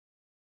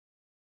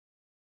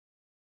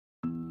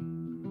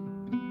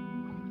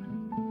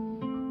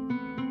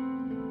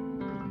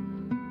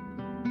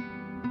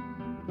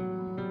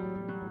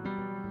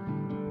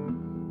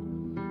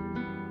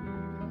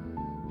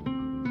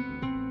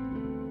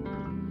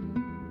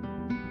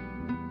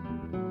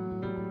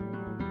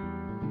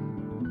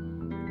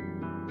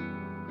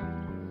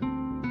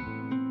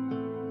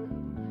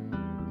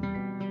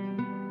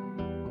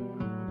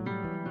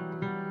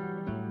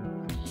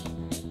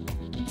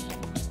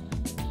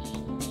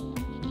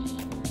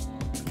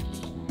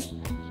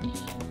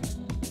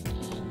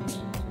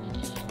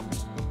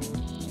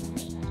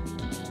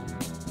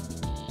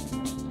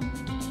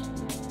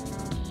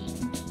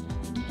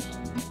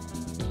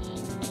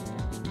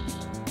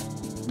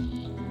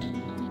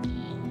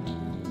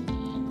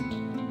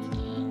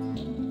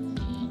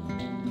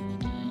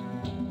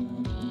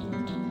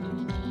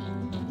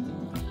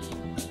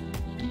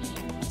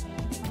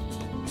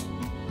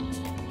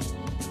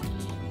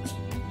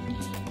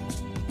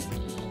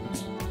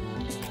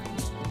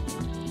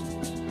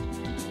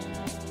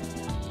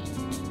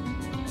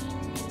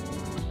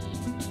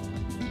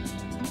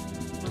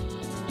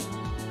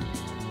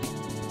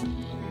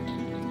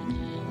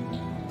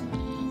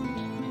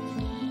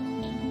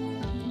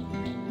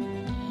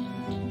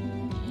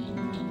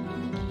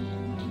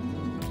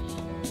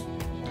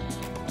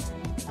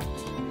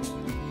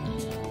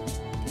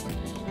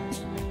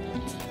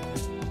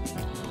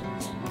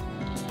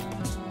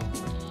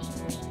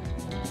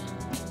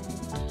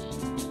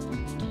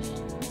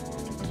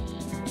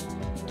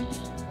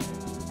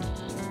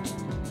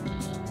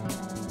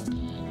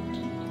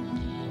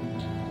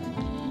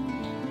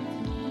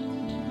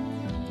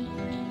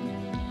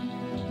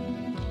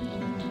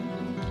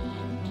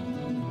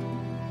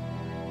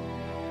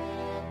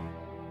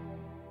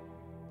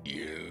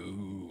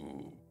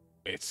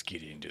Let's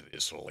get into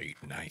this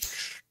late night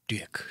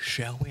shtick,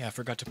 shall we? I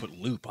forgot to put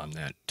loop on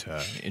that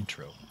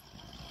intro.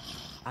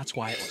 That's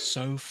why it was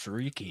so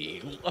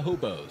freaky.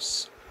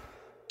 Lobos.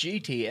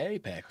 GTA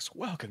Apex.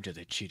 Welcome to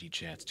the Chitty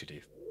Chats today,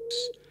 folks.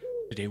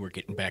 Today we're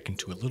getting back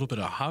into a little bit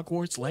of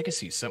Hogwarts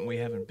Legacy, something we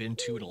haven't been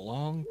to in a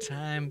long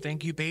time.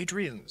 Thank you,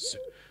 Patrons.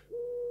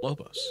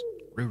 Lobos,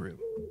 Ruru,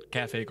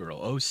 Cafe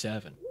Girl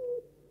 07.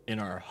 In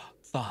our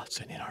thoughts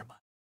and in our mind.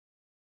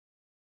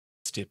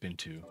 Let's dip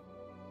into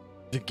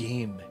the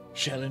game,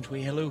 shalln't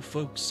we? Hello,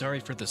 folks. Sorry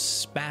for the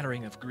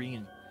spattering of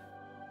green.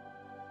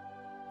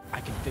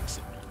 I can fix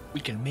it. We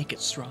can make it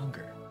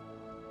stronger.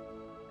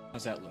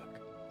 How's that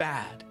look?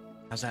 Bad.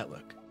 How's that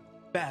look?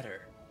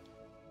 Better.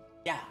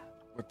 Yeah.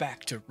 We're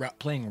back to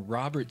playing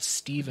Robert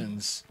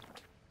Stevens.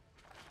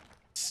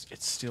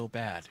 It's still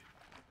bad.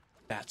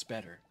 That's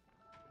better.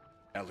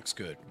 That looks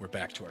good. We're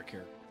back to our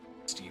character,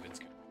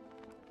 Stevens.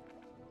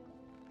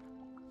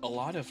 A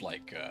lot of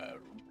like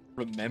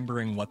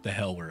remembering what the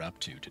hell we're up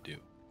to do.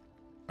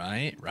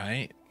 Right?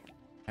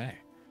 Okay.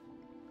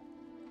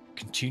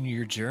 Continue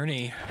your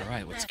journey. All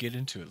right, let's get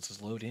into it. Let's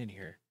just load in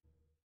here.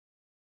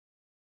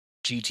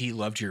 GT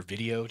loved your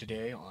video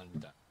today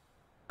on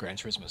Gran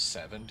Turismo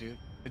 7, dude.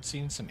 I'd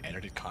seen some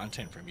edited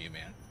content from you,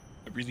 man.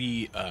 I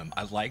really,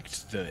 I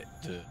liked the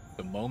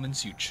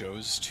moments you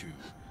chose to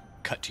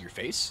cut to your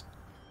face.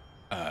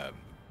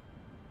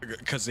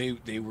 Because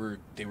they were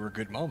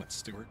good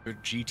moments. They were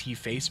good GT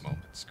face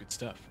moments. Good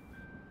stuff.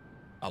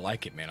 I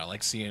like it, man. I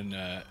like seeing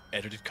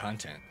edited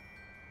content.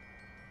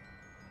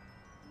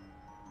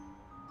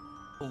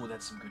 Oh,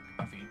 that's some good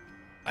coffee.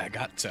 I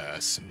got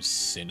some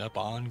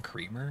Cinnabon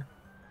creamer.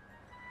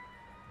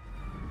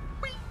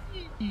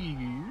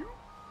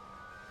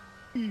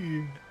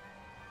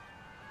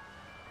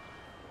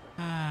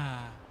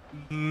 Ah,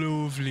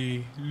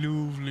 lovely.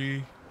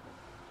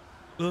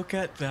 Look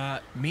at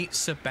that. Meet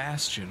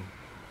Sebastian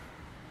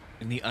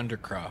in the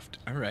Undercroft.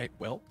 All right,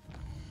 well,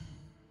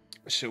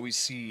 shall we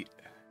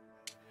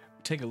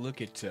take a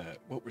look at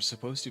what we're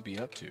supposed to be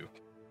up to,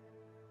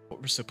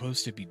 what we're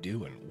supposed to be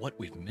doing, what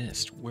we've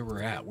missed, where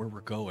we're at, where we're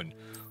going,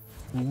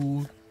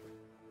 who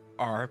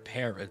our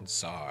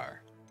parents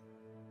are.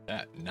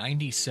 That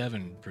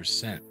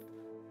 97%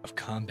 of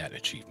combat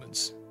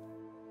achievements.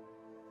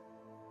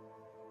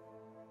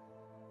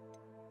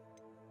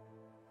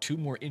 2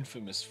 more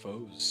infamous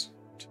foes.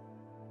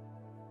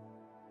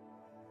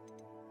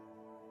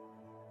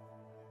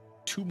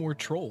 2 more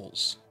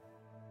trolls.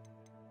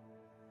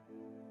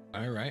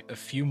 Alright, a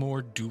few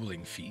more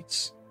dueling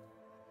feats.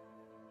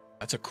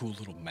 That's a cool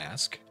little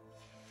mask.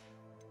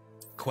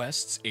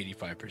 Quests,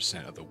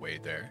 85% of the way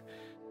there.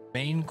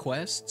 Main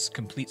quests,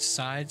 complete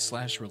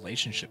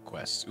side/relationship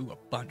quests. Ooh, a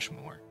bunch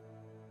more.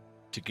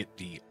 To get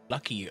the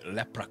lucky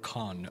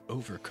leprechaun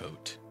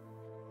overcoat.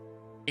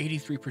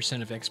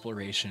 83% of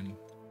exploration.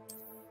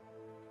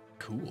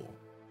 Cool.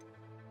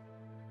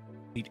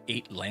 Need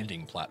 8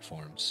 landing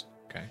platforms.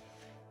 Okay.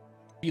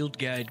 Field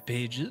guide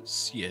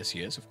pages. Yes,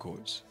 of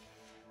course.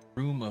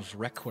 Room of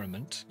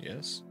requirement.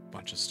 Yes.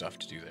 Bunch of stuff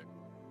to do there.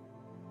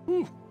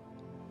 Woo.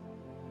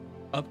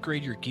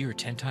 Upgrade your gear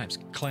 10 times.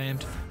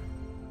 Claimed.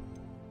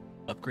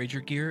 Upgrade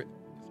your gear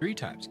 3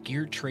 times.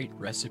 Gear trait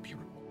recipe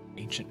reward.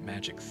 Ancient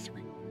magic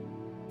 3.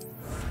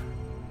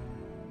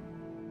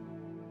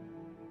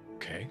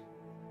 Okay.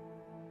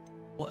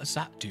 What does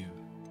that do?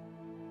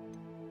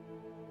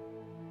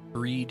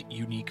 Breed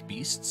unique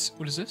beasts.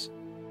 What is this?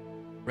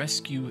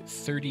 Rescue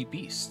 30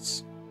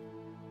 beasts.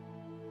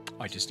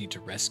 I just need to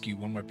rescue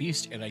 1 more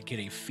beast and I get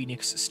a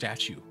phoenix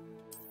statue.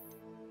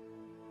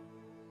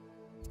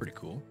 Pretty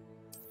cool.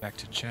 Back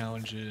to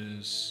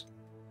challenges.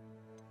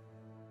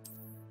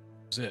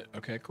 That's it.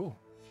 Okay, cool.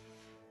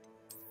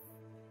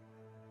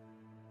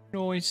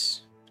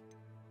 Nice.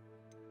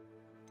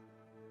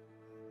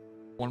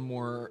 1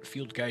 more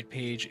field guide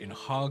page in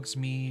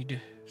Hogsmeade.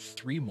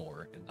 3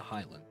 more in the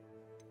Highland.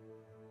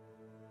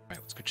 All right,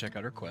 let's go check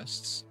out our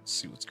quests. Let's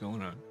see what's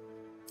going on.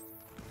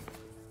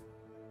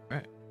 All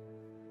right.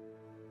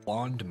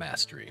 Wand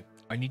Mastery.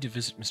 I need to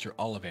visit Mr.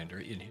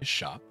 Ollivander in his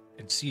shop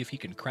and see if he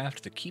can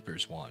craft the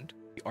Keeper's Wand,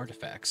 the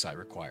artifacts I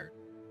required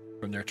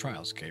from their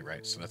trials. Okay,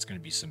 right, so that's going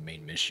to be some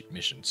main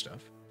mission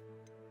stuff.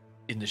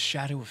 In the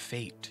Shadow of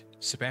Fate,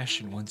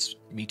 Sebastian wants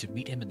me to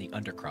meet him in the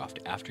Undercroft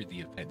after the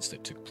events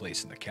that took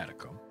place in the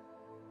catacomb.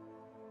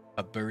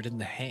 A bird in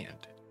the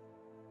hand.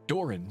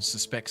 Doran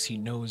suspects he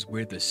knows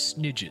where the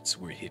Snidgets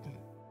were hidden.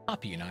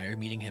 Poppy and I are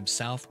meeting him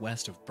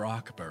southwest of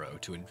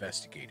Brockborough to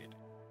investigate it.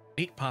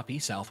 Meet Poppy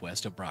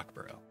southwest of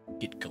Brockborough.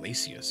 Get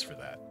Galatius for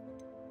that.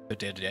 The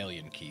dead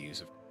alien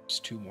keys, of course,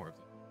 2 more of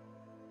them.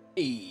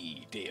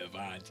 Hey,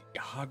 Deavanti,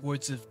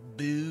 Hogwarts of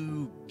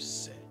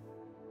boobs.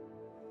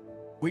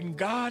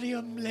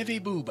 Wingardium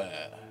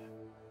Levibooba.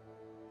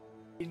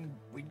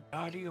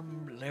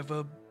 Wingardium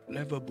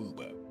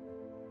Levibooba.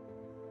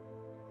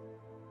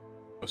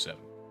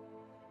 07.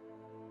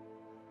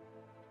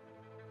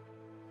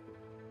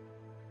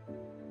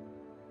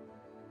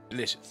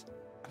 Delicious.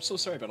 I'm so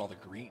sorry about all the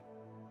green.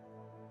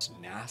 It's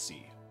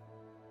nasty.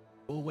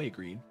 Go away,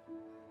 green.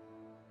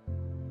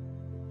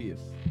 If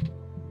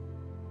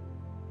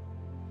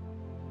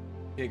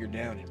Take her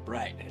down in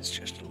brightness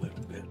just a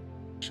little bit.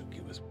 She'll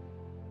give us.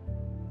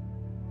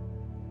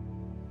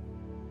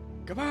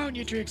 Come on,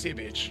 you tricksy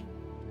bitch.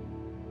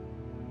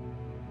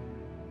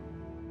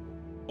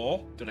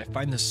 Oh, did I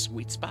find the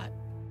sweet spot?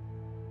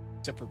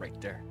 Except for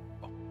right there.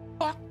 Oh,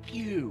 fuck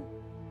you.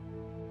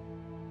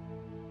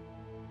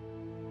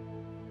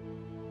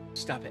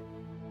 Stop it.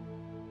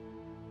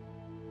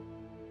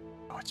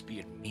 Oh, it's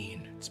being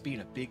mean. It's being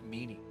a big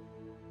meanie.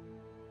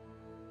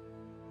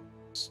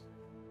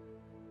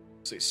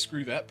 Say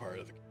screw that part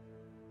of the.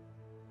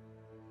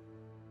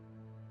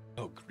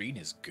 Oh, green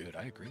is good.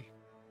 I agree.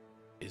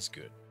 Is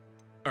good.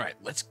 All right,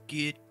 let's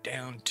get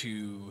down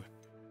to.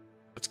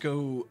 Let's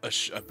go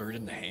a bird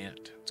in the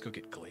hand. Let's go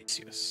get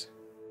Glacius.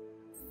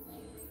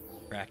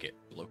 Track it.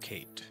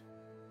 Locate.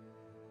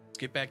 Let's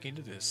get back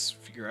into this.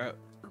 Remember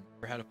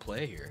how to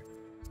play here.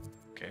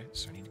 Okay,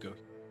 so I need to go.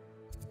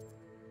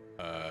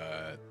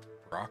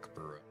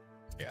 Rockborough.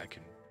 Yeah, I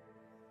can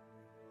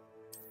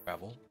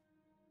travel.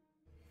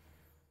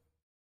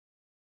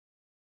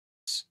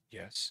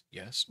 Yes,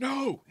 yes.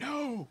 No,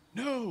 no,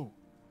 no.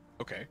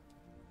 Okay.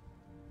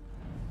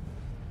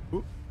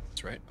 Ooh,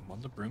 that's right. I'm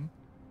on the broom.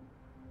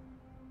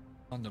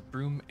 On the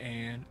broom,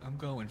 and I'm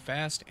going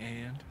fast,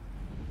 and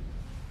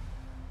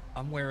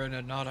I'm wearing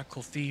a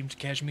nautical themed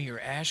cashmere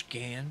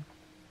Afghan.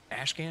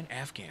 Afghan?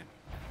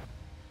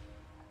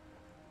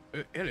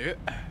 Hello.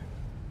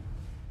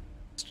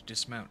 Let's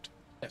dismount.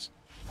 Yes.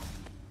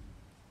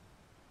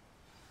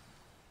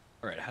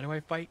 Alright, how do I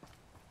fight?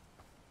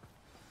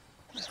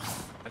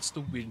 That's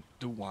the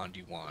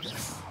wandy wand.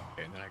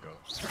 Okay, and then I go.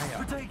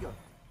 Hiya.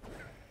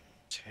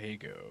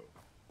 Tego.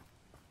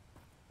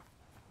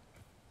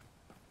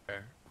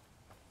 Okay.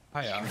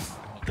 Hiya.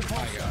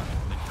 Hiya.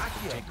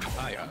 Take me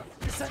hiya.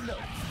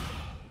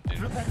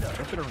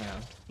 Flip it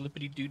around.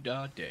 Flippity doo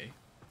dah day.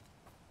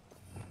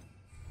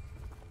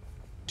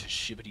 To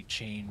shibbity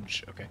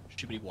change. Okay.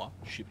 Shibbity wop.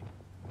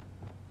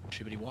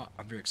 Shibbity wop.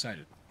 I'm very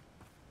excited.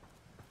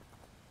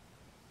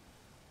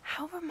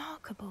 How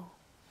remarkable.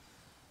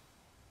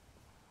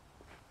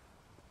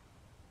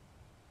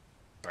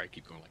 Alright,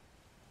 keep going.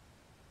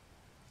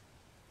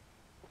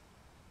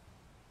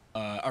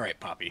 Alright,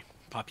 Poppy.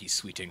 Poppy's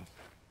sweeting.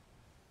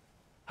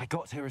 I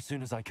got here as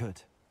soon as I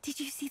could. Did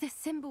you see the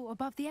symbol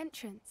above the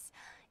entrance?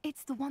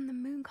 It's the one the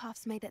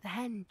mooncalfs made at the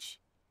henge.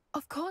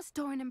 Of course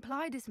Doran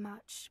implied as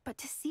much, but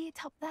to see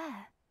it up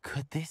there...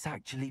 Could this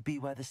actually be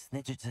where the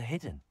Snidgets are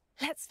hidden?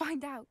 Let's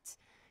find out.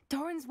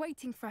 Doran's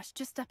waiting for us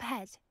just up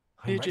ahead.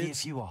 I'm ready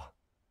if you are.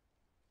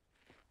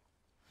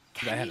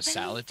 Did I have a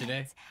salad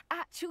today?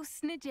 Actual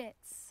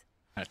Snidgets.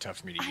 Kind of tough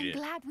for me to eat it.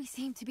 I'm glad we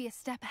seem to be a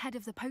step ahead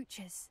of the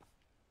poachers.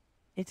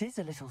 It is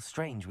a little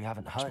strange we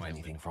haven't heard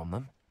anything from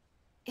them.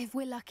 If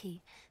we're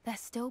lucky, they're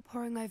still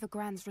poring over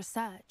Gran's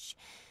research.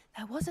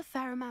 There was a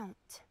fair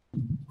amount.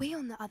 We,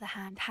 on the other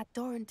hand, had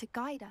Doran to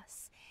guide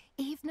us.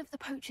 Even if the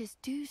poachers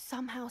do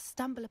somehow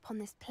stumble upon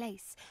this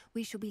place,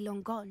 we shall be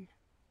long gone.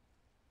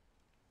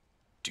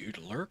 Dude,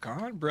 lurk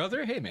on,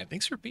 brother. Hey, man,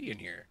 thanks for being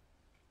here.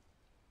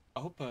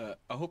 I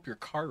hope your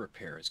car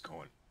repair is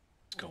going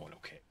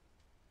okay.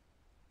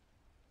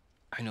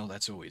 I know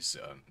that's always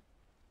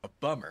a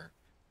bummer.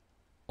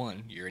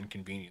 One, you're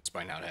inconvenienced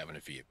by not having a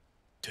vehicle.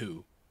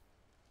 Two,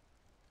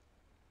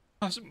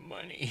 cost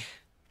money.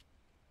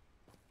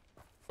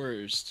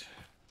 First,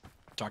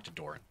 talk to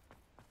Doran.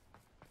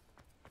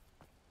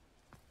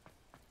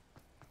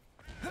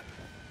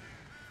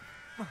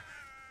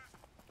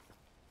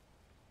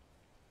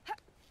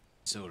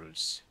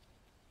 Sodas.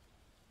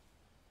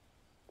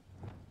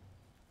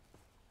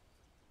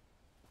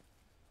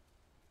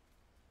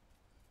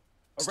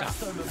 Stop.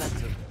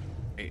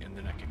 Hey, and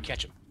then I can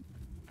catch him.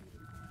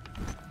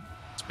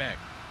 It's back.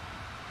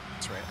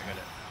 That's right, I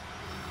gotta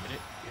hit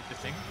it. Hit the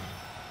thing.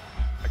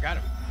 I got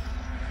him.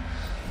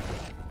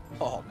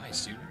 Oh,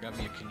 nice, dude. Got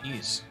me a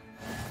Knees.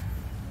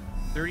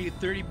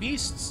 30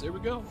 beasts. There we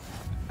go.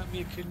 Got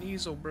me a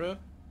Kneasel, bro.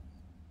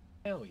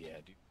 Hell yeah,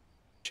 dude.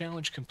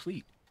 Challenge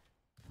complete.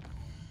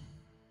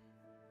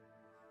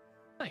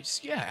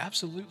 Nice. Yeah,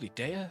 absolutely.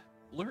 Dea,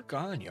 lurk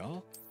on,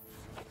 y'all.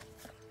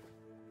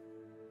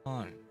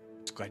 On.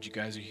 Glad you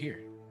guys are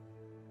here.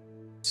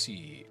 Let's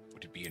see,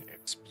 would it be an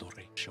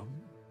exploration?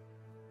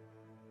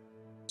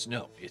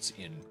 No, it's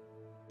in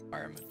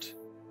environment.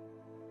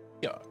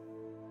 Yeah.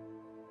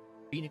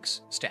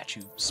 Phoenix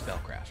statue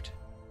spellcraft.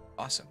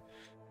 Awesome.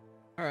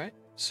 Alright,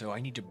 so I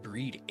need to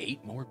breed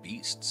 8 more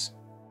beasts.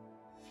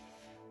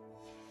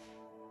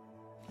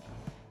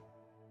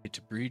 Get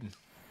to breeding.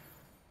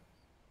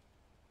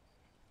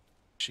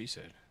 She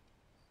said.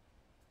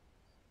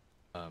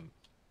 I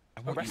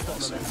want you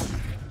also.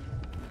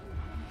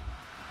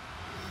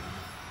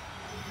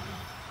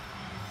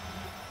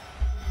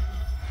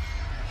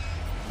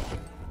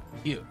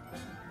 You.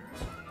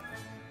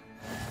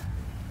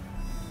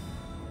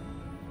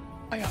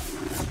 Hiya.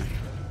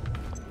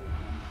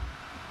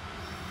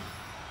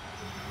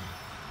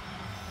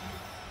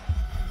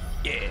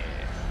 Yeah.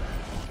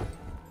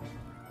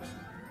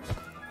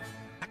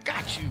 I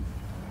got you.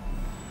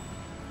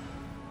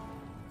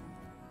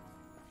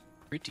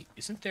 Pretty.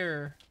 Isn't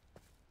there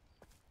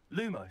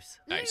Lumos.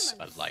 Nice,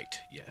 Lumos. a light,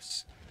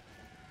 yes.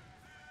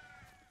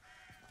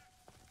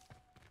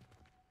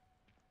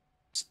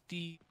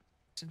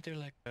 Isn't there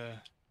like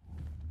a...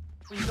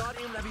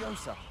 Wingardium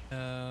Leviosa.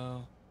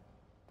 No.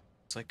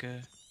 It's like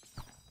a...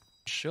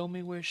 Show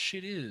me where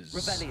shit is.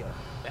 Revelio.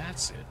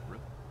 That's it.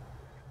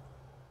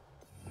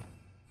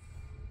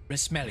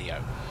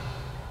 Resmelio.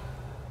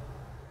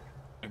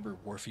 Remember,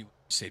 Warfy would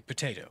say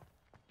potato.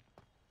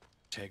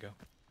 Potato.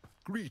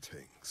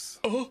 Greetings.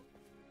 Oh!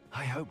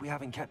 I hope we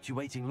haven't kept you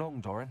waiting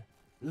long, Doran.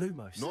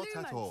 Lumos. Not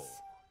at Lumos. all.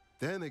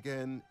 Then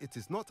again, it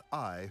is not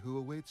I who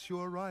awaits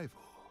your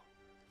arrival.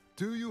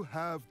 Do you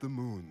have the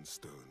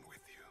Moonstone with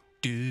you?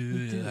 Do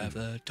you have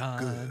the time?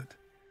 Good.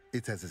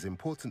 It is as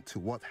important to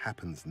what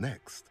happens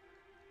next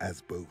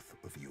as both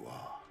of you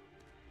are.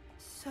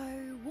 So,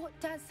 what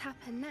does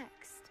happen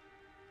next?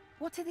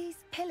 What are these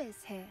pillars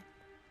here?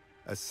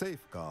 A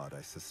safeguard,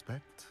 I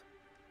suspect.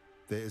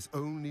 There is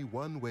only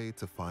one way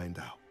to find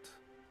out.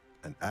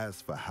 And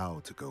as for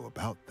how to go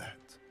about that,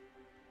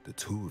 the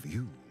two of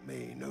you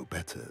may know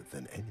better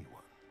than anyone.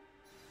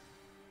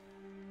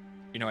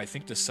 You know, I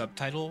think the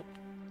subtitle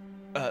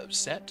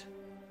set,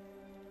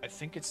 I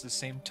think it's the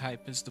same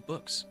type as the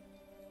books,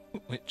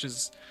 which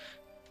is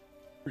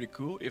pretty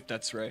cool if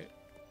that's right.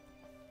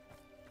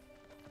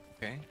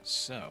 Okay,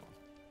 so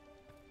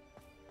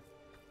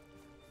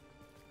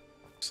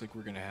looks like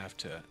we're gonna have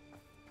to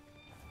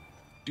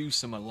do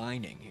some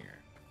aligning here.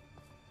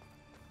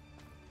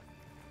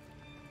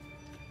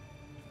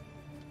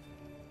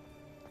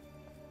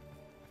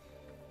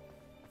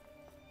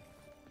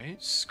 Okay,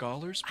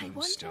 Scholar's I wonder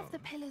Moonstone. if the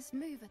pillars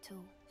move at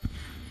all.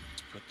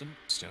 Let's put the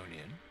stone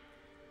in.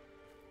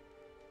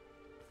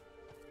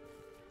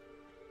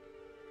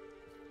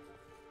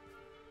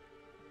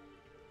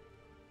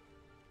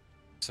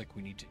 Looks like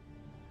we need to...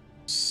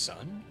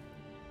 Sun?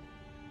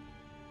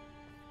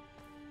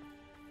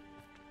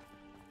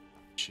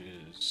 Which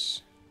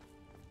is...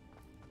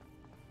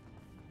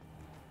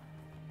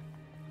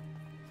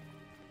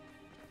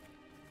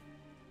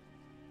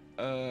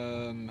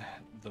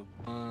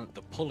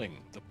 the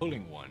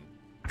pulling one.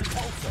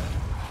 Repulsor.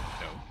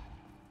 No.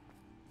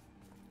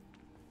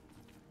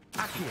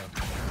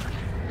 Accio.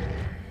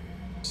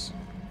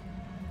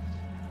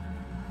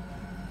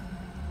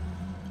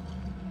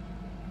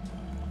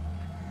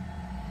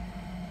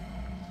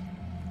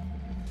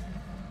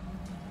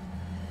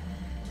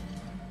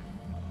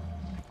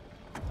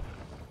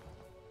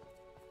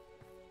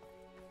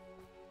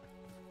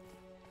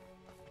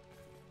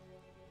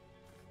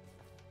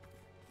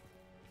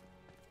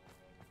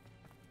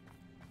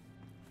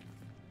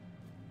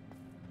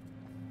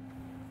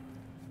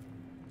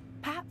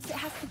 Perhaps it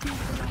has to do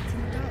with the light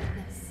and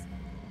darkness.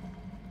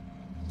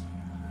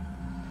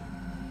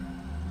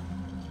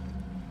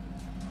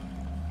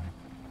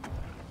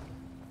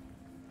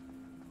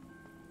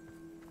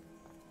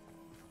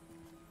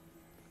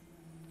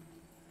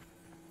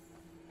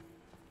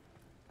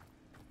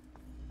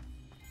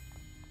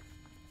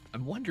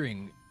 I'm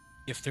wondering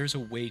if there's a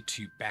way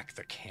to back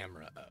the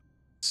camera up.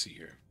 Let's see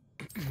here.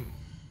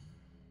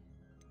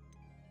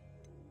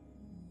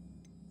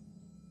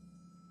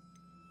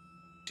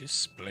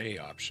 Display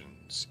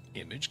options.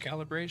 Image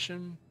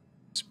calibration.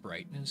 It's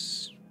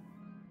brightness.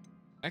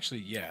 Actually,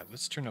 yeah,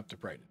 let's turn up the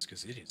brightness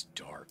because it is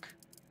dark.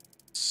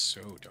 It's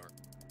so dark.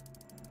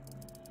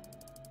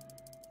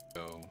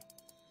 So.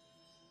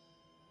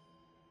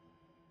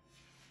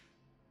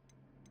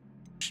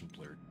 Motion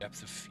blur.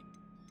 Depth of field.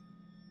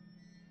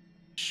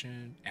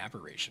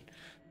 Aberration.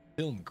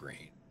 Film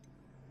grain.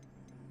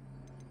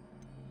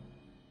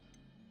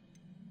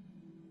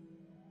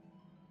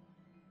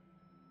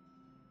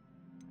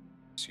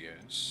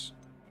 Yes.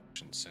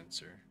 Motion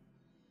sensor.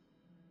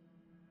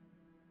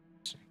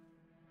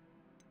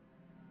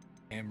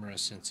 Camera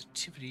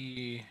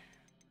sensitivity.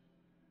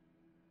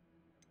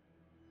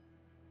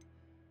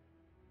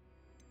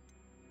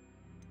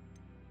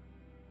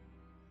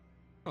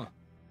 Huh.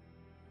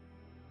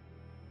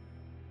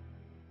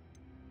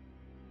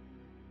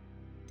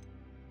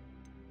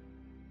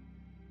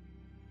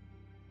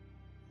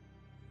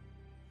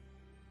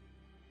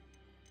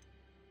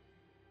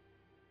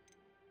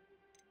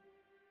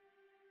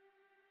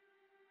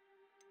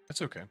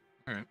 That's okay.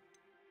 All right.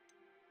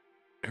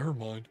 Never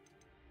mind.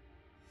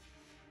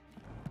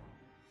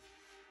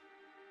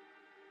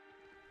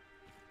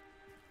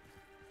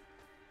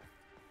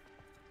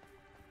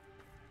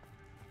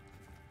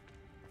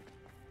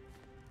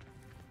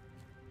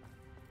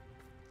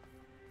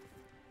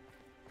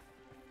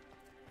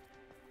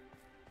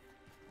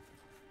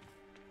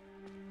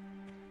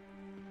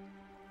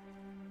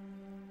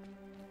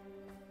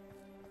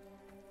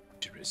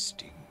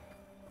 Interesting.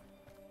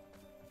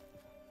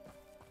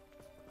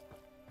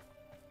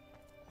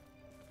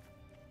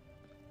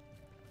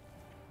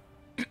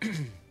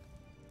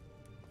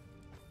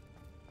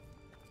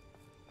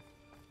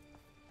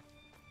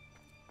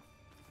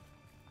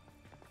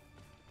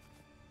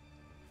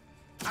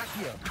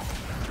 Accio.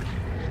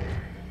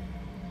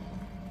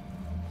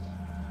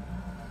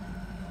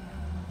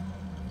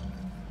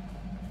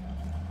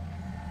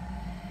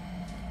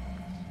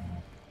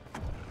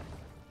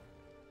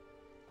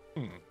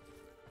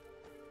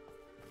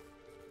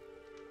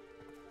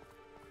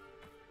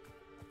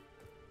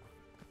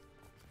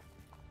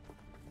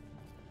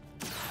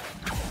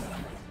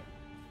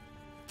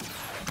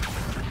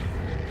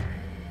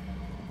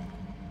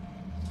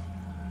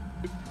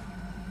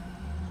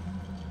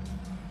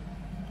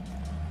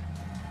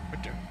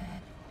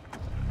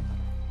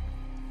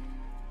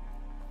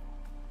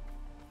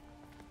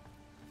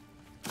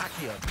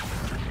 Accio.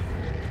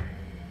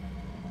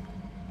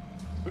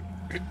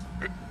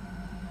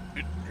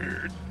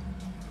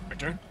 My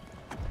turn.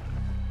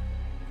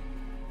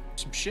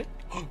 Some shit.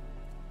 Oh,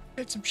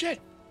 it's some shit.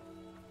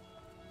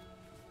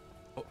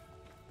 Oh.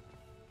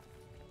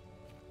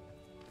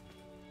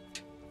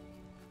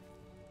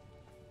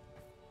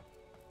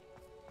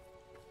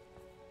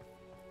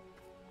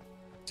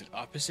 Is it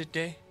opposite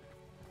day?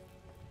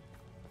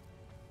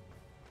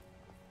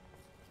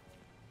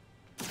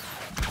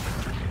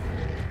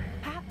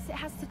 Perhaps it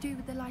has to do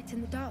with the light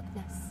in the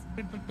darkness.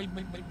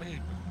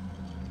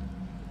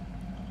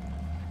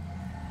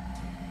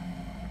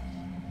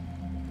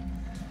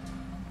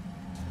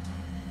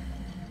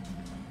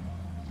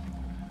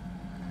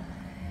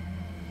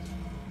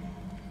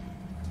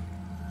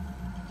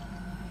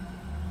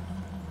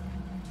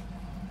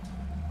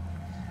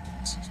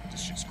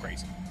 This shit's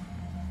crazy.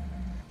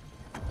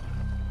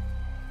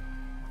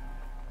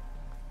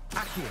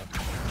 Accio.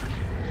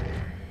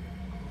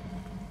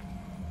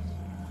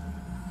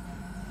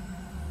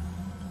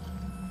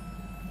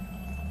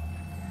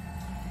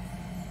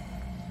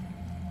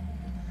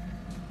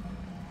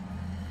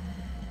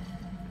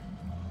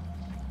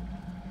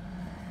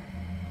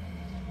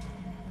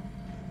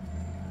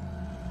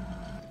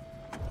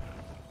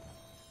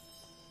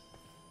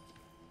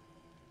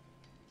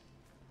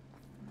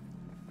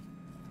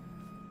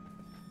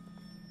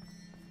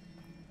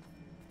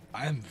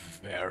 I'm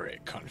very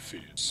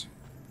confused.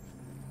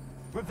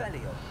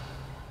 Revelio.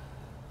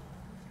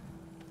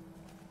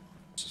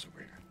 This is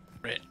weird.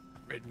 Red.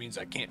 Red means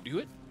I can't do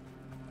it?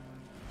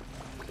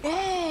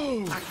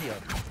 Oh! Accio.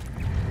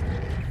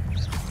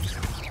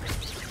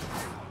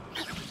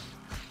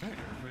 Alright,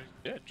 everybody's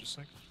dead, just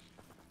like...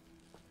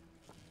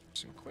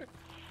 So quick.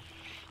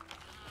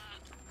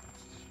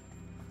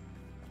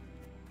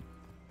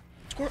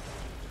 Squirt!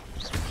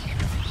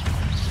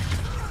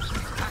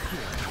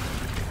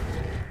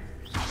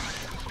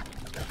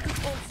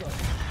 Also.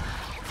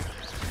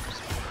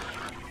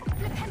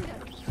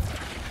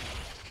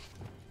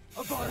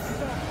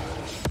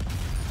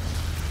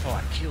 Oh,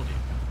 I killed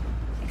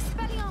it.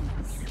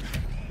 Expelliarmus!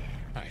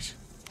 Nice.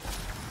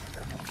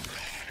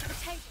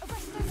 Take a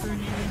rest Turn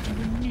you into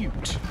a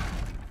newt.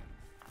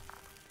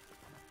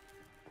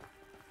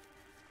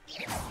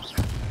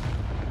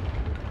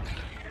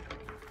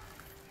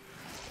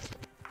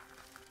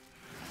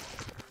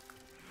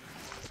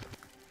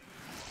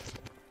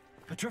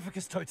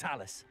 Petrificus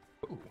totalis.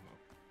 Ooh.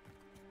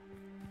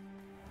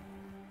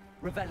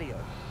 Revelio.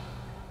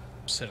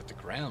 Set at the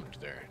ground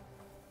there.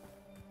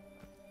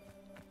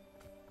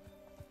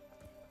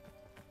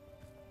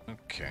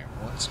 Okay,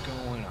 what's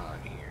going on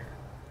here?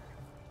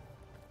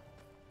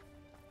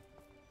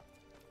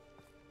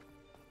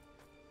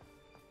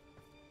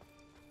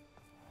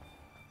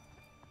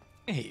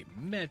 Hey,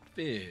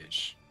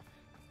 Medfish.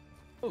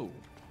 Oh.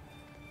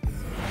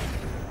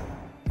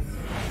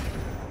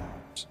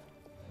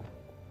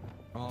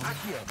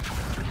 Accio.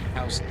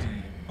 How's the...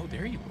 Oh,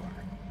 there you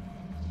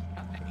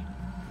are. Hi.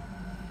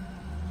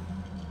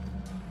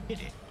 Hit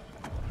it.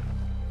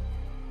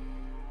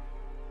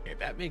 Okay,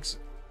 that makes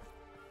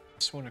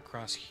this one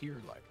across here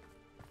like...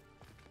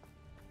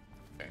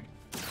 Okay.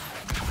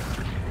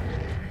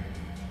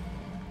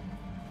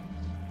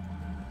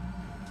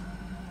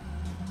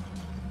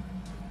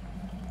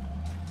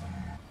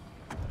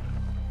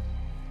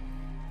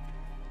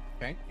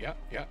 Okay, yeah,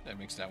 that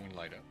makes that one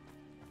light up.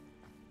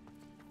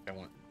 I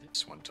want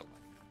this one to light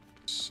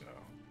up, so...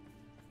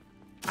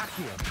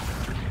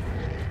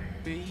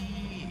 Accio. B.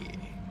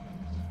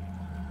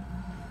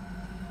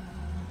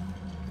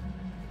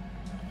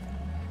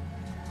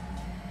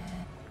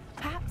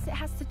 Perhaps it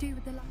has to do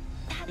with the light.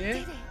 That Yeah?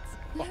 did it!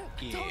 Look,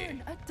 Fuck yeah.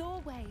 Doran, a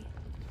doorway.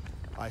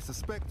 I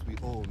suspect we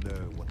all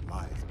know what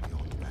lies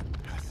beyond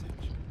that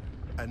passage.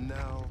 And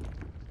now,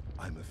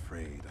 I'm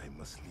afraid I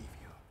must leave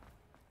you.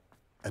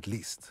 At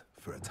least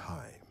for a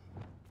time.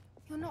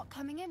 You're not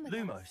coming in with us.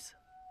 Lumos.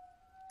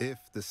 If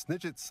the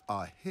Snidgets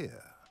are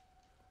here,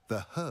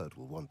 the herd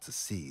will want to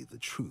see the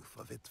truth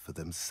of it for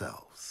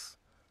themselves.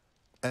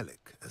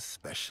 Alec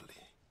especially.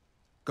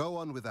 Go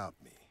on without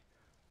me.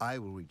 I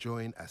will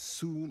rejoin as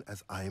soon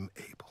as I'm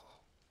able.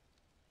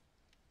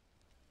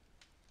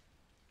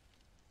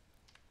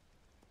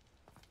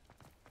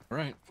 All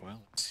right,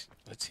 well,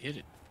 let's hit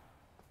it.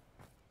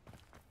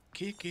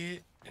 Kick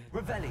it.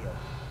 Revelio.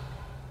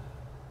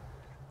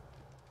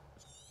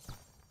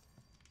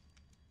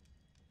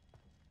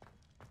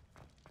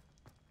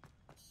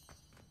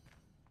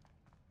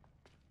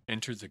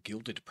 Enter the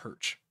Gilded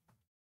Perch.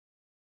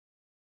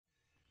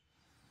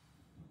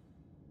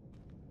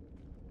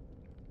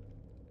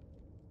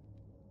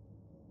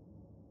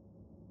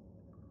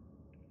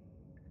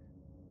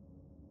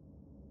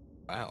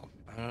 Wow,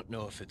 I don't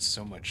know if it's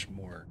so much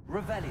more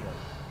Revelio.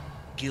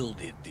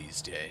 gilded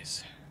these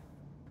days.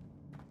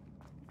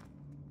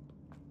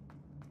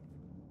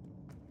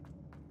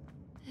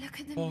 Look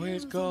at the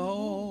Boys murals on the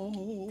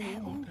wall. They're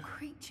all gold.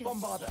 creatures.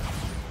 Bombarda.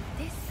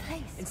 This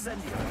place Incendio.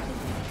 must have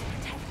been to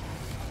protect them.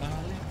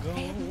 Solid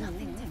They have gold.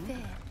 nothing to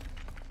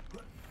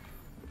fear.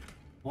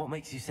 What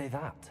makes you say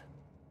that?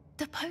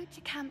 The poacher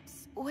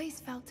camps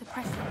always felt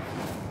oppressive.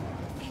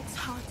 It's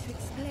hard to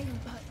explain,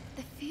 but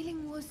the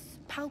feeling was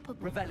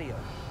palpable. Revelio.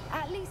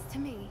 At least to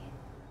me.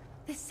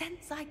 The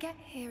sense I get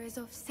here is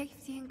of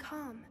safety and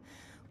calm.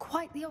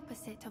 Quite the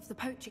opposite of the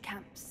poacher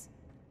camps.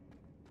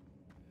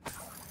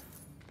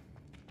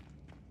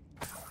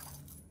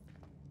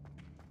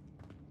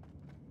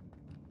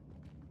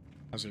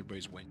 How's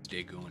everybody's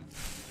Wednesday going?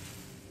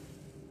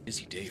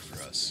 Busy day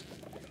for us.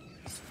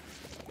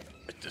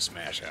 At the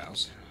Smash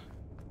House.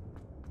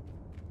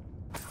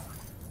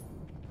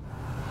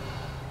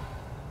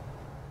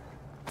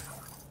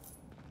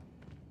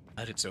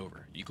 Glad it's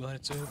over. You glad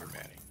it's over,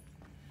 Maddie?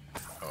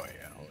 Oh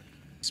yeah,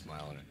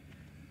 smiling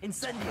at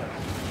Incendio.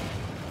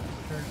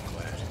 very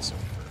glad it's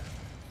over.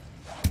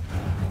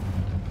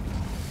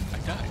 I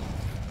died.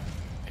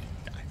 I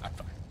didn't die. I'm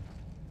fine.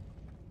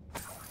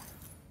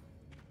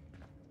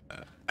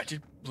 I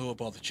did blow up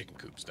all the chicken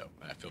coops, though.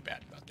 I feel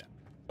bad about that.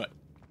 But,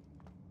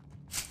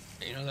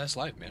 you know, that's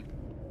life, man.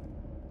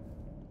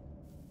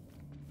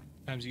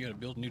 Sometimes you gotta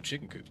build a new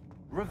chicken coop.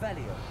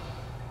 Revelio.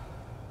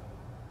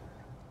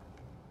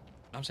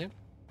 Know what I'm saying?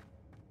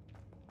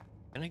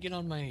 Can I get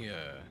on my,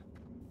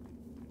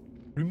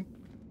 room?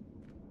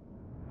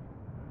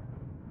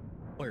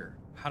 Where?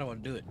 How do I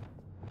do it?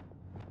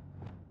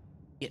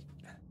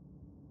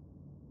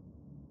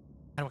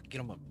 How do I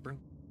get on my broom?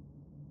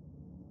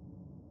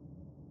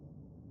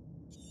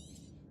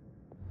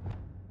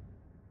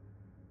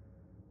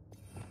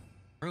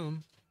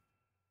 Room?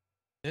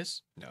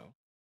 This? No.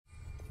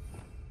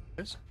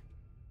 This?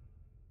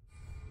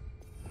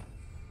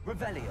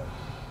 Revelio.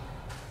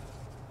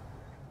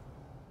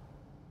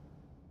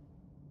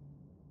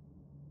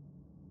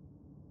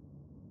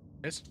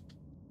 This?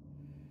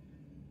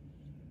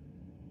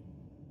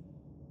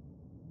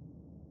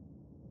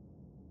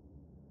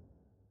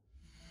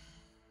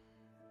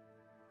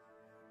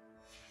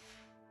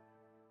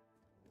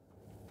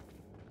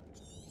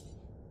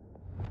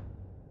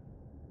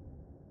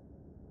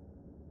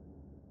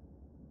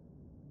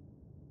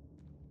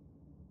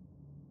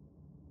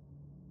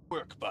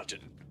 Work button.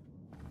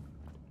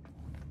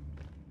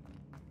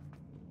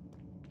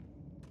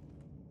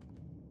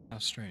 How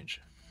strange.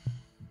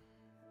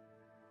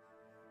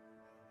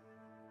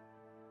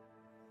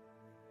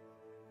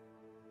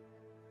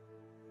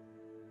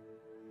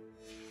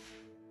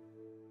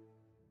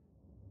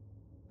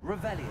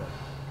 Revelio.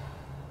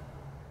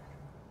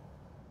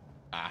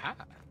 Aha.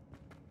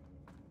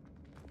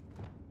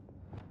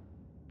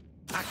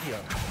 Accio.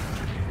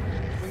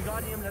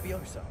 Wingardium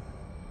Leviosa.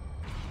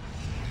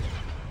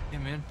 Yeah,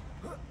 man.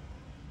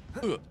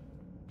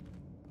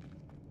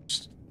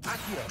 Just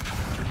Accio.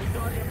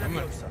 Wingardium I'm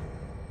gonna- Leviosa.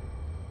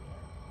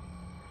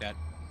 that.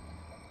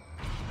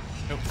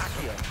 Nope.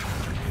 Accio.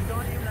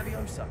 Wingardium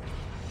Leviosa.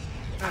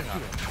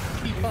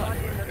 Accio. Keep on Wingardium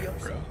working, Leviosa.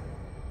 bro.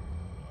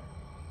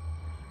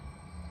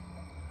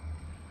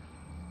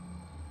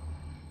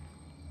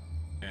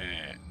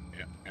 Yeah.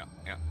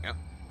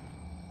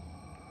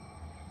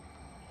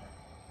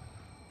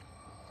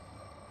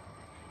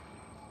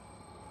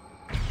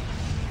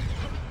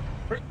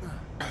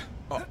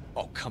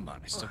 Oh, come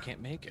on. I still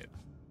can't make it.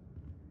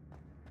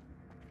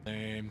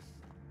 Lame.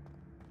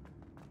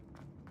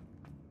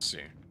 Let's see.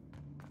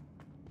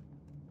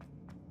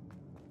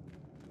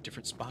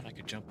 Different spot I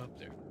could jump up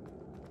there.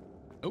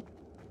 Oh.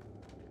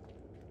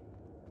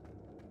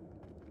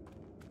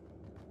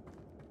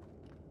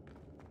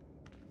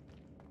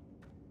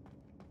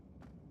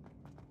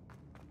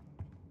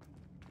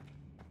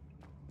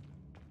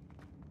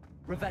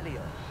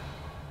 Revelio.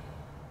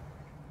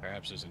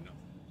 Perhaps there's enough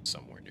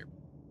somewhere near.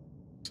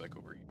 It's like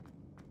over here.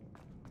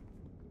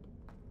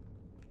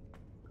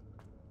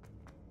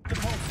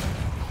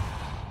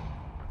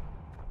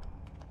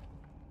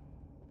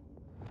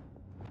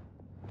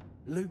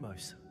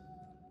 Lumos.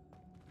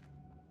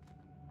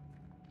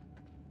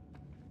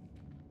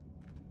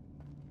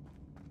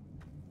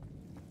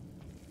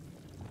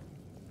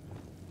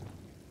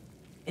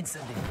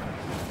 Incendio.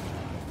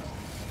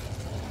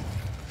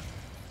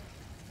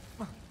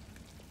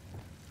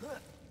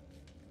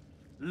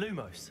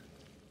 Lumos.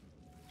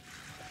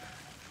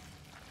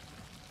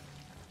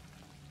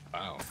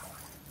 Wow.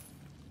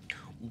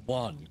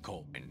 One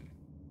coin.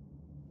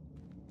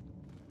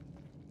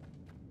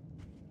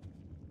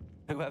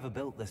 Whoever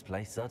built this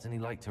place certainly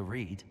liked to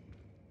read.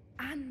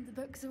 And the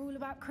books are all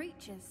about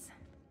creatures.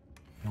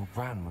 Your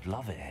Bran would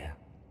love it here.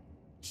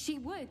 She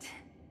would.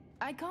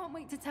 I can't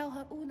wait to tell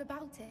her all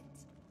about it.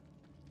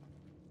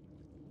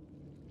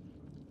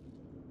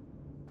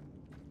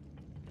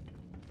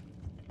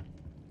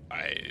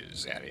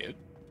 Is that it?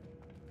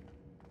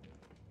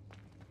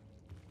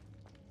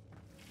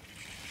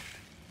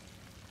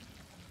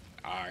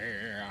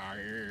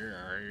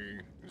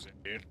 Is that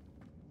it?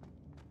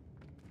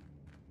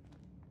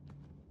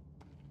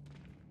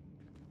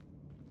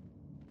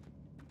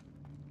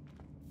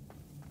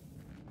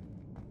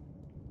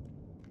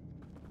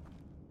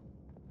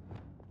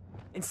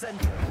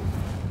 Incendio.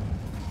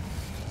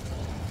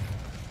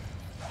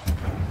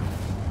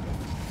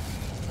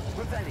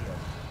 Revelio.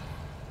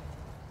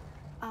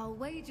 I'll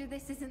wager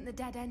this isn't the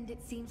dead end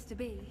it seems to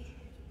be.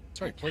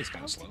 Sorry, plays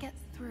kind How of slow. to get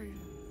through?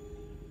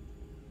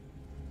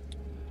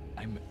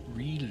 I'm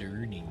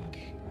relearning.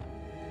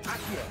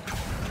 Accio.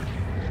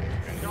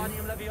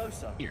 Wingardium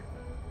Leviosa. Here.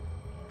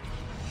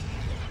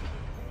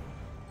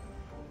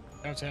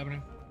 What's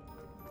happening?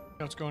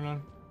 What's going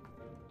on?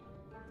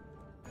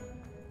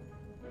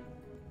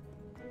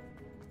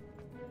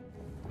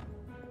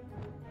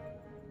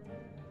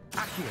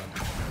 Accio.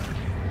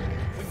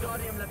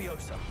 Wingardium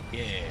Leviosa.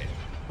 Yeah.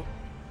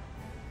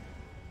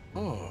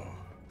 Oh.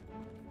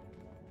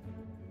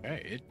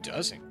 Hey, it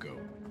doesn't go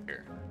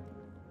here.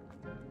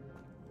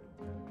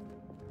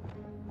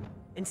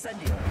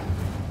 Incendio.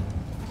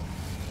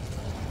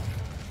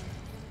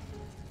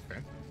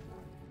 Okay.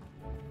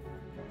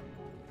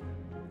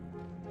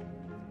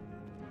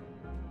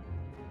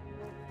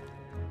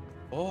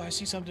 Oh, I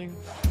see something.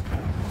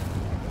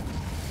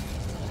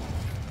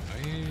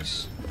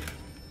 Nice.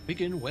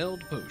 Begin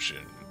weld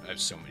potion. I have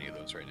so many of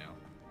those right now.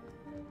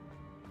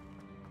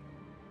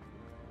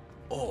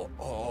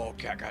 Oh,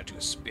 okay, I gotta do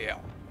a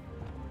spell.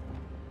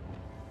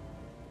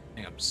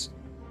 Amps.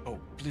 Oh,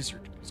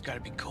 blizzard. It's gotta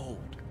be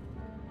cold.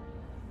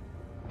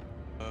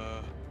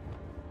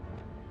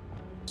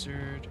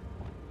 Blizzard.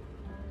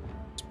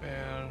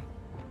 Spell.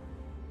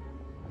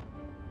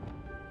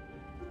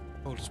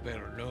 Cold spell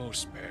or no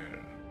spell.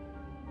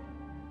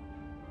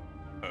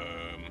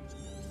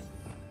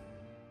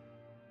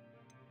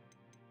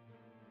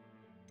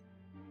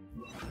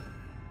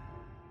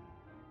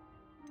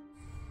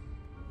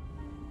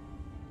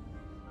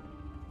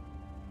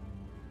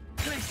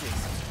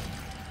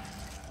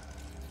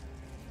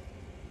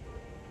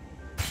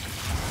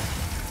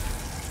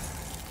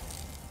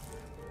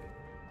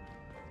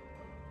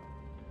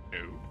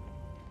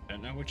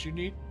 Not what you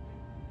need?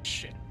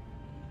 Shit.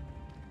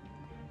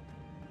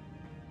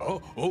 Oh.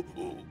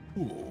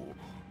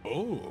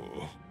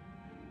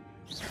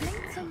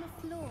 Plates on the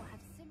floor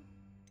have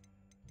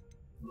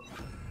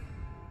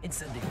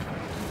Incendio.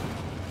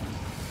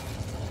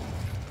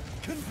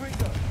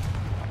 Confringo.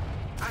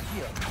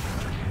 Accio.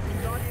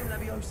 Wingardium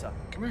Leviosa.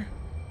 Come here.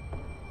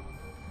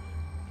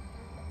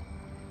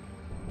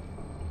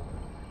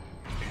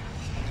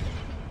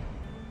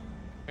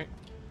 Hey,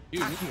 you.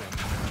 Accio.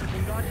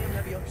 Wingardium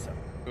Leviosa.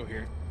 Go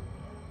here.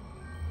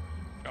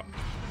 No.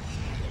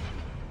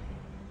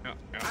 No.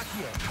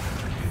 Accio.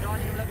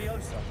 Wingardium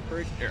Leviosa.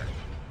 Right there.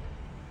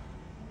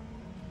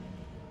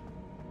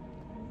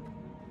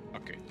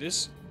 Okay,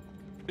 this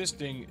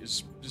thing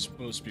is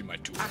supposed to be my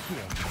tool.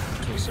 Accio.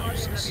 It's supposed to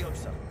use Wingardium this.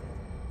 Leviosa.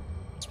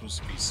 It's supposed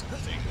to be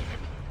something that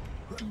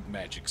I do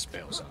magic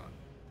spells on.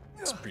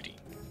 It's pretty.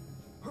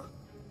 What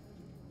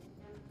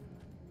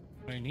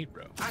do I need,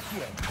 bro?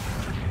 Accio.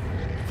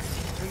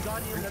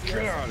 Wingardium Get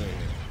Leviosa. out of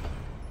here.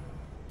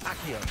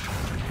 Accio.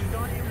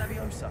 Wingardium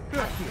Leviosa.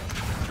 Accio.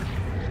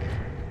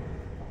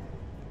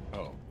 Oh.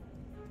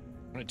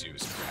 What I want to do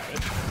is grab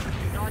it.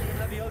 Wingardium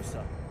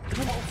Leviosa.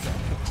 Repulsor.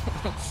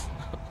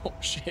 Oh,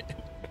 shit.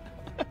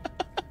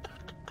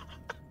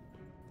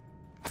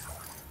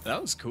 That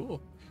was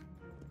cool.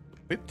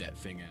 Whip that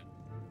thing out.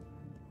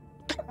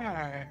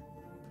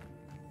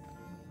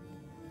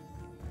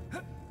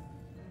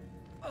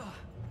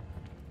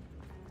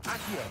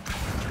 Accio.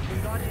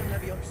 Wingardium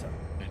Leviosa.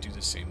 Can I do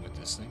the same with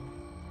this thing?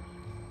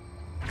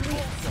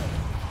 Repulsor.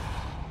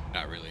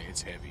 Not really,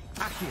 it's heavy.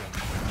 Accio.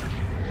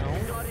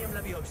 Wingardium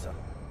Leviosa.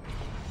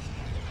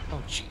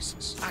 Oh,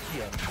 Jesus.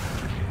 Accio.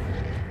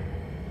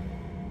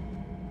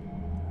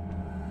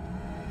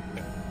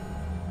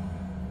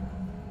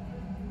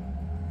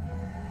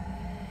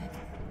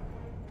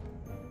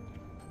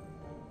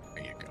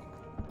 There you go.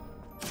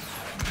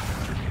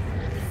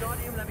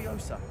 Wingardium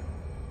Leviosa.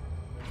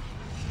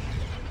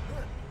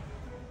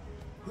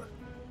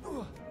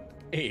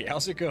 Hey,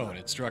 how's it going?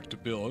 It's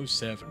Bill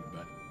 07,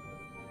 but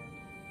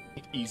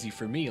easy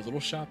for me, a little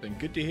shopping.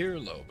 Good to hear,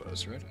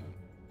 Lobos, right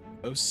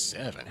on.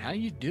 07, how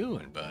you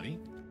doing, buddy?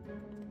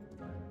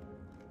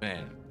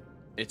 Man,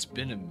 it's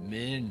been a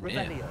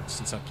minute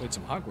since I played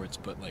some Hogwarts,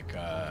 but like,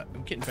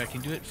 I'm getting back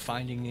into it,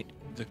 finding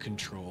the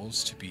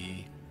controls to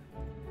be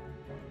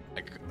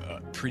like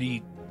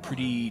pretty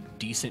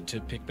decent to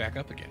pick back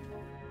up again.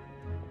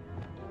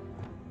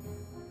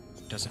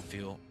 Doesn't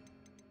feel.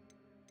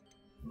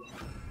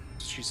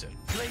 She said.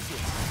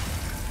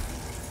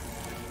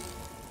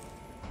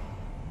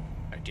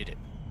 I did it.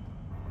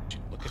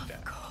 Look at that.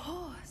 Of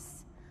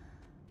course.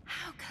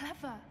 How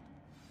clever.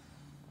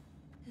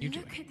 You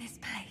Look doing? at this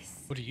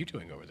place. What are you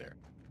doing over there?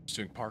 She's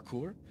doing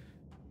parkour?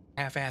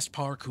 Half-assed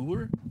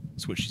parkour?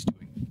 That's what she's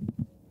doing.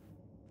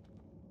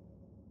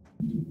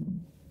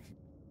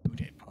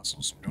 Good at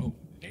puzzles. No.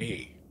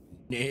 Nay.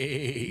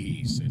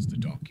 Nay, says the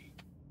donkey.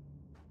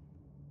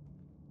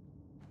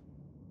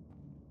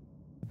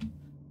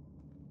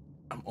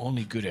 I'm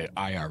only good at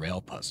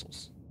IRL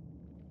puzzles.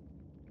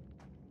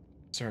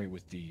 Sorry,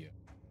 with the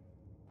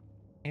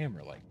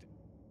camera like that.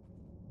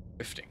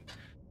 Drifting.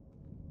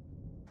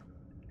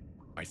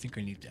 I think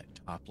I need that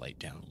top light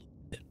down a little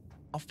bit.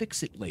 I'll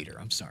fix it later.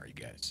 I'm sorry,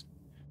 guys.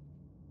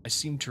 I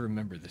seem to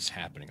remember this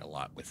happening a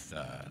lot with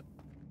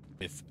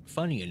with,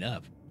 funny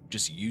enough,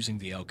 just using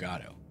the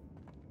Elgato.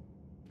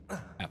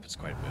 Happens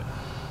quite a bit.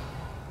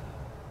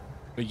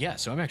 But yeah,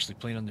 so I'm actually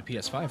playing on the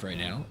PS5 right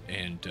now,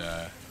 and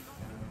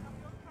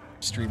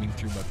streaming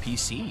through my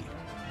PC.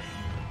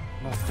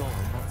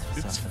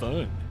 It's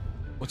fun.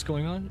 What's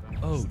going on?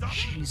 Oh,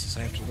 Jesus,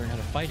 I have to learn how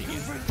to fight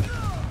again.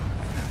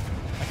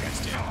 That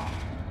guy's dead.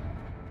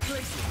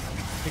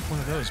 Pick one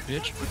of those,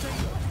 bitch.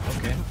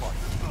 Okay.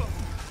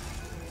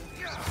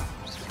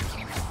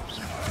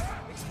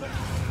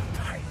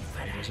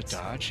 There's a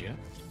dodge, yeah.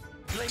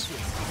 You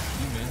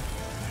man.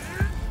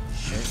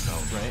 Okay,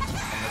 right.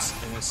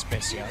 And a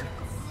special.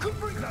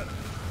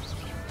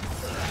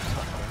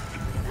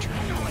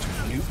 Turn you into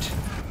a newt.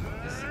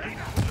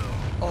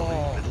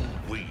 Oh,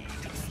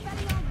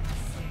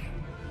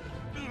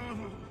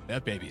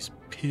 that baby's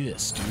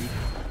pissed, dude.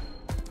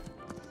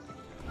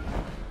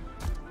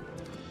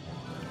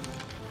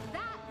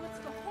 That was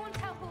for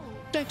Haunter Hall.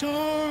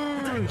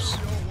 Centaurs!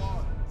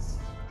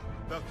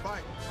 The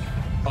fight.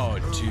 Oh,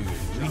 dude,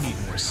 we need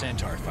more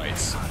centaur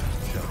fights.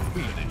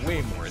 We need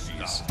way more of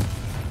these.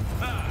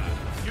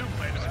 You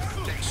played a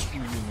mistake.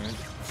 Screw you, man.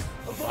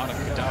 A lot of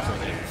Gaddafi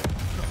there.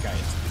 That guy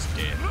is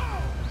dead.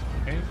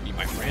 Okay, be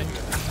my friend.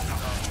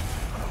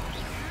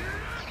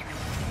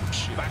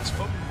 Shit. Back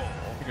for more.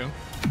 Here you go.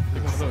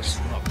 Take one of those.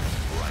 Okay,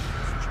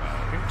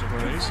 take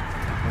one of these.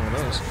 One of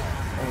those.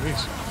 One of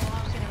these.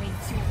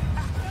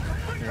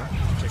 Here you go.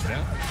 Take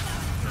that.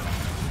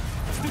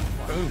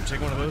 Boom,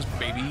 take one of those,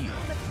 baby.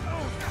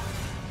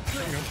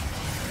 There you go.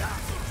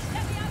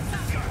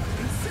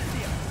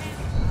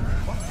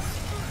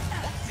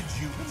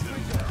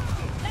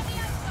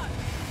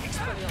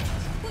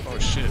 Oh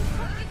shit.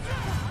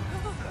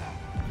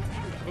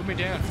 Put me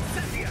down.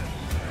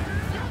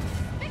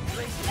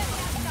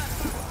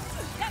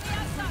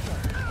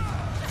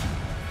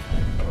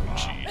 Oh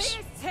jeez.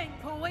 Here's 10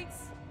 points.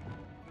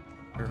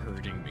 You're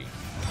hurting me.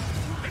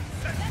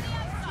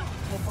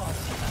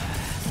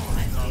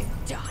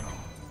 Done.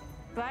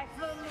 Back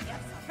from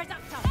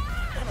production.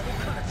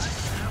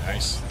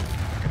 Nice.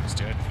 He's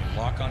dead.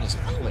 Lock on is a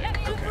click.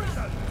 Okay.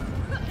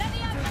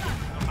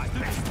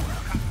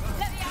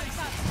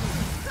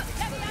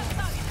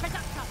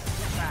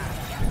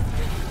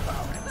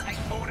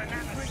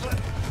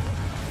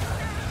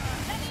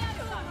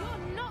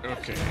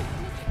 Okay.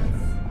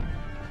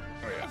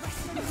 Oh yeah.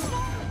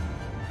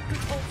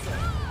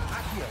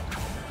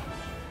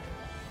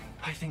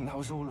 I think that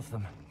was all of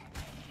them.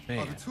 Are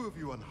Man. the two of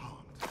you unharmed?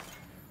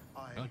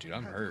 Oh, dude,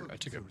 I'm had hurt. hoped I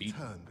took a to beating.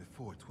 return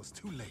before it was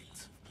too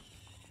late.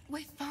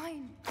 We're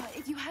fine, but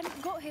if you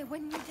hadn't got here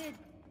when you did,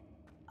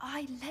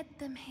 I led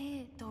them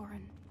here,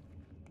 Doran.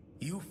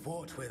 You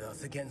fought with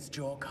us against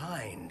your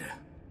kind.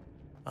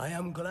 I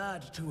am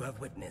glad to have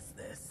witnessed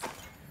this.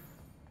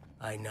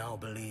 I now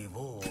believe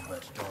all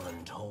that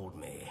Doran told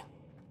me.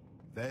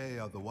 They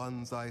are the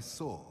ones I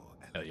saw.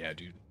 Hell yeah,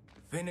 dude.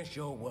 Finish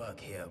your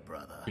work here,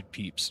 brother. Good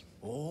peeps.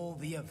 All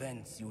the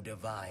events you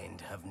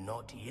divined have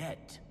not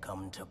yet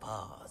come to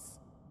pass.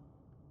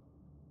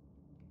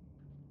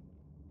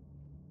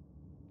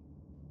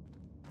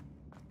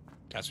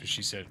 That's what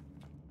she said.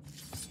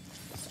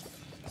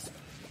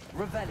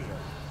 Revelio.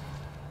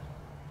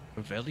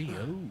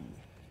 Revelio.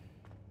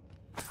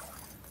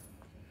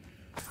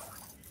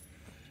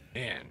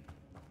 Man.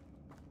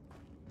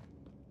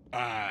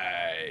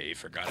 I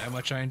forgot how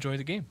much I enjoy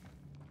the game.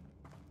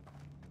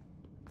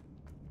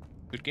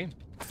 Good game.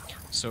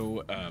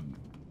 So,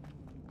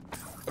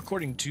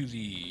 according to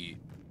the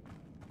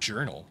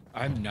journal,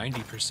 I'm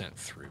 90%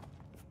 through.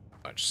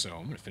 So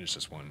I'm gonna finish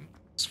this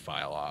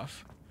file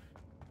off.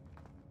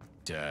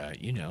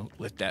 You know,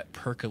 let that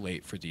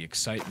percolate for the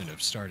excitement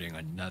of starting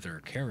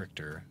another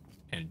character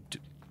and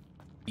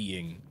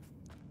being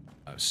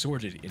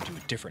sorted into a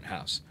different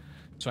house.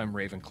 So I'm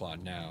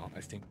Ravenclaw now. I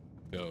think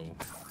go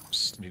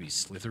maybe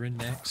Slytherin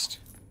next.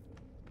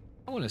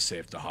 I want to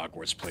save the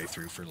Hogwarts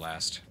playthrough for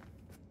last.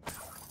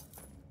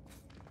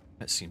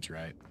 That seems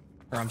right.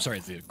 Or I'm sorry,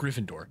 the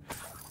Gryffindor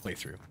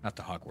playthrough, not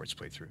the Hogwarts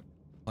playthrough.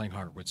 Playing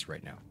Hogwarts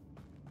right now.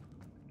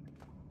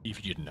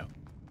 If you didn't know.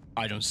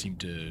 I don't seem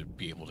to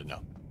be able to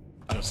know.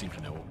 I don't seem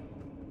to know.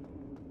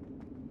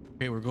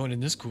 Okay, we're going in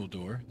this cool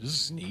door. This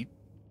is neat.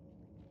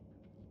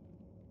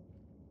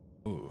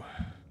 Ooh.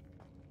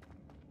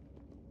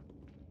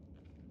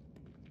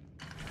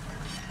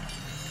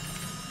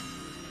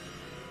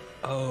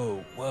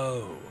 Oh,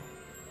 whoa.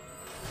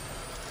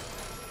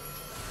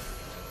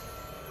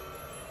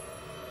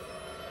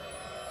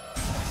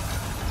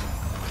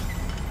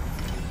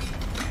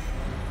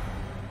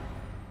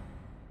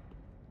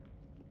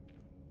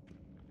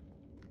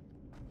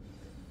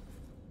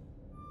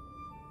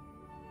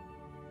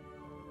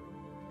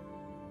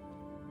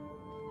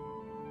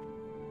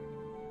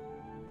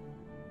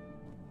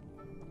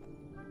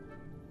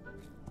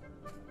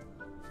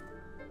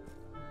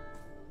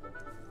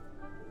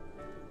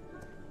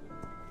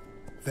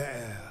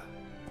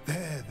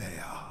 There they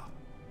are.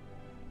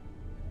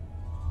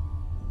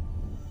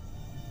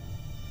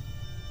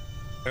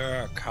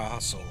 Their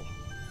castle.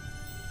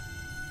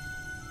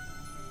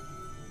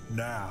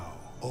 Now,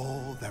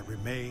 All that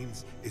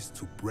remains is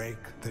to break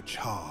the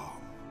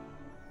charm.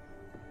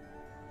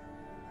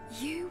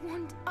 You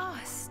want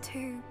us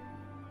to...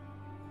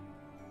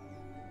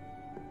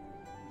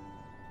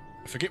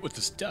 I forget what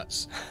this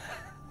does.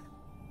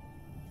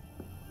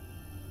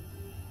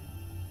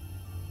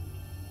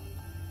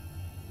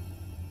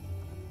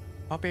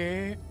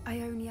 Poppy.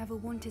 I only ever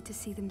wanted to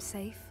see them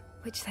safe,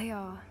 which they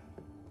are.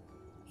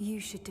 You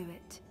should do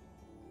it.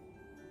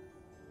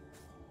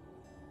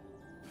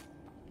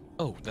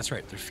 Oh, that's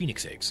right. They're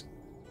phoenix eggs.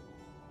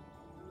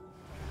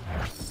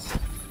 That's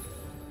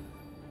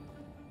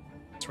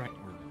right.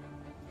 We're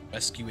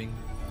rescuing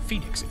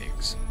phoenix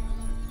eggs.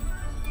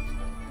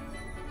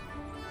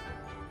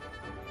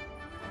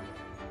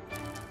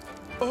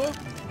 Oh!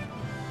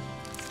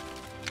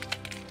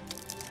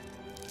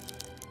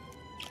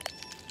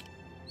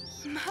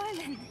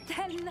 Merlin,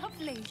 they're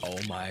lovely. Oh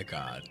my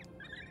god.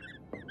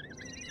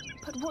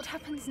 But what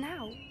happens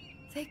now?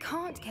 They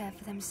can't care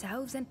for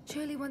themselves, and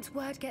surely once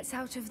word gets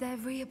out of their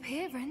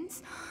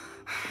reappearance...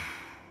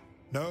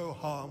 No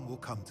harm will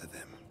come to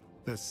them.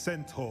 The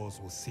centaurs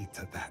will see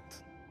to that.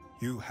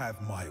 You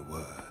have my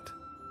word.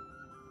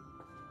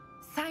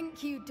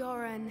 Thank you,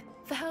 Doran,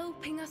 for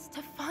helping us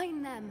to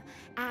find them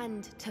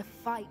and to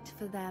fight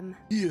for them.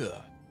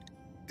 Yeah.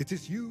 It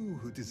is you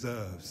who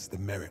deserves the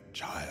merit,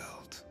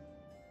 child.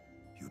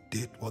 You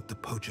did what the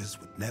poachers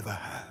would never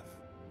have.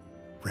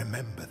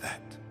 Remember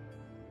that.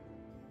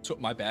 That's what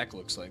my back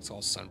looks like. It's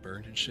all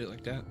sunburned and shit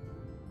like that.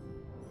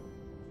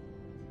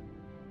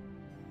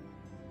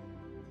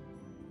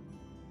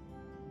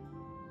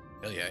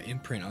 Hell yeah,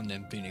 imprint on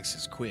them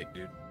phoenixes quick,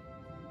 dude.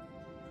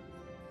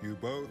 You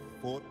both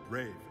fought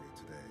bravely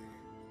today.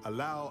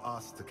 Allow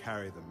us to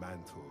carry the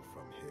mantle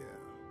from here.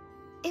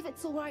 If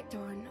it's all right,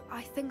 Doran,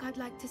 I think I'd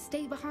like to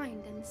stay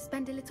behind and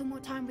spend a little more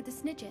time with the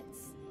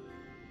Snidgets.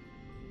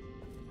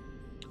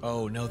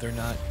 Oh, no, they're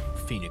not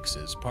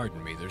phoenixes.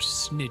 Pardon me. They're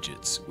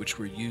snidgets, which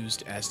were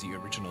used as the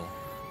original,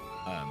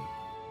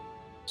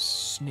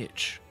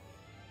 snitch.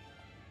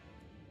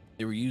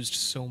 They were used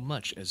so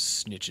much as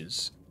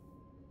snitches.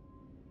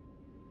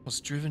 Was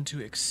driven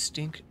to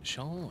extinction.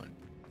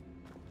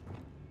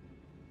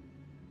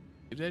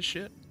 Get that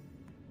shit?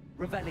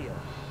 Revelio.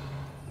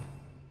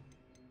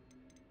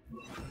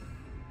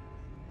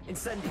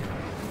 Incendio.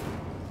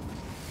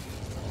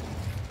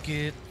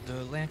 Get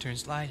the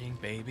lanterns lighting,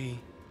 baby.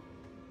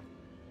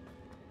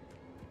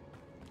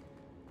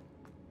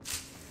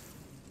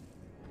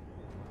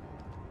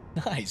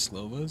 Nice,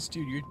 Lobos.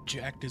 Dude, you're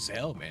jacked as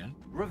hell, man.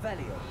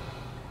 Revelio.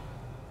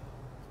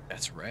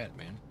 That's rad,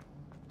 man.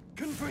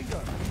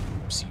 Confringo.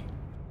 See.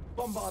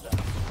 Bombarda.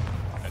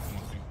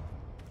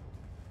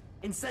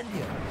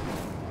 Incendio.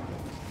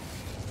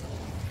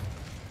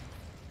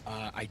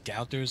 I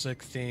doubt there's a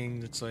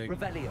thing that's like,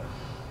 Revelio.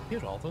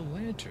 get all the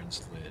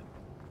lanterns lit.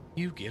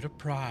 You get a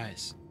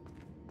prize.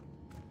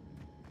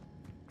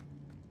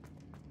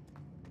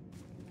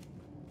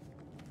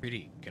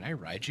 Pretty, can I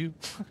ride you?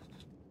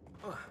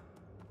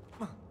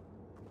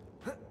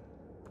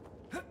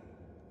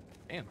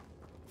 Damn.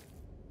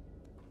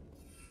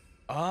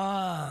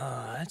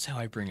 Ah, that's how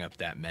I bring up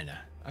that mana.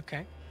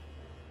 Okay.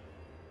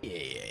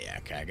 Yeah,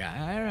 okay, I got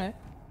it. All right.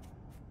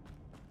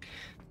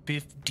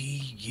 50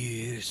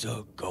 years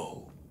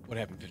ago. What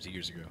happened 50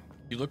 years ago?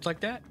 You looked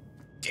like that?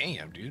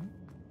 Damn, dude.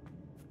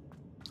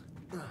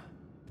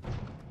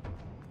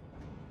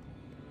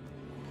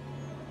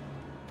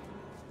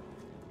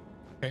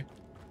 Okay.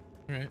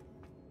 All right.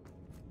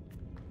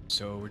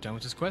 So we're done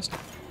with this quest.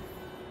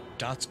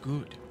 That's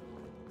good.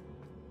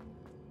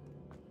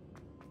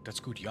 That's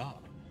good, yeah.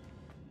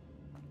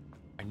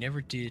 I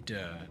never did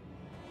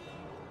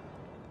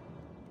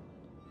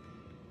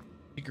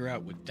figure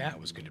out what that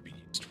was going to be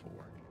used for.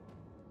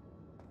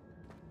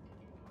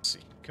 Let's see.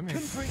 Come here.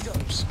 Confringo.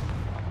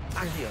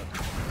 Accio.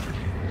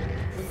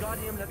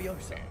 Wingardium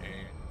Leviosa.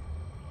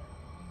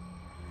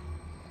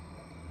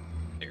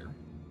 There.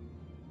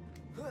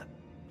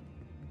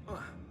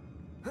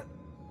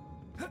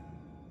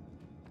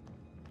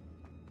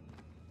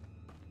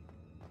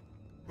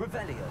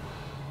 Revelio.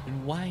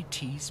 And why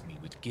tease me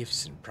with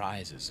gifts and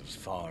prizes of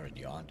far and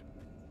yonder?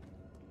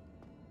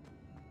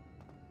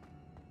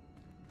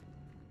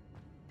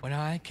 When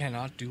I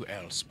cannot do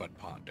else but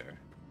ponder.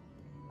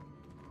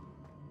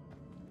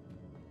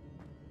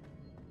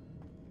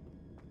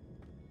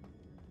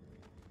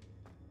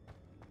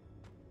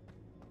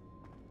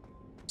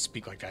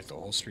 Speak like that the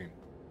whole stream.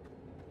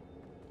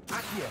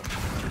 Accio.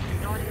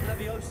 Wingardium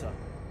Leviosa.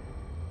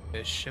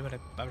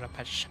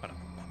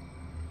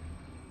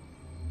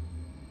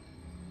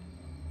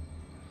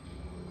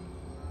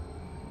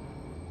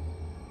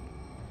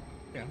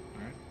 Yeah,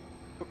 alright.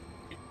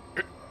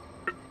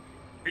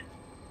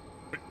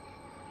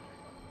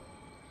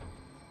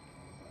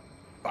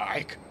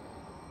 Bike.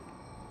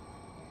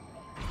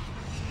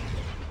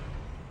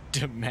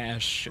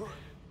 Damash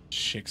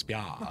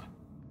Shakespeare.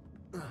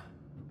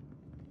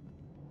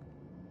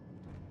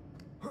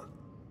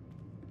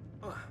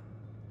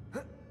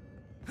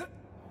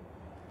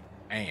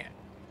 Man.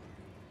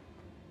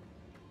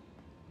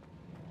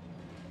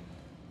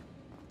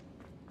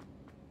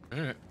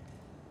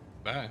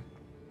 Bye.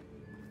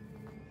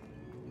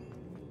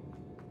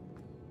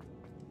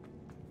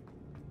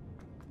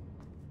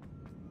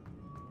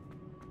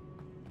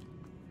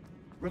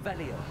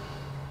 Revelio.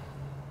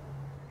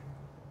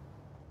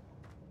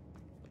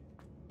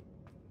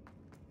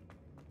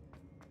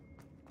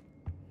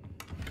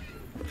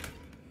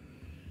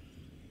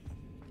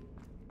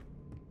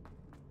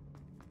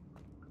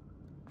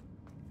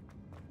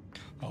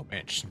 Oh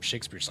man,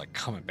 Shakespeare's like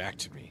coming back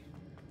to me.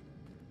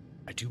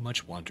 I do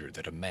much wonder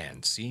that a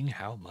man, seeing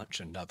how much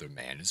another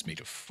man is made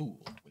a fool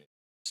when it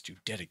comes to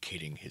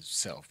dedicating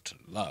himself to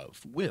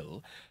love,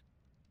 will,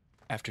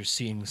 after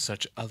seeing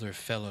such other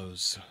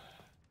fellows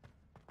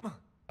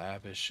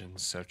lavish in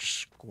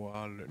such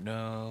squalor.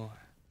 No.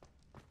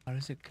 How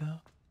does it go?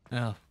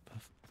 Oh,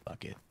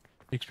 fuck it.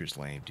 Shakespeare's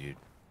lame, dude.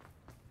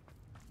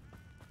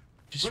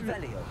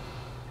 Revelio.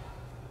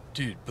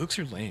 Dude, books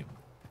are lame.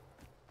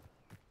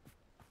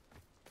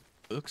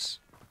 Books?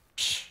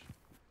 Psh.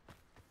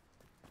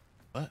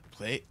 What?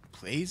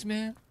 Plays,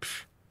 man?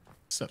 Psh.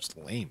 Stuff's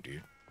lame,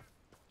 dude.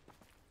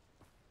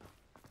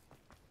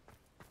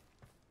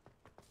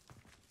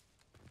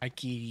 Hi,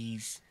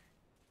 kitties.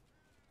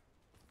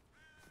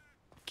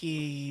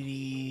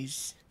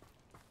 Kitties.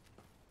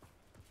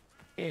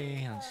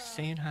 Hey, I'm just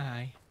saying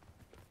hi.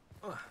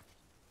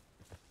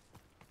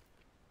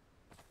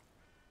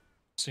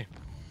 See.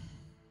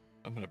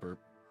 I'm gonna burp.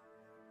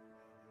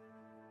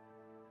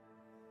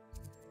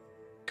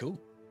 Cool.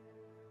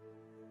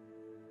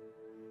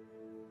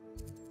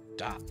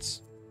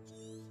 Dots.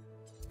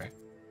 Okay.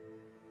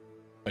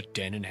 A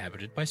den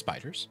inhabited by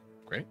spiders.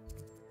 Great.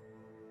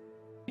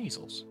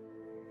 Measles.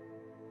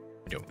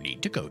 I don't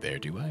need to go there,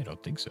 do I? I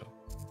don't think so.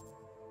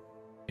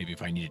 Maybe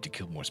if I needed to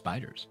kill more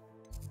spiders.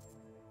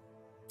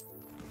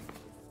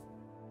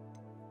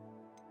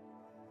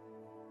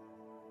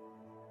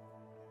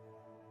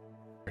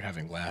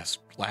 Having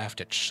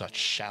laughed at such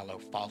shallow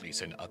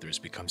follies in others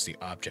becomes the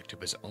object of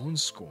his own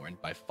scorn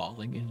by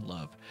falling in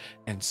love.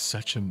 And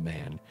such a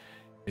man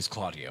is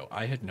Claudio.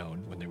 I had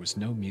known when there was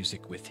no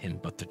music with him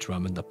but the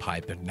drum and the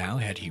pipe, and now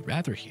had he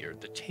rather hear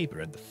the tabor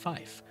and the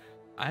fife.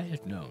 I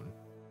had known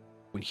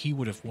when he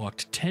would have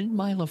walked 10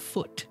 mile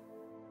afoot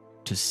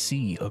to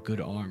see a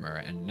good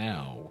armor, and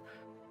now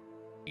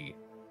he...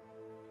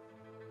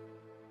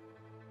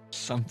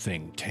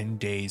 something 10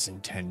 days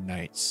and 10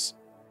 nights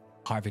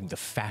carving the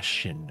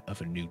fashion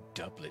of a new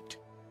doublet.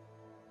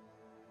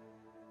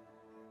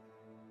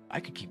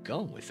 I could keep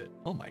going with it.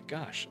 Oh my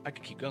gosh, I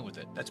could keep going with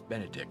it. That's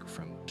Benedict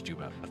from To Do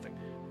About Nothing.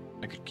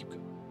 I could keep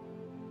going.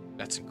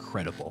 That's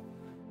incredible.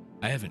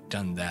 I haven't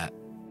done that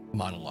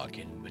monologue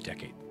in a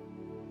decade.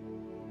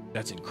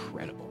 That's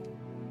incredible.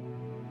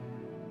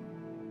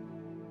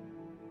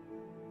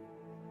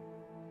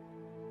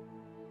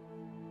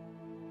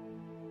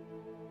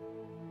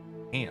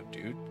 Damn,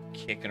 dude.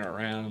 Kicking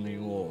around the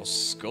little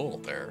skull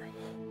there.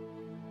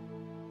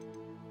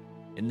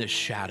 In the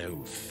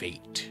shadow of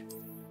fate.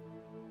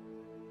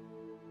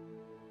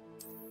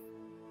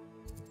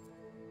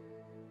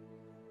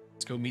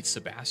 Let's go meet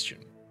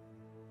Sebastian.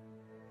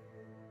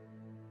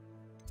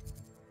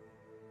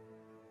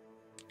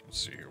 Let's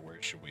see here. Where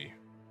should we?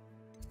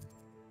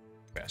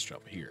 Fast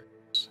travel here.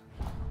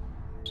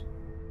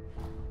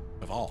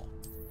 Of all.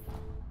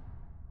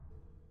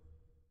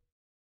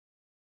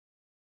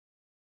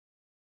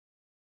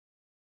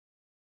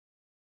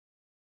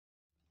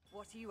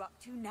 What are you up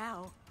to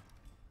now?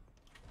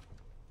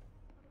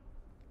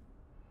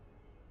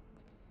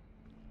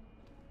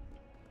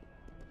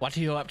 What are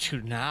you up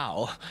to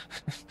now?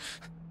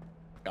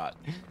 God,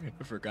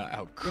 I forgot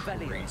how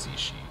crazy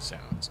she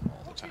sounds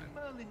all the time.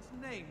 What in Merlin's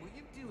name were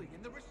you doing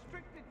in the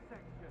restricted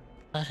section?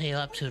 What are you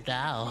up to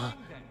now?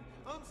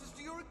 Answers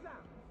to your exam.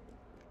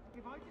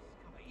 If I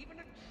discover even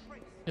a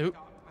trace Nope. of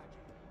dark magic,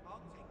 I'll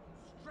take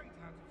you straight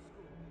out of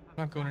school.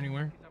 Not going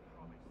anywhere.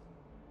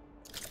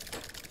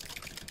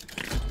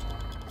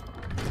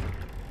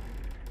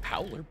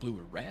 Howler blew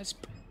a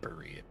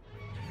raspberry.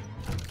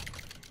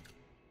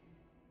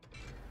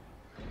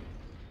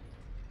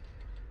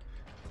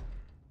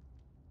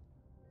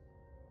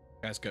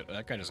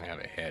 That guy doesn't have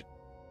a head.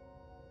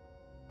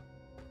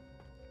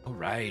 All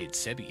right,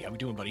 Sebi, how we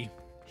doing, buddy?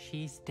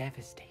 She's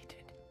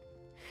devastated.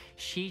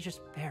 She just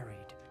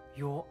buried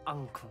your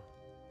uncle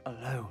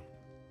alone.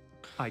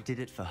 I did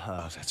it for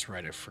her. Oh, that's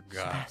right, I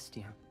forgot.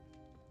 Sebastian.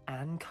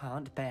 Anne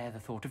can't bear the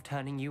thought of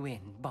turning you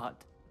in,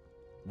 but...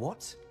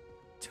 What?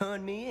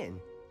 Turn me in?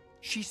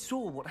 She saw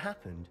what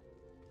happened.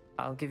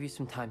 I'll give you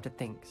some time to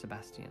think,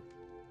 Sebastian.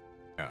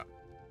 Yeah.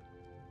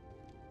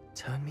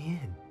 Turn me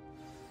in?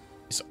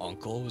 His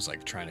uncle was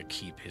like trying to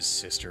keep his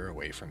sister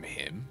away from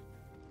him.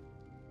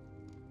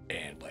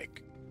 And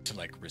like, to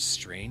like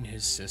restrain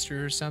his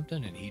sister or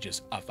something, and he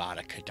just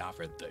Avada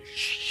Kedavra the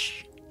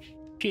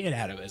shit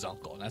out of his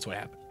uncle, and that's what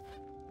happened.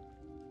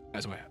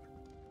 That's what happened.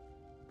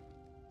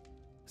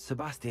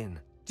 Sebastian,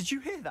 did you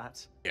hear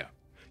that? Yeah.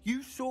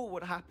 You saw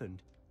what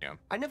happened. Yeah.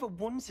 I never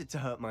wanted to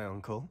hurt my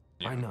uncle.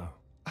 Yeah. I know.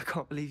 I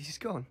can't believe he's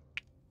gone.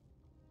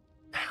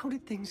 How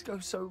did things go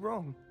so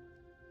wrong?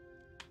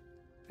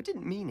 I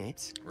didn't mean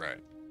it. Right.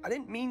 I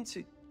didn't mean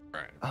to...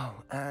 Right. Oh,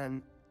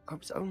 Anne, I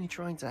was only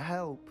trying to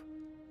help.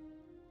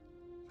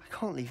 I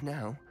can't leave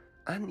now.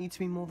 Anne needs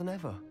me more than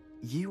ever.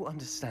 You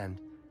understand.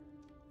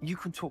 You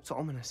can talk to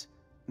Ominous.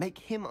 Make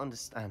him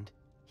understand.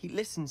 He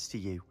listens to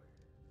you.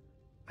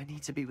 I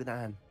need to be with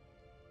Anne.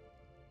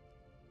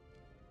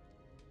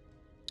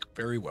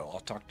 Very well,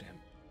 I'll talk to him.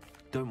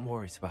 Don't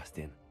worry,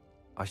 Sebastian.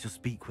 I shall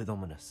speak with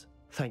Ominous.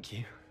 Thank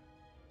you.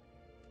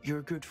 You're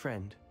a good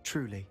friend,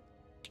 truly.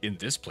 In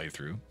this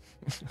playthrough.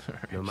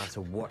 No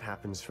matter what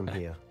happens from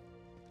here.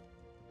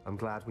 I'm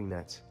glad we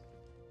met.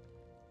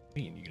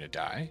 You gonna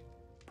die?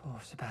 Poor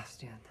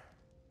Sebastian.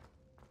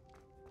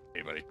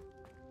 Hey, buddy.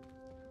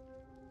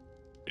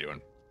 What are you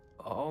doing?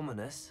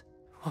 Ominous?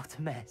 What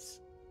a mess.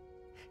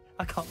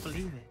 I can't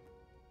believe it.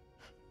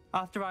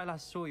 After I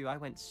last saw you, I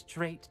went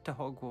straight to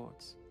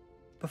Hogwarts.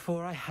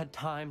 Before I had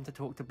time to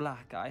talk to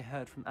Black, I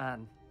heard from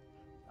Anne.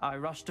 I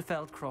rushed to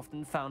Feldcroft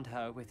and found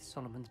her with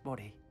Solomon's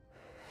body.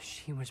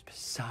 She was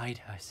beside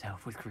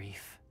herself with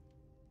grief.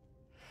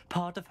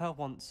 Part of her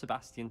wants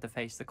Sebastian to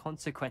face the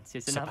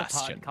consequences, another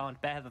part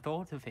can't bear the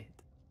thought of it.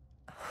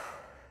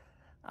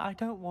 I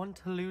don't want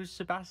to lose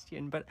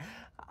Sebastian, but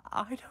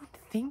I don't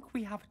think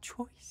we have a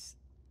choice.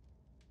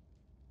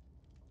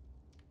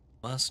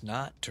 Must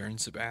not turn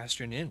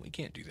Sebastian in. We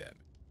can't do that.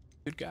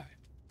 Good guy.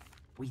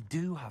 We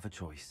do have a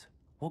choice.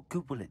 What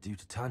good will it do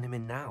to turn him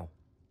in now?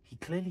 He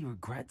clearly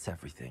regrets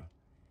everything.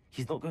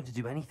 He's not going to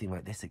do anything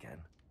like this again.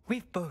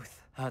 We've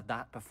both heard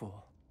that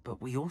before.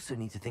 But we also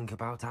need to think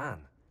about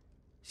Anne.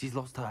 She's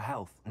lost her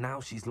health,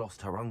 now she's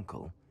lost her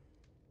uncle.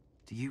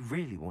 Do you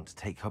really want to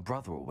take her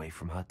brother away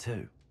from her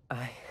too?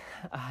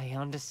 I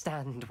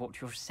understand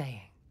what you're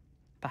saying.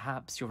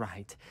 Perhaps you're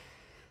right.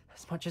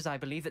 As much as I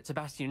believe that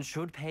Sebastian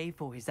should pay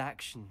for his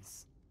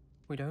actions,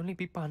 we'd only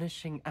be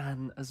punishing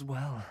Anne as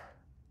well.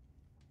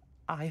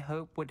 I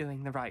hope we're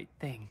doing the right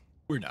thing.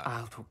 We're not.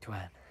 I'll talk to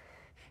Anne.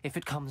 If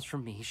it comes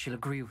from me, she'll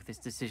agree with this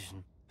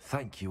decision.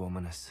 Thank you,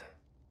 Ominous.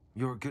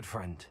 You're a good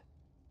friend.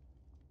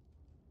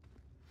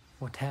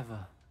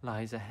 Whatever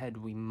lies ahead,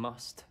 we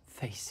must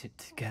face it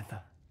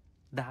together.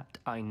 That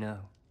I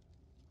know.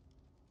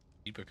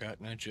 Apricot,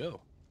 not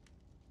Joe.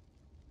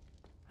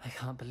 I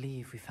can't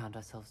believe we found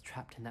ourselves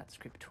trapped in that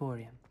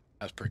scriptorium.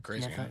 That's pretty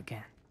crazy. Never huh?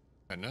 again.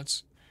 And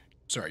that's...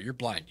 Sorry, you're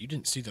blind. You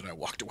didn't see that I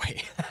walked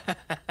away.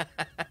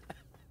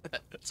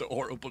 That's a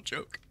horrible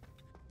joke.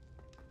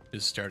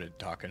 Just started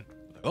talking.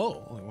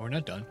 Oh, we're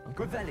not done.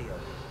 Okay. Revelio.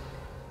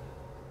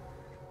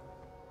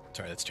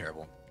 Sorry, that's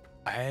terrible.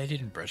 I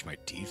didn't brush my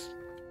teeth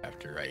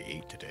after I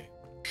ate today.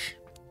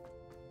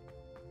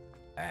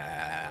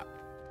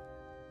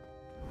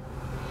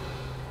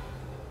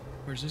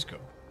 Where's this go?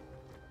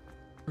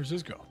 Where's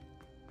this go?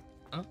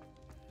 Huh?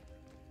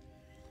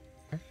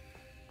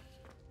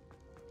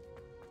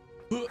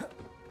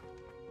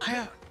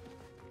 Hiya.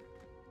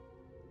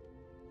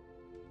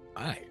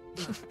 Hi.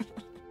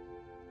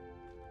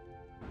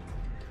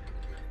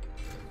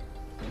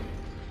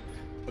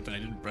 But then I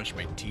didn't brush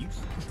my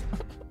teeth?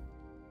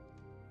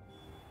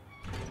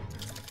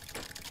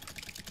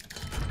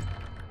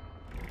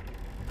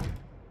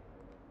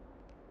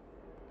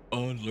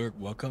 Oh, Lurk,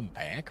 welcome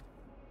back.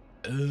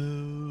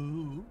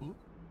 Oh.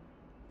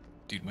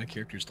 Dude, my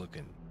character's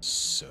looking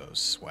so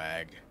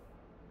swag.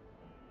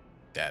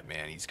 That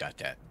man, he's got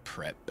that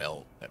prep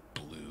belt, that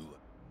blue.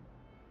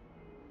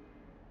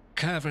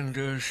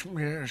 Cavendish.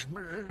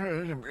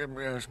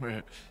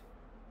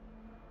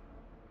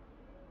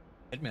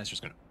 Headmaster's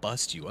gonna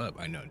bust you up.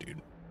 I know, dude. You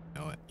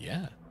know what?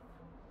 Yeah.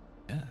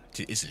 Yeah.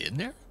 Is it in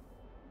there?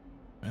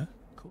 Huh?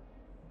 Cool.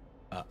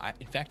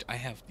 In fact, I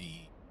have the...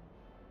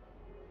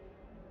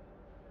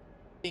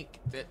 I think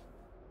that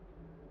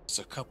it's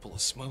a couple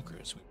of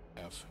smokers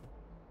we have.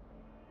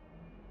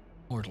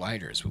 Or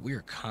lighters, but we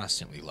are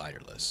constantly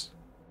lighterless.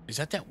 Is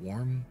that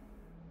warm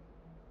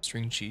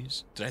string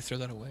cheese? Did I throw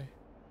that away?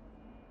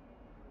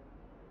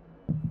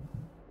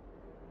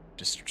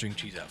 Just string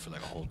cheese out for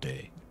like a whole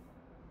day.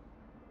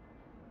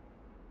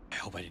 I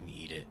hope I didn't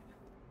eat it.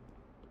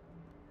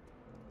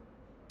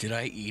 Did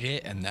I eat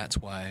it and that's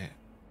why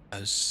I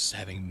was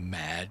having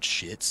mad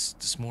shits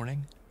this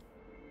morning?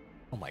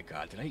 Oh my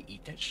god, did I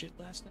eat that shit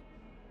last night?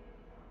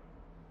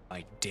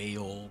 My day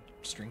old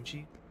string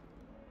cheese?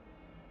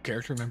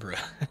 Character member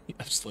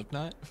of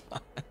Slipknot?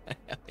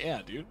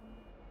 Yeah, dude.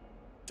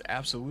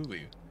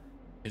 Absolutely.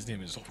 His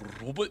name is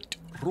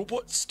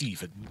Robert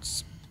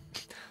Stevens.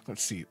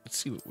 Let's see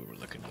what we were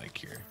looking like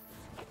here.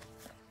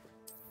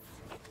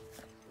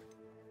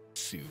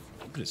 Let's see.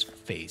 Look at his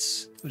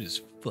face. Look at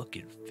his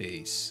fucking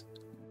face.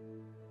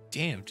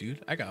 Damn,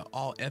 dude. I got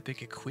all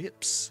epic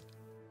equips.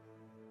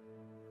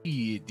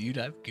 Yeah, dude,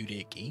 I'm good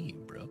at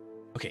game, bro.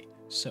 Okay,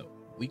 so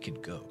we can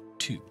go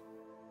to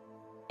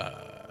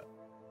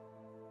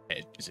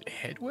is it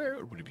headwear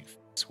or would it be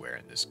facewear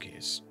in this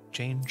case?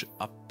 Change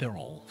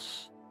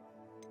apparels.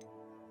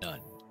 Done.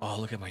 Oh,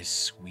 look at my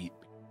sweet.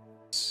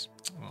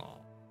 Oh,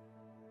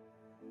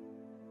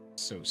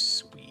 so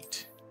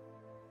sweet.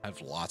 I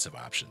have lots of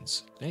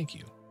options. Thank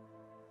you.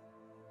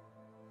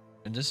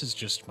 And this is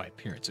just my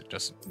appearance. It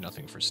does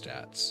nothing for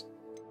stats.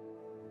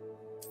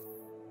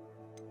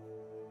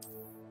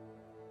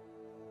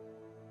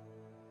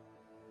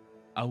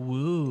 A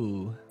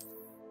woo.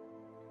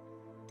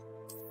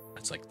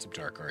 That's like some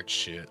dark art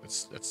shit.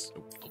 That's a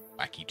little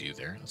wacky do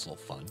there. That's a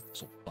little fun.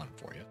 It's a little fun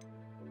for you.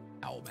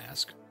 Owl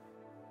mask.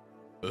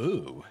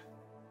 Ooh.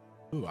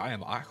 Ooh, I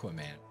am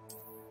Aquaman.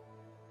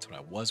 That's what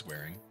I was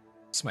wearing.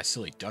 This is my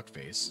silly duck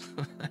face.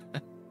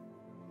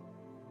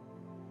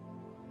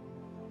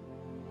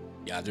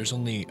 Yeah, there's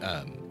only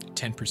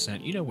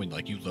 10%. You know when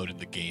like you loaded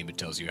the game, it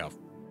tells you how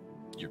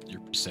your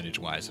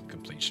percentage-wise of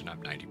completion.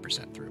 I'm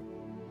 90% through.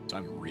 So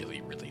I'm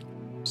really, really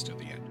close to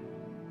the end.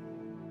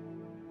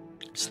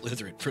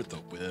 Slytherin for the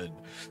win.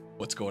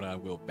 What's going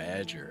on, Will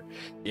Badger?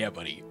 Yeah,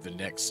 buddy. The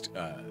next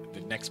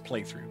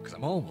playthrough, because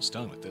I'm almost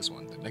done with this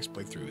one. The next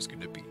playthrough is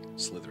going to be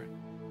Slytherin.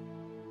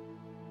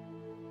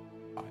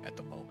 At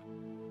the moment,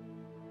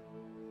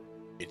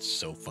 it's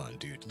so fun,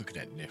 dude. Look at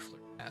that Niffler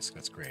mask.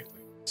 That's great.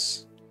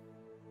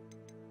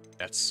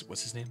 That's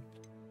what's his name?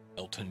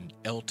 Elton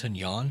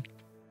Jan.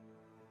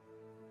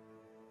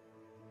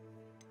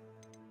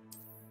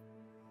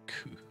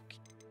 Cool.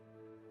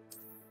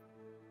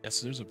 Yeah,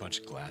 so there's a bunch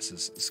of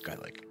glasses. This guy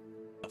like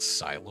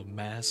asylum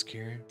mask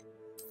here.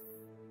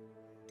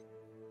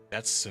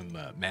 That's some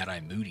Mad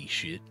Eye Moody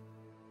shit.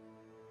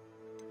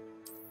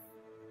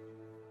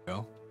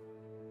 Go.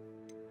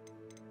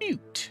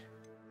 Mute.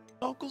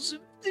 Uncles of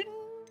the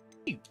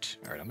Mute.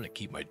 All right, I'm gonna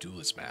keep my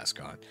duelist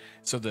mask on.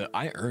 So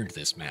I earned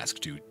this mask,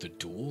 dude. The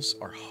duels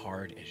are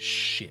hard as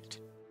shit.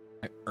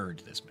 I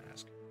earned this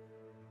mask.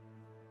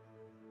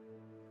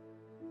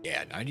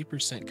 Yeah,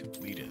 90%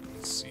 completed.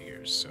 Let's see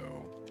here. So,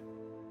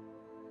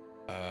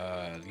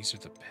 these are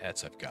the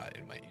pets I've got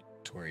in my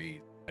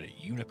inventory. Got a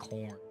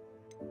unicorn.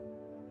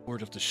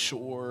 Lord of the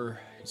Shore.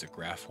 He's a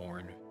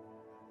Graphorn.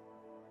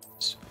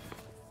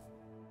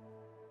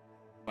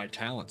 My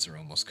talents are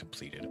almost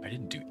completed. I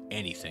didn't do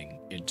anything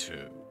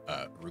into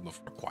Room of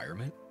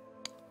Requirement.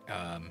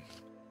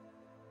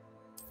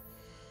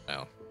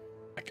 No.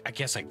 I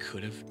guess I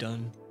could have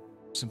done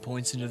some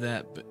points into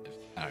that, but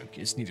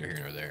it's neither here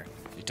nor there.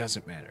 It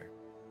doesn't matter.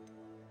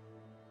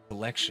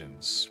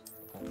 Collections.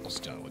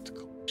 Almost done with the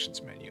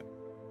collections menu.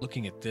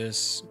 Looking at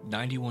this,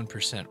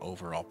 91%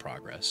 overall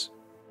progress.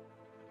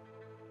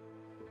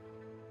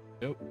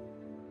 Nope.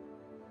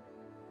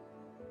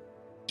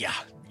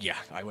 Yeah,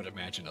 I would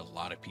imagine a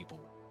lot of people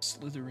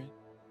Slytherin.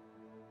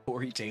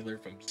 Corey Taylor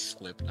from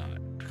Slipknot.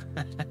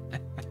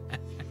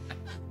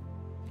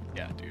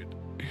 Yeah, dude.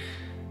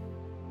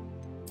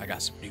 I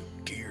got some new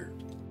gear.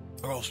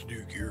 I got some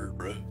new gear,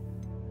 bro.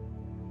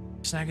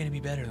 It's not gonna be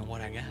better than what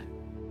I got.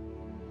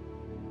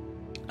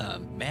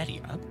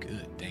 Maddie, I'm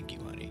good, thank you,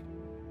 honey.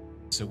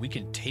 So we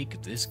can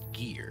take this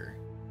gear,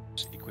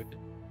 just equip it,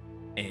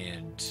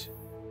 and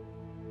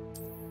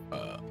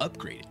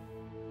upgrade it.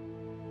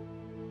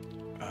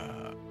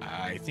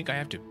 I think I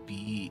have to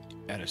be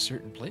at a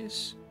certain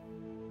place.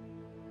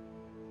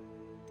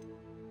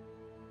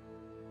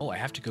 Oh, I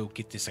have to go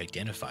get this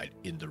identified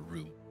in the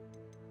room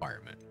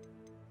environment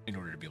in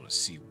order to be able to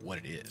see what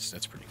it is.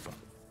 That's pretty fun.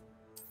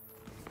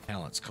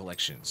 Talents,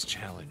 collections,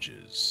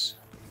 challenges,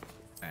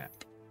 map.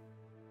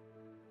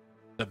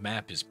 The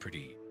map is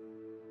pretty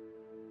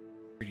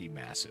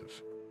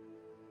massive.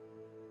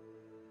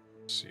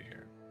 Let's see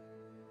here.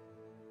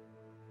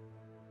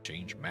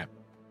 Change map.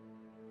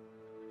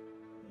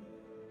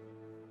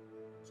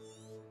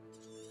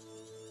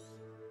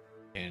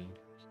 And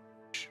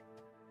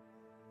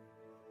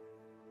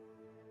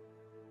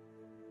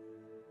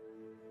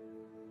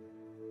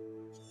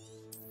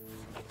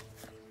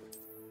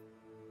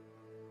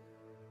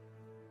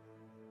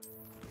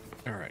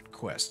all right,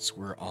 quests.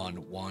 We're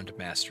on Wand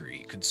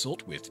Mastery.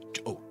 Consult with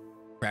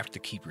craft the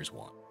Keeper's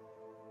Wand.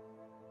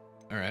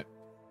 All right.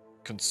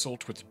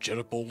 Consult with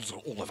Jeribal's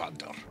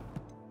Ollivander.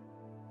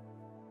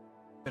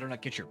 Better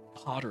not get your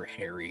Potter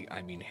Harry.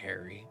 I mean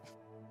Harry.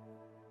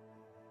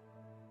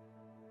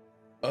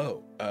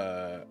 Oh,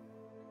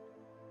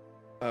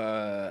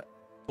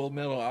 Full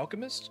Metal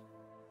Alchemist?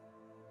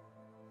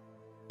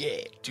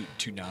 Yeah, dude,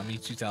 Toonami,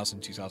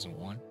 2000,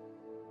 2001.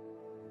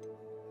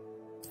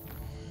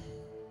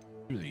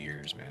 Through the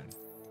years, man.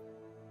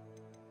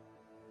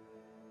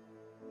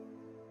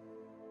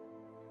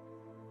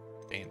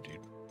 Damn, dude.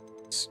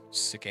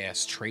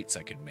 Sick-ass traits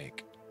I could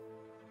make.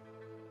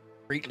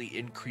 Greatly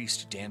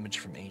increased damage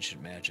from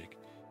ancient magic.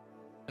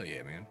 Hell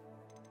yeah, man.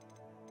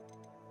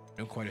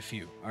 Know quite a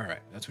few.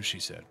 Alright, that's what she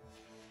said.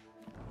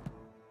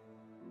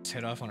 Let's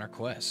head off on our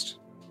quest.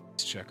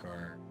 Let's check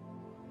our...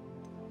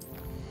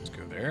 Let's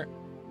go there.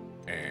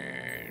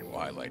 And we'll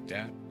highlight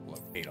that.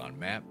 Locate on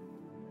map.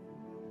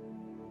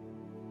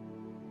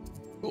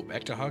 Cool,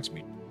 back to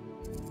Hogsmeade.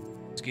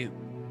 Let's go.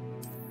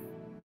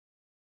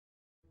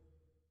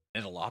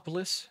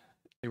 Metalopolis?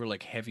 They were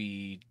like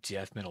heavy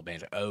death metal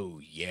band. Oh,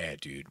 yeah,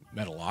 dude.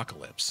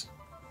 Metalocalypse.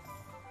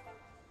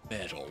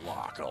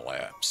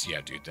 Metalocalypse.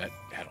 Yeah, dude, that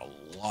had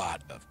a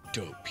lot of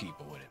dope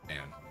people in it,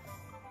 man.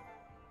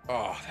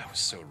 Oh, that was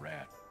so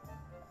rad.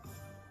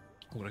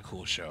 What a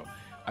cool show.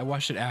 I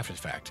watched it after the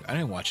fact. I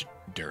didn't watch it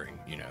during,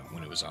 you know,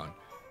 when it was on.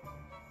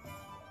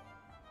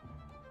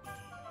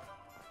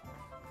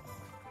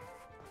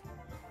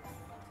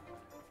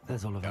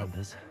 There's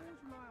Ollivander's.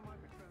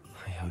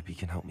 I hope he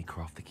can help me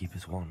craft the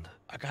Keeper's wand.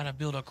 I gotta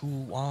build a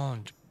cool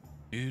wand,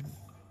 dude.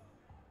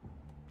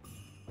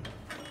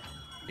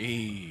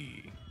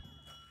 Hey.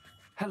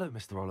 Hello,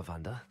 Mr.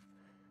 Ollivander.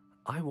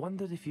 I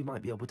wondered if you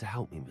might be able to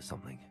help me with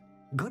something.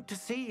 Good to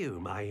see you,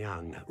 my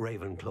young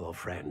Ravenclaw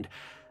friend.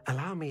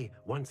 Allow me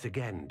once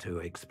again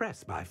to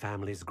express my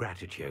family's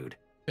gratitude.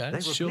 Yeah, they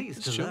were chill,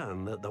 pleased to chill.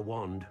 learn that the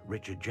wand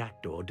Richard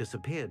Jackdaw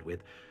disappeared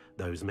with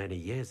those many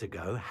years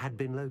ago had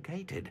been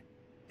located,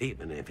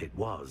 even if it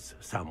was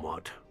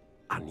somewhat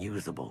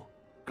unusable.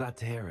 Glad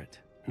to hear it.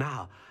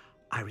 Now,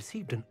 I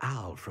received an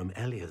owl from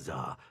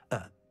Eleazar,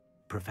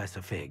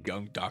 Professor Fig.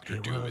 Young Dr. He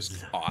Doom is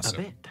was awesome.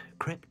 a bit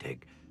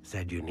cryptic.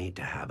 Said you need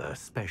to have a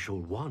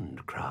special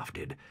wand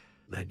crafted,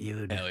 that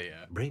you'd Hell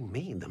yeah. bring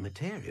me the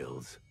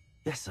materials.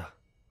 Yes, sir.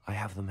 I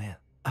have them here.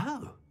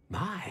 Oh,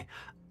 my.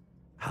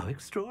 How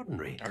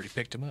extraordinary. Already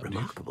picked him up, dude.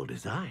 Remarkable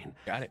design.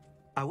 Got it.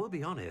 I will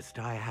be honest,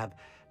 I have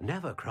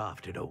never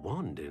crafted a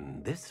wand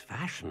in this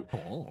fashion.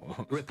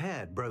 Oh.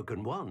 Repaired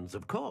broken wands,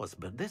 of course,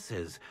 but this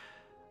is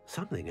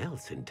something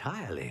else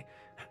entirely.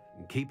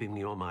 Keeping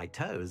me on my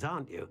toes,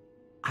 aren't you?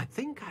 I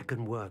think I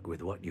can work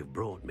with what you've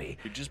brought me.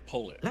 You just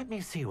pull it. Let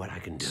me see what I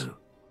can do.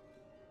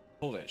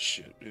 Pull that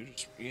shit, dude.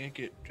 Just yank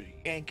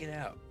it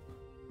out.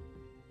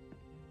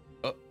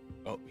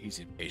 Oh, he's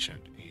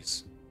impatient.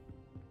 He's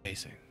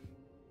pacing.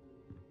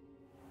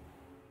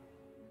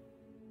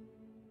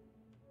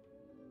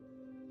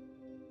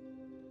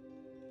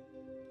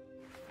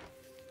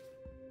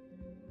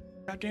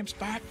 Goddamn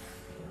spot.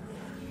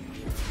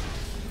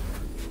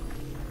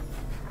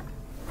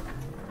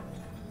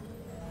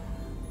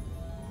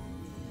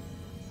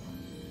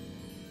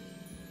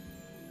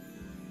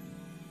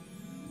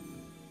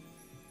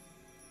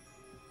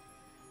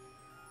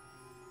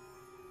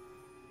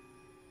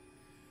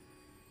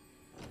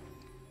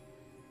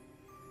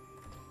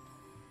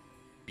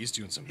 He's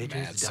doing some It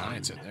mad is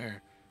science done. in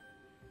there.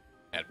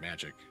 Mad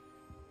magic.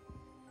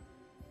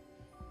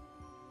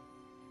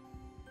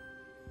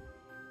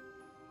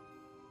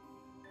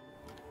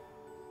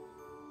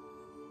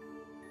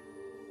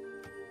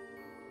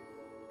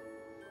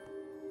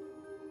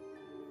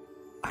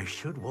 I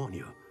should warn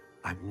you,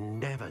 I've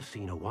never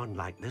seen a wand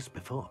like this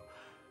before.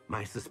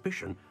 My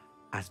suspicion,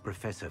 as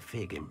Professor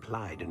Fig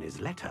implied in his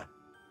letter,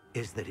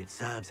 is that it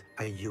serves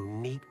a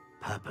unique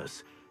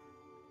purpose.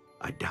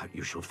 I doubt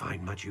you shall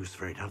find much use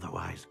for it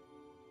otherwise.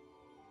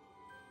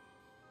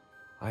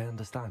 I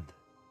understand.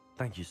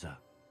 Thank you, sir.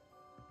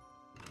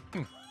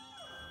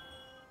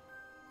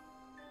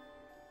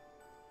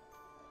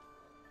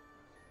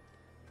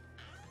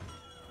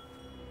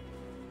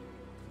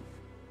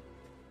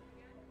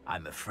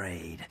 I'm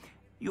afraid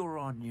you're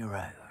on your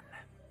own.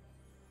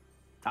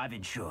 I've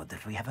ensured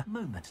that we have a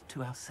moment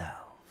to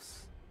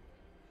ourselves.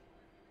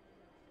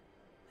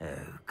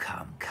 Oh,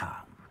 come.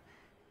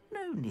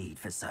 No need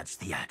for such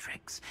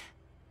theatrics.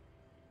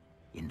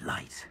 In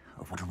light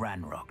of what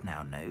Ranrock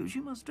now knows,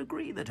 you must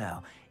agree that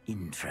our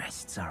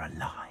interests are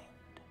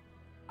aligned.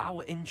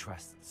 Our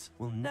interests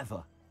will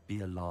never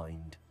be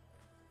aligned.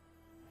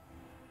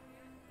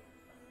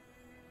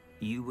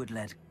 You would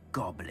let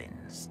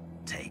goblins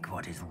take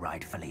what is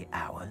rightfully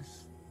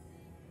ours?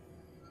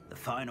 The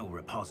final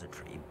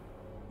repository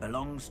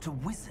belongs to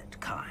wizard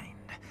kind.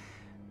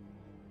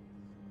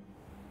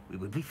 We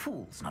would be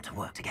fools not to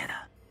work together.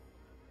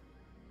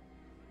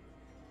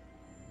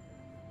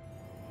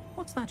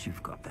 What's that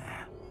you've got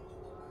there?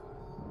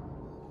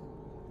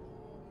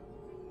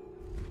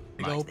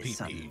 Big Might old this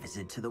sudden pee-pee.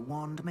 visit to the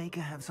Wand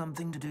Maker have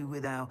something to do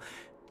with our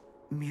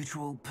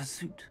mutual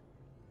pursuit?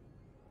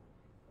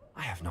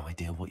 I have no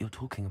idea what you're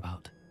talking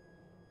about.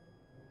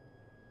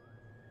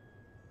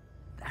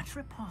 That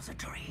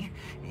repository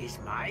is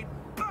my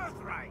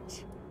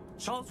birthright!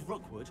 Charles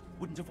Rookwood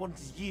wouldn't have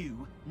wanted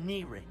you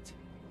near it.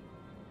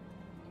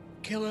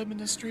 Kill him in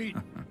the street.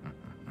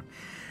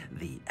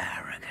 The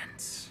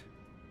arrogance.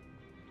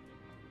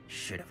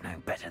 Should have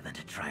known better than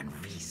to try and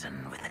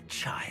reason with a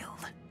child.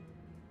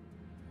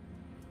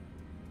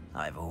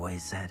 I've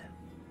always said,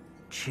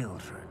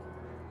 children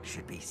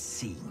should be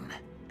seen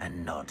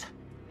and not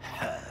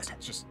heard.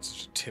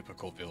 Just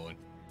typical villain.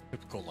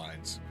 Typical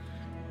lines.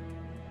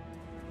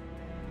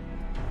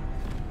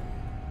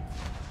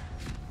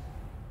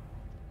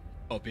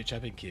 Oh, bitch,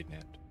 I've been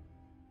kidnapped.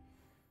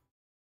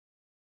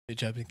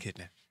 Bitch, I've been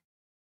kidnapped.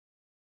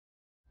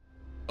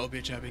 Oh,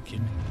 bitch, I've been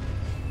kidnapped.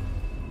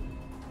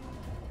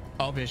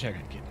 Oh, bitch, I've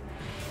been kidnapped.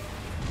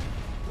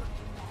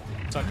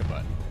 Suck a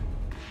butt.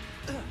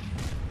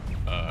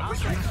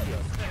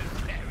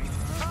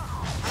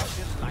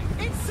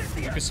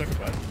 You can suck a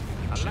butt.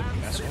 Asshole.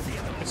 You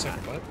can suck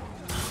a butt.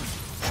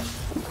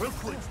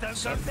 Rookwoods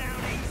don't go down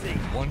easy.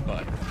 One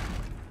butt.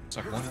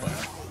 Suck one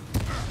butt.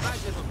 My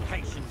little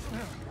patience.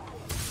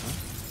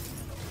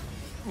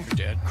 You're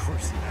dead.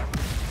 Okay.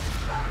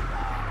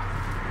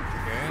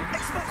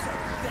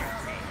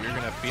 You're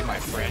gonna be my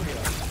friend.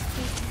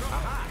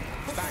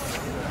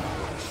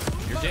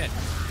 You're dead.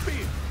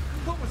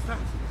 What was that?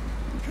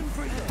 Couldn't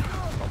breathe.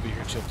 I'll be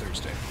here till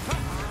Thursday.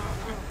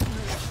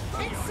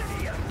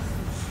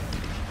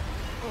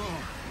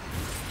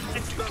 It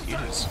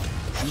is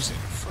losing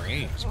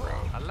frames, bro.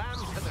 A lamb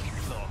to the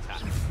slaughter.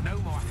 No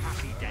more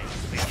happy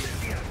days for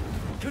you.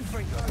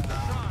 Confringo.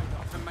 Try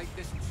not to make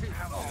this too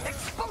hard.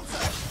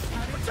 Expulsor!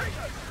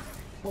 Potato!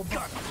 Well,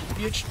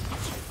 bitch.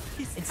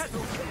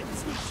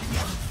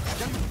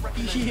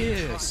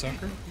 Yeah,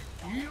 sucker.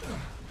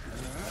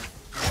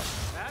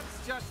 That's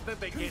just the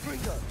beginning.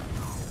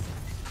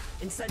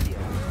 Incendio.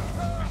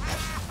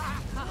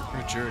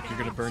 You're a jerk. You're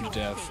gonna burn to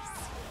death.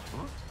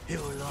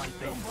 He'll like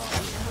them.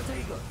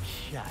 Potato.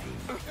 Shame.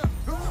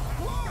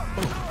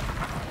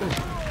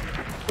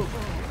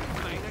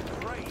 Made a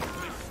great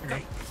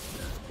mistake.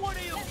 What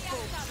are your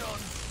thoughts on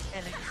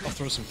electricity? I'll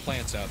throw some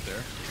plants out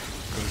there.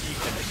 Go eat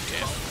them to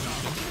death.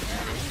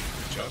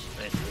 Good job.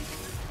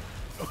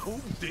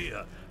 Oh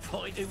dear,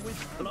 fighting with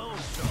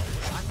plants.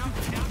 I'm not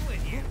done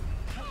with you.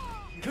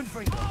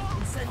 Confringo.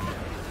 Incendio.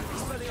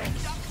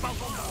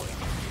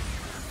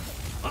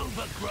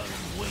 Overgrown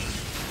weed.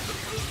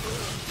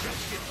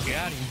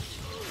 Got him.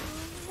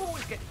 You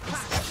always get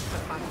clapped to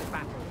fight the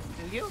battles,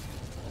 do you?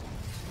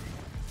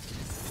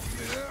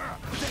 You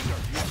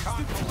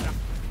can't hold up.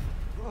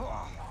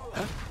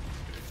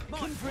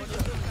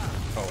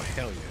 Oh,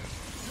 hell yeah.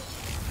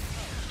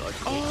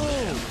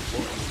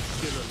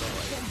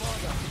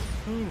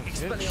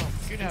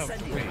 Get out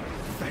the way.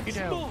 Get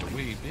out the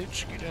way, bitch.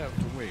 Get out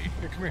the way.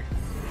 Here, come here.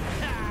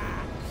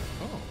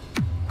 Oh.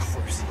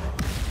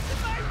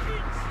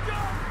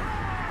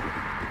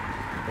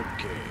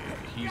 Okay,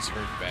 he's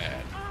hurt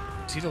bad.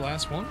 Is he the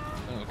last one?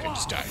 Oh, okay,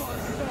 just die.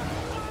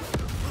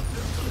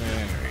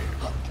 There you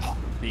go.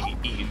 Being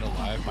eaten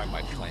alive by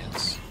my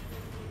plants.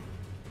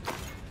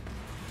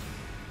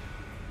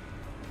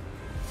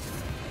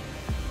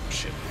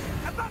 Shit.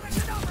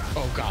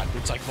 Oh god,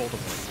 it's like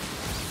Voldemort.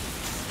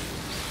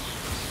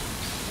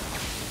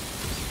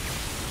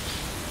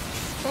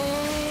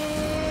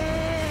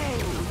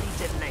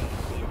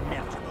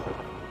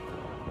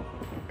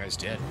 Guy's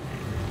dead.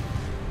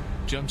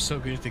 Jump's so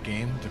good at the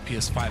game, the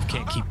PS5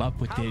 can't keep up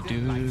with it,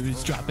 dude.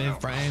 It's dropping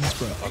frames,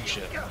 bro. Oh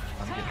shit,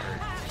 I'm getting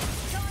hurt.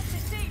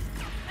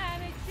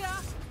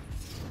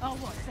 Oh,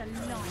 what's the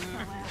light go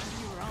out of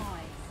your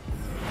eyes?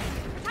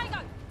 Potato!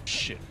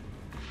 Shit.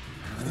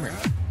 Come here.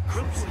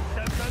 Don't go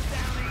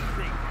down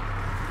easy.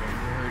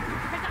 You're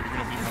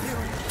gonna be my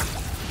friend.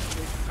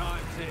 It's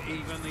time to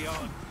even the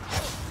odds.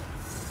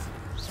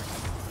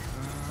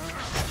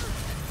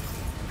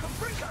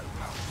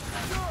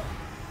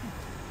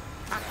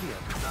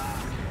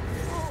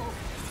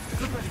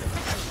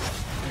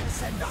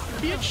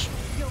 Bitch!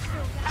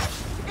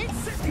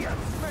 Incendio!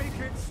 Make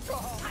it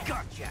strong!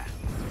 Gotcha!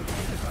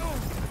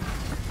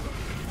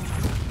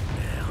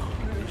 Now,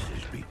 this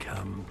has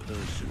become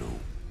personal.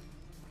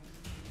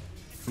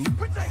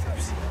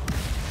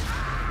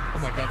 Oh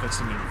my god, that's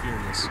something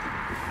furious.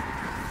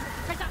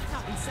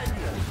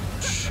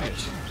 Shit.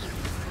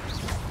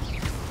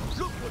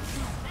 Look what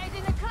you made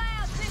in the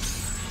clouds!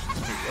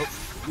 Oh,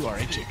 you are a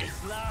chicken.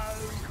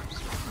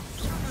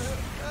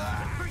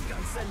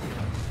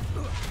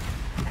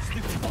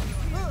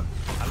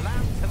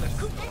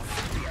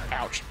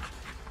 Ouch.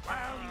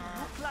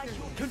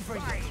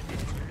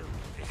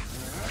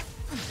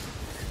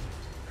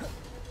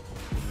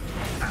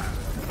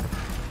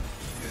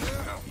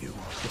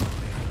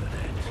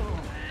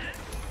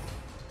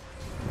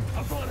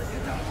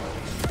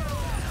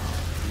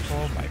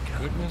 Oh my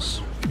goodness.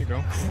 Here you go.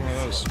 One of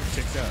those.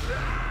 Take that.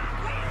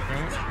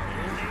 Okay.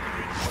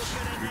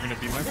 You're gonna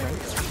be my friend.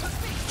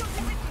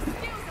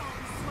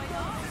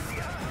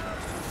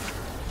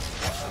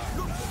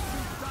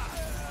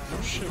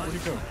 Oh shit, where'd he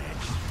go?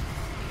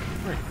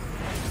 Where?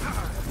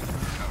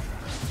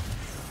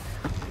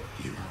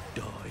 You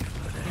die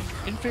for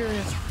that.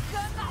 Inferior.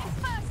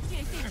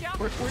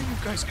 Where are you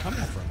guys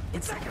coming from?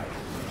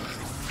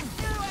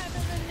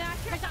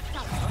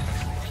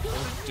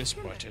 Oh, this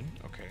button.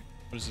 Okay.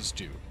 What does this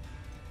do?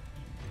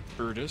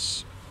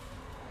 Urtus.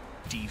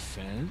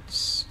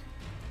 Defense.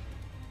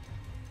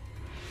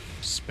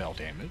 Spell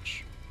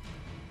damage.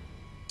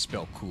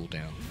 Spell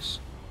cooldowns.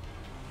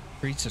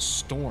 Creates a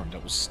storm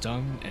that will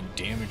stun and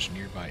damage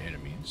nearby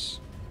enemies.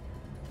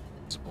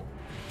 Visible.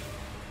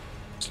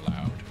 It's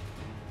loud.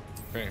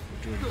 Okay,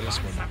 we're doing this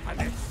one.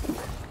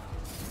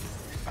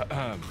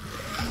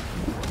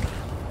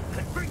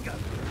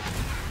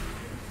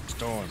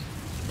 Storm.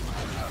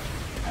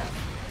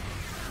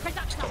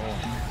 Storm.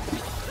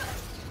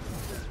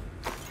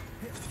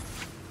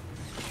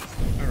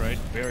 Alright,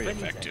 very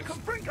effective.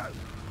 Spell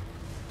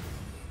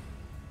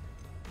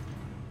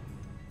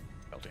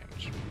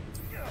damage.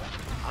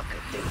 I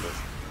could do this.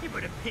 It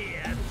would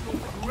appear that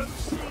you're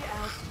grossly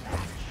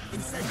outmatched.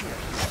 Incendio.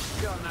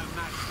 You're no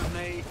match for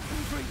me.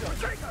 Confringo.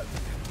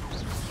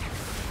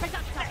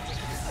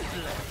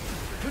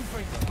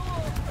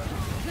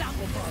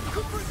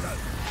 Confringo.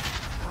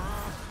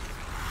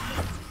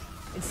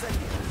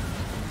 Incendio.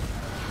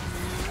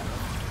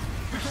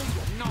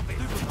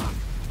 Novice.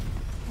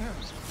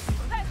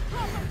 Let's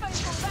drop a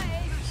faithful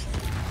bag!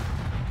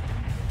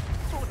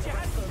 Thought you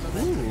had them.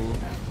 Ooh.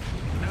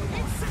 No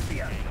more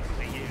Incendio.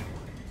 For you.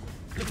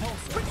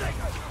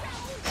 Potato.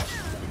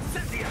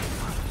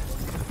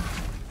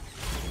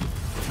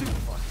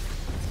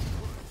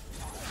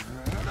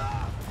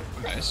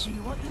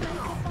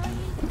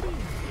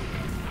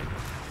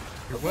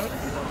 What?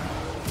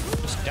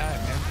 Just die,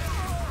 man.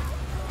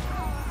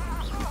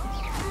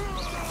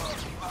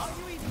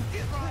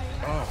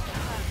 Oh.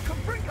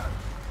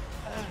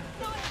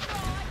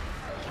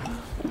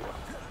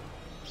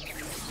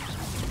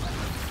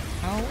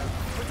 How?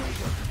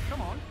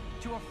 Come on,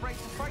 too afraid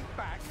to fight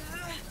back?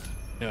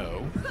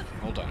 No.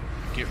 Hold on.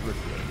 Get rid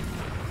of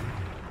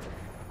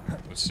it.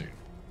 Let's see.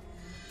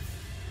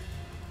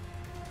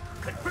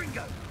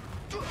 Confringo!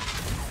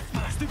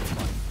 Stupid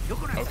one. You're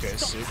gonna have Okay, to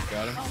stop. sick.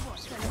 Got him. I'll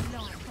watch the light go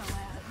out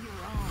of your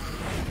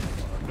eyes.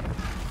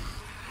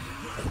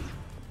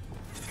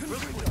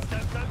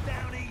 Don't go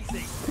down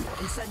easy.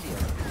 Incendio.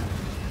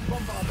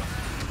 Bombarda.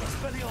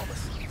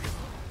 Expelliarmus.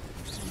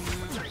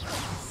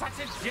 Such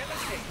a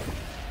jealousy.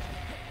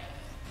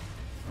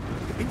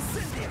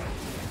 Incendio.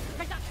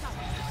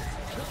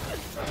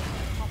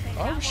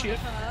 Oh, shit.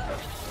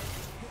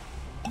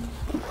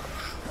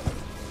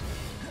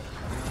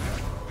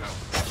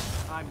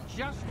 I'm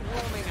just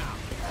warming up.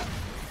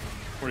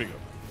 Where'd he go?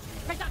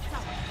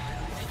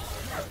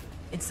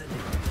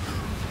 Incendio.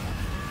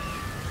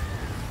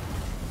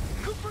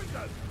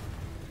 Confringo.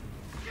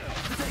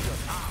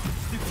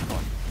 Stupid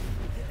one.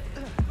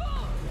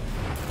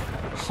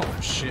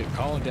 Oh, shit.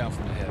 Calling down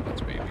from the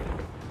heavens, baby.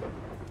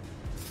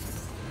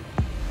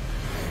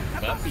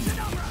 Buffy.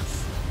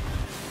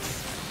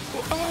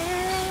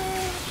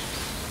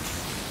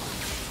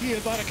 He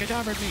about to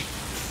cadaver me.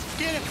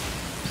 Get him.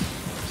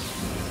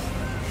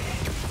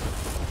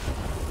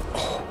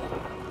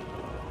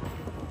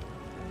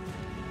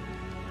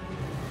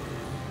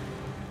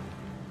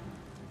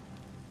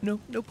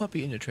 No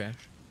puppy in the trash.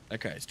 That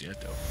guy's dead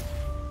though.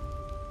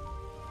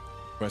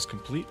 Quest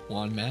complete.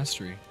 Wand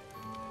mastery.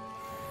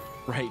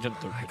 Right up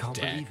the I can't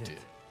believe redacted. it.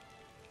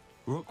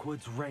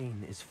 Rookwood's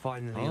reign is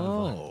finally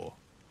over. Oh.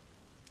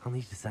 I'll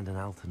need to send an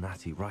Al to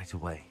Natty right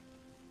away.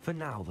 For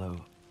now,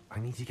 though, I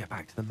need to get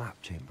back to the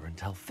map chamber and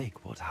tell Fig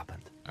what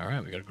happened.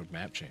 Alright, we gotta go to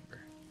map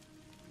chamber.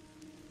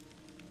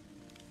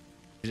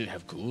 Did it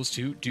have ghouls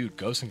too? Dude,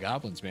 Ghosts and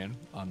Goblins, man.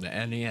 On the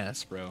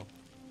NES, bro.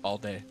 All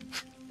day.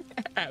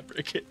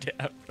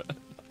 Abracadabra.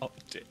 All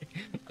day.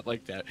 I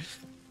like that.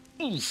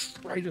 Oof,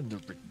 right on the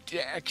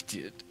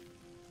redacted.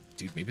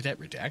 Dude, maybe that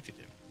redacted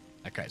him.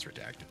 That guy's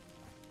redacted.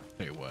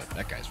 Tell you what,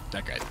 that guy's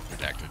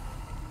redacted.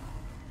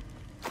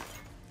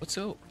 What's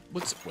up?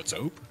 What's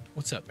up?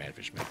 What's up,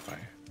 Madfish Magpie?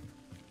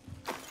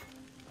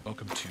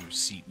 Welcome to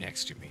seat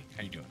next to me.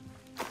 How you doing?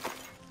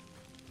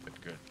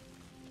 Good.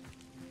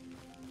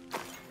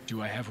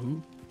 Do I have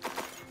who?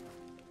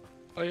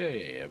 Oh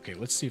yeah. Okay,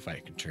 let's see if I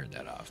can turn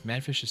that off.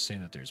 Madfish is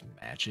saying that there's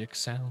magic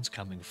sounds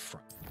coming from.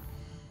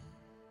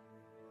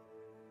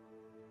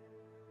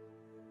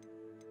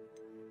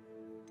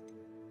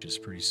 Which is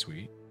pretty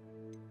sweet.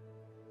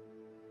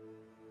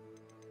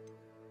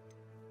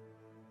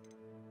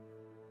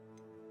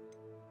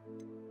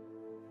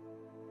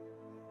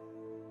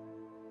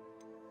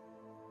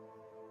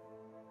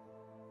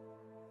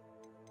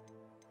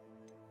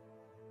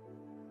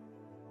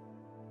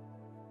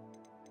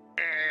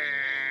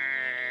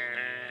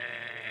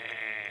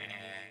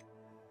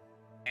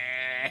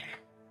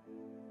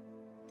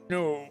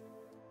 No,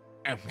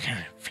 I'm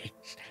gonna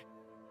fix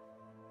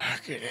that.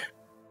 Look at it.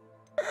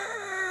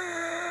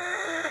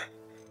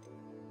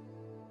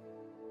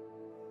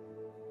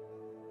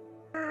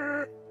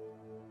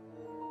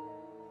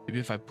 Maybe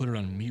if I put it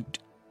on mute.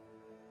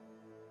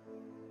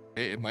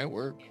 It might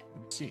work.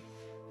 Let's see.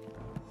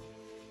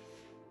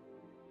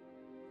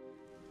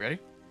 Ready?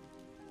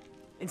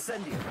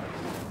 Incendio.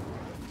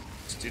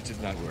 It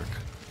did not work.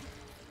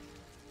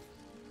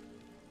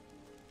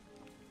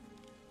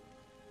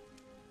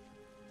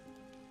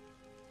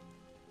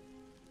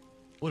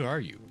 What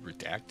are you?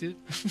 Redacted?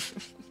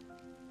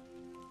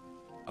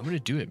 I'm gonna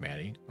do it,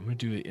 Maddie. I'm gonna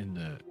do it in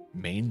the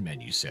main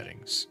menu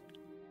settings.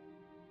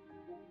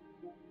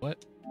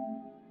 What?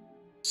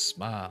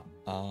 Smile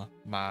on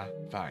my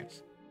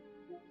face.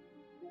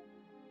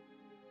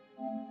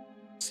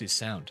 See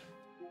sound.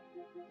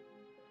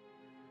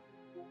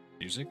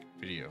 Music,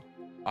 video,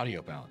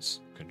 audio balance,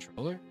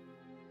 controller,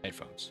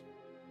 headphones.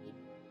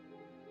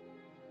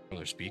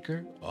 Controller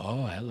speaker.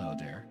 Oh, hello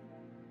there.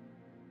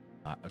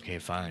 Okay,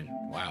 fine.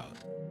 Wow.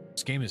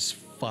 This game is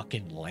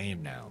fucking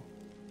lame now.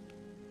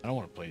 I don't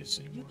want to play this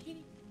anymore.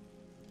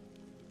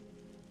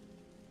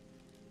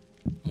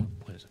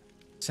 What is it?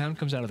 Sound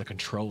comes out of the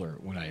controller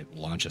when I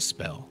launch a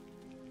spell.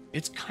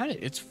 It's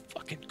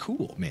fucking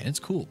cool, man. It's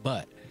cool,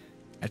 but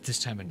at this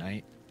time of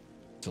night,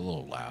 it's a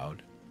little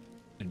loud.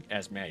 And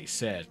as Maddie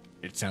said,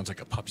 it sounds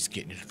like a puppy's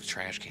getting into the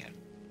trash can.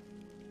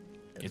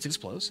 It's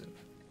explosive.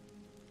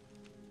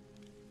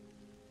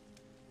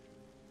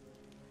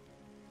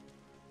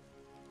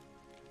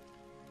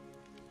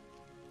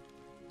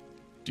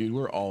 Dude,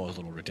 we're all a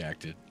little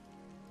redacted.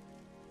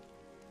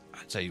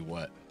 I'll tell you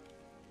what.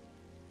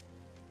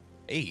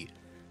 Hey,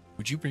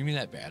 would you bring me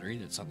that battery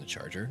that's on the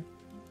charger?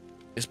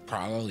 It's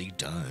probably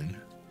done.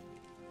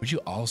 Would you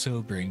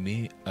also bring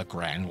me a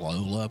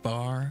granola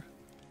bar?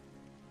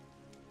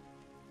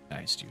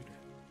 Nice, dude.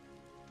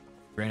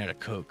 Ran out of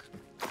Coke.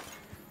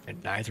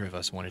 and neither of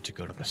us wanted to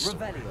go to the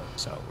store,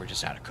 so we're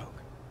just out of Coke.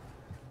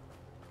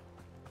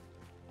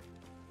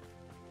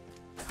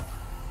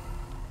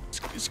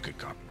 It's a good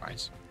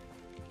compromise.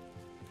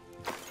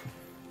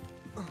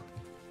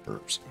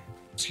 Herbs.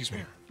 Excuse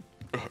me.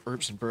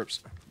 Herbs and burps.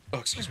 Oh,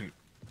 excuse me.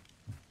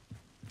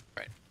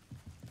 Right.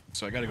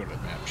 So I gotta go to the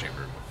map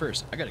chamber. But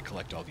first, I gotta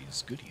collect all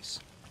these goodies.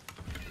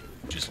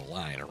 Just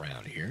lying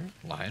around here.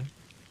 Lying.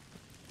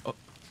 Oh,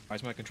 why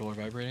is my controller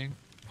vibrating?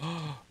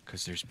 Oh,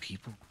 because there's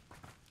people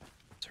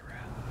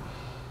around.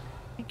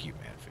 Thank you,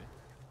 Manfred.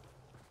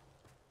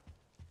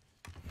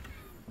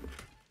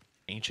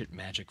 Ancient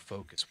Magic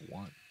Focus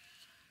 1.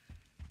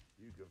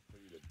 You can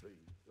feed a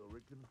beast, or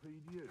it can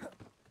feed you,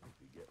 if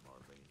you get my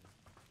meaning.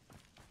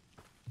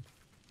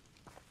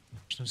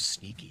 There's no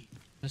sneaky.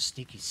 No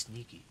sneaky.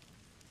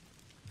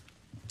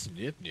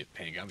 Snip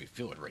pain got me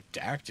feeling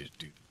redacted,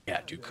 dude.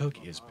 Yeah, dude,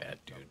 Coke is bad,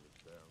 dude.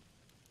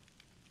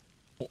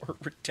 More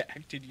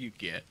redacted you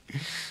get.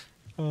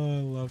 Oh,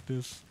 I love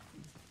this.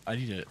 I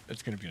need a.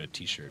 It's gonna be on a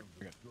t-shirt.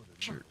 I got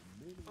a shirt.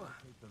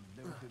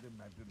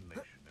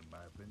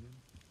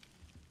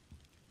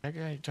 That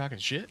guy talking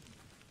shit?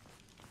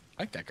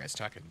 I like that guy's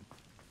talking.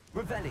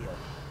 Revelio.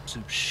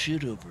 Some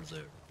shit over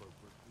there.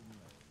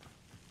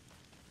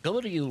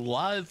 Coming to you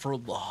live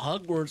from the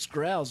Hogwarts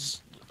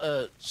grounds.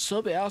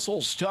 Some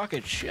assholes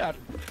talking shit.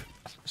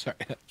 Sorry,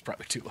 that's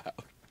probably too loud.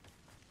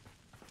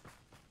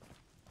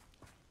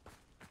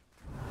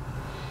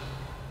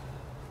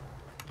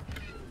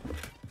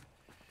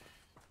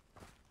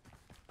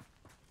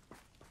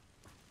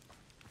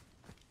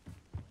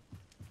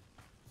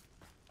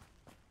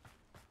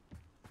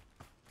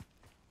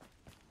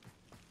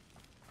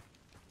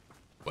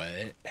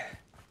 What?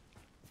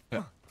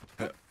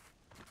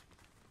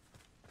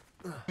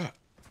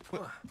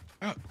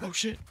 Oh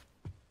shit.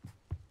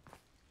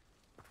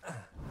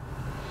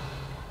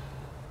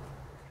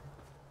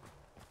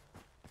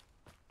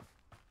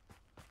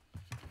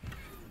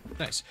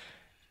 Nice.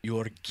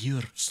 Your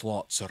gear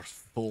slots are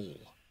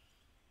full.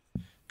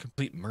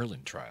 Complete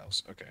Merlin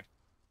trials. Okay.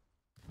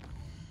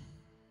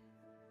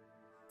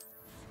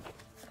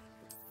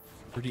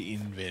 Pretty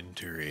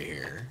inventory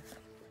here.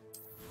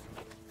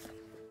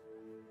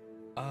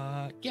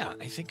 Yeah,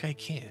 I think I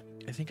can.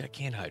 I think I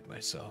can hide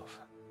myself.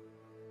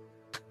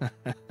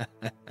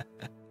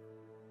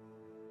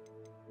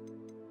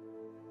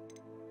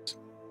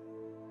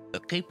 A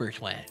caper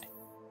twine.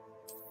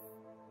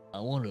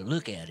 I want to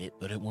look at it,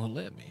 but it won't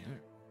let me.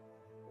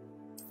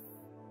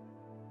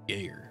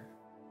 Gayer.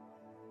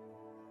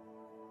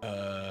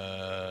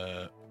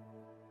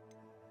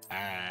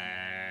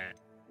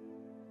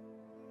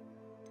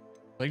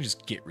 I can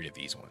just get rid of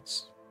these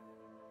ones.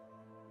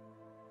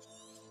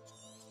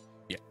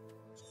 Yeah.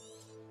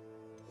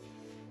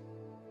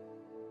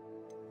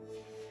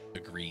 The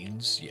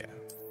greens, yeah.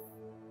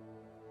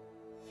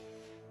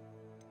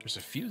 There's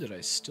a few that I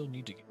still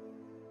need to get.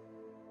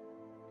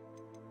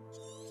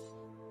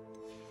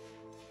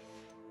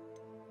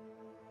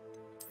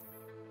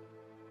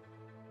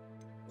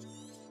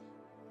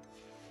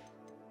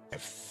 I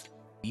have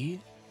 3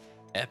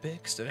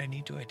 epics that I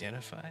need to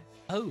identify.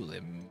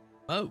 Holy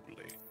moly.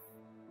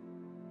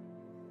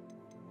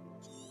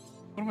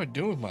 What am I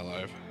doing with my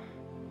life?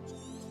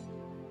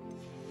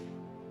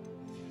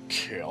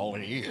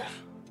 Kelly,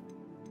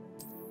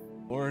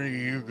 what are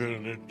you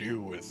gonna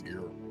do with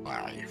your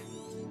life?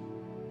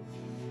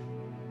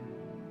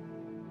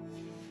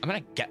 I'm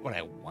gonna get what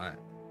I want.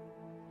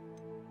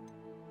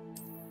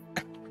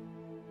 I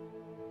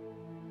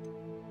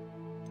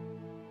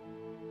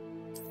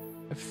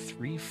have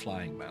 3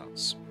 flying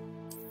mounts.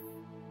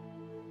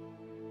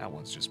 That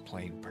one's just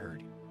plain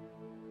purdy.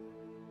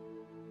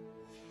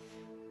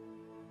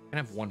 I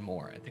have 1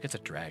 more. I think it's a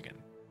dragon.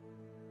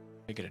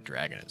 I get a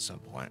dragon at some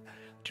point.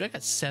 Dude, I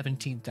got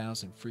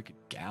 17,000 freaking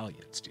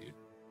galleons, dude.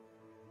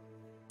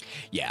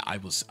 Yeah, I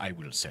will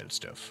sell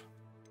stuff.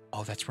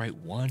 Oh, that's right.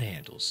 1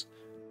 handles.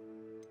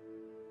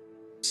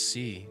 Let's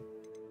see.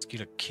 Let's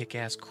get a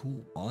kick-ass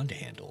cool wand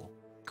handle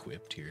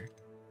equipped here.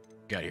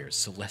 Got here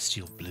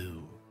celestial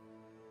blue.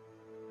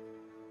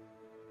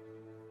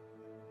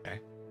 Okay.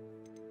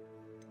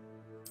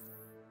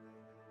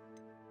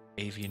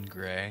 Avian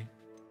gray.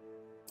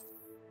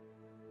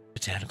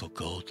 Botanical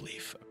gold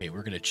leaf. Okay,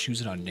 we're gonna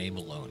choose it on name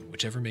alone.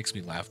 Whichever makes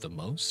me laugh the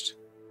most.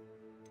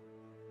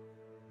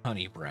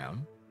 Honey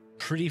brown.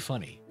 Pretty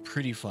funny.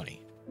 Pretty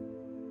funny.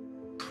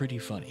 Pretty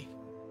funny.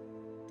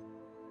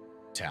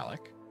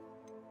 Metallic.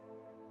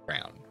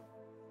 Brown.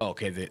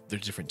 Okay,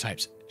 there's different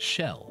types.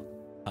 Shell.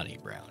 Honey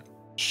brown.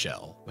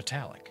 Shell.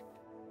 Metallic.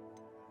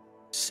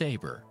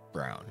 Saber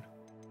brown.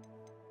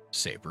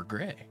 Saber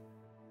gray.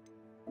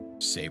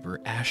 Saber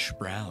ash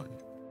brown.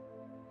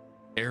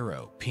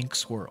 Arrow. Pink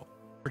swirl.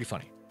 Pretty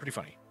funny. Pretty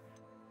funny.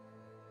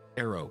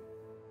 Arrow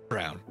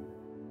brown.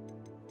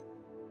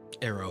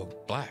 Arrow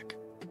black.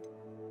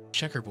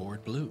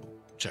 Checkerboard blue.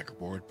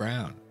 Checkerboard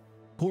brown.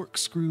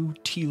 Corkscrew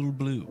teal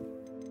blue.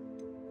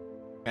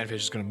 And if I'm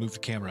just gonna move the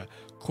camera,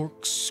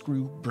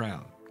 corkscrew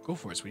brown. Go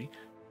for it, sweetie.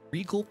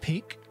 Regal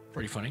pink.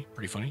 Pretty funny.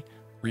 Pretty funny.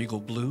 Regal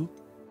blue.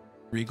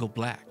 Regal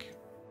black.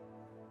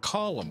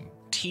 Call him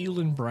teal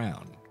and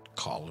brown.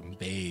 Call him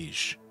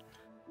beige.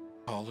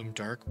 Call him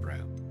dark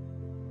brown.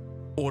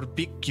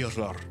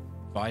 Orbicular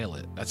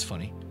violet. That's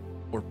funny.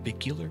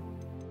 Orbicular.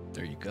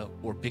 There you go.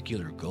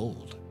 Orbicular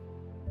gold.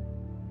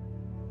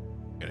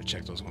 Gotta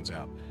check those ones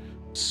out.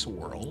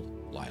 Swirl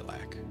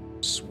lilac.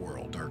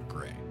 Swirl dark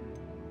gray.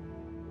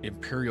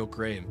 Imperial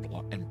gray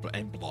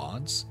and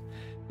blondes.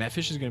 Matt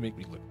Fish is gonna make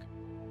me look.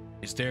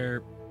 Is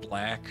there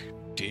black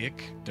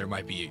dick? There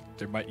might, yeah,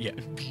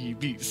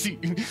 BBC.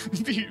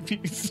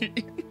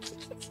 BBC.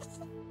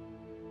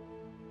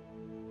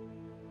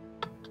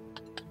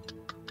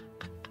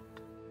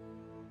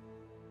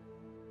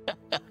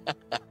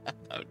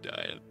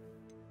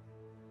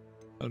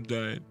 I'm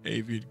dying.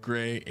 Avian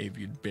gray,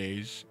 avian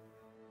beige,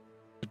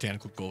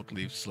 botanical gold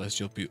leaf,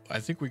 celestial blue. I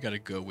think we gotta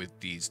go with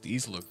these.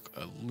 These look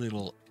a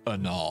little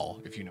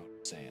anal, if you know what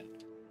I'm saying.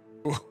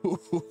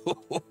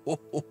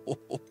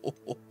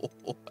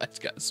 That's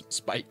got some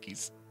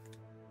spikies.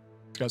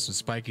 It's got some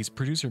spikies.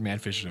 Producer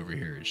Manfish over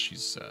here,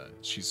 she's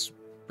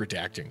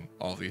redacting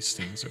all these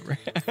things over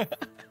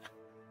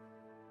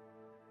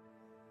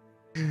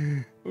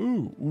here.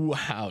 Ooh,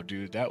 wow,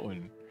 dude, that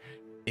one.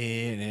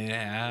 In and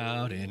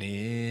out and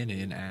in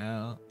and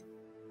out.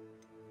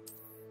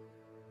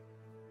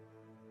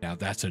 Now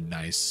that's a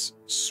nice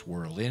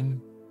swirl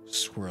in,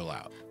 swirl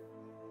out.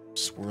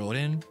 Swirl it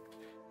in.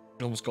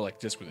 You almost go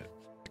like this with it.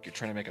 Like you're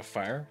trying to make a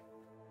fire.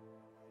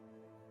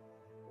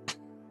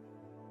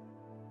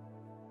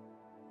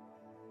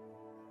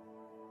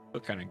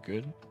 Feel kind of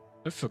good.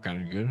 That feel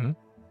kind of good, huh?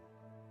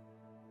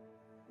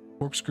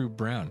 Corkscrew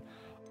brown.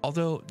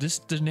 Although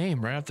the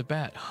name right off the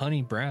bat,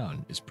 Honey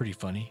Brown, is pretty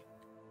funny.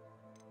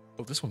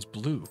 Oh, this one's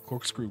blue.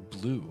 Corkscrew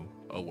blue.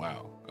 Oh,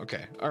 wow.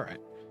 Okay. All right.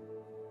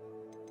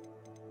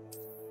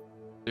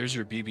 There's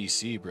your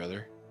BBC,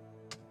 brother.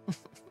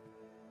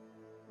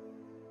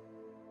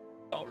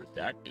 All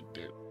redacted,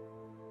 dude.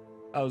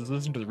 I was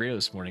listening to the radio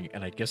this morning,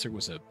 and I guess it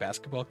was a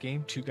basketball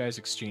game. Two guys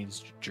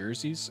exchanged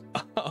jerseys.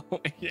 Oh,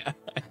 yeah.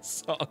 I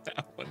saw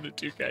that one. The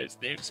two guys'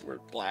 names were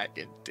Black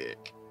and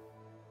Dick.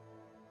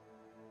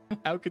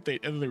 How could they?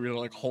 And they were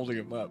like holding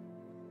him up.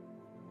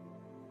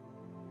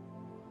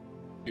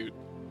 Dude.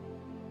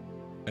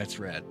 That's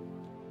rad.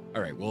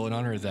 All right. Well, in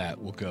honor of that,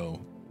 we'll go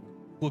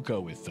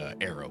with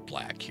Arrow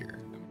Black here.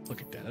 Look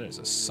at that. That is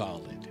a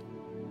solid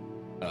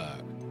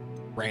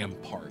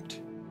rampart.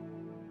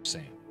 I'm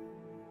saying.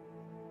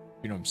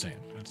 You know what I'm saying?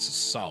 It's a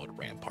solid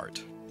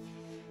rampart.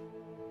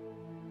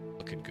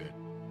 Looking good.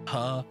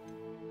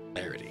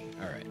 Hilarity.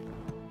 All right.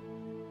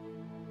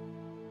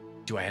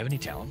 Do I have any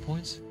talent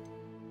points?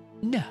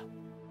 No.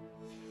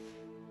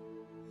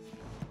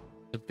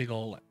 The big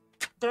old.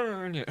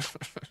 There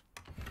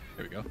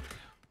we go.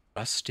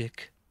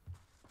 Rustic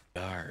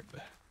garb.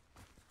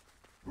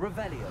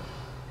 Revelio.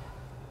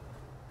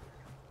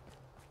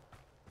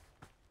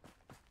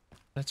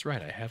 That's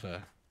right. I have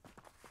a.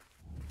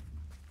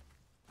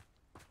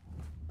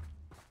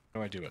 How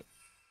do I do it?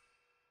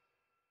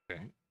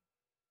 Okay.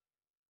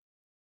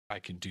 I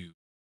can do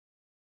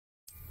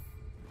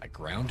a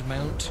ground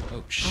mount.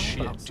 Oh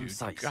shit, dude!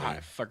 God,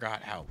 I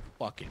forgot how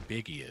fucking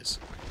big he is.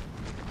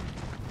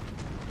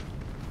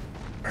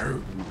 Better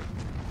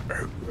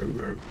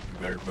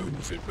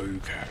move and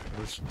move.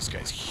 This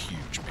guy's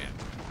huge, man.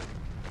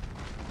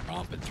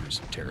 Romping through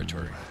some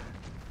territory.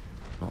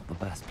 Not the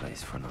best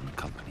place for an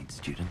unaccompanied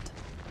student.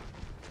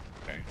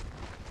 Okay.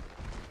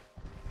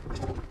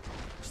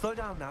 Slow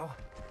down now.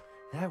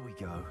 There we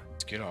go.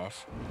 Let's get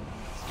off.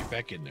 Get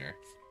back in there.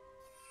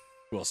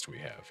 Who else do we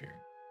have here?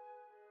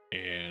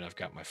 And I've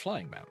got my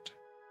flying mount.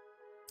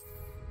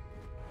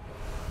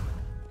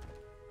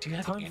 Do you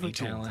have any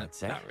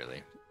talent? Not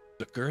really.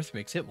 The girth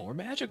makes it more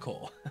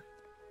magical.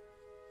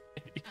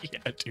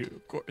 Yeah, dude,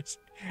 of course.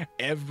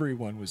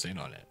 Everyone was in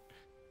on it.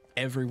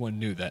 Everyone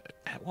knew that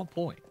at one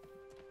point.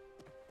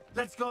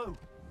 Let's go.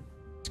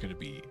 It's going to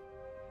be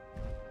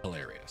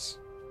hilarious.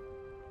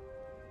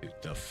 Dude,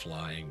 the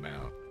flying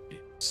mount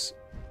is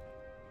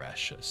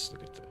precious.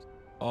 Look at this.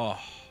 Oh.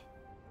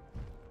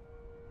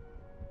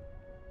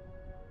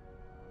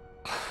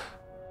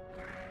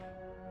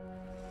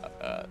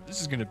 This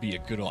is going to be a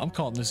good old, I'm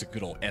calling this a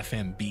good old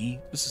FMB.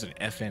 This is an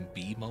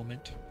FMB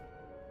moment.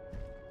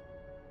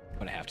 I'm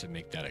going to have to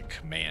make that a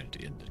command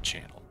in the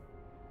channel.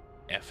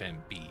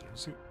 FMB.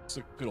 It's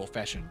a good old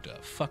fashioned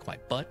fuck my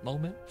butt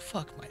moment.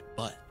 Fuck my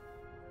butt.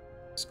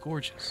 It's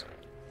gorgeous.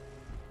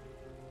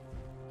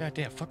 God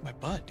damn, fuck my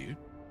butt, dude.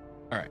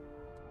 All right.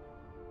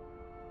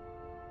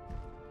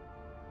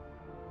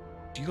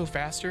 Do you go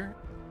faster?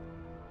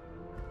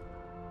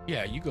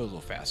 Yeah, you go a little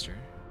faster.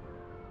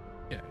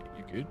 Yeah,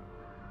 you good?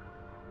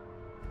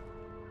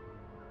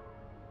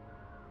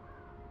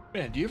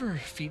 Man, do you ever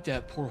feed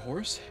that poor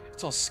horse?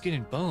 It's all skin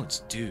and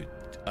bones, dude.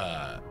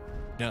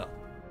 No.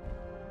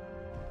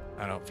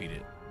 I don't feed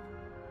it.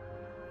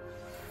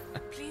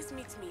 Please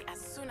meet me as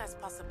soon as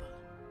possible.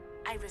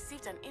 I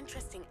received an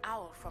interesting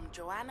owl from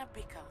Joanna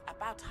Bicker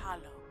about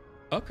Harlow.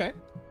 Okay.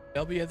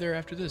 I'll be there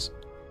after this.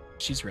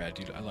 She's rad,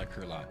 dude. I like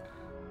her a lot.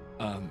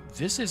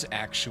 This is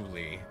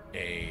actually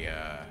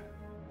a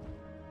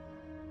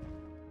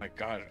My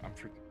God, I'm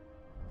freaking.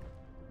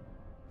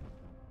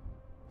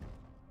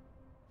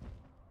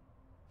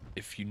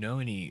 If you know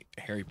any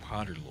Harry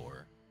Potter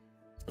lore,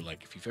 or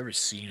like if you've ever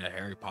seen a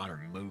Harry Potter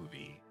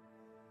movie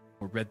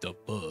or read the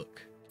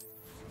book,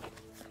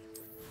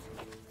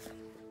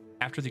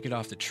 after they get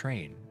off the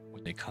train,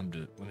 when they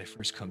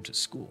first come to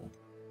school,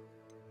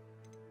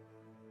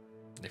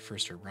 when they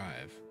first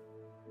arrive,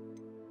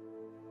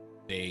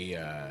 they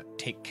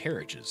take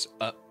carriages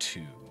up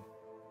to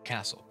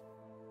castle.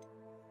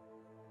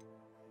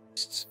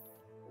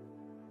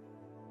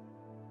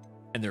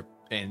 And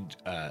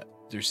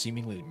they're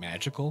seemingly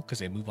magical because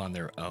they move on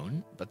their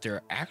own, but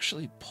they're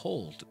actually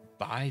pulled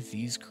by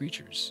these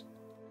creatures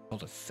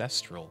called a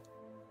thestral.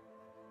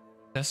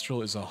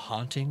 Thestral is a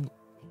haunting,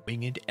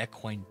 winged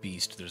equine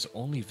beast that is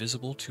only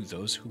visible to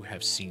those who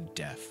have seen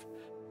death.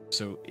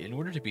 So in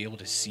order to be able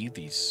to see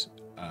these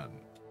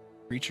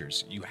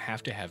creatures, you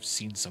have to have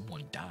seen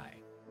someone die.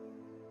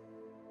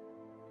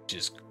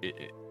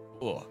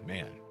 Oh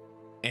man.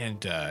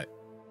 And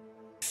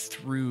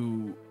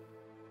through,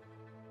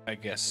 I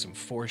guess, some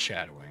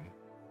foreshadowing,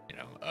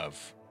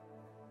 of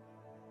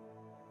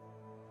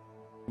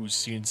who's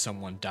seen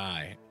someone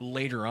die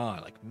later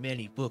on, like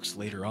many books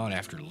later on,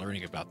 after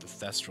learning about the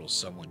Thestral,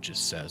 someone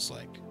just says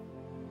like,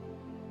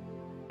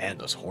 "Man,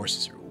 those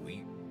horses are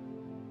weak."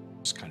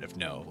 Just kind of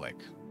know,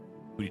 like,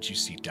 who did you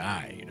see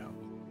die?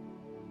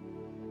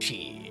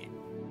 Shit.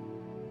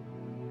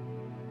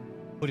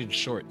 Put in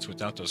shorts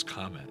without those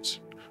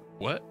comments.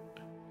 What?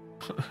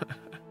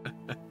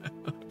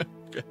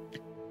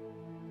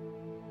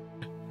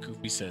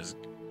 Goofy says,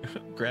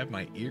 "Grab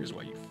my ears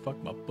while you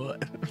fuck my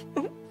butt."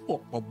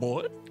 Fuck my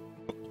butt.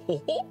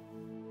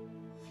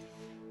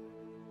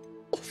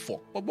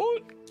 Fuck my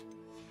butt.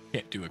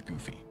 Can't do a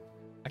Goofy.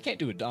 I can't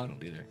do a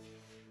Donald either.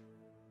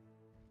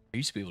 I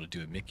used to be able to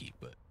do a Mickey,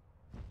 but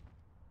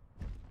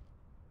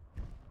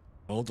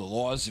the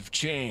laws have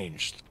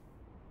changed.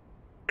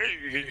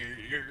 Hey,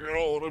 you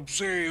know what I'm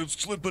saying?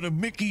 Slipping a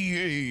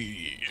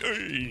Mickey.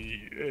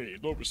 Hey,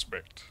 no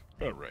respect.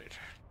 All right.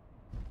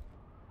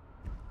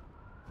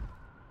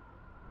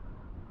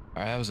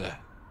 All right, that was a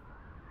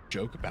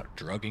joke about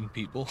drugging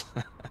people.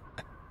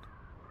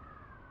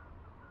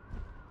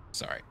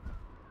 Sorry.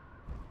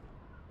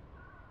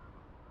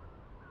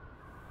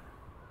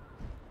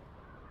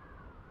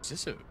 Is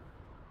this a... Where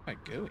am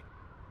I going?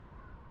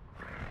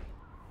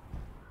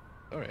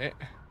 Alright.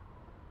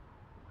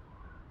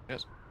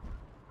 Yes.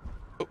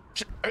 Oh,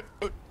 shit.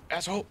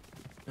 Asshole.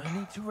 No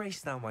need to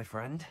race now, my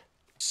friend.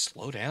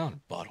 Slow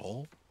down,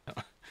 butthole.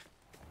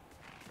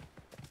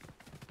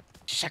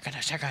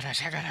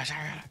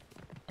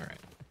 Alright.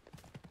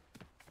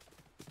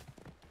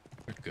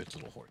 You're a good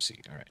little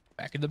horsey. Alright.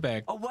 Back in the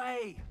bag.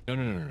 Away!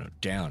 No.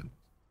 Down.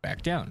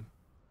 Back down.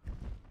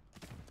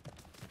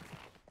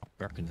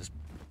 Back in the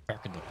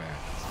bag.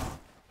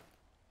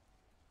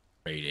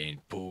 Right,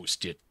 ain't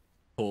post it.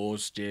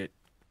 Post it.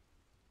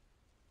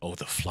 Oh,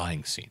 the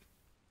flying scene.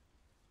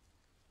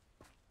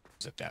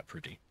 Is it that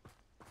pretty?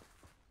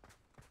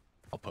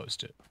 I'll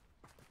post it.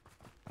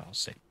 I'll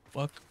say,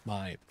 fuck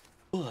my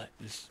butt.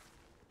 That's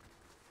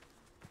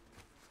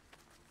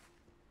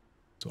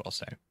what I'll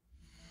say.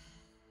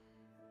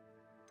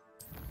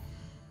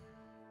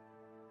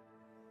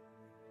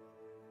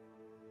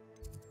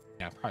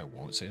 Yeah, I probably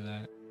won't say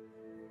that.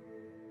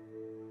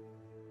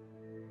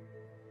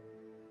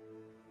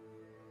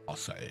 I'll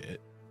say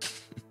it.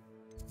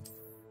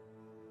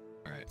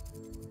 All right.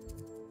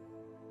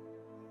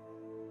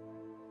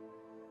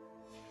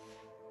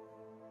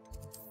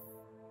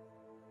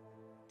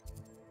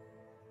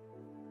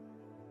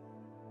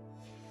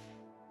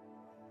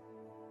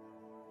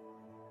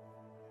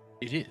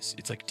 It is.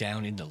 It's like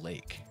down in the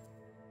lake.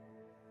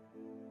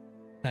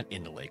 Not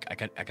in the lake. I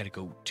gotta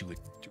go to a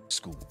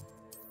school.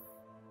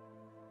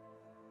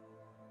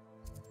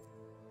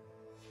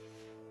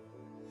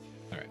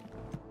 All right.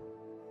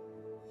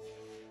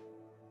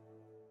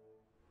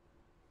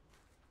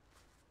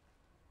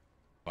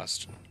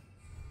 Must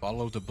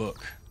follow the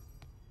book.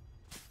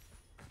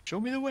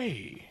 Show me the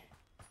way.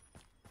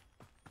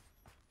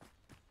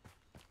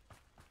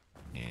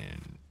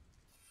 And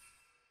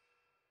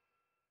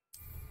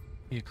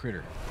be a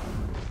critter.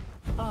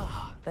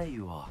 Ah, there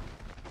you are.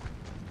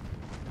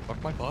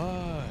 Fuck my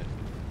butt.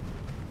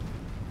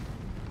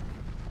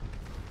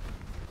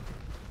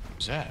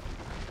 What's that?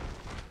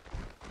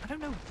 I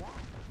don't know what.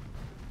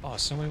 Oh,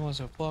 somebody wants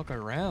to fuck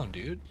around,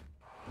 dude.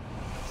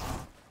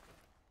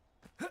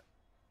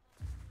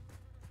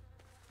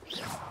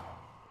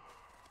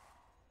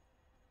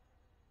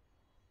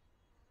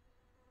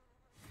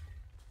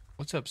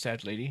 What's up,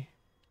 sad lady?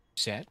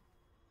 Sad?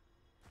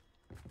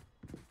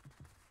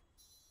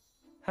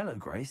 Hello,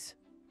 Grace.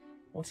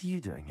 What are you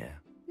doing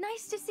here?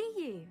 Nice to see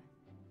you.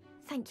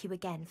 Thank you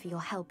again for your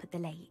help at the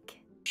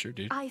lake. Sure,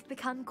 dude. I've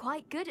become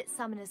quite good at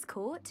Summoner's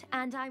Court,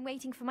 and I'm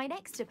waiting for my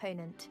next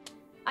opponent.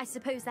 I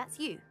suppose that's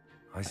you.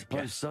 I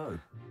suppose so.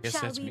 Yes,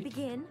 Shall that's we me.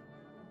 begin?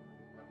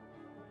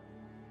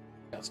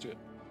 Let's do it.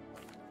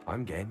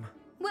 I'm game.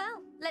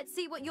 Well, let's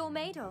see what you're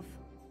made of.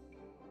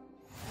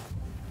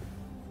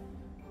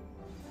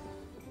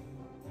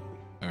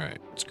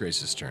 It's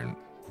Grace's turn.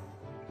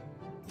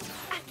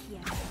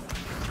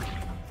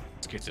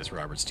 Let's get this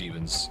Robert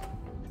Stevens.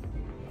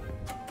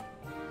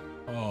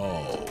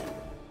 Oh.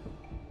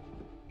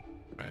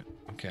 Right.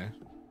 Okay.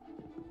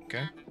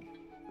 Okay.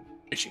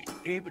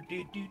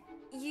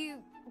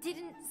 You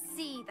didn't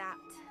see that.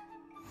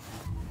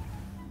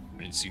 I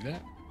didn't see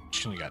that.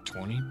 She only got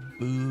 20.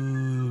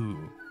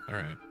 Boo. All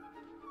right.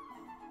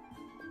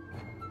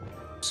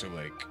 So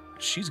like,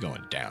 she's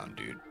going down,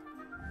 dude.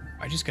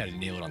 I just gotta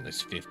nail it on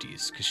this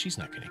 50s, because she's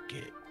not gonna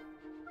get it.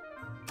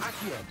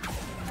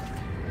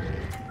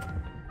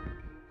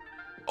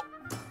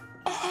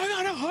 Oh, I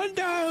got a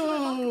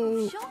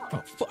hundo!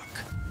 Oh, fuck.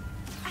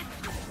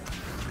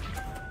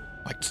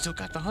 I still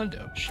got the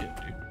hundo. Shit,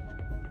 dude.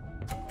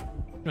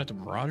 Not the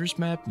Marauders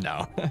map?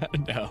 No.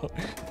 No.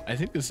 I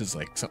think this is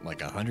like something like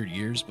 100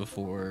 years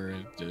before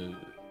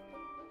the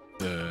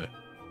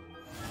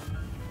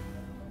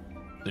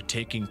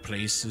taking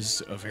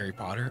places of Harry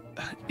Potter.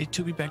 It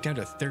took me back down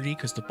to 30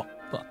 because the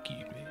fuck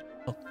you, man.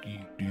 Fuck you,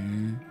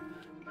 dude.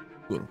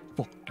 What a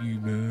fuck you,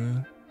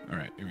 man.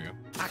 Alright, here we go.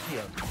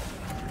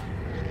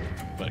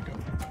 Let it go.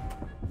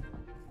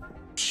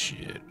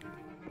 Shit.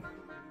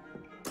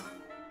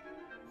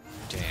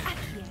 Damn,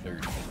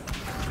 dude. 30.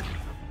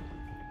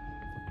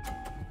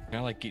 Can I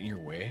like get in your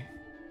way?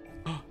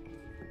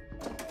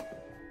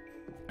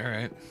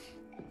 Alright.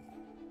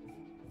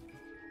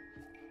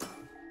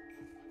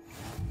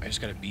 I just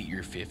gotta beat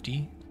your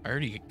 50? I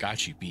already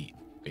got you beat,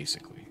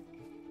 basically.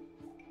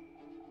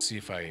 Let's see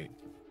if I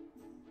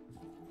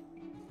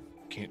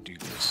can't do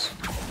this.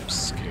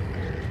 Skill.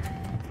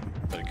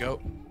 Let it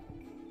go.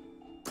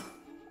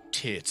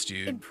 Tits,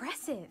 dude.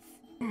 Impressive.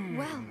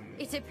 Well,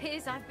 it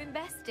appears I've been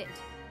bested.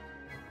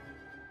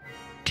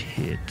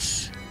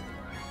 Tits.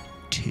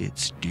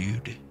 Tits,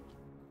 dude.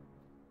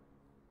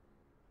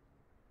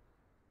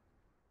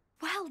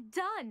 Well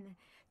done.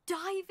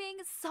 Diving,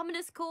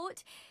 Summoner's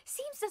Court.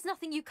 Seems there's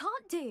nothing you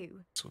can't do.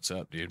 That's what's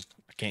up, dude.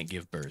 I can't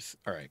give birth.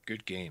 All right,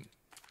 good game.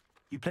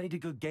 You played a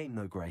good game,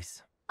 though,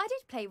 Grace. I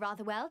did play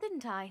rather well,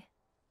 didn't I?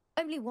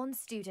 Only one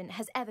student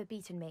has ever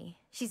beaten me.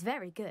 She's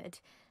very good.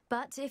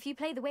 But if you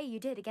play the way you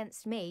did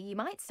against me, you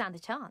might stand a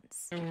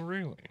chance. Oh,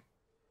 really?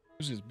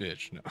 Who's this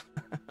bitch? No.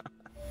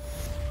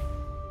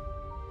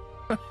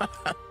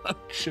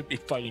 Should be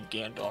fighting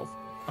Gandalf.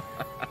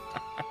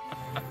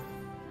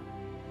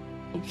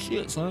 Oh,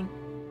 shit, son.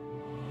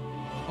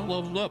 I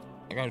leveled up.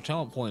 I got a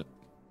talent point.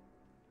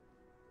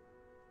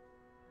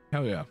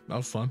 Hell yeah, that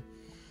was fun.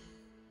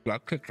 I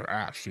kicked her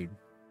ass, dude.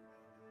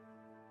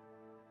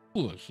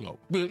 What's up,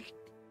 bitch?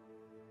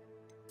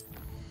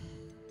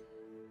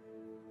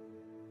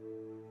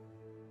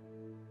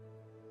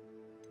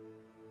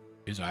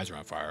 His eyes are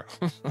on fire.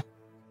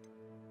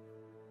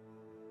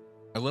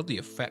 I love the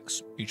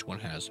effects each one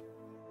has.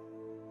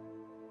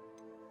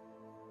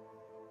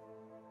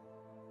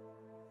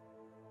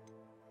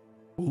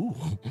 Ooh.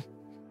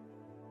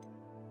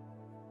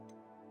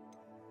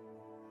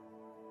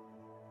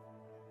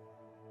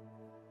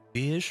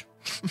 Fish.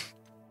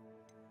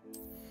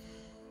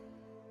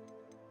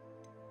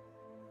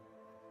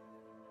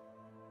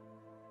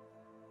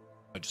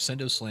 A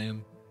Descendo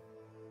Slam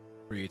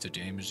creates a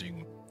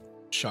damaging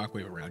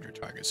shockwave around your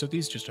target. So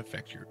these just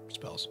affect your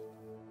spells.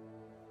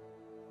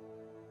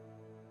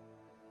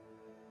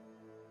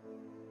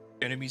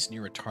 Enemies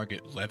near a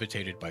target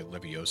levitated by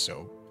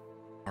Levioso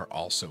are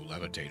also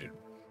levitated.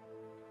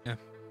 Yeah.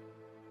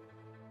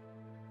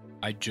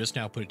 I just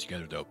now put it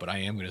together though, but I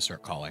am going to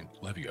start calling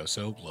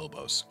Levioso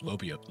Lobos.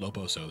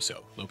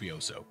 Lobososo.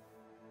 Lobioso.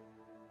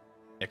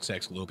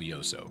 XX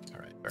Lobioso.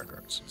 Alright, Bear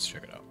Cards. Let's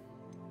check it out.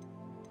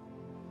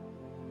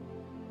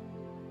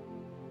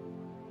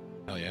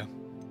 Hell yeah.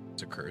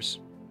 It's a curse.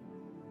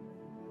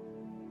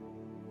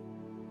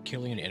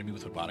 Killing an enemy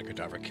with Robotic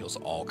Cadavra kills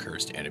all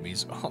cursed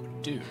enemies. Oh,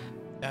 dude.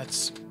 That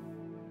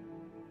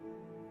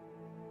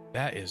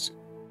is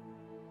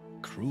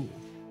cruel.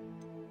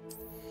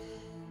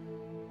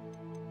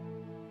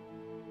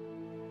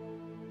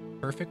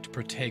 Perfect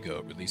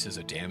Protego releases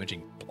a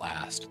damaging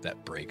blast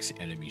that breaks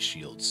enemy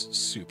shields.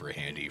 Super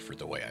handy for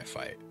the way I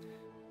fight.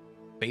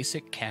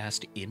 Basic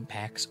cast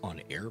impacts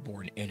on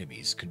airborne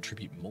enemies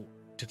contribute more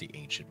to the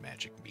ancient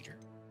magic meter.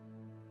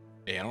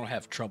 Hey, I don't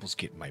have troubles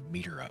getting my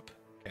meter up,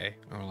 okay?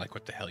 I don't like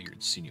what the hell you're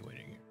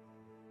insinuating here.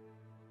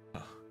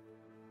 Oh.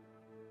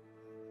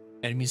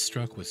 Enemies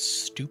struck with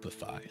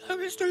Stupefy.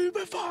 I'm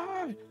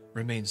Stupefy!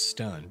 Remain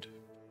stunned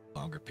for a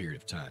longer period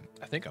of time.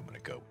 I think I'm gonna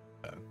go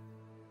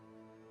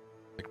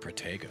like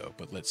Protego,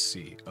 but let's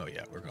see. Oh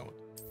yeah, we're going with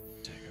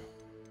Protego.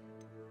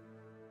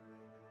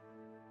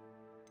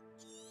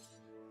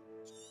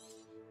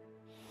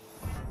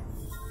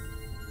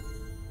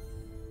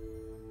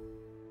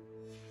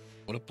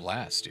 What a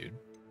blast, dude.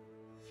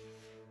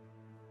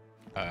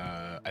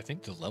 I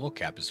think the level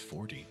cap is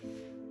 40.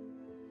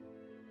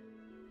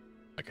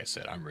 Like I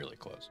said, I'm really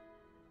close.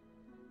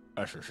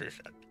 That's what she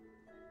said.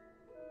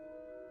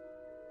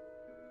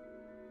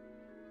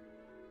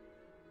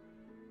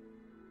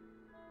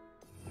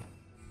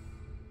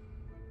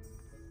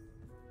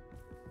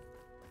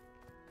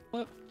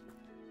 What?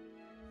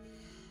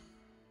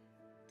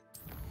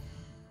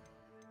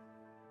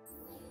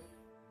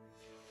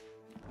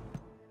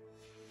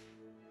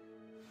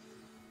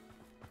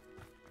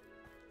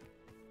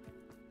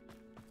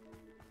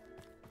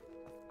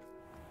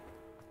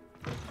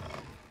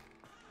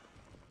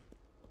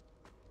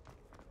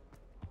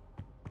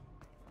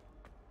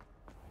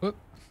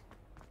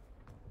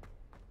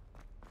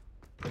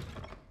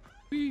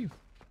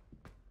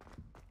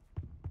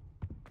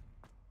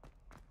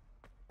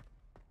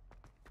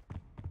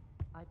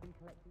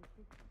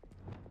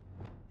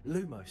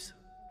 Lumos.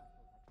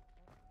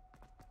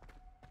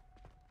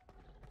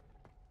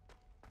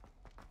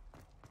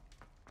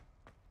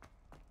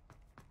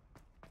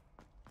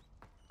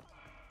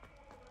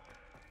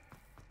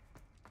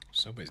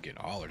 Somebody's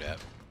getting hollered at.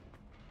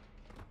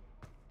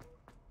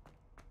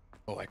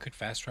 Oh, I could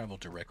fast travel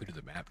directly to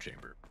the map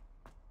chamber.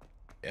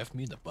 F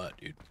me in the butt,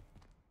 dude.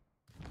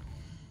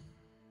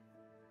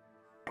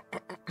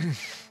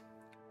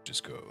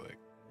 Just go like.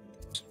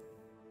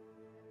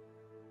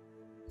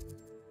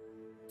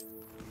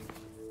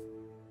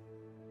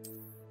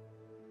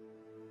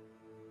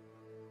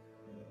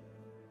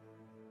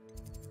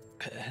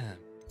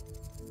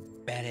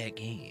 Bad at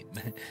game.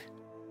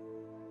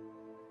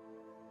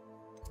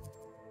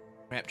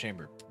 Map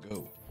chamber,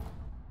 go.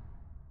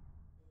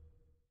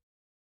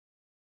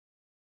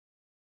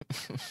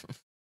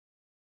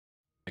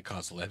 It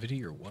cause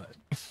levity or what?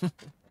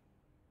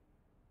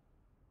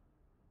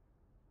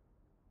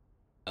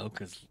 Oh,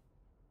 because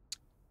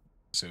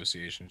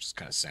association just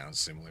kind of sounds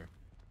similar.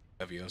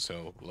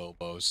 Levioso,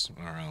 Lobos,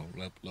 I don't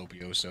know,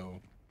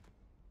 Lobioso.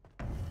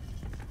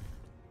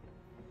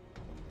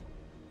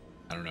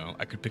 I don't know.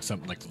 I could pick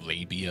something like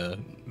labia,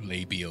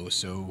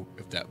 labioso,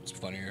 if that was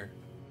funnier.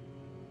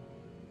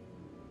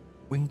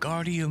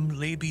 Wingardium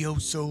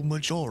labioso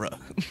majora.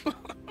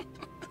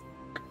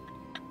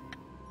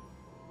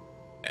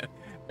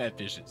 Bad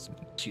Fish is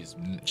she's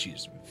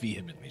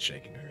vehemently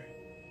shaking her head.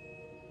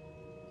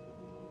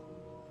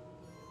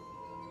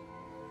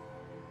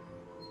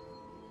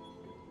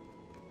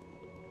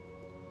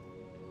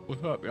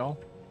 What's up, y'all?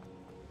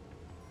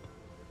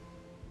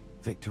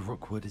 Victor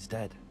Rookwood is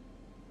dead.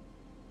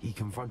 He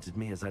confronted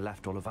me as I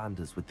left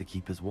Ollivander's with the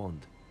Keeper's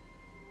wand.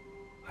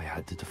 I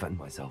had to defend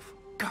myself.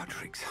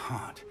 Godric's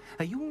heart.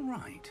 Are you all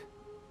right?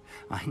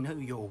 I know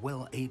you're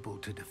well able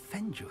to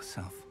defend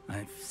yourself.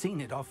 I've seen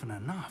it often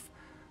enough.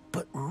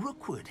 But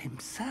Rookwood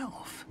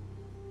himself...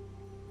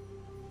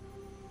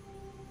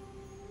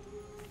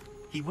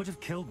 He would have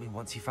killed me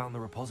once he found the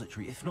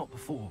repository, if not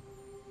before.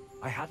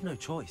 I had no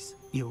choice.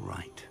 You're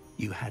right.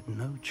 You had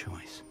no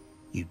choice.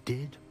 You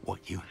did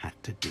what you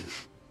had to do.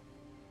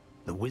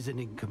 The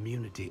wizarding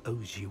community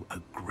owes you a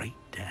great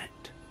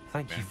debt.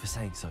 Thank you for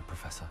saying so,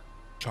 Professor.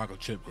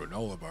 Chocolate chip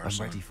granola bar. I'm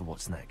ready for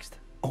what's next.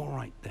 All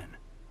right, then.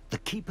 The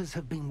Keepers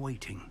have been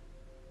waiting.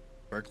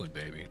 Berkeley,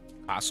 baby.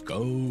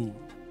 Costco.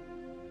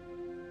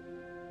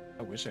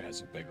 I wish I had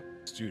some big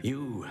students.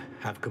 You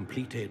have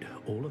completed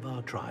all of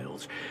our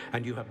trials,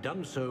 and you have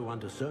done so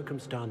under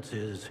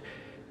circumstances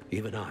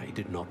even I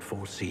did not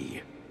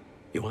foresee.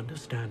 You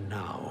understand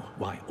now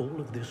why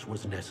all of this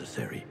was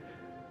necessary.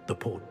 The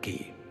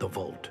portkey, the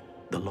vault,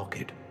 the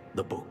locket,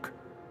 the book,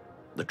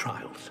 the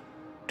trials.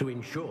 To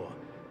ensure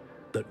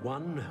that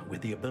one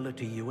with the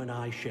ability you and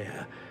I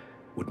share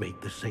would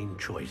make the same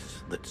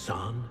choice that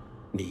San,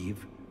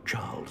 Neve,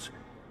 Charles,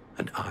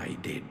 and I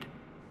did.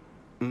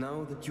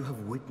 Now that you have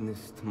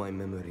witnessed my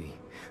memory,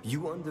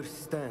 you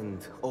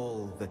understand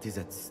all that is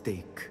at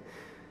stake.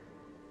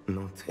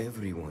 Not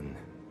everyone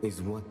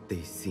is what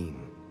they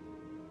seem.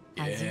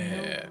 As you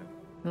know,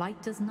 light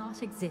does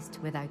not exist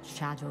without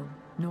shadow,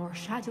 nor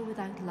shadow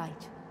without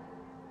light.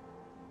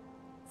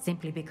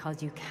 Simply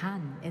because you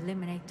can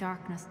eliminate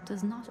darkness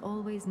does not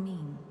always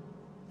mean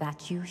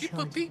that you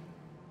should.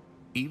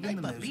 Even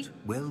the most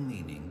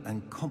well-meaning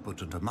and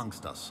competent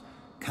amongst us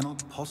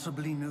cannot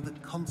possibly know the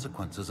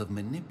consequences of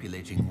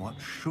manipulating what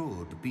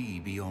should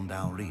be beyond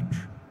our reach.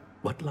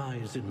 What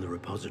lies in the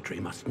repository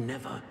must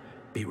never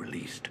be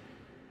released.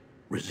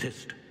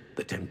 Resist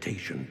the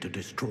temptation to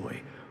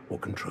destroy or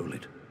control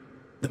it.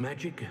 The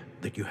magic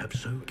that you have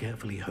so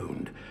carefully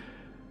honed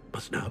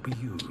must now be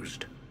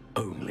used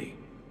only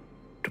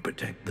to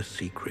protect the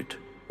secret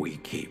we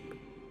keep.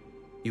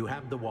 You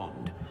have the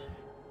wand.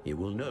 You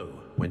will know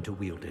when to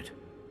wield it.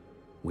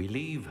 We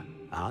leave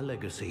our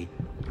legacy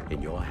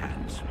in your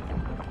hands.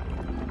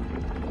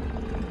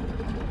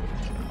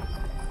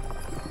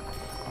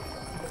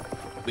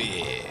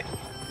 Yeah.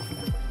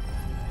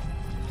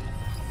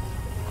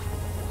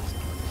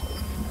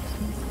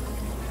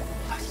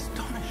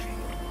 Astonishing.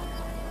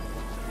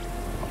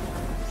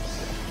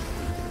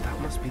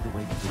 That must be the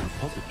way to the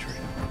repository.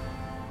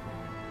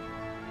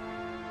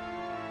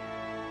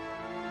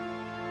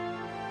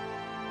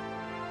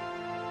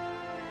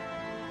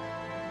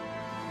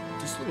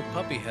 This little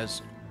puppy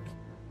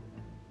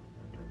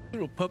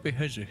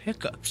has the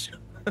hiccups.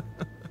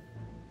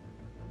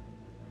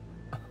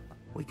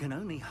 We can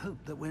only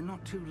hope that we're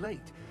not too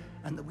late,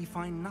 and that we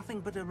find nothing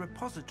but a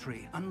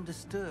repository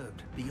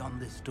undisturbed beyond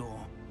this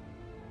door.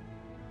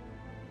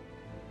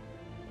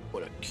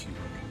 What a cute.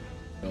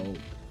 Oh.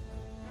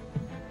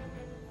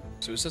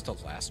 So is this the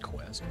last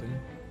quest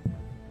then?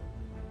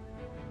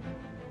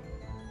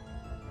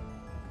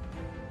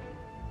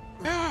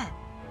 Ah!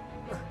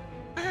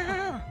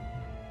 Ah!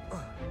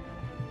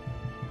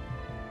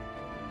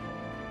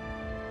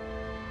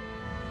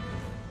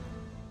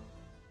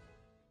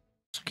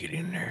 Let's get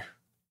in there.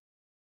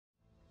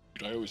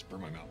 I always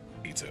burn my mouth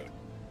with pizza.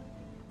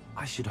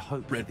 I should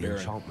hope that the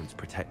enchantments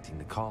protecting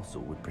the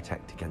castle would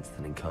protect against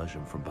an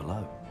incursion from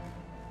below.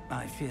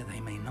 I fear they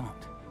may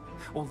not.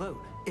 Although,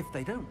 if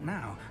they don't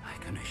now, I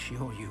can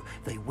assure you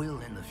they will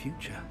in the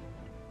future.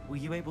 Were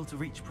you able to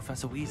reach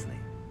Professor Weasley?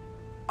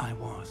 I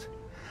was.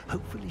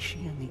 Hopefully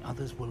she and the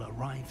others will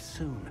arrive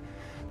soon.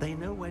 They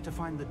know where to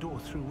find the door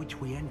through which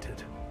we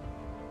entered.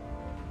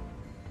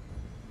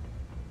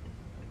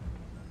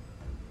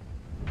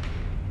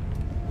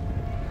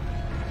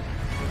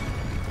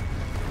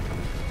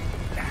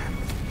 Damn,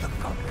 the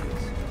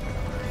goblins.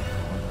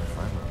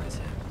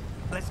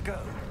 Let's go.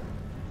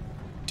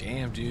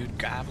 Damn, dude,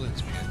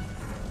 goblins, man.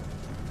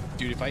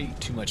 Dude, if I eat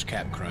too much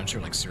Cap'n Crunch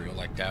or like cereal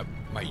like that,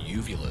 my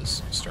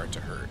uvulas start to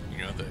hurt. You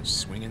know, the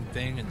swinging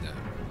thing in the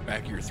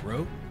back of your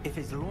throat? If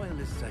his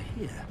loyalists are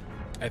here,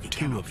 I have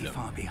two of them.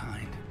 Far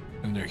behind.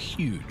 And they're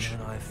huge. You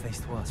and I have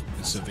faced worse.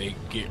 And so they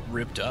get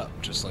ripped up,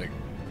 just like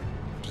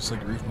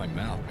the roof of my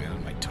mouth,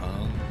 man. My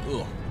tongue.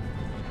 Ugh.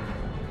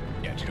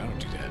 Yeah, dude, I don't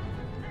do that.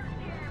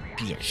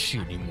 Do that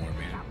shit anymore,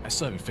 man. I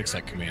still haven't fixed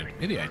that command.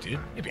 Maybe I did.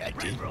 Maybe I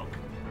did.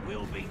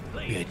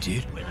 Maybe I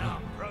did. With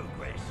our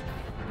progress.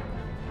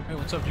 Hey,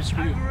 what's up, dude?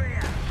 Screw you. Your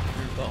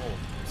butthole.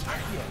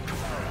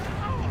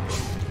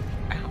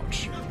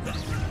 Ouch.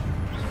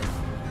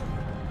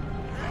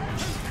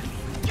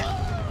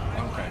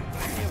 Okay.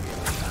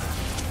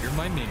 You're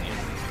my minion.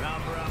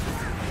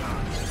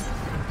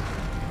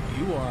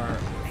 You are...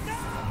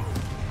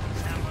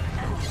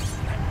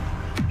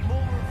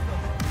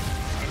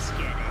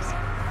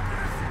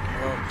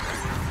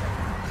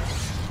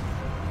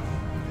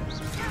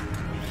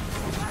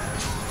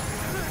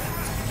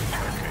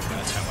 Okay,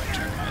 that's how I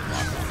turn my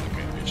lock on.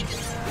 Okay, bitch.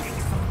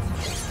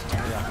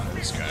 Don't lock on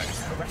this guy.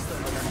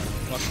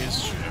 Fuck his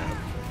shit up.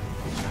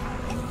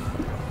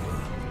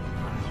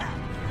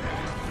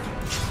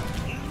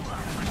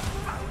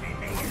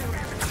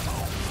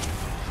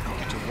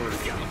 Get to work,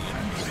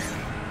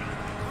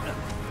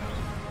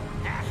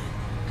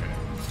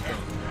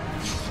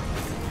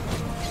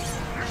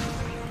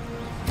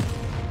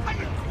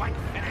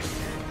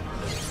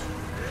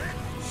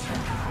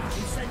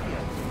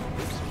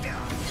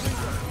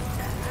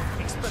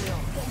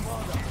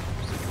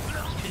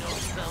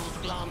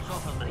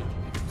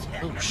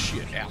 oh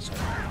shit, asshole.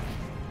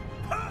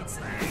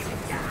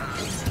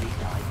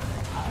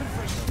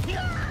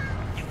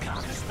 You can't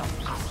stop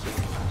us.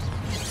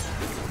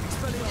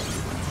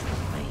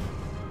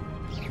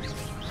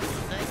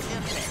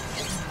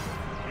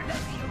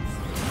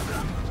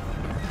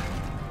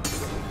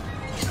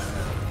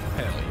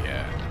 Hell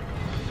yeah.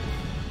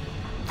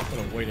 What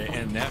a way to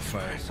end that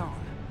fight.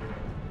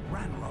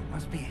 Ranrock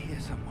must be here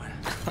somewhere.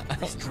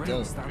 This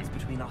drill stands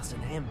between us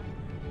and him.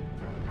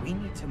 We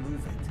need to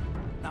move it.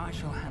 I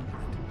shall handle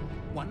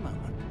it. One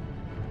moment.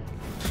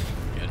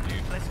 Yeah,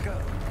 dude. Let's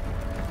go.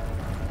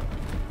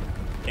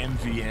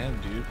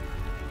 MVM, dude.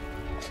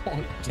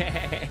 Oh,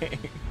 dang.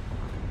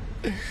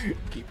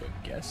 Keep them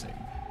guessing.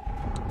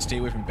 Stay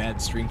away from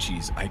bad string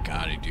cheese. I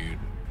got it, dude.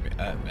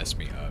 That messed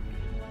me up.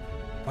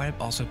 Might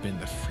have also been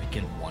the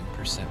freaking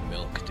 1%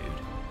 milk, dude.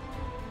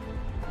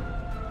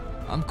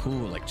 I'm cool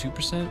with like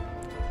 2%.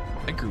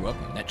 I grew up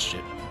on that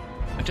shit.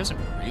 It doesn't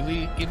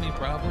really give me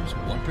problems.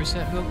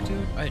 1% milk,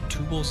 dude. I had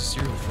 2 bowls of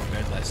cereal before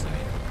bed last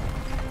night.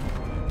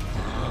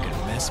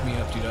 Fucking messed me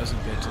up, dude. I was in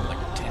bed till like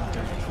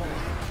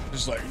 10:30.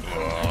 Just like,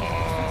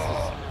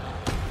 ugh.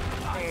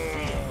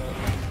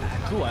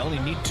 Cool, I only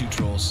need 2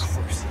 trolls.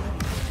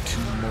 2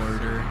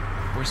 mortar.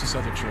 Where's this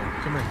other troll?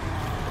 Come here.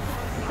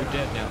 You're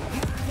dead now.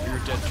 You're a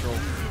dead troll.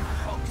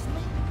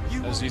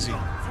 That was easy.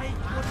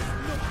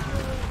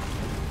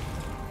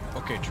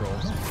 Okay,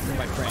 trolls. You're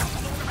my friend.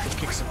 Let's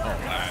kick some. Oh, I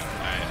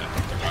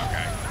picked the wrong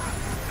guy.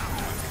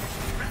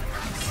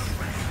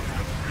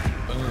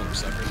 Boom,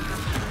 sucker.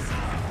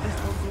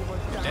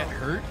 Did that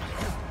hurt?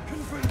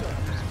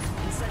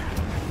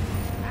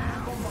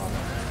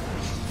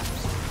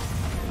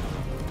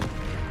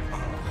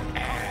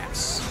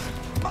 Ass.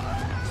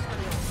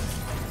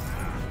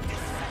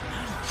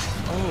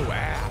 Oh,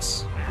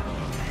 ass.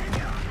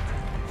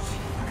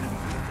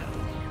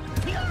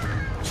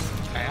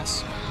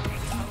 Ass.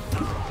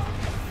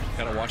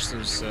 Gotta watch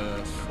those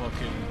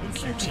fucking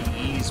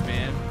QTEs,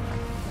 man.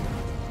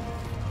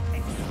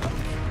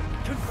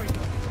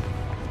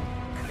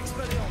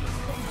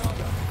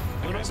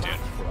 That guy's dead.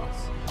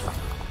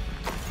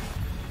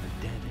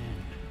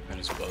 That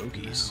is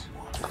bogeys.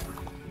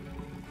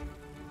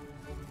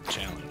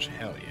 Challenge.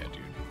 Hell yeah,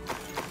 dude.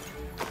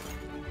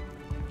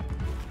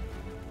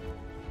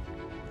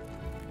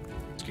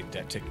 Let's get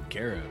that taken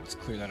care of. Let's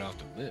clear that off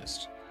the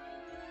list.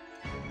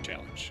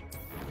 Challenge.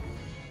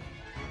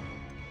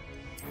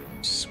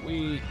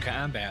 Sweet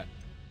combat.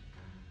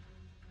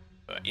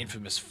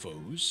 Infamous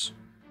foes.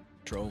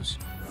 Trolls.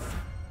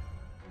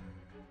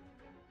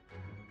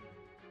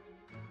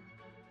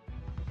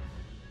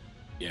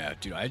 Yeah,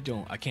 dude, I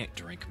can't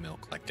drink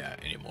milk like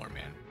that anymore,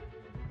 man.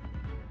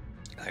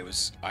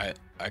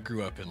 I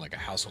grew up in like a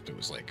household that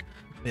was like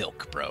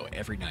milk, bro,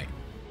 every night.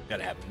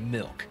 Gotta have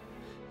milk.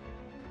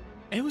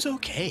 And it was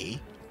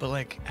okay, but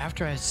like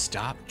after I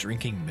stopped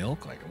drinking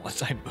milk, like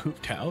once I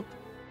moved out,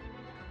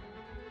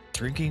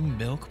 drinking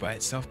milk by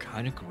itself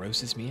kind of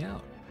grosses me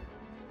out.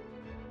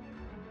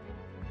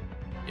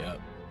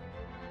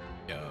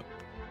 Yep.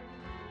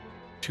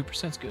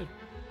 2%'s good.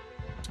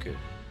 That's good.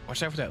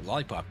 Watch out for that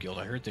lollipop guild.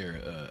 I heard they're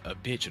a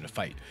bitch in a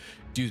fight.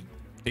 Dude,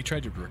 they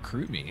tried to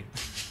recruit me.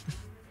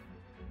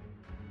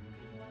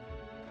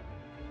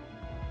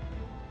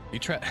 They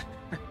tried.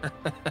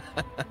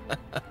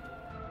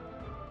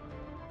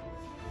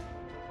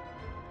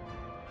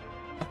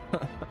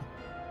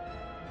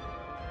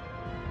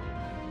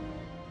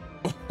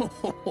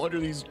 What are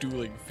these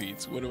dueling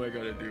feats? What do I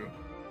gotta do?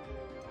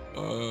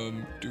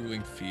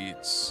 Dueling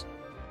feats.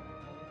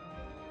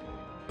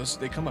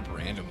 They come up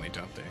randomly,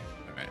 don't they?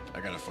 Alright, I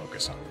gotta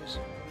focus on those.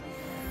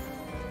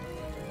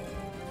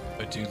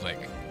 But dude,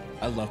 like,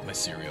 I love my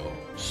cereal.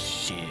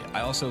 Shit.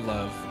 I also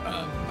love,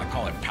 I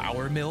call it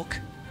power milk.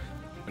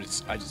 But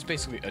it's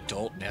basically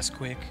adult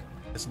Nesquik.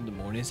 Because in the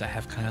mornings I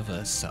have kind of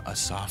a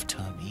soft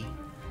tummy.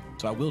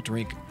 So I will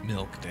drink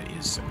milk that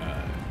is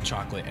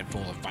chocolate and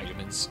full of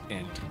vitamins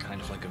and kind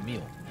of like a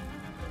meal.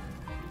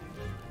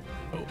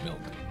 Oat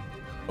milk.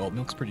 Oat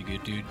milk's pretty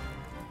good, dude.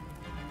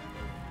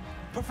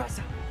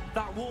 Professor,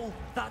 that wall,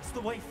 that's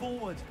the way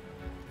forward.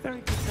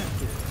 Very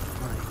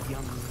perceptive, my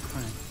young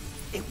friend.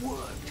 It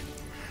worked.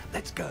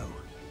 Let's go.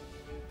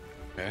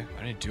 Okay,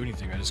 I didn't do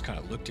anything. I just kind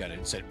of looked at it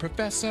and said,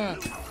 Professor!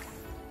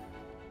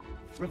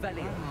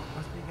 Rebellion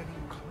must be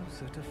getting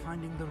closer to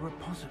finding the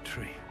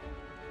repository.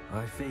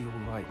 I fear you're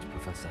right,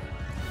 Professor.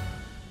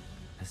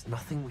 There's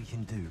nothing we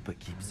can do but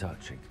keep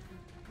searching.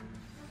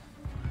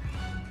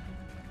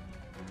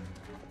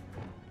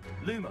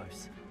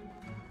 Lumos.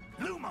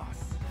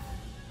 Lumos!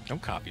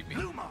 Don't copy me.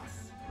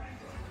 Lumos!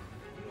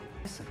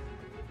 Listen,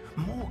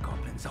 more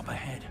goblins up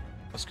ahead.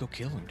 Let's go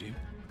kill him, dude.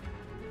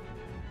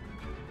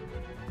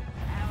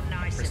 How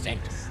nice of you.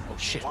 Oh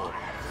shit.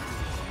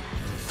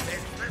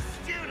 It's the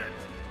student.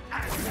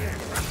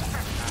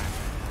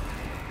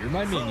 You're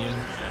my minion.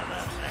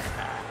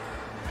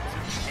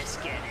 Let's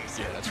get this.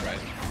 Yeah, that's right.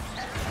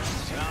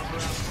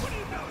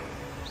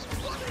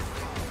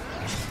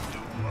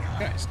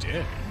 Guy's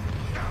dead.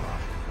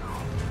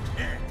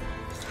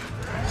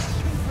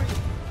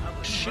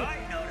 Shit.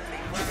 Might not be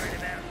worried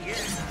about you.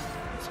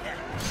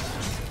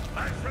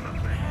 I'm from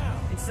up there.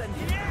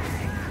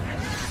 Incendiary.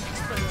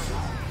 Explosives.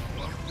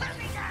 Let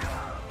me go.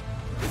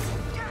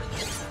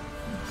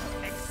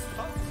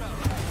 Exposo.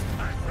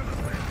 I'm from up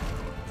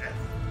there.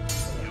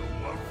 You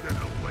won't get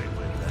away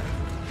with that.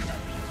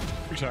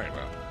 What are you talking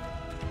about?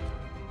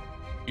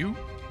 You?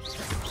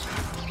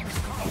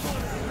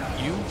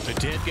 You? The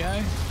dead guy?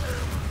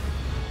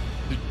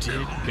 The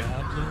dead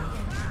goblin?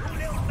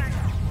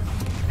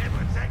 It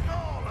would take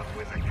all of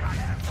Wizardkind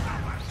to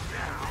stop us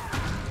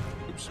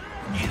now. Oops.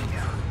 You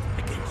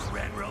against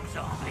Ranrock's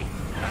army.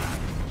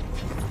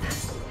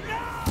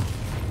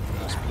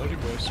 That's bloody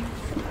boys.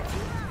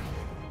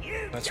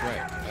 That's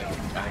right.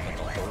 I have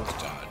like a hold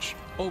dodge.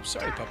 Oh,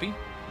 sorry, puppy.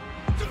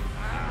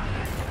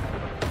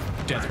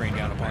 Death rain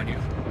down upon you.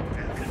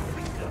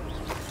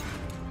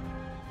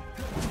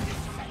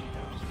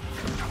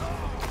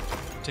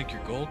 Take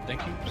your gold,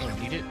 thank you. I don't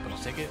need it, but I'll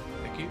take it.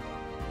 Thank you.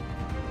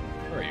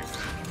 Where are you?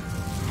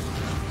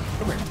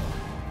 Come here.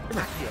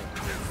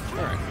 Come here.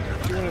 Alright.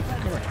 Do you wanna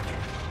come here?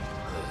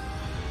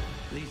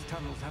 These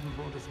tunnels haven't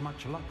brought us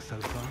much luck so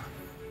far.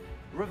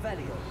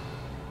 Revelio.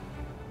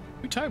 What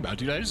are you talking about,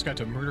 dude? I just got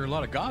to murder a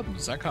lot of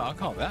goblins. I'll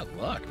call that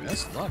luck.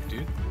 That's luck,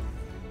 dude.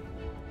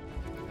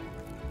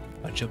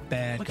 Bunch of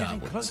bad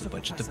goblins. A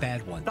bunch of the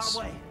bad ones. That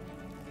way.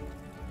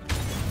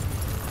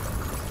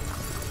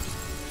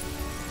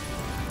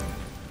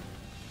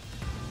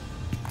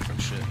 Oh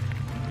shit.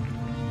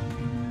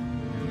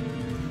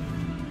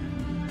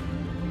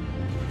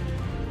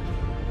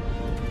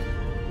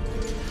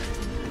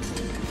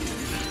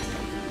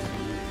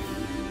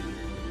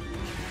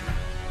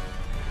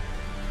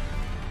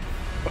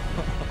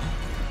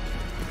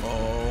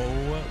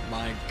 Oh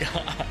my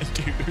god,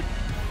 dude.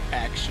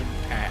 Action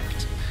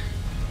packed.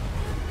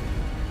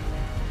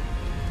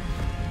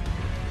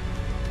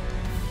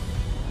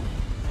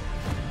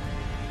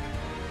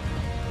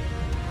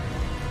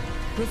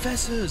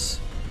 Professors!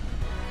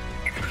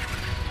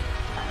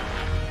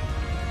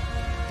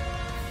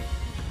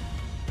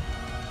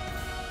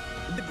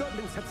 The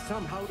goblins have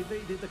somehow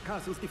evaded the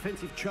castle's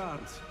defensive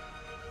charms.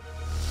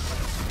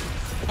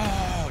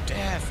 Oh,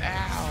 death!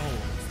 Ow!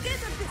 Steer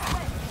them this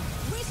way!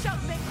 We shall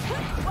make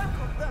quick work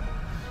of them!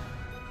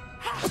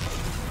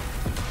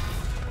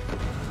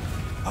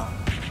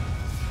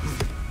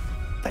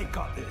 They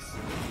got this.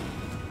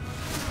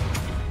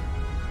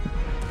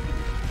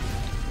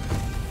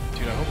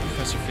 Dude, I hope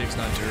Professor Fig's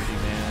not dirty,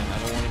 man. I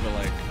don't want him to,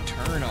 like,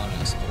 turn on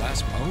us at the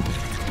last moment.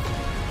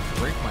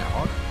 Break my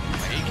heart.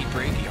 My achy,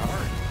 breaky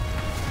heart.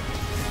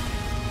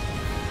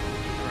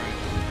 Alright,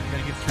 we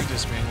gotta get through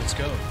this, man. Let's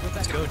go.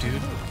 Let's go,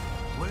 dude.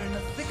 We're in the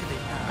thick of it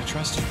now. I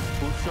trust you.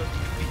 Look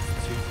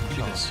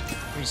at this.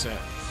 What is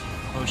that?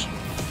 Potion.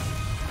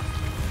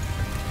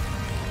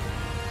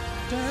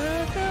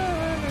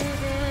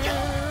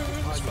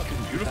 It's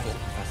fucking beautiful.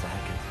 Professor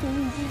Hackett.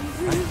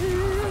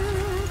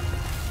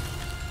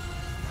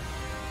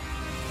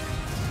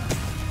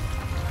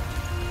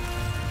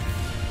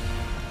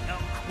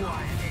 Not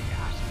quiet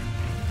enough.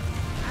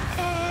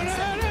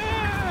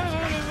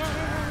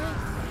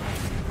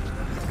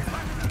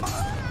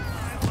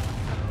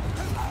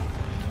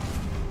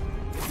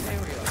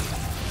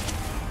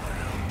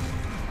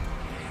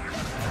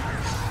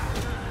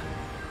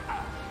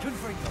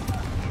 Confront them.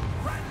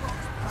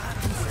 Ranrock's plan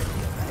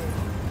incendiary.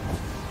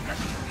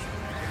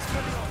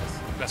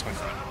 That's my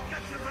friend.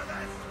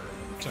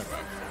 Sorry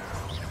about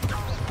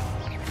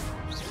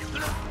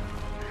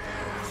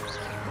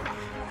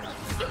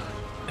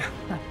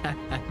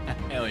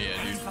Hell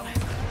yeah, dude.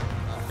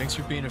 Thanks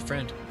for being a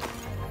friend.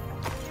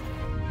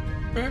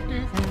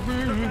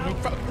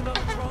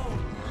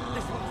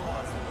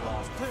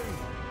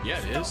 Yeah,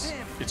 it is.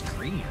 It's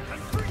green.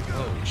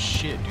 Oh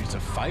shit, dude, it's a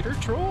fighter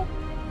troll?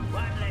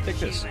 Take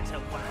this. There you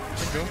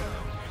go.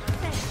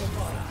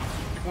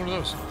 Take one of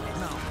those.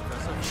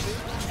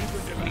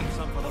 There you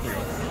go.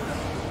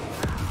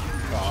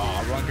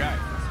 Aw, wrong guy.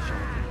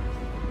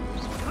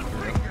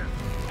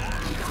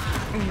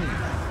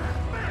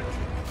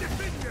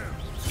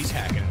 He's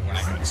hacking when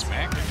I got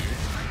smacked, dude.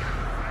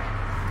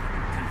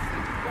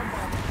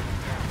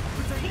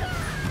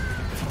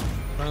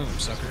 Boom,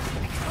 sucker.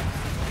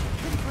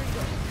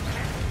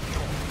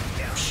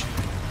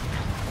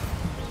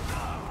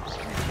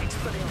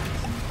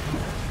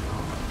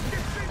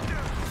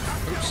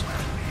 Oops.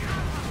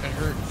 That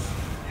hurt.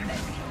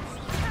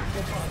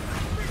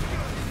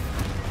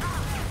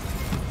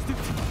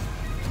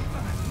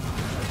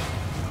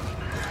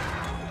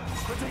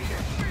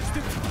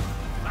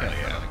 Hell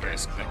yeah, that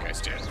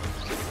guy's dead.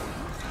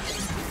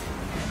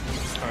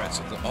 Alright,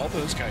 so all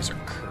those guys are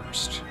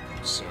cursed.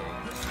 So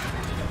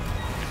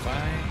if I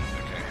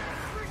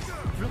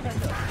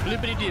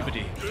blibbity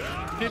dibbity.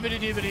 Blibbity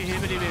dibbity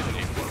hibbity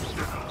bibbity.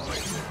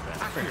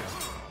 Come here.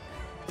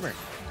 Come here.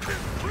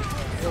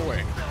 Go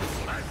away.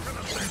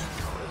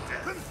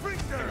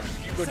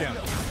 You go down.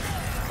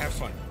 Have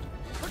fun.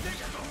 Come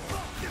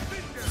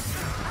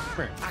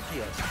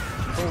here.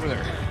 Go over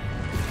there.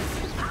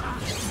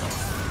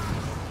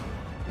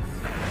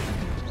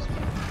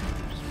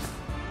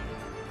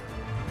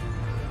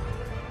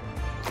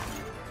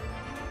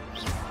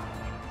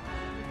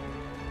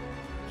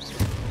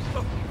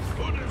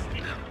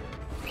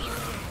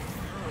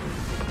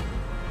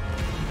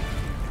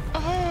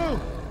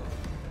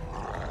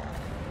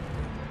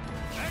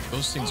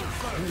 Those things are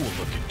cool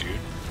looking, dude.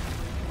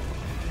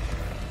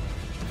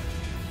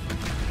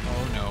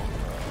 Oh no.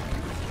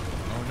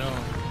 Oh no.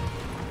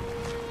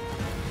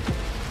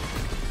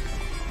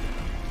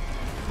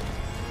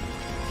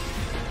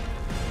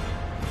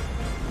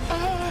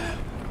 Ah.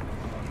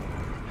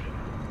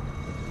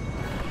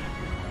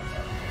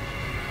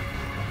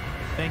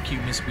 Thank you,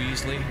 Miss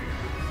Weasley.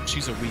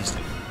 She's a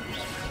Weasley.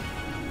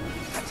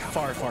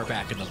 Far, far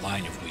back in the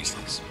line of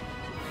Weasleys.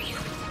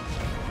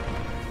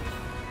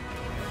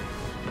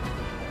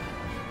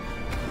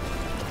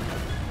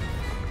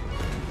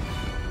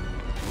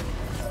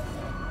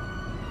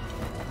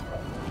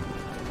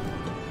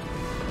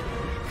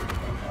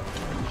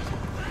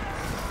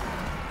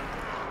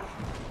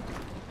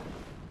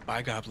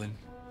 Bye, Goblin.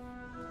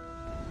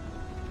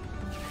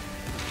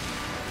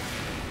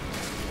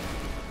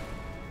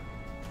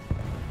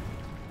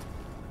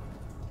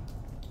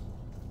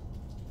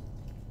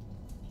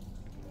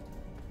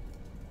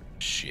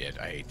 Shit,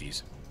 I hate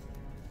these.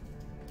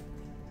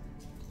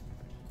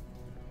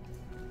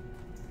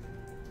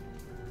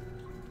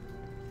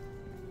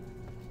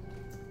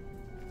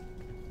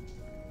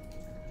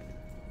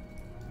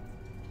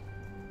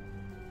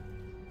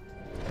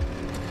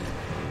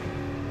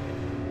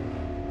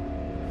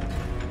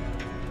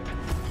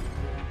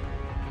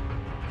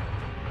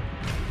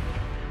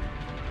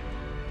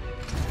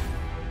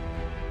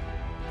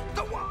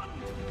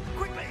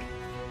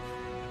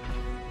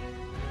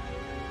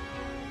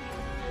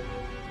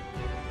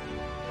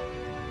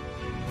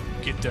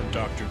 Get them,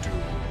 Dr. Doom.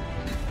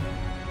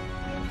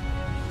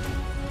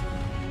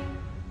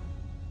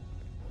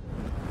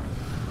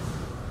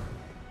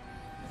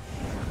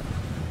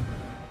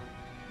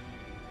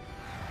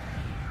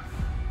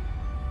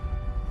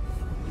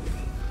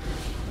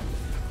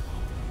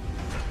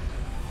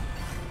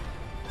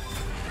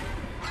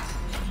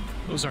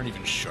 Those aren't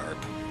even sharp.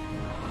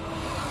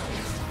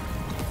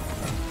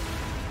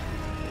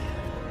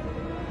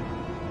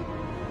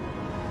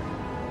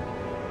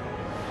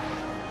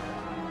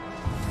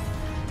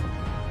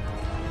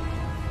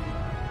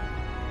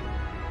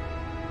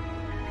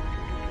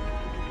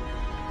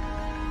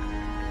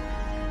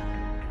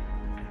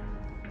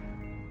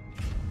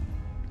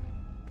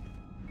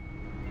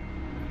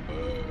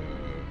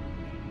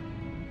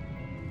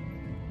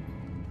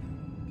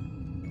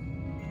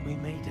 We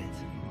made it.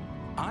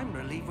 I'm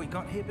relieved we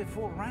got here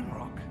before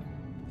Ranrock.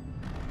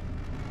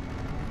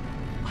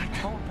 I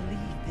can't believe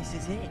this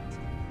is it.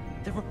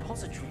 The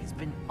repository has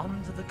been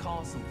under the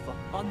castle for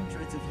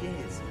hundreds of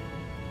years.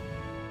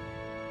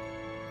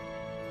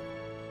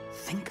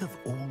 Think of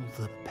all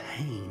the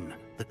pain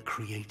that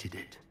created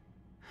it.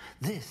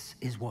 This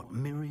is what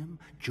Miriam,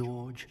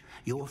 George,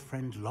 your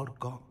friend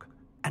Lodgok,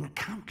 and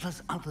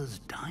countless others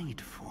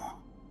died for.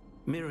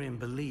 Miriam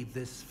believed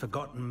this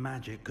forgotten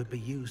magic could be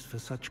used for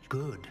such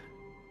good.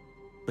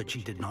 But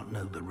she did not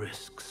know the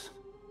risks.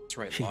 That's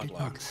right, she did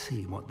not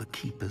see what the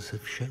Keepers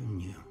have shown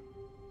you.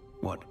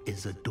 What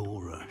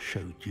Isadora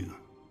showed you.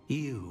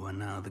 You are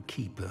now the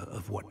Keeper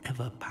of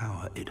whatever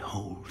power it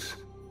holds.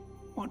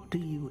 What do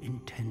you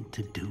intend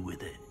to do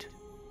with it?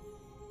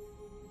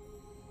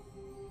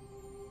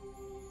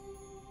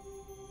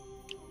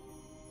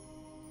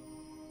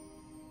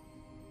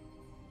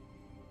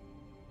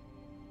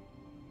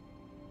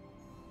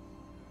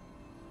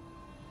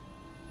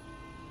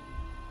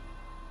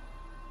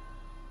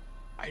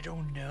 I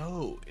don't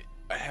know.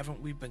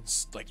 Haven't we been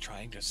like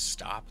trying to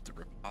stop the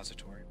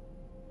repository?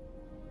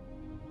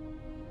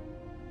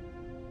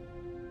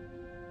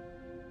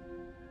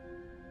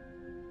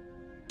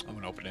 I'm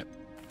gonna open it.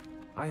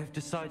 I have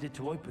decided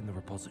to open the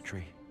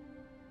repository.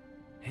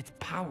 Its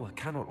power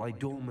cannot lie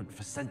dormant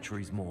for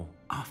centuries more.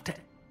 After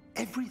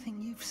everything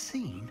you've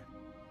seen?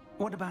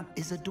 What about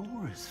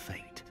Isadora's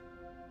fate?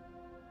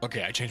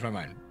 Okay, I changed my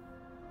mind.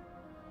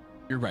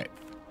 You're right.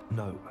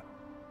 No.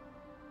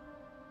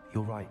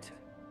 You're right.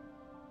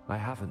 I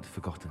haven't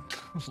forgotten.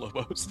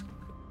 Lobos.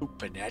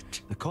 Open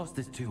it. The cost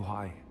is too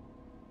high.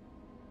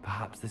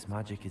 Perhaps this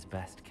magic is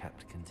best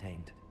kept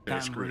contained.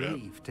 I'm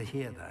relieved to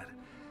hear that.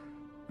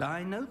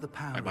 I know the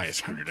power I might have is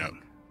screwed it up.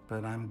 tempting,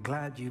 but I'm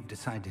glad you've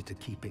decided to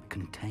keep it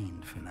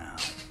contained for now.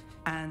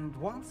 And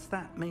whilst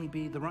that may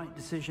be the right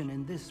decision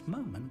in this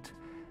moment,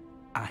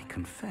 I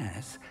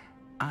confess,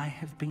 I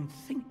have been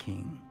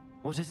thinking...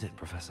 What is it,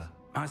 Professor?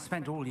 I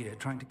spent all year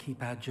trying to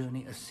keep our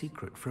journey a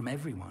secret from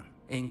everyone,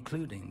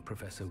 including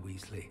Professor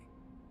Weasley.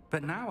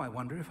 But now I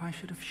wonder if I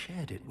should have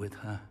shared it with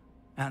her,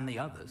 and the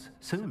others,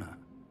 sooner.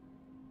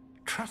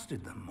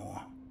 Trusted them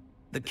more.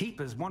 The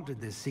Keepers wanted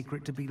this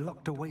secret to be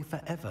locked away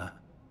forever.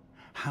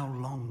 How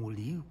long will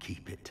you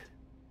keep it?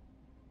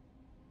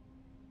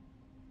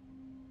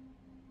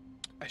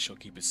 I shall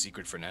keep it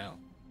secret for now.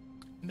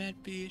 Mad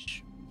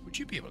Fish, would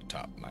you be able to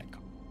top my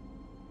call?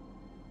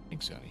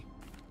 Thanks, Sonny.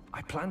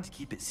 I plan to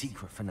keep it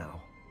secret for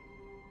now.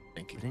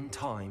 Thank you. But in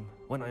time,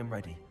 when I'm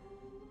ready,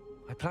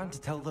 I plan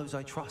to tell those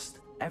I trust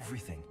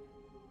everything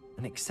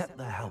and accept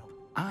their help.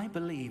 I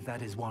believe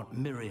that is what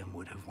Miriam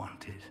would have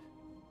wanted.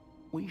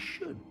 We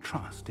should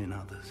trust in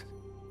others.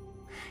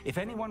 If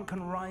anyone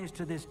can rise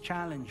to this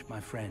challenge, my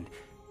friend,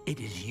 it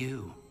is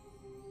you.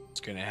 It's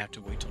gonna have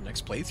to wait till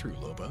next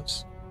playthrough,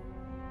 Lobos.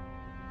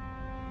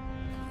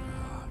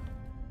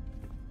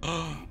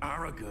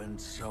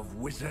 Arrogance of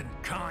wizard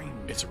kind.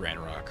 It's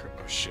Ranrock.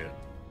 Oh shit.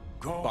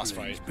 Goblins Boss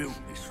fight.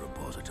 built this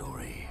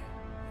repository.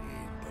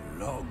 It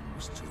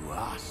belongs to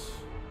us.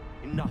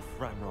 Enough,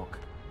 Ramrock.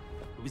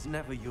 It was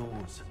never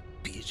yours.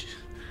 Bitch.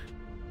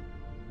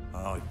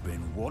 I've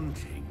been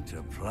wanting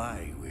to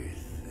play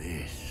with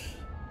this.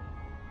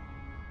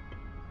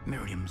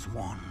 Miriam's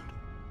wand.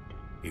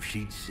 If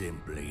she'd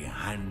simply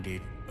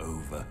handed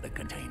over the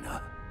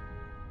container,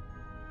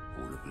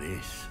 all of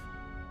this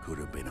could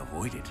have been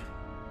avoided.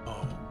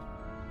 Oh.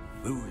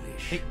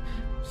 Foolish,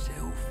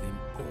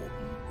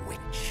 self-important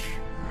witch.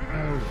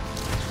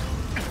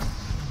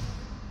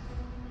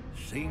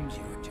 Seems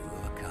you were two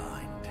of a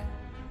kind.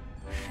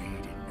 She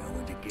didn't know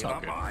when to give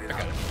up either. I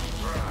got it.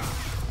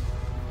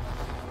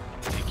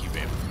 Thank you,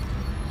 babe.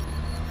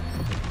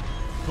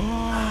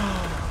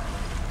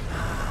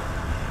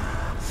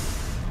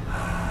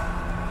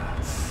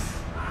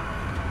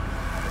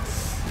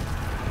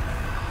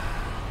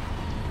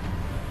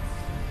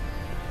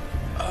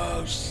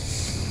 Oh, shit.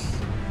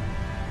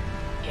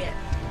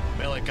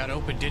 Well, it got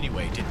opened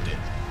anyway, didn't it?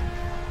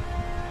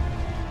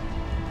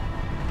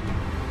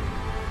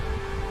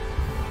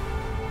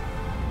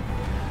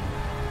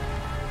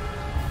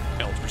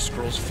 Elder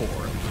Scrolls 4,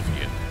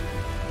 Oblivion.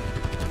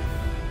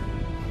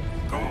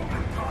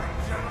 Goblin-kind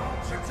shall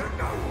answer to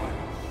no one.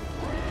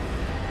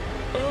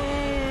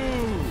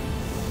 Oh!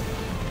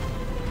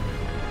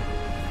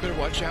 Better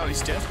watch out,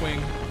 he's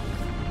Deathwing.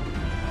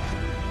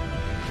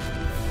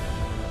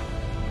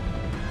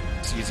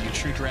 Is he a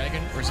true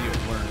dragon, or is he a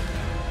worm?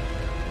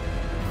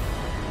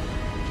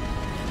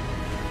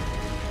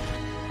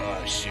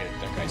 Oh shit,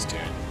 that guy's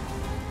dead.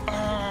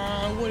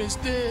 What is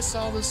this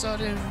all of a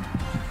sudden?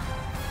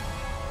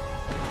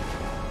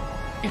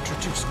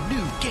 Introduce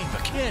new game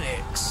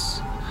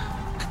mechanics!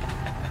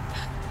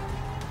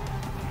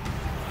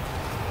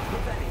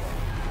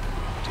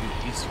 Dude,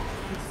 he's...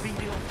 It's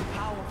feeding off the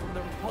power from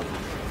the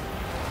repository.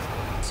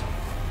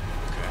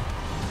 Okay.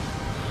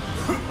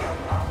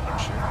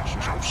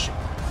 Oh shit.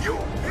 Your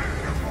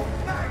beautiful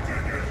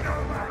magic is no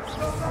match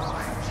for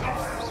mine,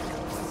 child!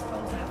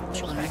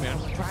 Hey, man.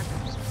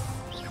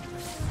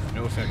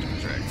 No effect on the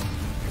dragon.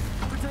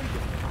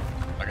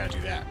 I gotta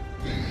do that.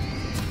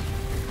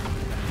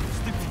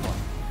 Stupid one.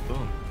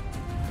 Boom.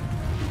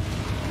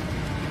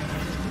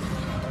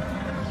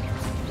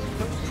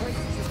 Those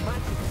traces of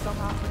magic are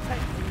somehow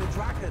protecting the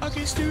dragon. I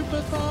get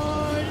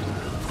stupefied.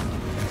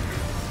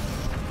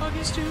 I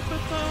get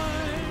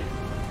stupefied.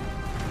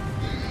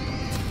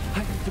 I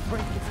need to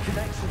break its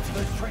connection to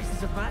those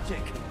traces of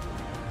magic.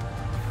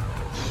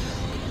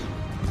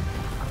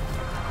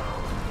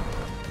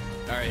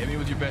 Alright, hit me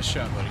with your best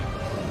shot, buddy.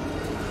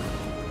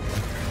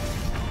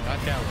 Not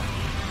that one.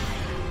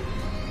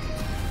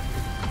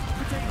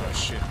 Oh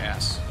shit,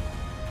 ass.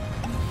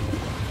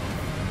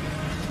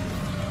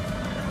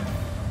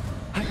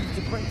 I need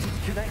to break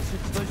its connection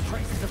to those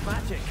traces of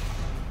magic.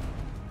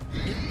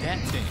 Hit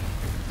that thing.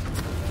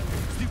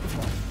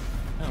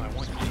 Oh, I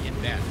want you to hit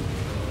that.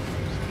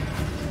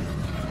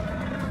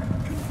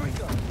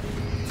 Confringo.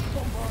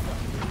 Bombarda.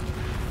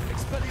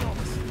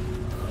 Expelliarmus.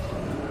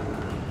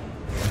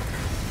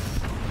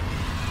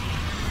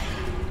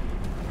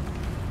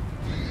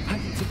 I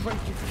need to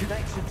break its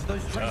connection to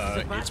those traces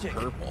of magic.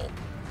 It's purple.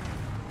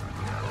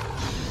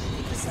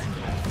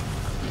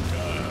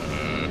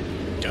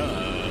 Yeah.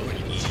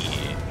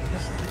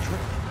 This is the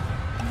trick.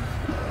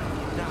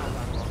 Now,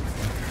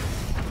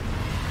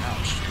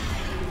 Ouch.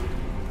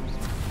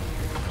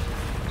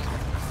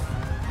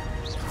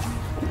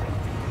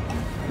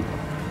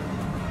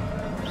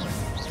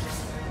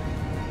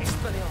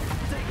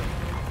 Expelliarmus. Dago.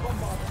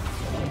 Bombarda.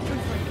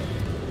 Confringo.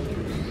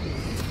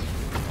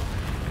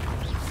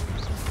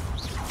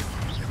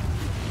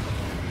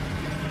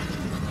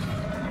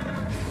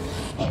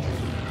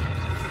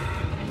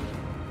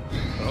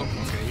 Oh,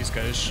 okay, he's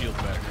got his shield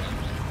back on.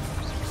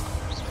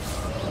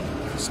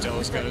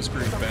 Stella's got his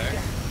groove back.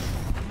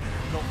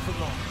 Not for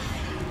long.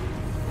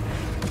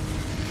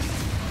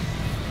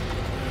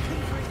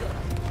 Confringo.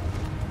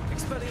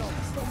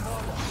 Expelliarmus.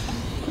 Bombarda.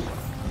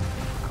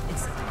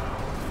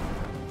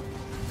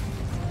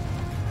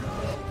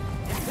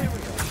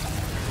 Imperial.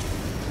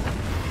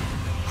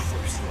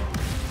 Crucial.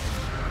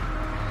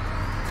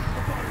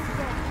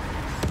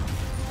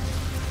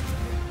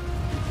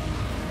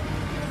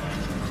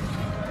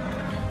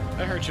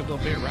 That hurt you a little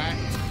bit, right?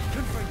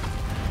 Confringo.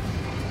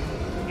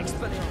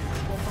 Expelliarmus.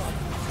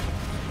 Bombarda.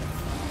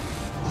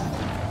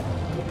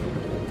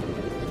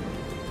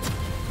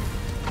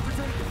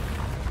 Protego.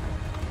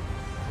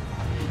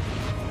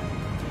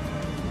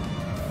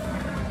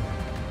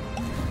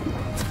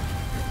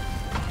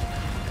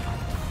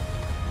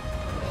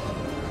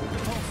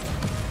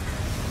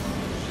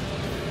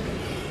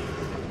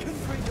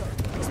 Confringo.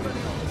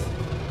 Expelliarmus.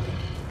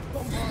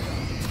 Bombarda.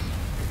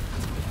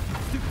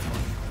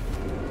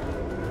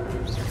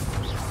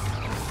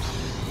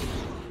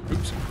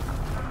 Oops.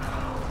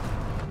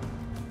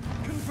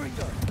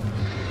 Confringo.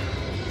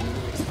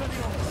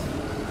 Expelliarmus.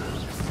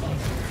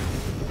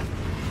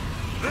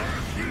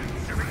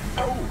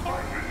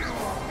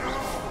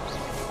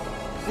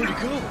 Where'd he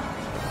go?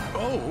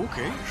 Oh,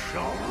 okay.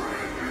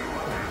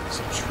 It's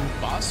a true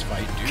boss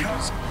fight, dude. You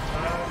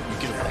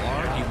get a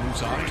bar, he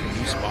moves off to a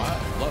new spot.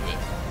 Love it.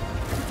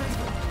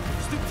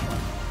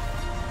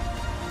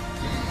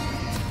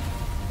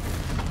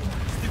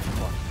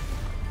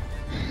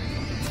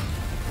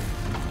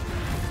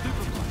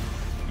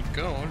 Keep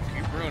going,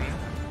 keep running.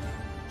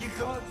 you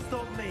can't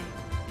stop me. You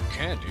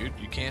can, dude.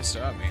 You can't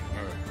stop me.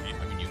 Or,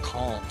 I mean, you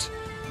can't.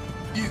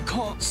 You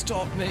can't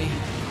stop me.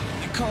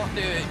 You can't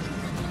do it.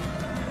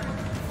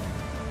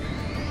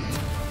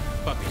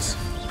 Puppies.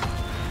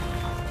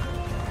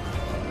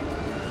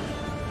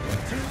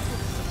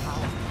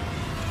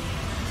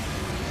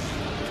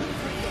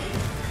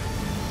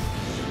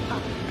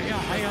 Hiya,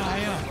 hiya,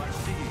 hiya.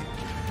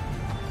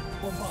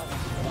 Bombarda.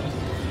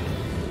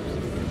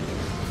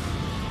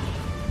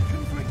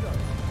 Confringo.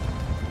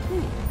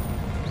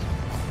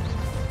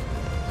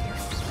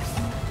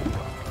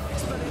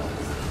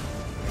 Expelliarmus.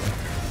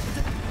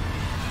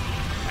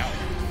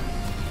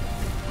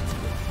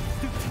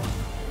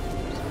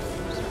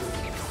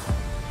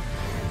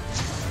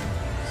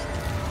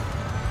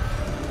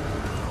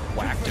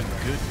 Whacked him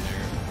good in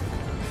there.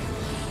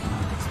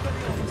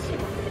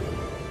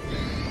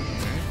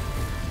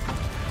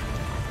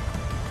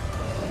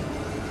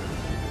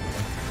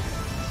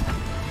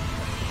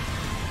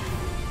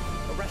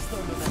 Arresto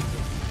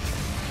momentum.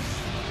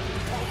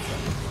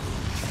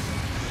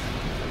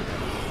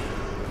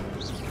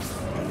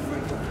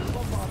 Confringo.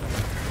 Bombarda.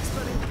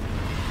 Expelliarmus.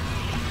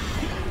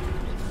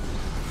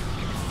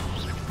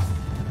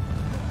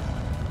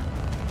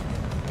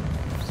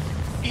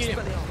 Eat him.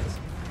 Expelliarmus.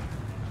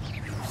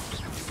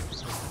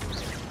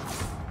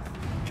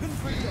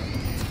 Confringo.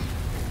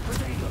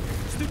 Protego.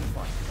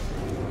 Stupefy.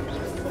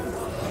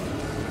 Bombarda.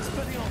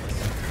 Expelliarmus.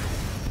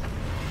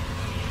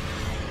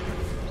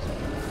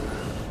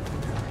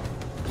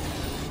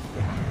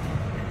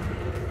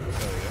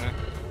 Oh, yeah.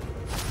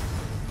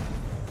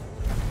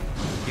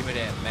 Give me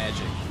that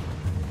magic.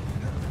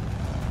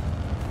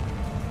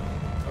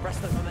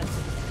 Arresto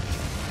momentum.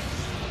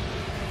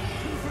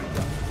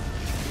 Confringo.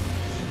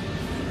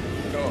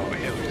 Oh,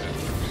 hell yeah.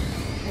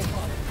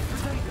 Bombarda.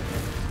 Protego.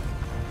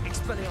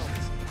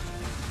 Expelliarmus.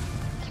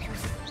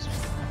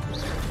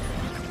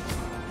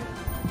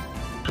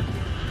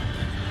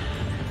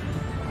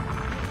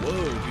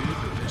 Whoa,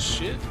 dude. This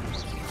shit.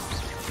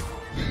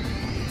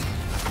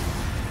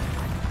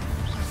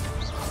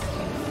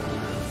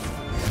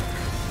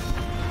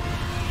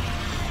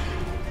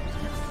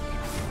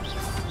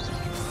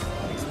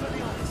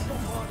 Expelliarmus.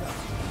 Bombarda.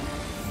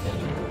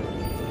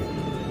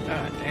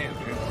 God damn,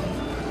 dude.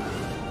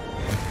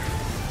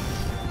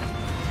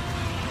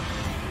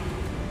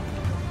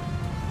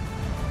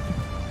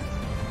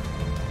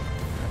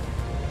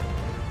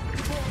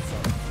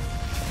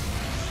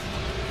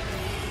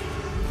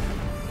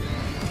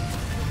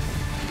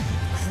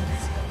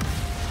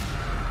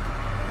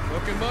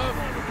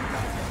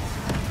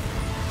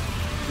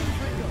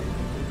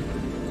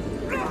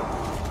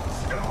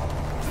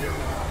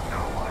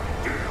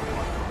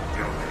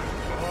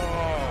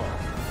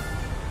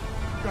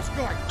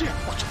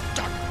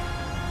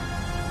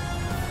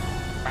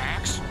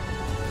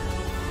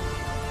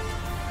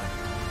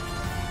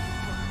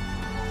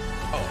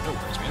 No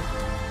worries, man.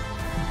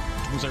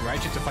 Was I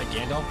righteous to fight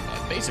Gandalf?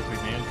 Basically,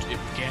 man, if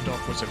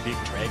Gandalf was a big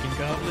dragon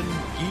goblin,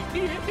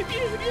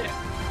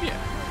 yeah.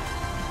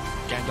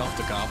 Gandalf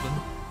the goblin.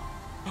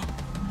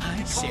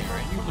 Hi,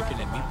 Sarah. You're looking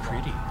at me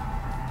pretty.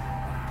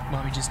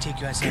 Want me just take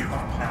you outside for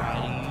a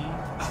party?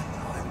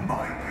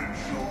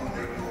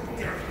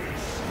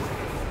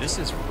 This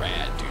is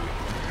rad, dude.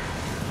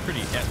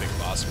 Pretty epic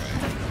boss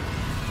fight.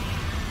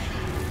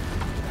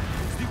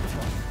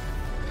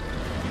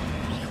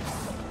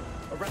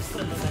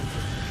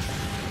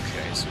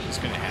 Okay, so he's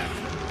gonna have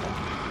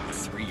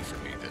 3 for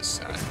me this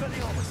time. Boom.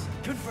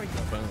 Oh,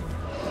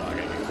 I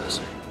gotta get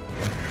closer.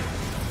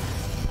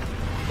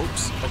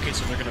 Oops. Okay,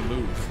 so they're gonna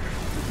move.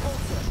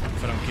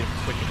 If I don't get them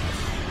quick enough.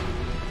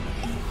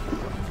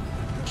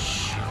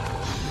 Shit.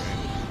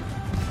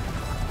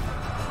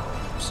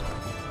 Oops.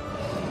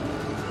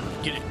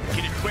 Get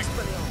it quick.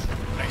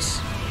 Nice.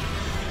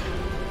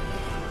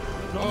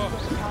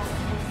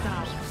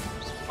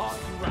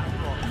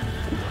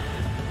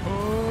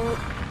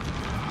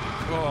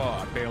 Oh,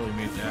 I barely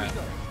made that.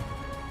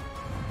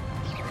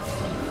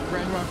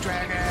 Ranrock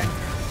Dragon!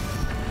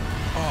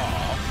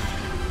 Oh.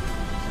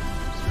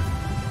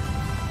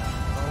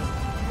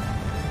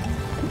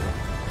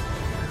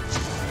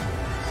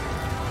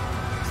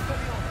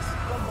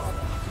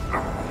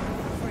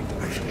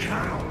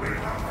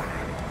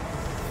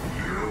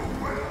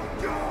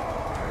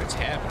 What's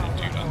happening,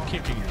 dude? I'm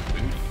kicking your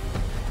booty.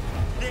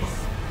 This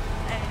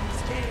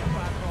ends here,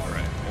 Ranrock.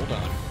 Alright, hold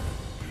on.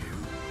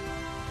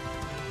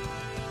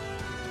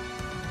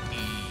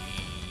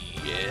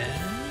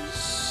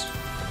 Yes.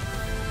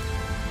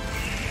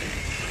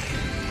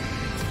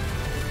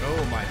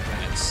 Oh, my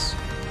planets.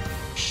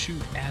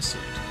 Shoot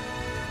acid.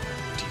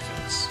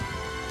 Defense.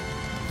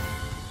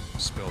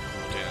 Spell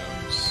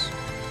cooldowns.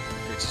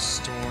 Creates a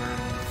storm.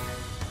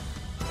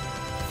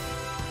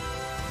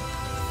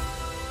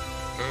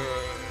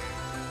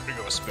 There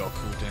we go, a spell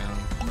cooldown.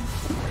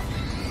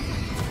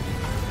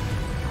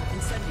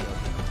 Incendio.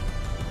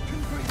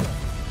 Confringo.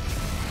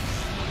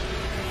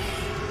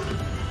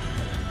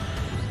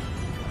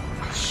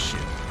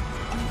 Shit.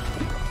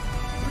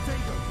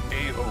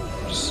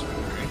 AOs.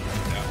 Okay,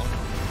 that one.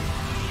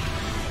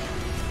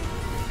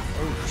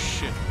 Oh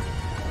shit.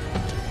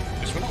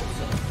 This one?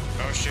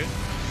 Oh shit.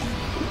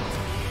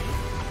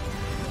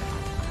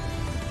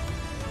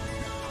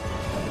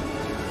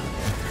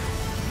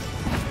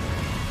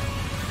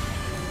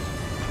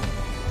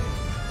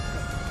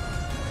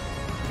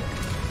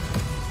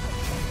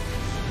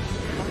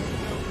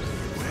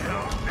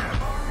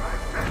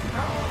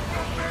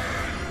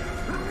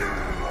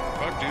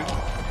 Fuck, dude.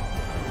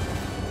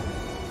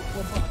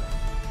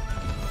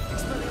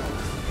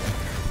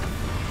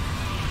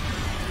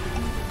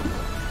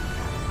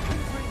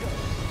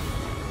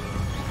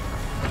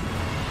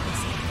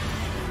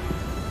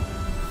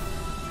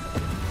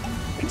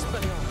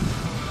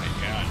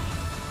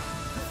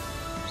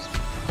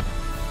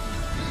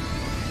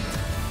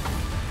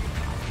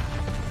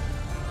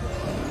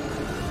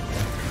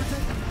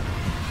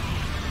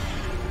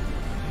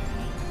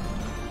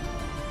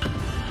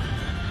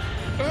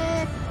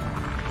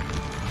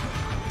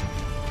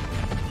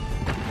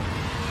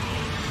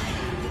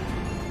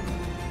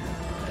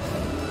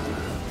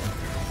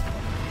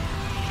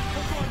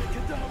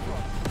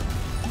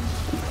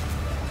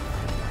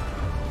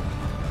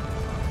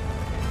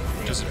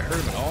 Does it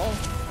hurt him at all?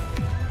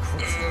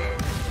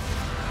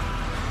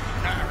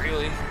 Not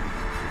really.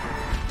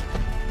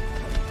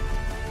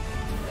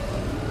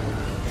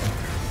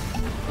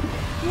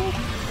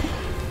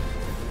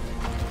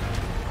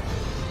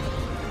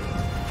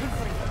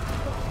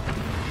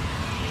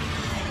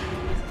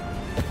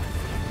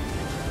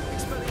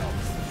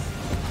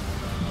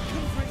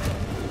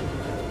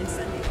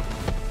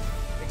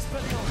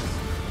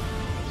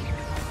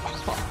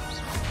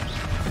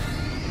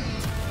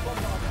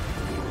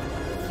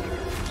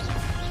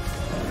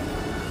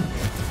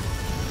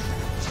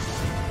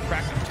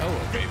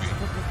 Krakatoa, baby.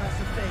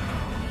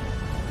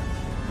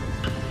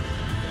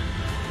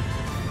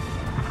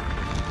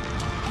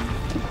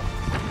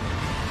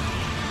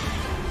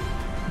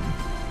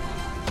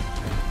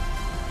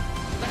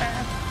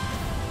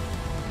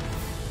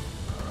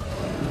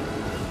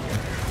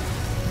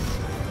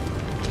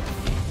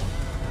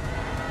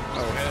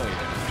 Oh, hell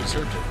yeah.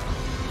 Deserved it.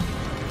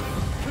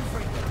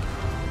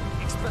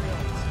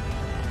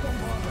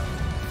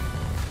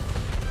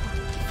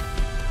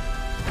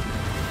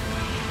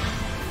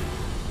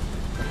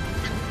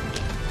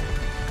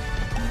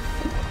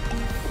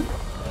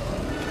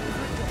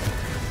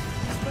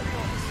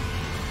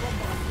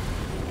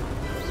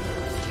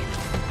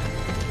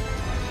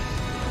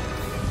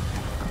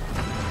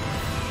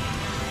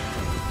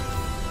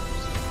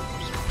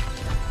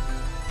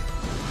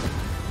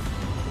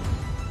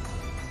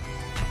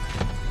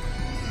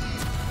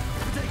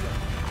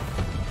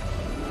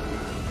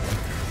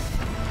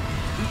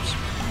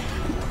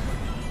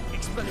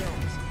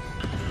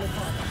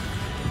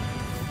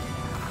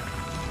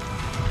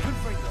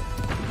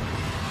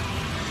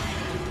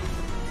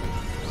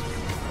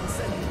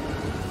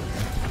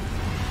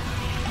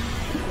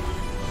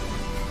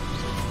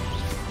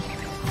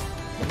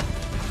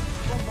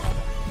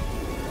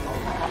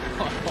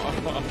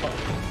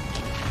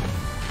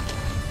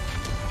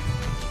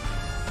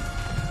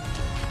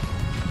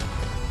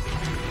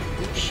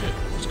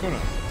 going on?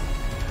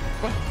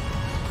 What?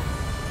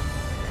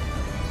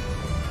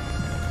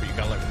 But you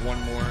got like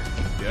one more.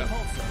 Yeah.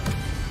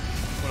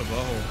 What a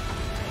butthole.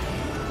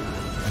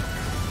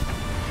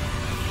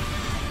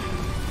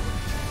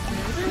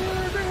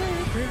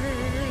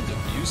 The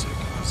music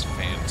is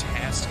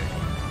fantastic.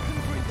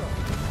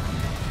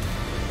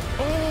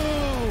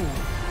 Oh!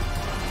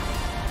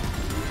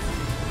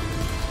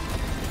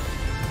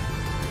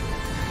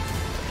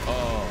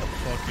 Oh,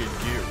 fucking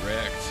get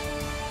wrecked.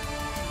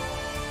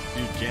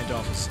 Dude,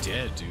 Gandalf is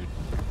dead, dude.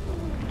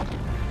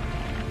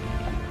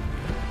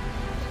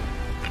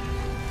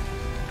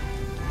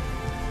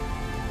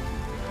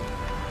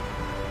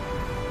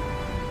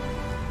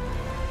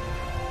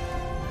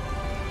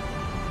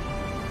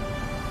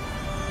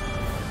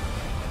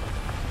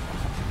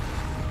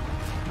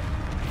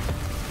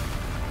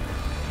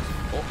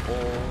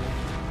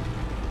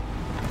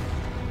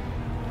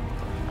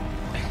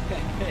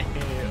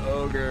 Hey,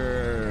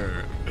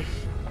 ogre.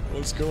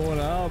 What's going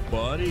on,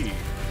 buddy?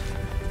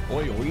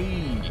 Oi,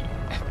 oi.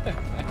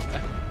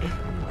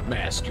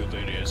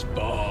 Masculine is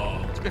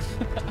bald.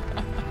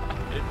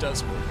 It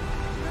does work.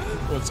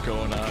 What's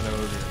going on,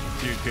 ogre?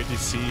 Dude, good to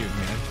see you,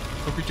 man.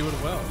 Hope you're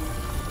doing well.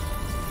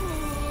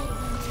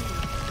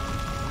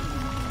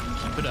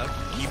 Keep it up.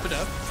 Keep it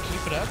up.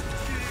 Keep it up.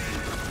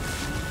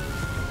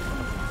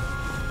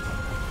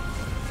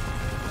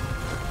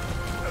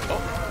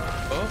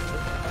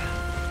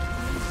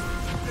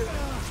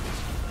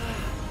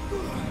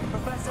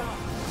 Professor!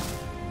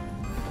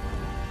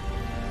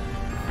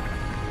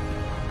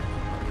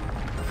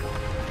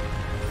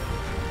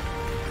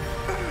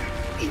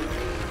 You need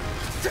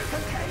to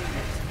contain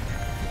it!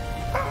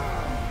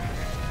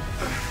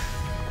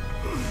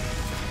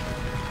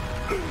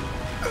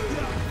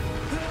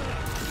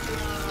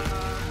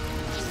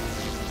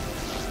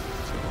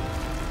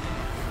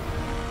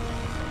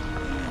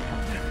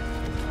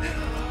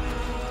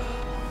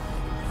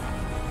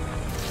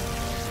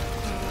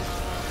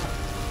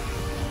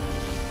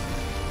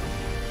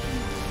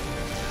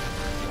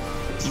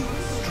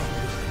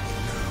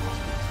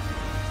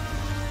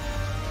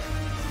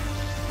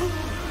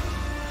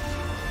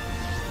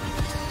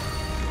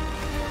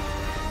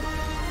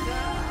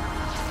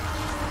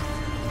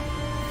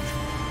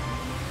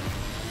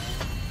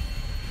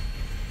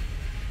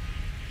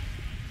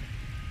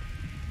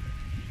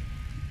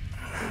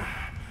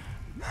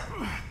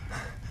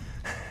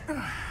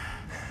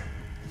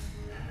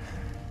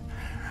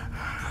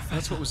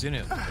 That's what was in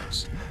it,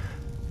 Lucas.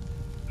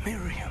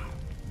 Miriam.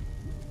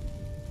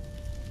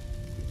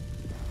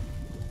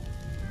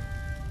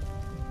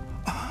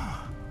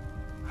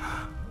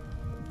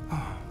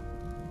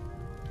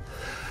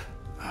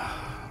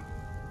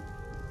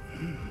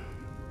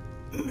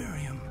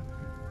 Miriam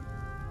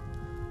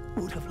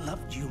would have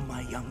loved you,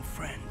 my young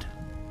friend.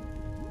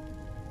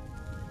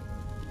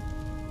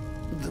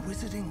 The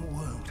wizarding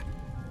world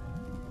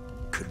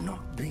could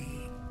not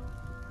be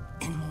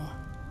in more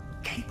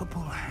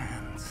capable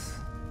hands.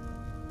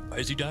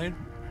 Is he dying?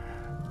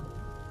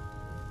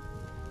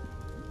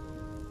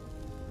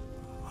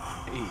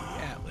 Hey,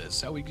 Atlas,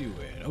 how we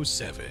doing?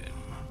 07.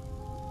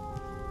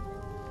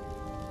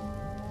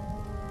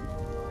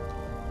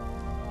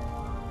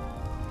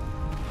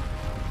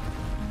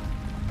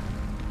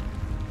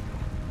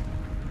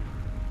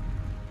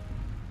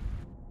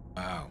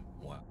 Wow.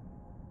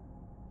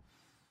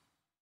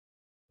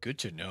 Good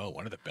to know.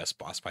 One of the best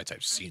boss fights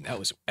I've seen. That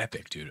was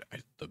epic, dude.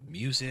 The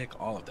music,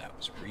 all of that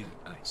was really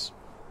nice.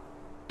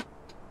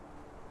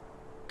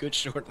 Good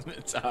short on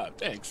the top.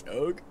 Thanks,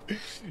 Og.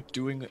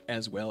 Doing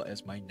as well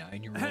as my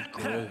 9-year-old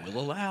girl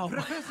will allow.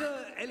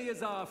 Professor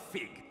Eleazar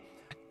Fig.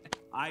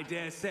 I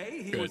dare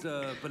say he was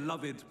a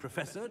beloved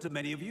professor to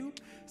many of you,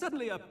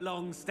 certainly a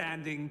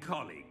long-standing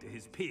colleague to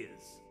his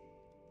peers.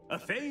 A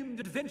famed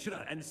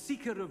adventurer and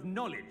seeker of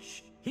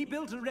knowledge, he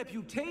built a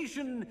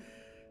reputation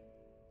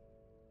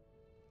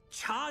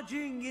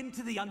charging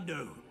into the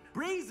unknown,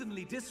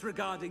 brazenly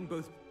disregarding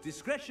both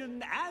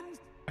discretion and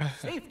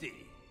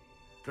safety,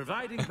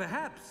 providing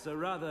perhaps a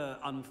rather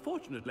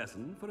unfortunate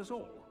lesson for us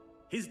all.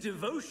 His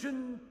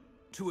devotion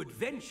to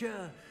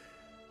adventure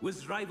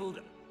was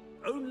rivaled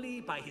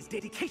only by his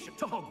dedication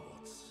to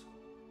Hogwarts.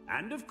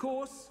 And of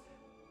course,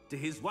 to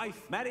his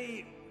wife,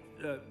 Midi,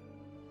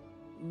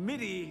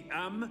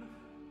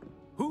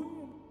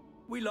 whom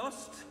we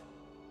lost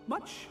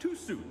much too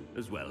soon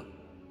as well.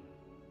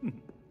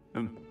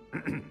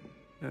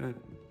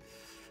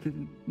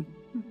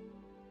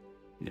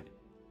 Yeah.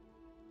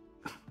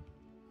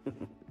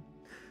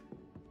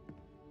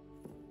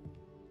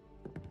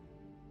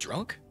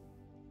 Drunk?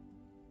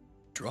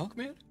 Drunk,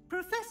 man?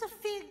 Professor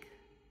Fig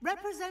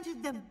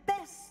represented the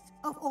best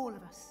of all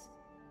of us.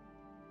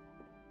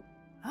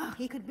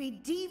 He could be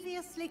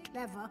deviously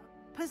clever,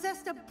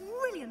 possessed a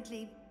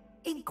brilliantly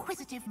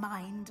inquisitive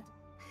mind,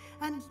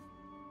 and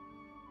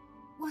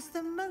was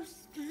the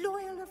most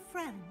loyal of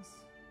friends.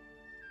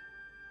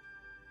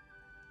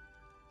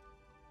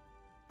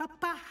 But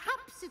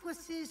perhaps it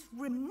was his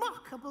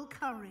remarkable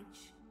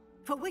courage,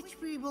 for which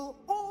we will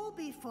all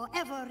be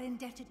forever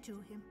indebted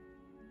to him.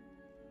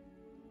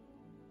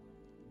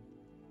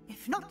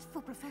 if not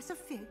for Professor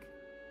Fig.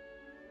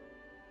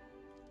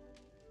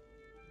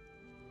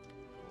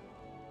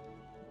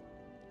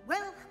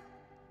 Well,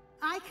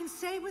 I can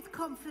say with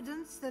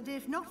confidence that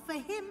if not for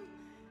him,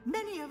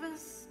 many of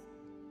us,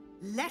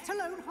 let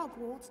alone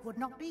Hogwarts, would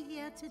not be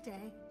here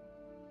today.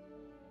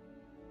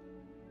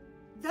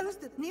 Those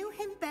that knew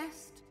him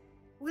best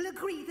will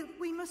agree that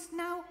we must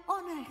now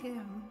honor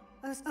him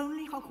as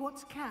only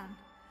Hogwarts can,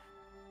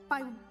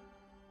 by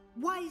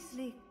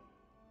wisely,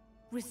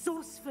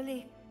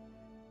 resourcefully,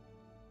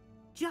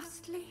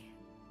 justly,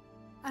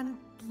 and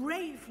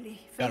bravely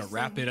Gotta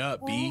wrap it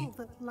up, B. all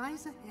that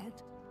lies ahead.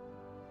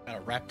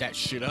 Gotta wrap that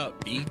shit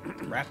up, B.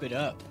 Wrap it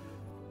up.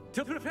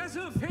 To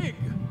Professor Fig!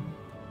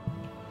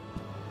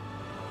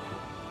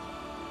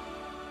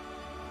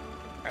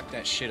 Wrap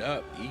that shit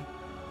up, B.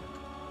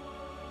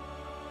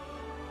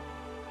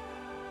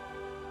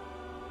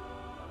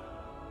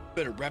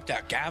 Better wrap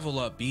that gavel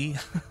up, B.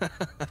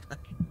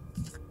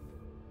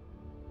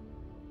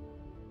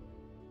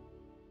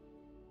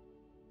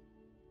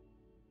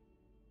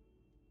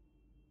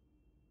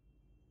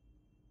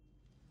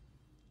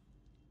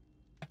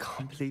 I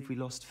can't believe we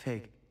lost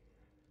Fig.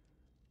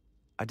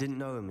 I didn't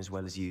know him as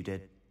well as you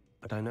did,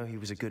 but I know he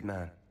was a good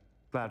man.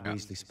 Glad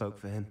Weasley spoke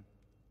for him.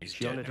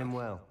 She honored him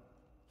well.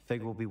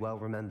 Fig will be well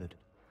remembered.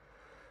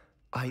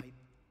 I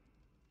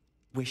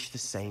wish the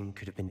same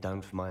could have been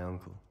done for my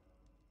uncle.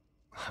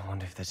 I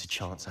wonder if there's a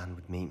chance Anne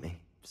would meet me.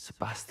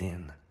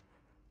 Sebastian,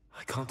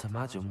 I can't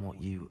imagine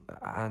what you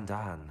and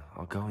Anne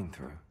are going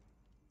through.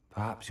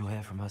 Perhaps you'll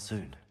hear from her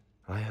soon.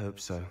 I hope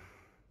so.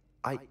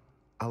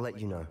 I'll let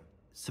you know.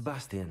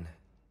 Sebastian,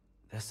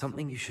 there's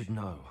something you should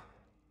know.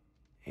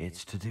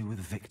 It's to do with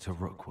Victor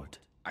Rookwood.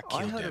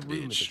 I heard a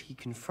rumor that he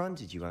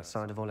confronted you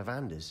outside of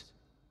Ollivander's.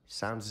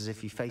 Sounds as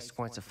if he faced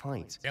quite a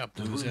fight. Yeah,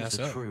 The blew his rumors ass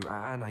are up. true,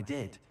 and I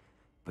did.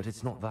 But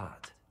it's not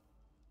that.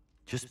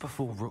 Just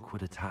before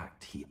Rookwood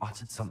attacked, he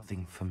uttered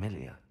something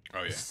familiar.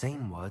 Oh, yeah. The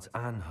same words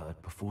Anne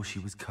heard before she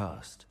was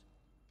cursed.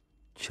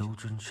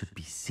 Children should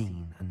be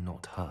seen and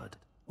not heard.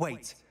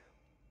 Wait,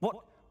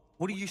 what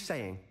are you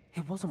saying?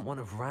 It wasn't one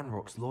of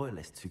Ranrock's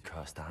loyalists who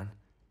cursed Anne.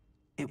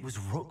 It was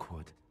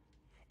Rookwood.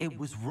 It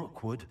was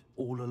Rookwood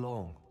all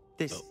along.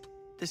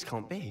 This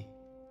can't be.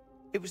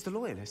 It was the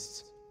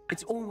Loyalists.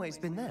 It's always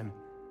been them.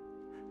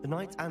 The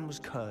night Anne was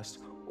cursed,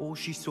 all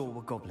she saw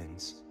were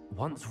goblins.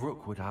 Once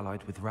Rookwood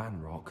allied with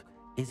Ranrock,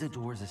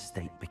 Isadora's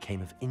estate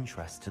became of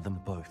interest to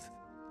them both.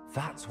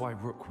 That's why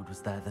Rookwood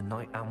was there the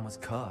night Anne was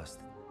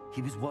cursed.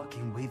 He was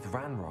working with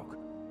Ranrock.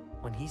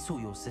 When he saw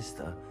your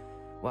sister,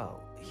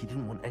 well, he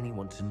didn't want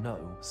anyone to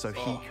know. So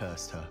he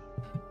cursed her.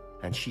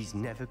 And she's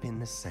never been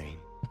the same.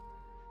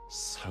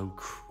 So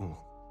cruel.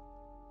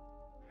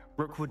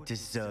 Rookwood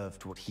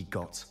deserved what he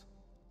got.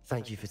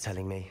 Thank you for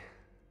telling me.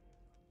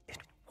 It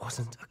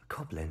wasn't a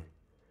goblin.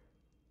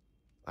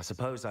 I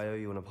suppose I owe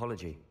you an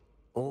apology.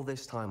 All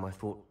this time I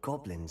thought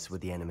goblins were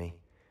the enemy.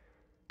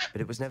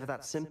 But it was never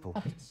that simple.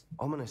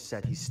 Ominous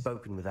said he's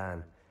spoken with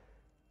Anne.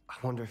 I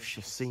wonder if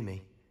she'll see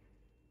me.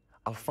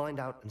 I'll find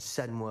out and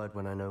send word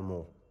when I know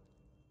more.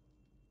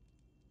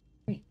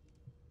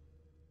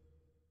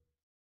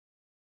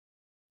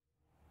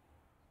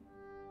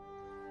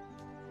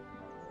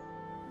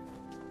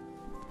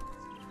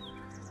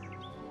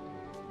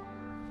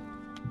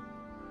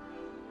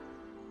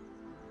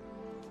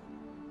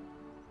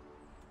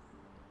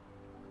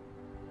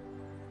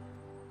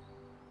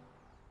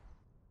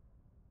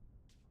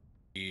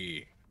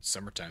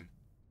 Summertime.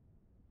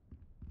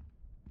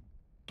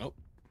 Oh.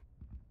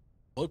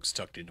 Cloak's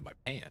tucked into my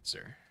pants,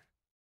 sir.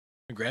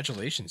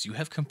 Congratulations, you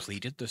have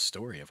completed the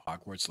story of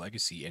Hogwarts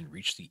Legacy and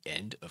reached the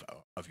end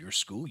of your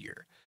school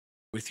year.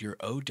 With your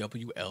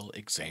OWL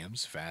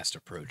exams fast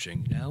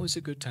approaching, now is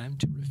a good time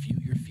to review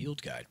your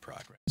field guide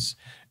progress,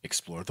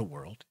 explore the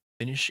world,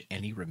 finish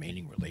any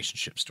remaining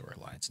relationship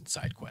storylines and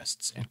side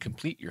quests, and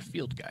complete your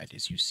field guide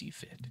as you see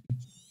fit.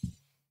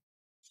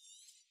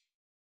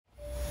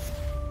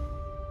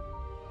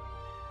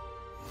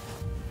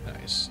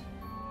 Nice.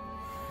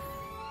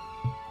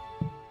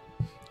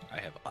 I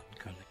have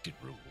uncollected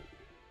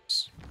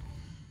rules.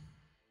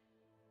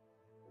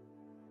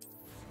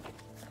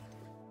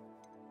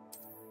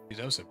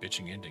 That was a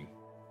bitching ending.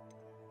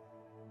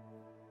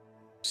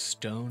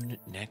 Stone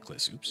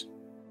necklace. Oops.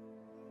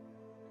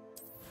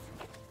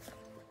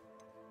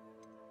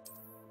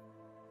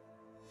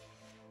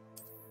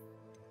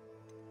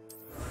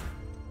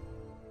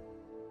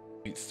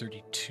 Wait,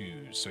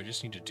 32. So I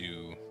just need to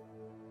do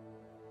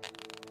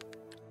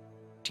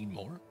 15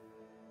 more?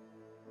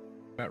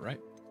 About right.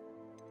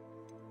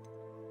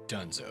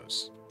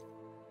 Dunzos.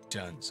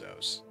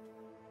 Dunzos.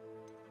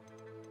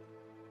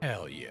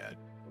 Hell yeah.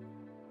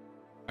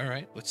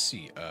 Alright, let's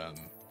see.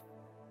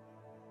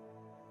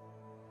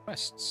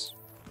 Quests.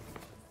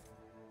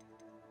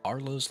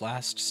 Arlo's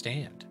Last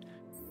Stand.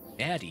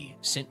 Natty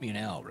sent me an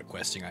owl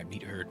requesting I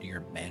meet her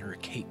near Manor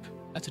Cape.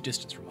 That's a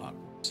distance from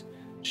Hogwarts.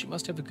 She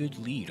must have a good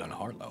lead on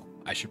Harlow.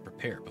 I should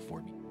prepare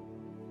before me.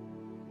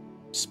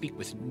 Speak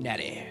with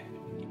Natty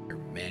near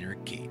Manor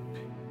Cape.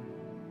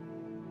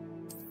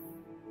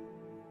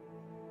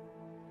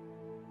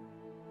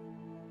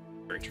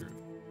 Very true.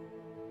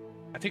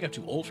 I think I'm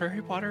too old for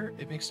Harry Potter.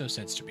 It makes no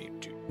sense to me.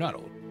 Dude, not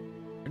old.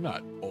 You're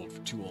not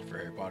too old for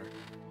Harry Potter.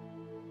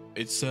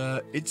 It's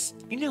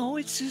you know,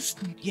 it's just,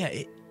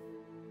 yeah,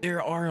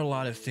 there are a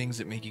lot of things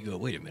that make you go,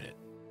 wait a minute.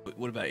 But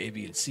what about A,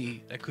 B, and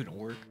C? That couldn't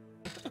work.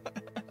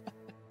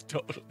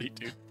 Totally,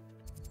 dude.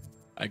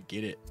 I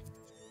get it.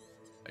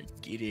 I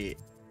get it.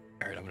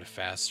 All right, I'm gonna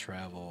fast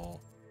travel.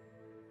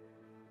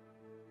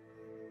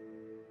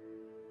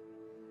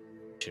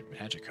 Shit,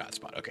 magic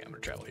hotspot. Okay, I'm gonna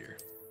travel here.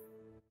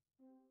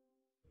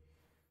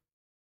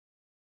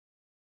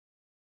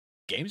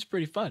 Game's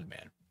pretty fun,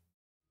 man.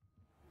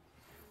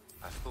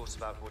 I've thought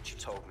about what you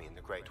told me in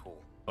the Great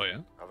Hall. Oh yeah?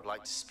 I would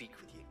like to speak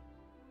with you.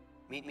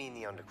 Meet me in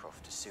the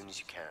Undercroft as soon as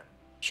you can.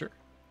 Sure.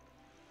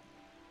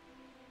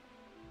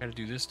 Gotta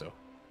do this though.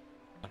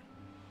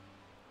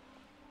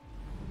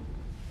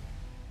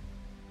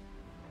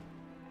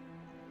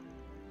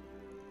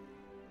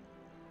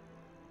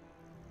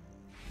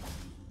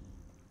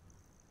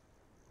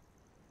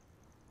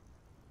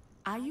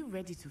 Are you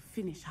ready to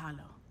finish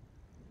Harlow?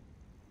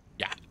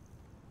 Yeah,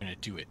 I'm gonna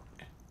do it.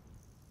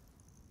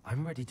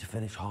 I'm ready to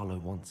finish Harlow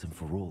once and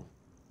for all.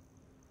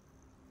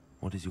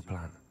 What is your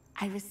plan?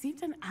 I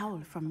received an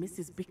owl from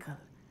Mrs. Bickle.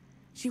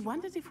 She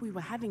wondered if we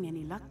were having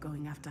any luck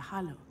going after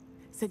Harlow.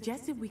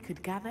 Suggested we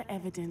could gather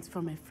evidence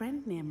from a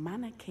friend near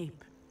Manor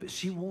Cape. But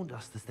she warned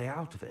us to stay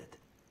out of it.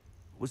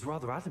 Was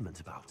rather adamant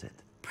about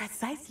it.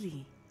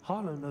 Precisely.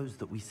 Harlow knows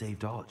that we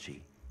saved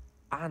Archie,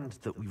 and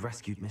that we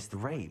rescued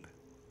Mr. Rabe.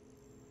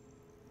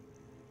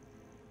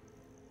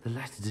 The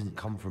letter didn't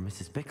come from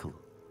Mrs. Bickle,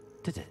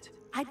 did it?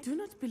 I do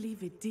not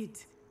believe it did.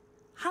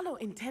 Harlow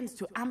intends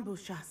to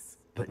ambush us.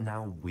 But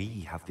now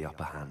we have the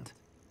upper hand.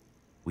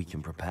 We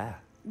can prepare.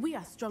 We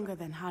are stronger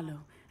than Harlow,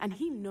 and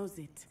he knows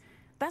it.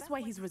 That's why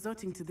he's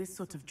resorting to this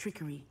sort of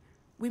trickery.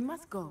 We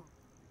must go.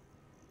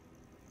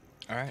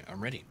 All right,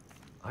 I'm ready.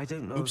 I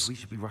don't know if we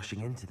should be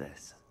rushing into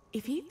this.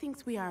 If he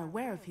thinks we are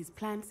aware of his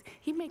plans,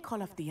 he may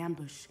call off the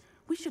ambush.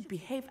 We should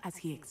behave as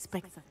he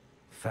expects us.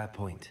 Fair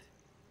point.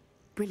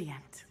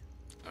 Brilliant.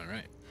 All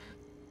right.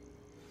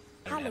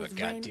 I don't have a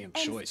goddamn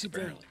choice,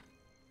 apparently.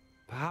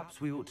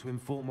 Perhaps we ought to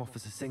inform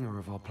Officer Singer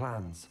of our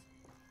plans.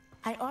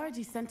 I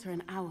already sent her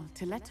an owl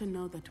to let her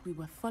know that we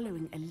were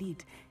following a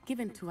lead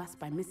given to us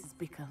by Mrs.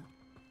 Bickle.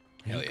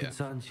 Are you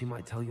concerned she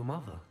might tell your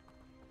mother?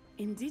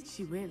 Indeed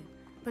she will,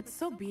 but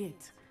so be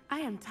it. I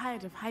am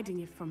tired of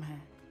hiding it from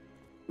her.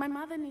 My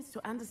mother needs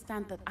to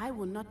understand that I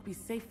will not be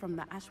safe from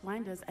the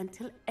Ashwinders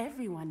until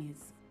everyone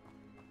is.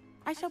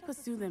 I shall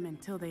pursue them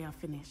until they are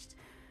finished,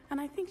 and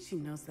I think she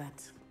knows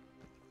that.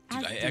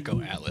 Dude, I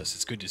echo Atlas.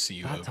 It's good to see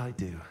you. That I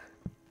do.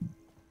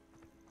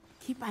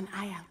 Keep an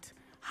eye out.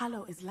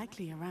 Harlow is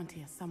likely around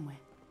here somewhere.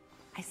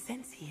 I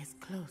sense he is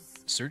close.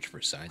 Search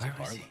for signs of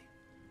Harlow.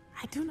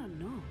 I do not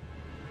know.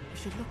 We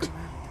should look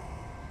around.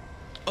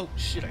 Oh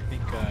shit, I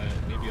think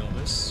maybe all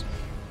this.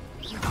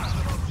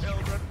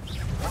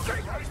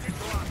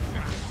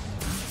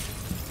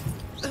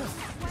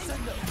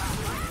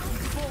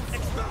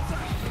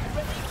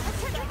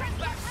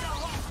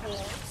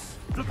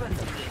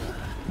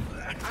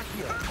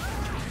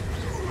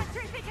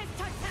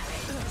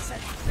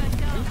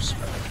 Oops.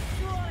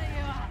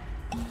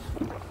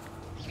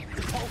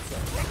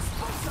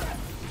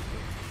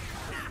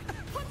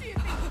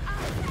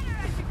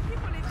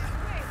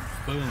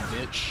 Boom,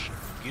 bitch.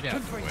 Get out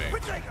of the way.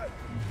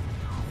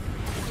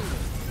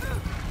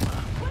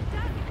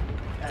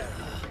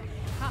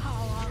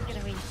 Oh, I'm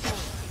gonna eat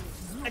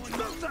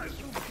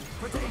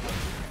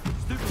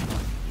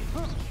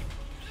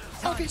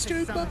Okay,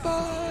 Stu,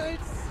 bye-bye.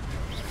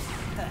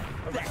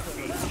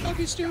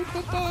 Okay, Stu,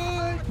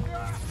 bye-bye.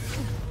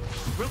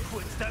 Real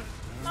quick, Stoke.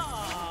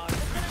 Oh, look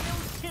at the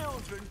little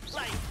children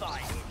play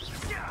fighting.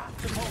 You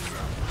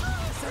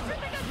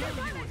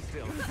were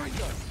still bring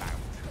us out.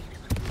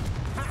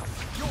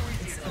 You're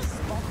easier to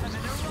spot than an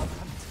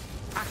irrelevant.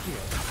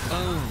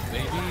 Boom,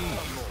 baby.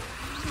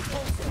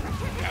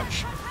 Ouch.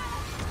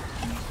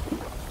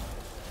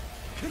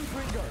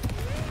 Confringo.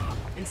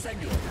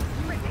 Incendio.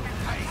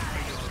 Hey,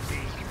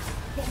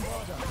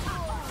 Bombarda.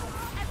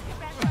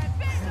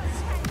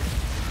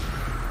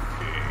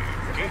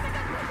 Okay.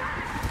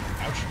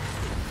 Ouch.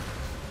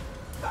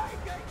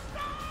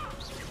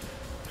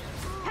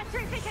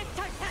 Petrificus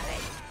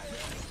totalis!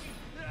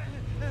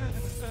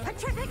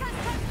 Petrificus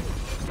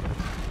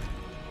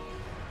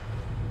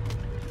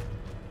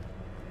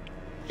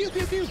Pew,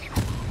 pew, pew.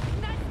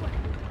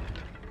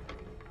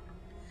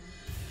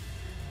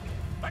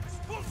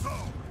 Expulso!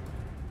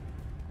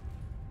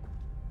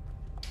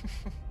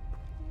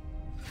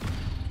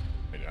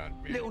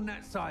 Little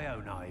Nat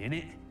Sione,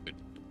 innit?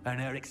 And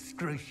her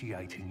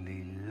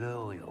excruciatingly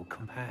loyal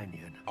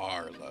companion.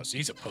 Arlos,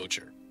 he's a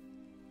poacher.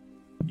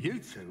 You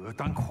two have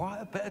done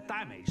quite a bit of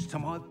damage to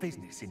my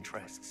business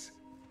interests.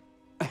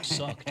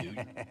 Suck,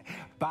 dude.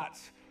 But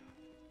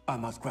I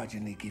must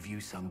grudgingly give you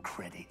some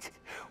credit.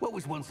 What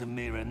was once a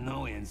mere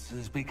annoyance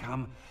has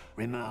become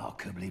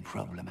remarkably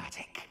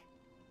problematic.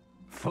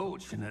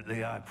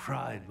 Fortunately, I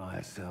pride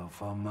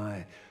myself on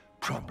my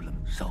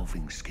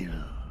problem-solving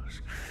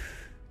skills.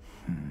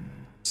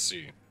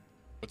 see.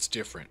 What's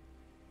different?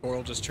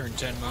 Coral just turned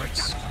 10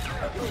 months.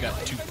 We got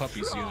 2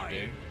 puppies the other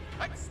day.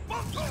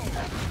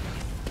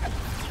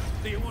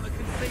 Do you want to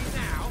concede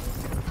now?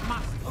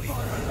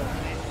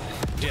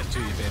 Death to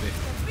you, baby.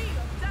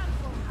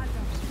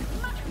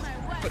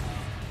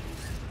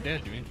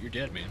 Dead, dude. You're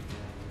dead, man.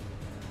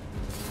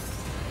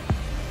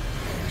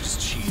 You just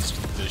cheesed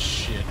the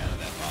shit out of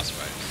that boss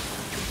fight.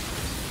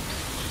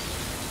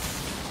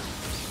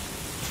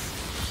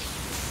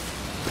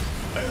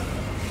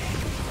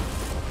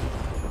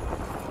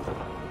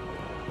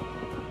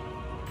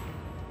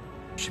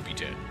 Should be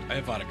dead. I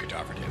have vodka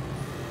offered him.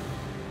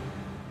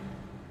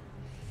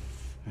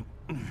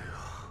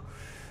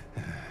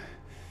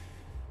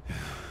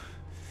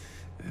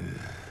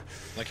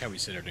 Like how we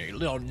said it, a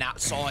little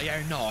nuts all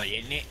your noise,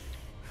 isn't it?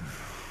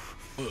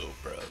 Whoa,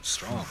 bro,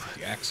 strong with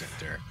the accent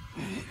there.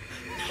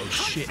 Oh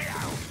shit.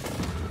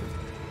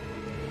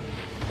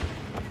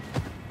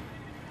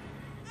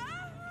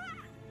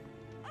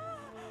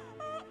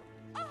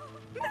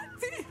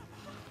 Natty!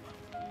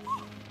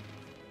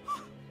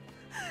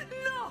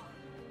 No!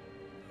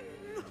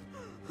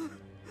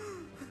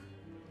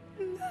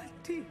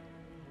 Natty!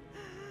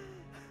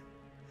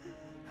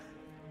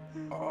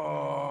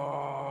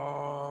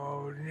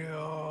 Oh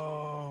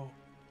no.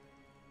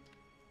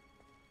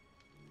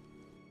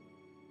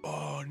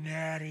 Oh,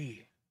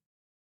 Natty.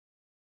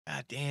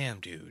 God damn,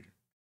 dude.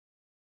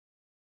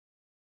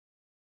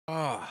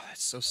 Oh,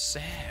 that's so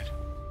sad.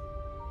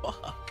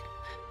 Fuck.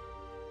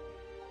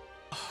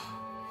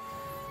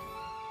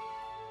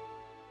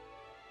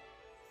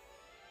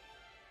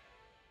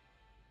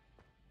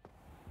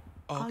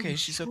 Okay,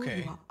 she's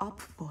okay. You are up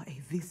for a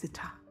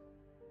visitor?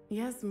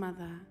 Yes,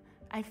 Mother.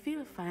 I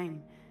feel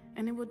fine,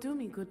 and it will do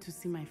me good to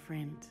see my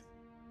friend.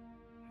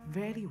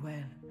 Very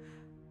well,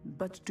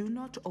 but do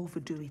not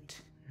overdo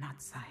it,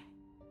 Natsai.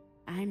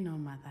 I know,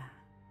 Mother.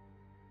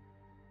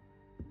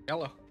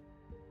 Hello.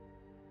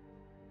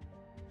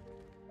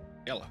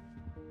 Hello.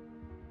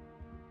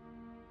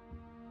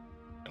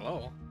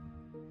 Hello.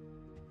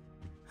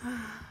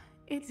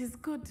 It is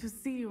good to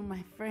see you,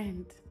 my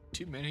friend.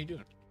 Two men, how you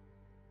doing?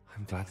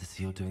 I'm glad to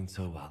see you're doing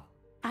so well.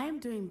 I am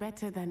doing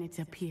better than it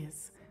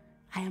appears.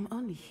 I am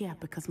only here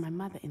because my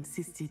mother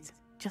insisted,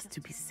 just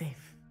to be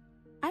safe.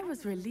 I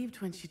was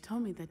relieved when she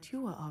told me that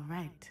you were all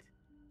right.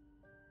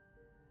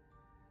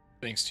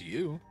 Thanks to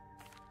you.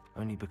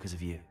 Only because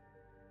of you.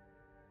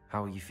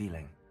 How are you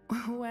feeling?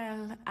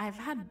 Well, I've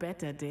had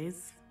better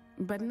days,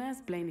 but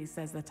Nurse Blaney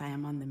says that I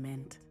am on the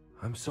mend.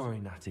 I'm sorry,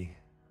 Natty.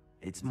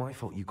 It's my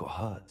fault you got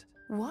hurt.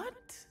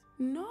 What?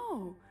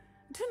 No.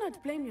 Do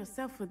not blame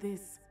yourself for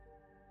this.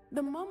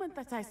 The moment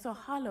that I saw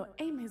Harlow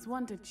aim his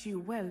wand at you,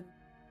 well...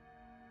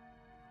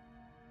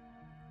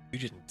 You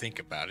didn't think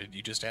about it,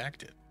 you just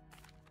acted.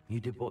 You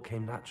did what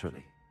came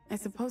naturally. I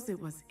suppose it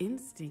was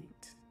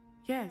instinct.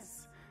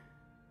 Yes.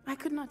 I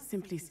could not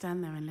simply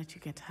stand there and let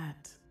you get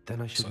hurt.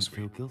 Then I shouldn't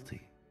feel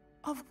guilty.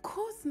 Of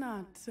course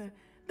not.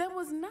 There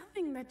was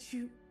nothing that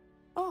you...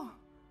 Oh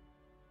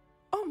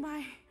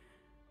my...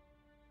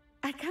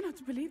 I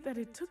cannot believe that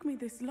it took me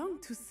this long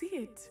to see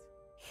it.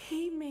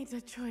 He made a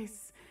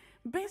choice.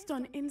 Based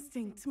on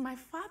instinct, my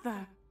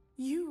father,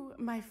 you,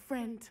 my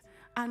friend,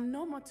 are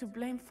no more to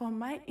blame for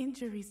my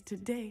injuries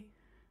today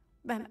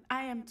than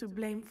I am to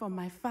blame for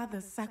my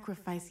father's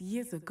sacrifice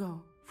years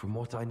ago. From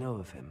what I know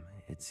of him,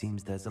 it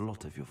seems there's a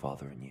lot of your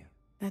father in you.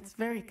 That's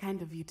very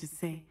kind of you to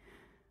say.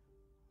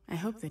 I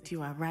hope that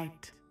you are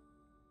right.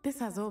 This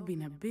has all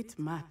been a bit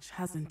much,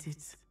 hasn't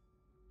it?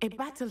 A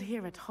battle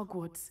here at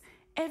Hogwarts,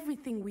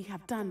 everything we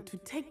have done to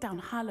take down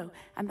Harlow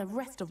and the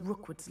rest of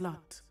Rookwood's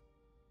lot.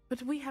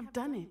 But we have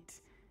done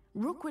it.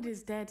 Rookwood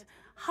is dead,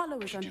 Harlow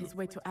is on his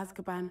way to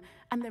Azkaban,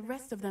 and the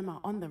rest of them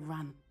are on the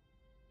run.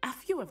 A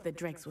few of the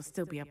dregs will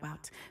still be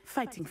about,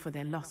 fighting for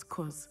their lost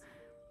cause.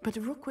 But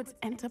Rookwood's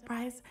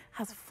enterprise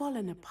has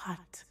fallen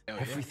apart.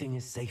 Everything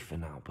is safer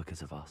now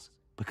because of us.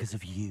 Because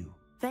of you.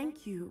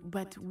 Thank you,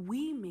 but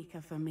we make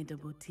a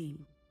formidable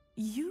team.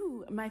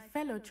 You, my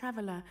fellow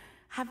traveler,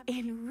 have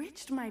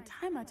enriched my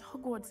time at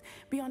Hogwarts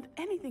beyond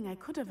anything I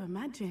could have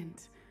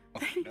imagined.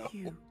 Thank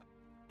you.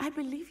 I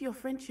believe your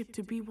friendship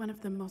to be one of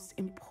the most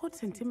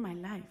important in my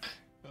life.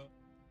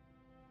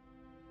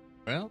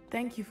 Well,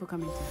 thank you for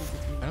coming to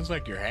visit me. Sounds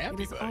like you're happy,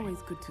 It is buddy.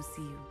 always good to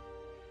see you.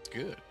 It's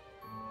good.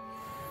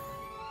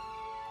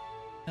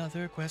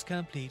 Another quest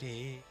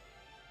completed.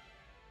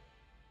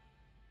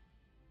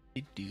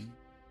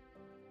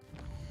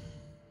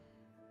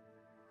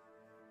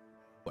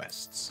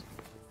 Quests.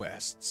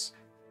 Quests.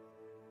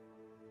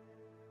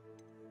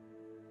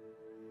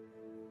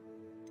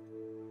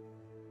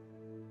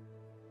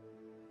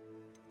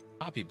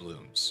 Poppy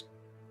blooms.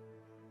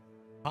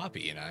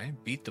 Poppy and I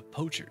beat the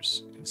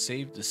poachers and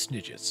saved the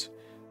Snidgets.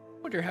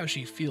 Wonder how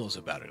she feels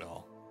about it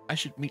all. I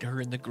should meet her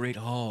in the Great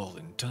Hall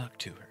and talk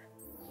to her.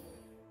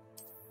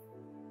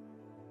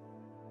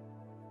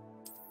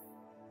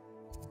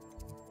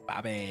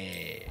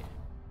 Bobby.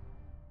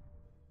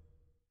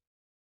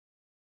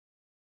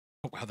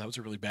 Oh, wow, that was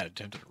a really bad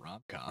attempt at a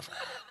rom-com.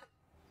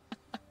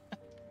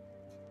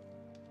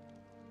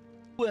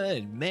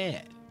 One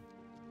man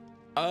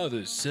All of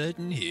a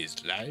sudden,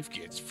 his life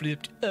gets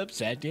flipped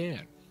upside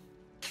down.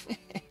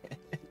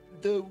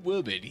 The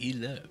woman he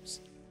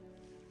loves.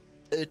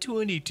 A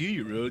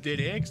 22-year-old that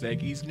acts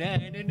like he's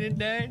 9 and a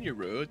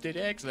 9-year-old that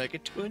acts like a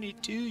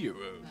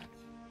 22-year-old.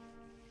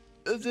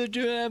 The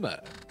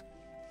drama.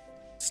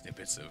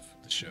 Snippets of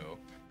the show.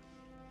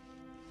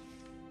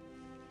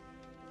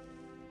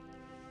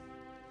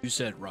 You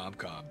said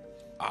rom-com.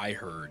 I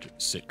heard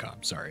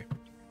sitcom, sorry.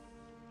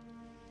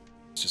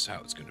 It's just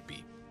how it's going to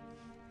be.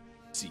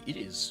 See, it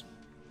is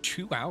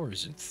 2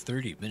 hours and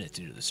 30 minutes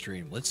into the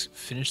stream. Let's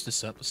finish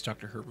this up. Let's talk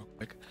to her real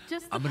quick.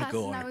 I'm going to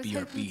go on a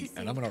BRB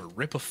and I'm going to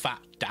rip a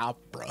fat out,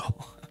 bro.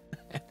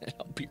 And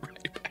I'll be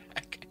right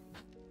back.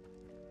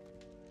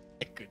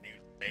 I couldn't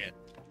even say it.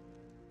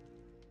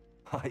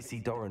 I see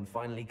Doran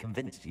finally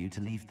convinced you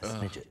to leave the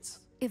Snidgets.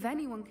 If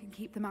anyone can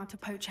keep them out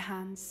of poacher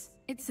hands,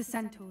 it's the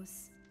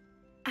centaurs.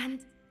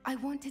 And I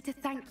wanted to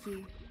thank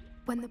you.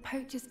 When the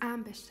poachers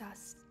ambushed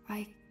us,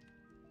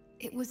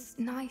 it was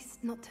nice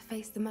not to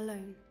face them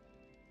alone.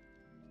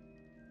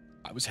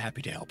 I was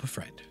happy to help a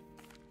friend.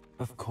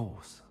 Of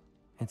course.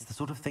 It's the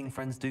sort of thing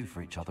friends do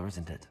for each other,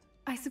 isn't it?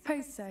 I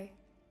suppose so.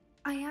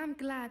 I am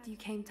glad you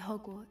came to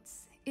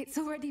Hogwarts. It's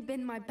already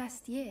been my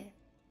best year.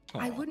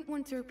 I wouldn't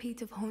want a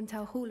repeat of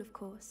Hauntel Hall, of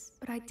course,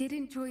 but I did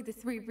enjoy the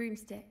 3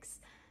 broomsticks.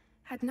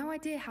 Had no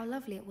idea how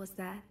lovely it was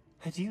there.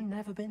 Had you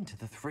never been to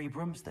the 3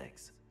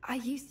 broomsticks? I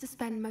used to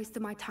spend most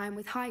of my time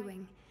with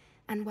Highwing,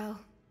 and well,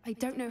 I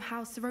don't know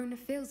how Serona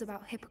feels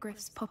about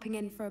hippogriffs popping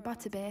in for a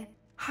butterbeer.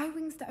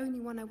 Highwing's the only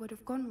one I would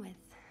have gone with.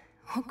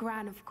 Or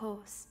Gran, of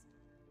course.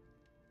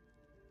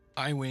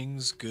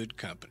 Highwing's good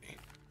company.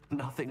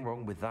 Nothing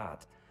wrong with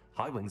that.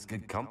 Highwing's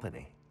good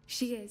company.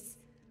 She is.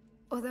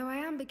 Although I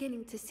am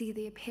beginning to see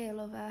the appeal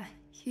of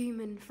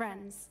human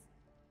friends.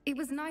 It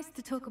was nice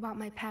to talk about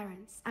my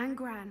parents and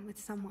Gran with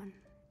someone.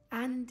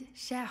 And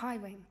share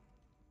Highwing.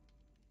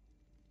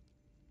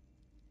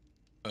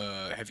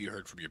 Have you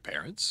heard from your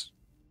parents?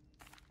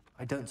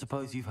 I don't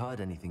suppose you've heard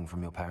anything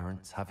from your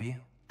parents, have you?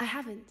 I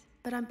haven't,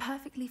 but I'm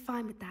perfectly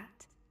fine with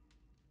that.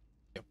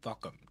 Yeah,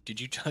 fuck 'em. Did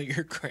you tell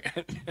your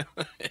gran?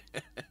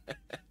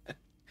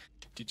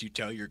 Did you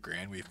tell your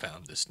gran we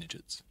found the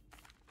Snidgets?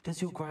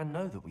 Does your gran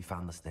know that we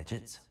found the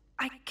Snidgets?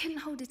 I couldn't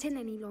hold it in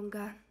any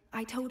longer.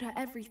 I told her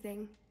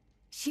everything.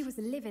 She was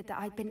livid that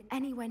I'd been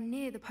anywhere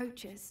near the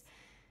poachers,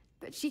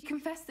 but she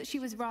confessed that she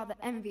was rather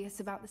envious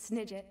about the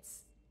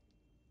Snidgets.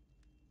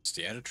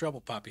 Stay out of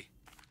trouble, Poppy.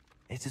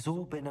 It has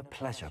all been a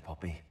pleasure,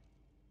 Poppy.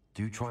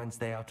 Do try and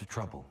stay out of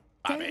trouble.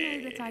 Don't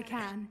know that I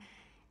can.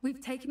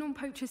 We've taken on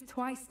poachers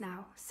twice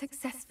now,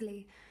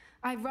 successfully.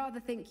 I rather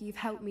think you've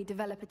helped me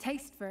develop a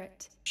taste for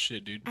it.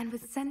 Shit, dude. And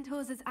with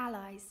centaurs as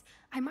allies,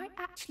 I might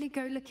actually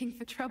go looking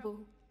for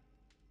trouble.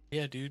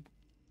 Yeah, dude.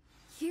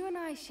 You and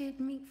I should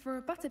meet for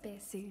a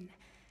butterbeer soon.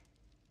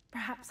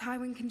 Perhaps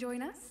Highwing can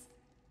join us?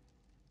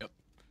 Yep.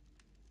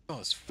 Oh,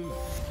 it's food.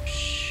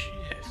 Shit.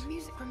 The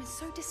music room is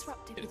so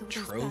disruptive with all those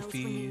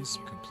trophies,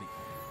 complete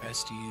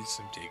besties,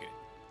 I'm digging.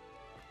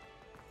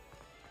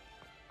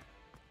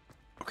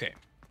 Okay.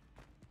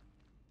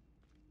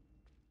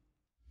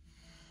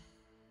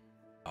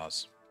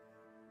 Pause.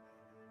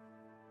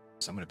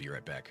 So I'm gonna be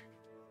right back.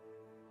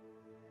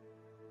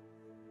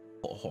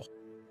 Oh.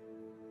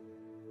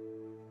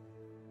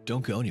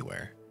 Don't go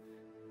anywhere.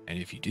 And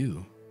if you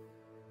do,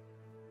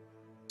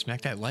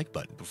 smack that like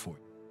button before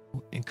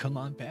and come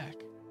on back.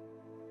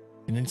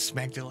 And then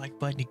smack the like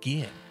button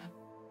again.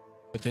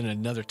 But then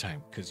another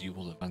time, because you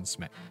will have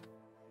unsmacked.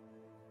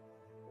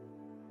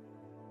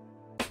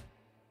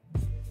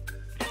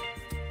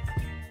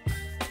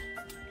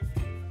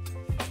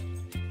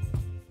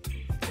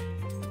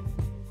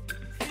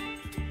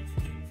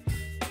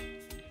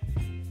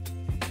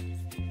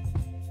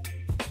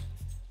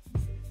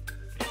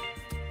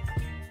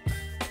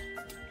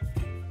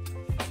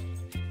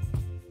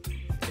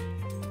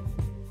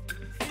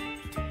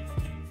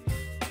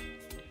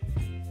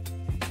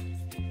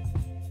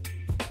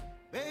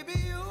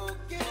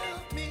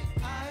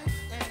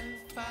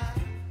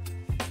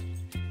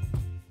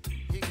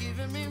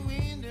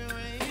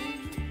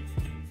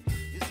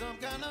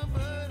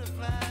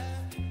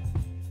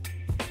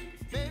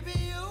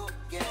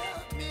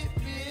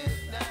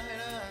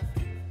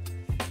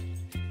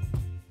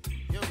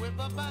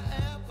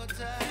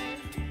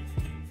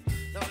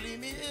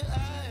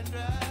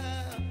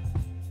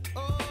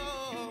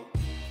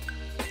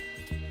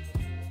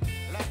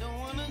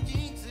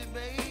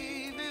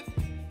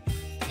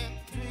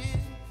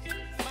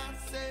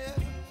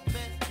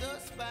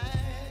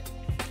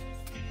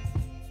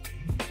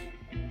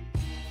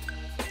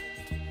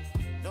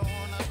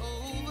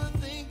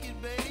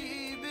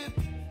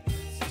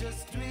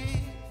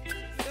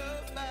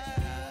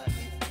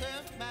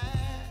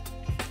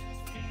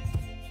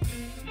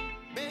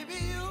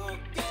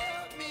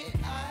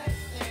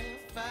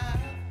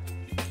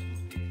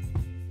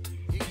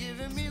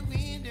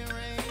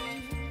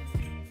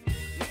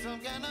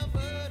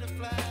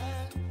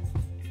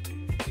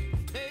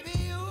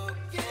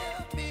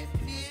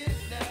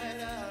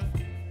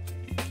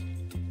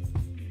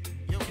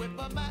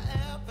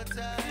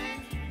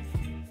 appetite.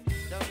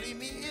 Don't leave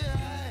me here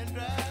high and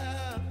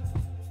dry.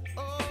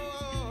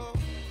 Oh,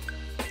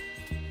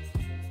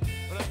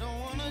 but I don't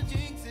wanna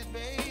jinx it,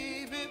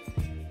 baby.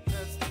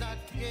 Let's not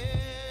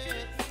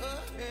get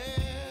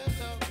ahead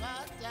of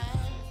my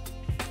time.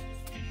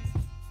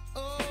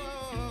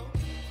 Oh,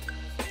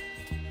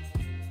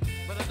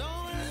 but I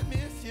don't wanna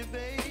miss you,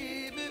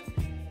 baby.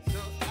 So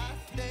I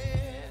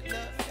stand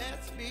up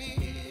and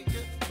speak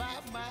my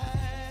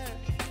mind.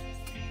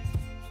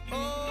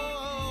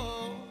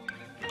 Oh.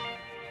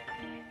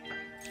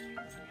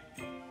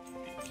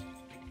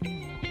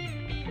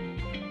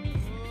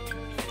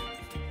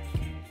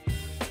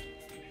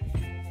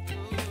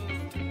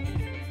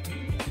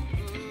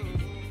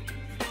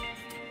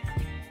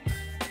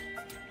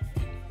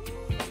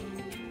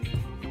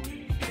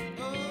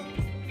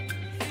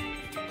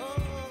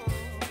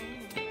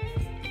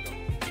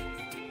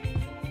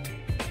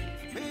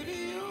 Baby,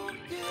 you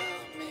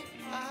give me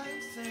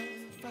ice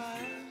and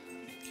fire.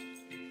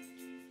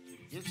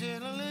 You're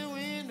channeling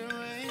wind and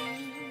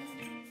rain.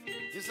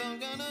 You're some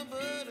kind of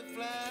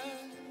butterfly.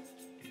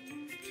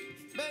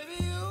 Baby,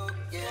 you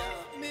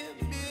give me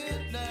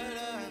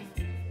midnight.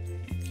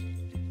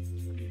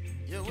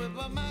 You whip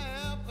up my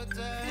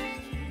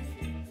appetite.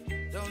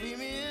 Don't leave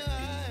me here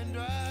high and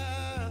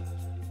dry.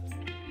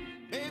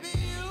 Baby,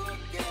 you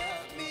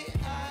give me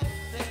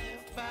ice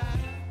and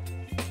fire.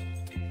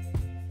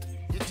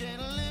 You're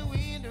channeling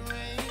wind and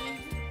rain.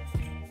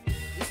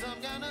 You're some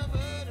kind of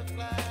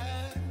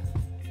butterfly.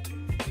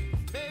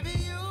 Baby,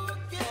 you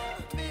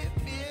give me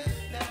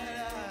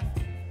midnight.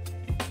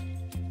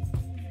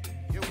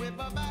 You whip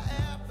up my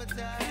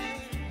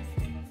appetite.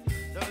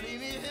 Don't leave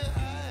me here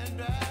high and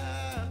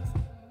dry.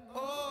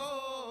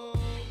 Oh,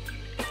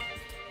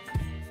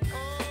 oh,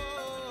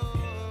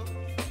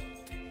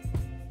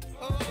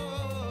 oh,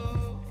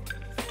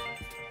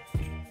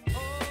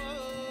 oh,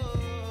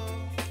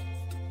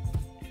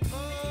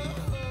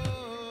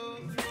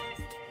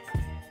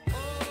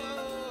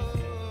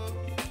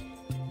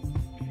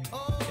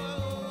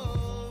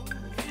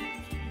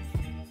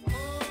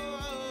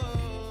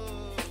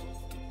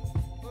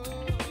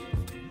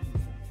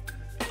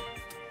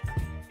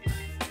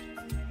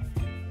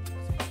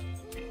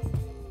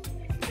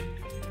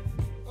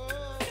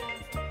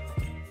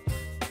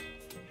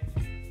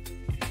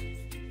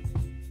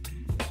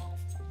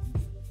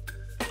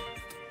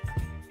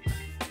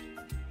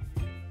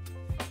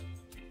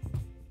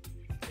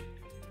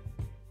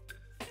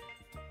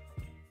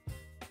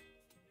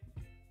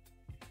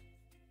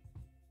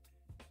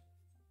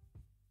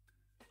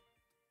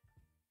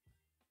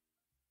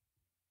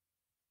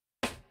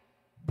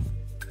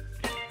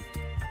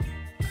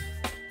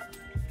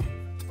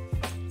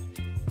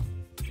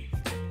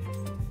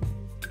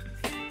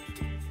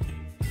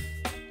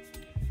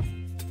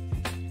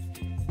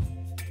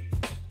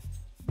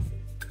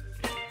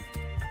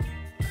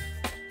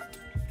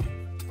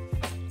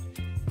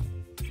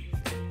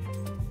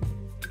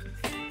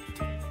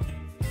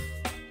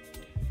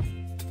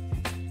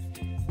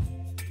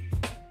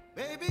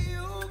 baby,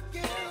 you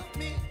give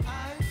me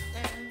ice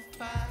and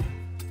fire.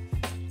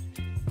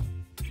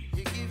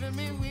 You're giving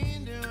me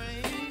wind and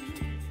rain.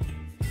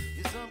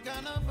 You're some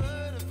kind of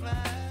butterfly.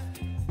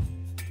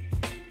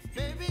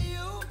 Baby,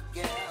 you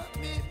give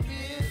me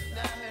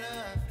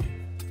midnight.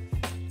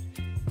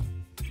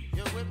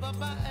 You whip up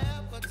my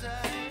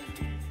appetite.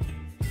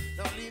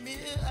 Don't leave me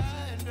here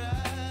high and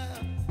dry.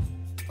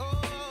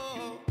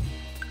 Oh,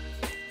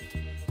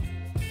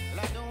 well,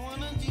 I don't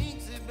wanna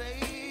jinx it,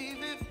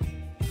 baby.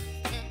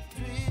 Can't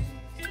twist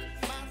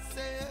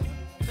myself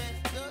at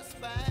the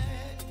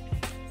spine.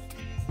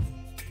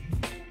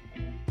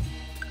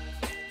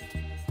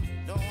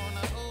 Don't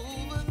wanna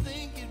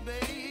overthink it,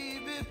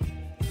 baby.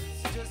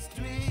 It's just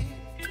twist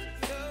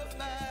your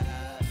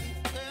body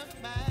and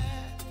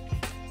mine.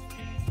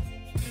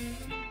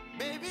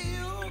 Baby,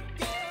 you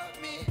give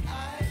me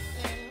ice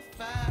and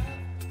fire.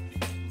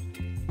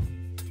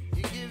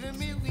 You're giving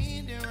me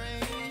wind and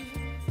rain.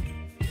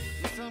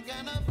 You're some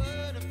kind of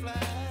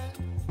butterfly.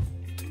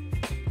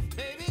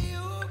 Baby,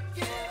 you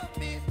give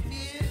me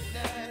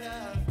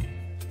midnight.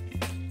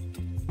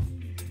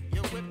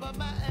 You whip up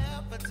my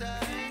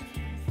appetite.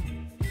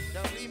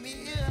 Don't leave me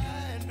here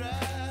high and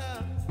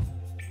dry.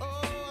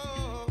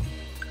 Oh,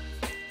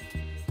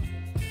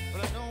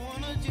 but I don't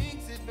wanna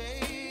jinx it,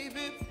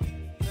 baby.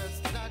 Let's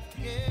not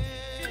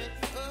get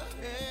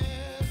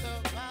ahead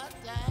of my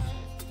time.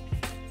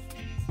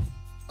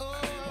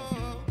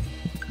 Oh,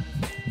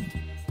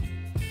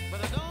 but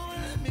I don't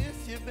wanna miss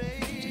you,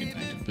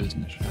 baby.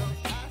 Business, So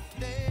I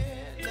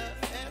stand up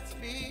and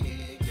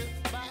speak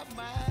my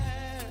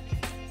mind.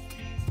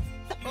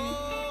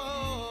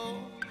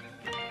 Oh,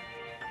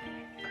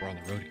 we're on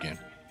the road again.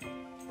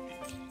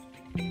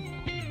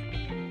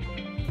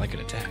 Like an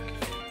attack.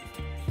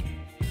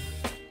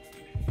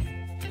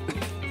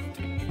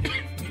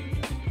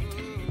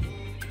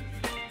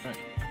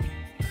 Right.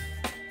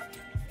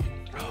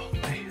 Oh,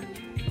 man.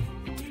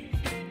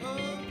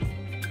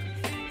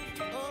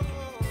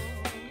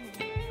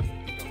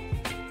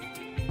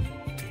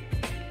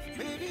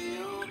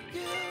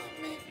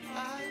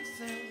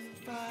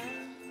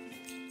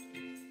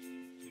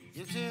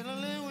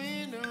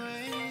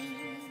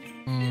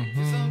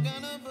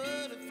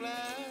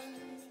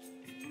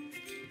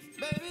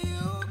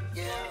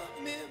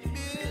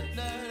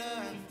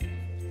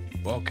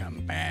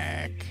 welcome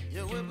back.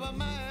 You whip up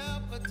my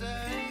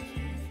appetite.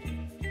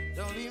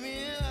 Don't leave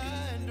me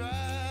high and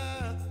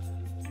dry.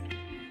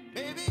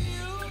 Maybe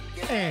you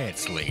get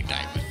It's late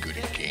night with Good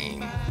at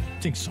Game.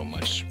 Thanks so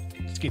much.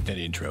 Let's get that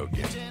intro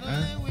again.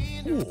 Huh?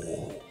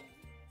 Ooh.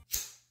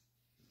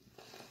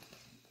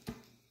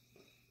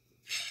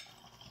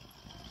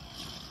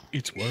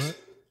 It's what?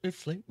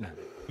 It's late night.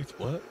 It's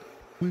what?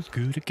 With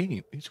Good at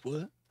Game. It's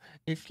what?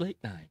 It's late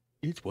night.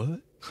 It's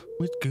what?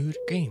 With Good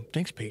at Game.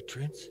 Thanks,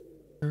 patrons.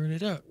 Turn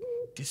it up.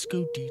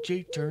 Disco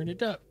DJ, turn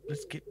it up.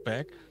 Let's get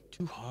back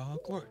to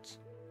Hogwarts.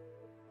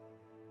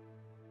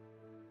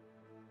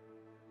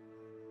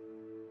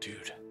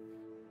 Dude,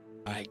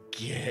 I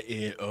get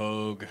it,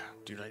 Og.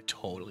 Dude, I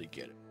totally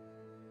get it.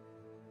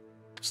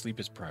 Sleep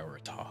is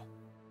priority.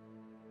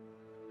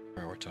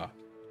 Priority.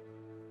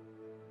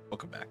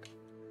 Welcome back.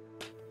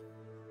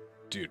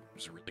 Dude, it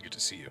was really good to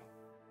see you.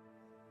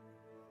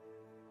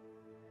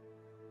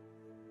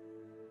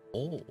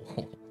 Oh,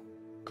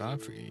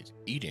 Godfrey's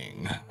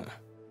eating.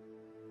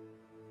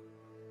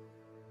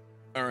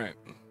 All right.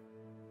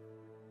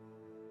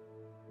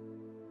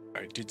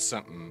 I did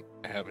something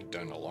I haven't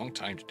done in a long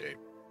time today.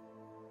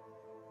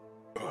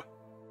 Ugh.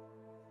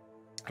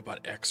 I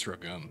bought extra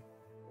gum.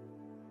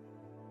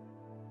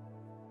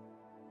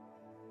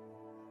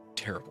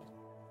 Terrible.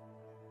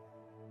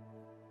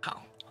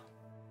 How?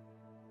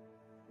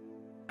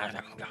 I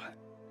don't know.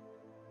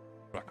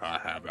 Like I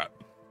have that.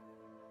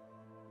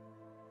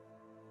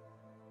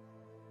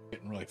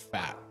 Getting really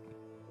fat.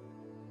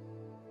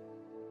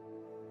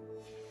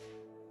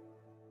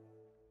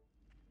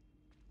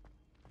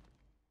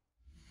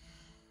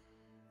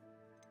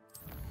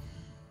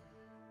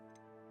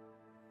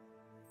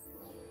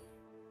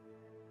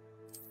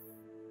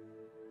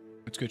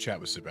 Let's go chat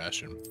with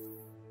Sebastian.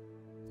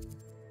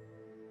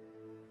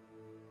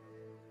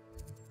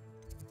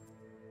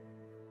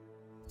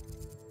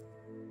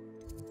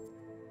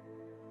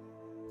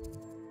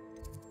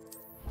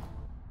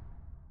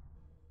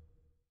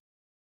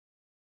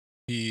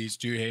 He's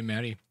dude. Hey,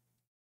 Maddie.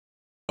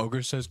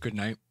 Ogre says good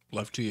night.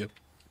 Love to you.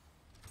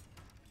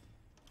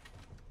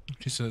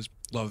 She says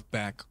love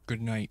back.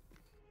 Good night.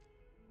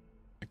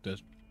 Like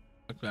this.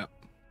 Like that.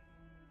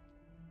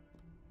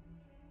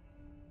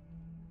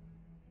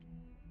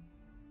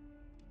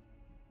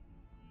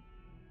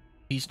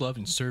 Peace, love,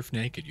 and surf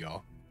naked,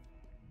 y'all.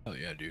 Oh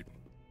yeah, dude.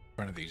 In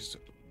front of these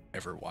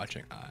ever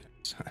watching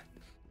eyes.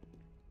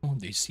 Oh,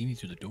 they see me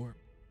through the door.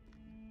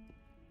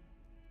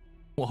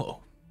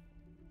 Whoa.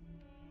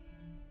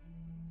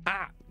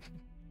 Ah.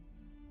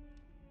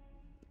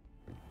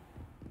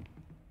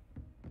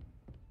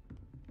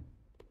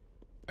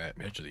 At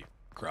Midgley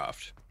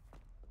Croft.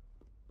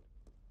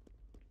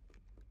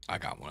 I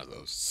got one of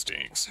those.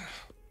 Stinks.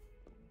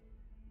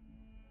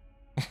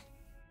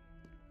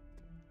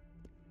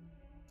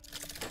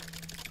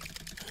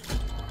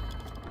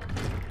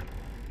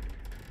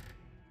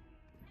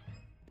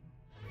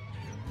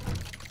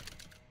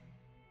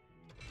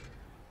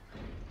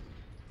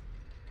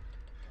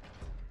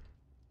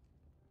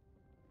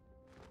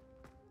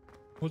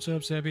 What's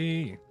up,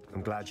 Sebby?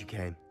 I'm glad you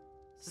came.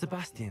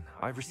 Sebastian,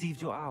 I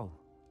received your owl.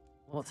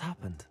 What's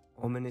happened?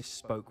 Ominis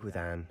spoke with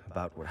Anne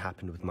about what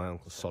happened with my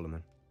Uncle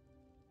Solomon.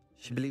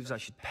 She believes I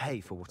should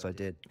pay for what I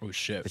did. Oh,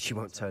 shit. But she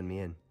won't turn me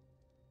in.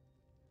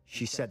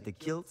 She said the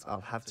guilt I'll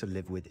have to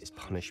live with is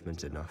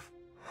punishment enough.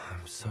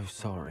 I'm so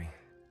sorry.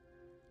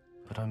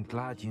 But I'm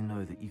glad you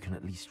know that you can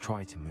at least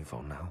try to move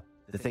on now.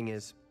 The thing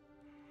is,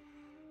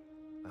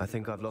 I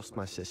think I've lost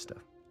my sister.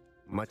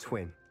 My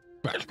twin.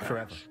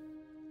 Forever.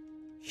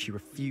 She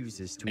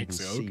refuses to even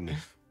see me.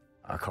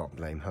 I can't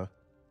blame her.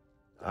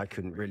 I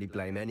couldn't really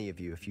blame any of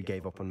you if you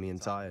gave up on me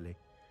entirely.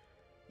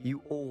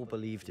 You all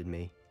believed in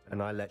me,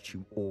 and I let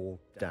you all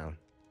down.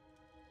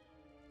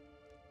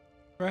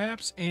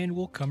 Perhaps Anne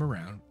will come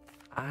around.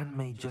 Anne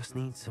may just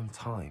need some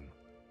time.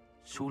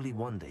 Surely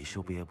one day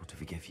she'll be able to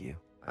forgive you.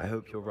 I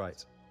hope you're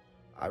right.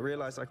 I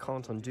realize I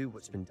can't undo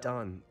what's been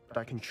done, but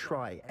I can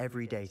try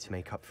every day to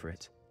make up for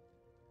it.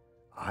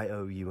 I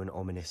owe you and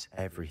Ominis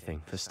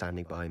everything for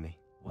standing by me.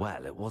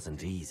 Well, it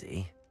wasn't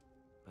easy,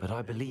 but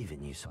I believe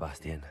in you,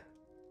 Sebastian.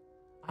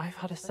 I've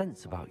had a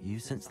sense about you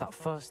since that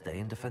first day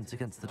in Defense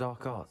Against the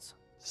Dark Arts.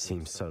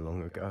 Seems so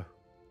long ago.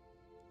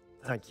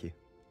 Thank you.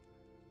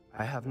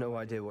 I have no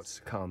idea what's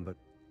to come, but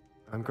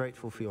I'm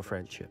grateful for your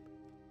friendship.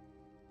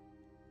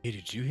 Hey,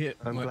 did you hit?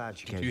 I'm glad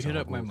you came. Did you hit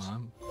up my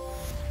mom?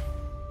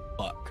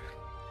 Fuck.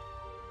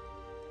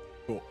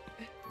 Cool.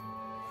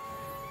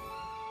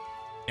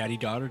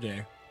 Daddy-daughter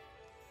day.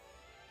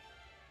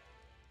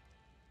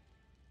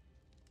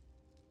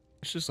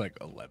 It's just like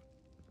 11.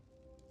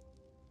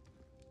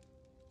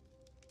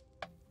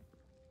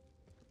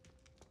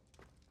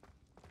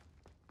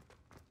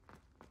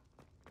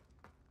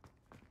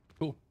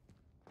 Cool.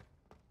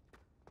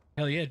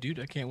 Hell yeah, dude.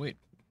 I can't wait.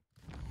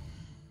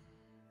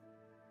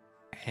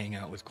 Hang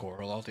out with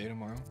Coral all day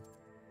tomorrow.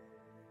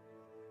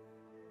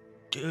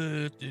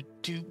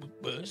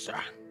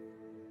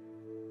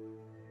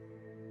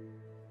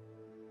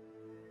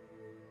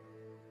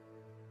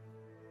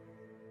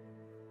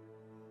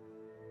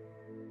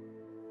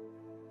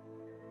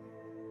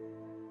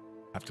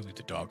 Have to leave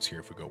the dogs here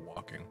if we go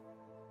walking.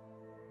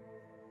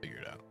 Figure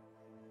it out.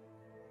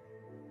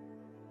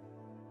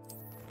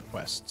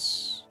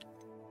 Quests.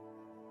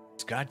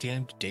 It's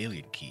goddamn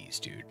Dalian keys,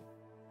 dude.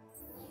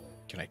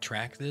 Can I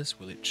track this?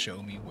 Will it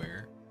show me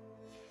where?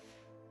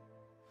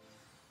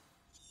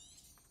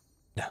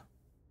 No.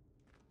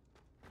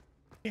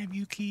 Damn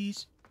you,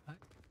 keys. What?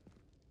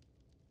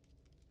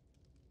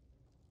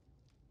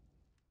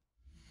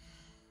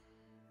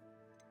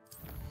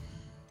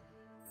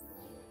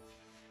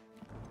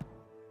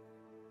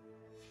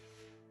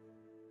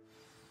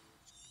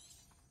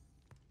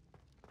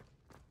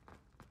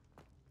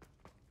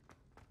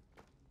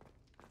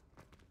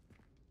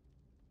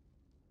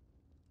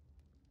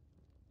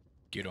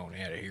 Get on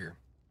out of here.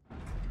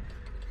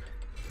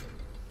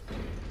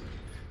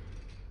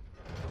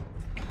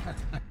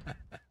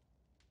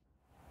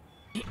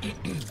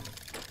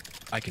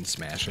 I can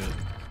smash it.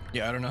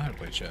 Yeah, I don't know how to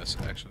play chess,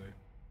 actually.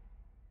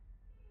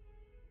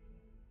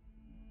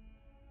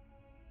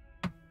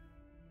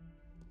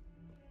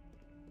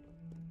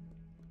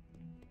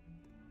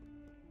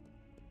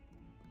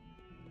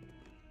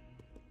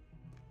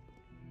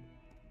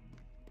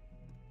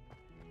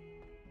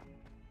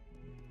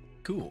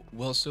 Cool.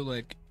 Well, so,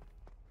 like,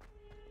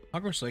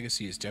 Hogwarts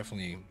Legacy is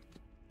definitely...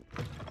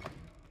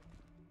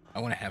 I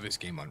want to have this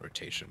game on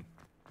rotation.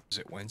 Is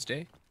it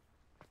Wednesday?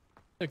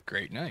 A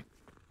great night.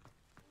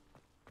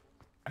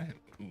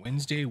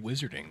 Wednesday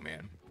wizarding,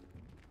 man.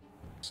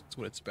 That's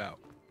what it's about.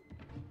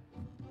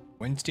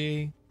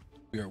 Wednesday,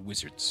 we are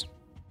wizards.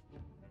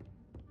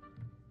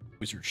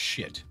 Wizard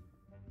shit.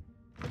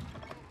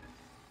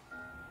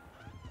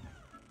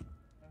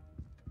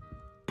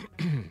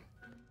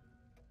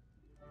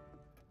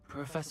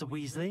 Professor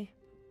Weasley,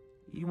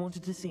 you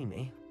wanted to see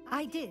me?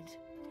 I did.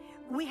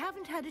 We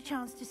haven't had a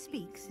chance to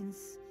speak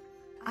since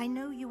I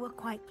know you were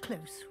quite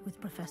close with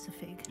Professor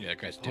Fig. Yeah, that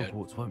guy's dead.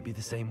 Hogwarts won't be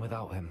the same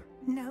without him.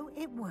 No,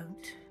 it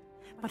won't.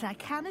 But I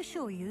can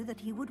assure you that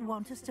he would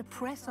want us to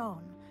press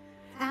on,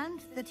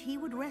 and that he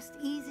would rest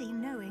easy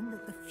knowing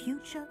that the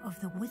future of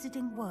the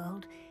wizarding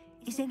world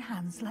is in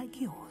hands like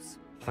yours.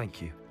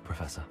 Thank you,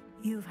 Professor.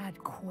 You've had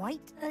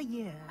quite a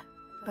year,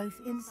 both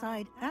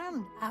inside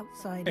and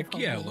outside Heck of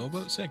yeah, Hogwarts.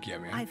 Lobos. Heck yeah,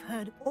 man. I've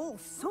heard all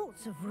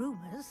sorts of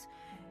rumors.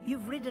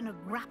 You've ridden a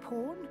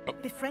graphorn,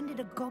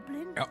 befriended a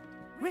goblin,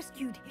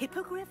 rescued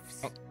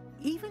hippogriffs,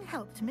 even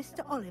helped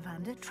Mr.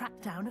 Ollivander track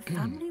down a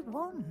family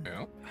wand.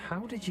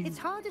 How did you... It's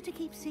harder to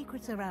keep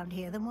secrets around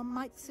here than one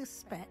might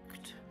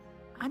suspect.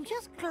 I'm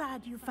just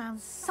glad you found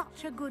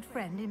such a good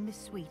friend in Miss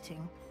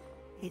Sweeting.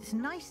 It's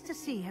nice to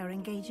see her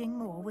engaging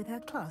more with her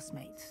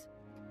classmates.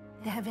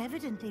 There have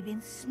evidently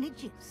been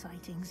Snidget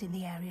sightings in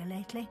the area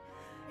lately.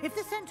 If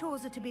the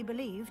centaurs are to be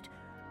believed,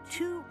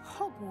 2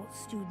 Hogwarts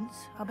students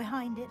are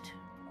behind it.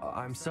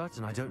 I'm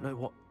certain I don't know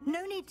what...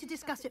 No need to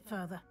discuss it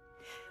further.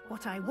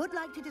 What I would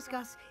like to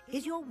discuss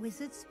is your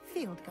wizard's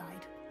field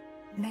guide.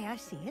 May I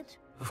see it?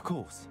 Of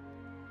course.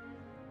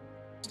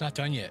 It's not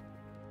done yet.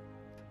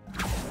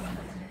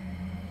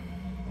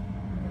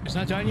 It's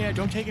not done yet.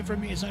 Don't take it from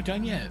me. It's not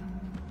done yet.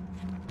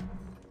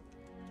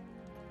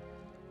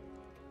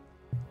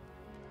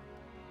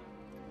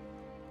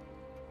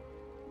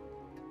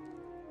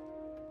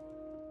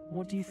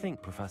 What do you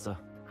think, Professor?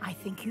 I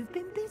think you've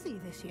been busy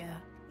this year.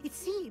 It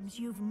seems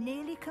you've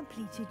nearly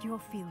completed your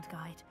field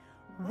guide.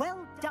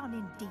 Well done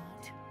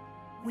indeed.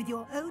 With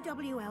your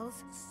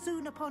OWLs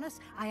soon upon us,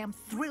 I am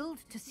thrilled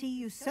to see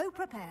you so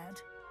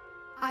prepared.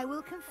 I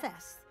will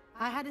confess,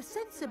 I had a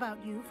sense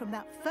about you from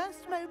that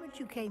first moment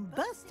you came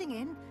bursting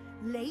in,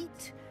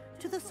 late,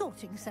 to the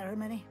sorting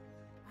ceremony.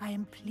 I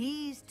am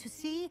pleased to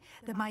see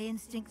that my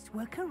instincts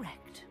were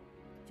correct.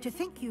 To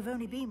think you've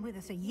only been with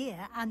us a year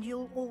and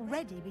you'll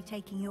already be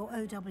taking your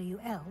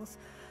OWLs,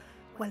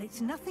 well,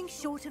 it's nothing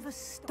short of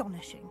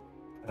astonishing.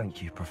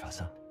 Thank you,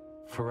 Professor,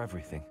 for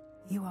everything.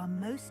 You are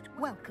most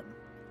welcome.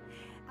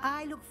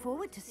 I look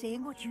forward to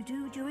seeing what you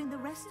do during the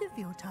rest of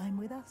your time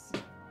with us.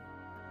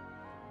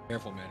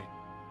 Careful, Maddie.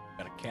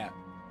 Got a cat.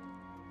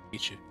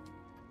 Eat you.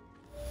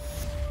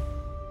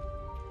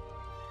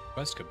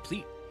 Quest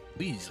complete.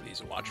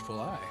 Weasley's watchful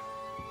eye.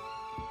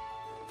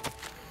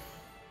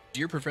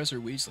 Dear Professor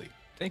Weasley,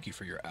 thank you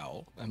for your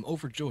owl. I'm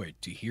overjoyed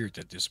to hear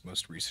that this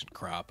most recent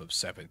crop of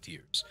 7th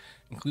years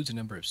includes a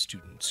number of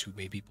students who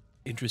may be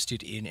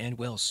interested in and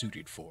well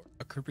suited for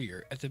a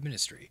career at the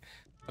Ministry.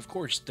 Of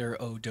course, their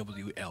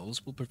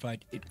OWLs will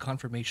provide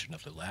confirmation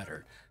of the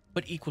latter,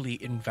 but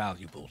equally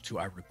invaluable to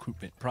our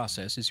recruitment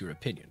process is your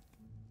opinion.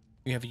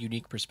 You have a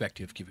unique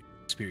perspective given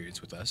your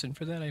experience with us, and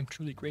for that I am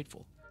truly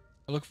grateful.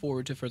 I look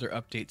forward to further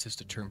updates as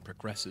the term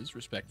progresses.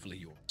 Respectfully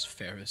yours,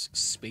 Ferris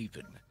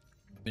Spaven,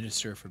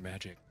 Minister for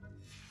Magic.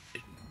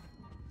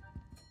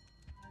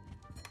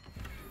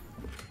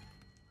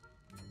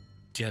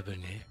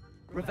 Debonair.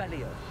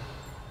 Revelio.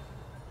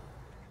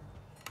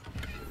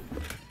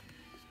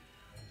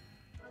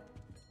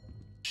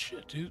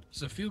 Shit, dude.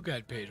 It's a field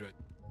guide page right.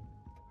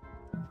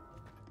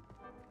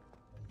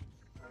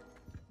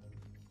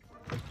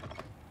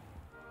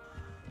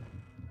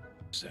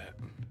 What's that?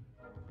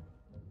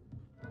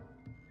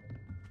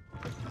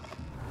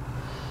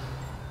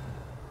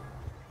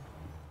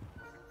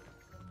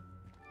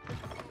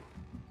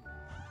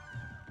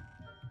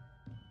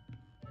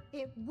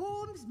 It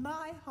warms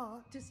my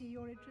heart to see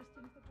your interest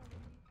in photography.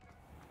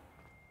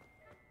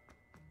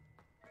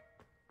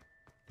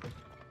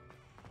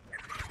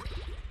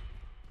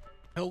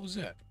 Hell was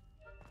that?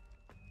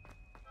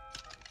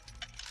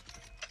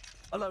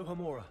 Hello,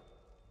 Homura.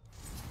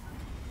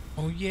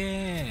 Oh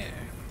yeah.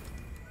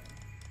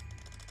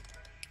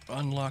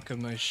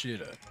 Unlocking my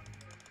shit up.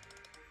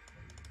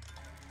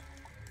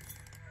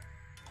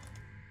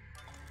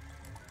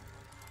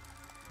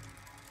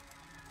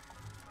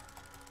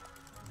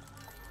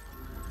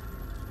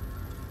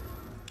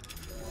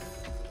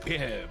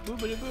 Yeah,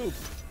 boopity boop.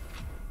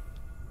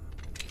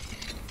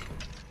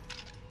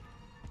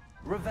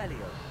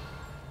 Revelio.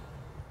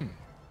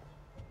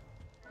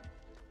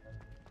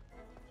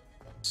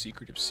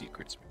 Secret of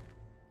secrets.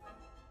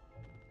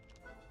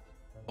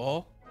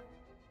 Oh.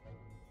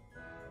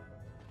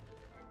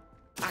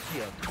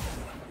 Accio.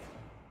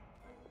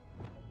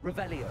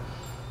 Revelio.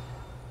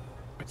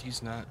 But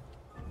he's not.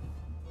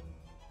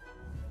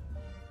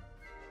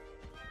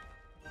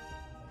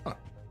 Huh.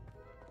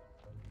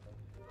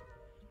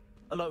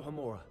 Hello,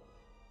 Homura.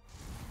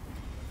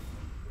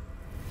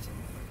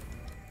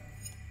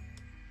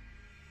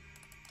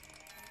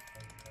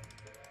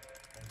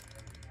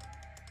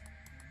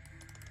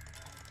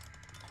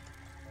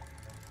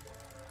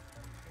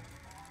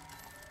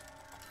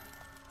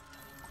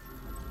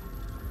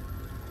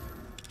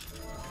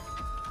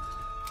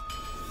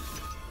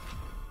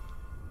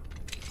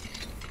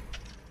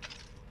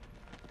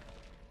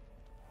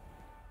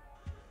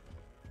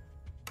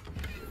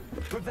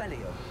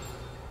 Revelio.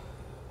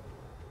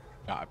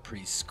 Ah,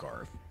 priest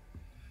scarf.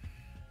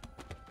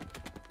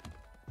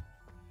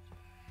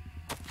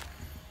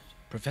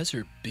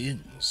 Professor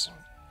Binns,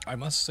 I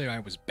must say I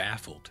was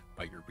baffled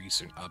by your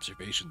recent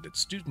observation that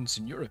students,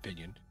 in your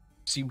opinion,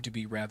 seem to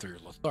be rather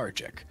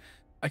lethargic.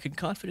 I can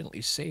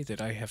confidently say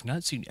that I have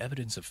not seen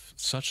evidence of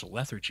such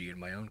lethargy in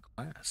my own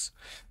class.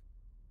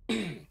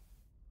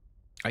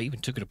 I even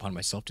took it upon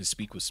myself to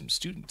speak with some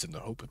students in the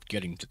hope of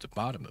getting to the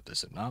bottom of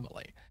this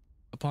anomaly.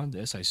 Upon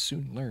this, I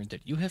soon learned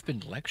that you have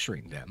been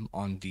lecturing them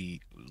on the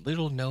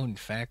little-known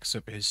facts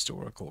of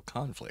historical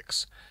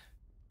conflicts.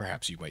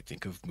 Perhaps you might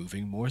think of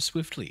moving more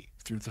swiftly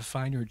through the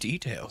finer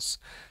details.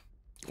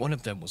 One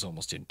of them was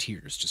almost in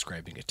tears,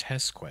 describing a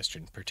test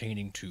question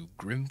pertaining to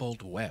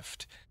Grimbold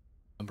Weft,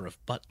 number of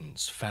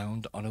buttons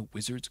found on a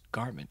wizard's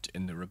garment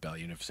in the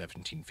rebellion of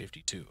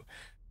 1752.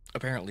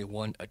 Apparently,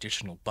 one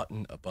additional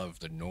button above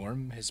the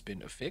norm has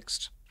been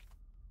affixed.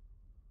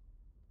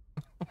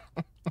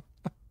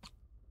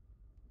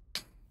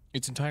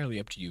 It's entirely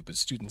up to you, but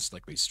students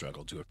likely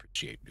struggle to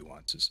appreciate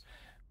nuances.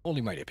 Only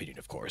my opinion,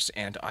 of course,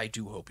 and I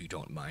do hope you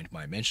don't mind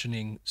my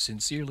mentioning.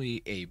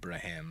 Sincerely,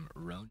 Abraham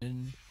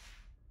Ronan.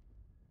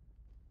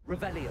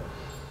 Revelio.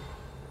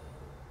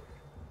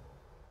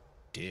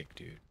 Dick,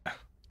 dude.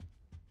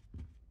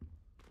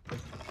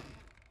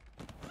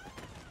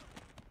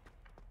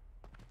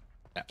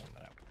 That one.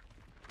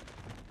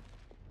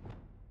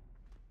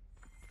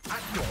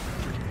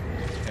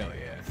 Hell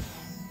yeah.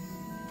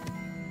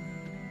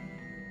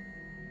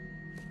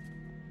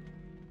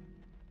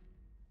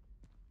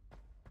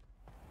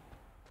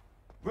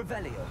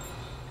 Revelio.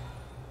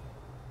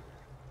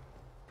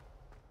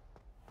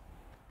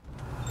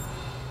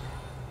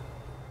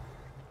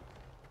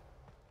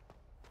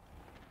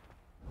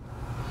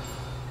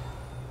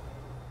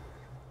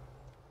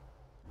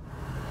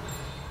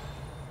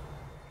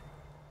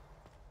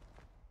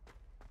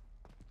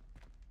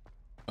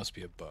 Must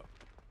be a bug.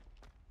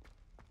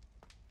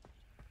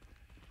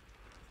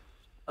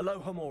 Hello,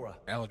 Homura.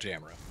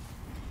 Alajamra.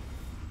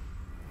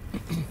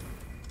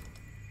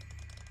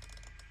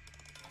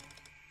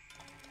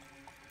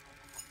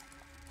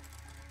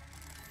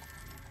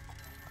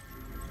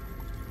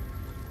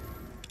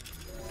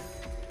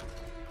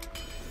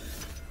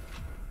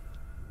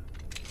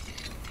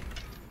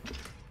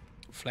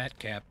 Flat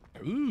cap.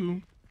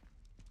 Ooh.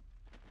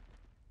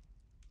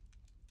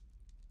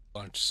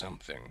 Bunch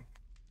something.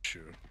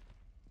 Sure.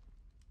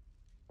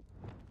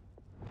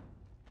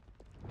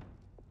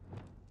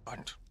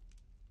 Bunt.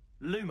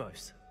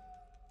 Lumos.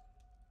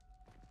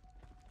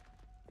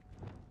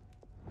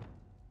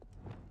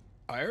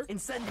 Fire?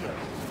 Incendio.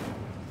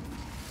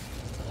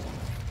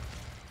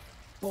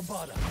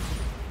 Bombarda.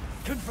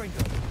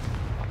 Confringo.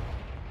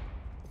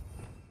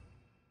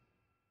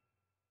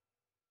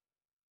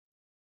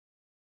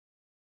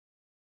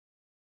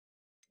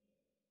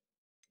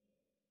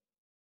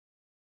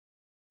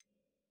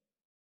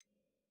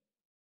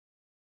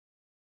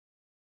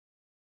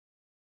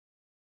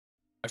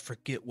 I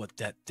forget what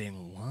that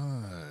thing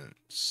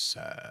wants.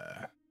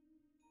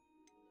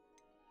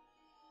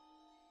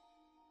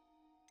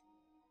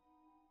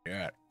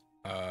 Yeah.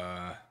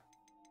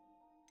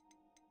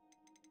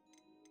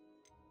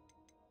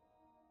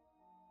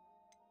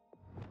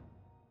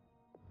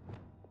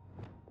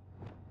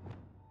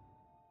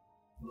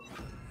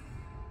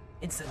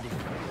 Incendio.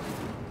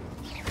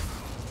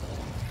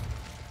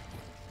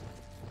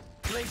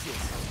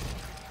 Glacius.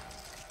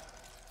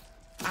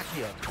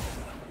 Accio.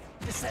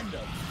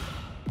 Descendo.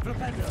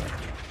 Flipendo.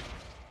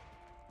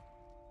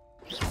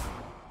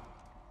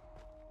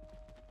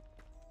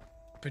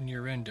 Open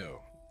your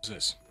endo. What's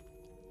this?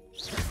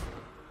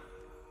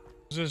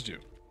 What's this do?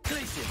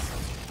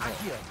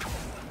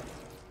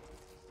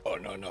 Oh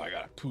no, I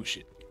gotta push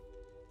it.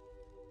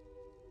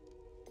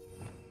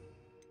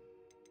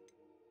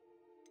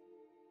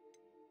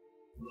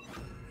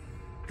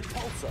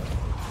 Repulsor.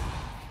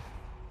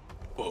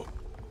 Oh.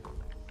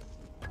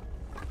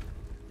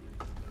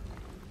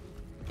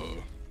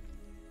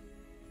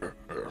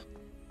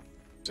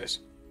 What's this?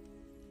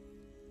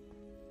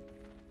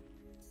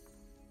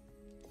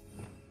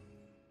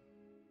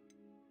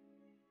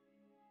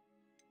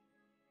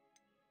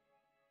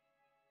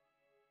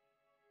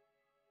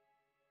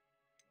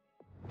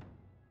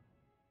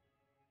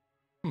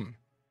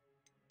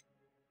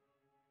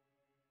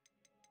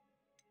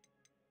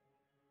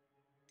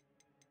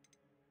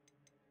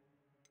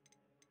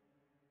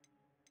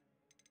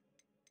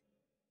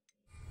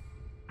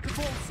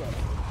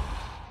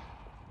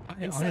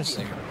 I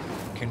honestly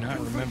cannot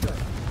remember.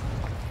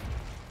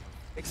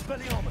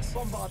 Expelliarmus,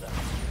 Bombarder.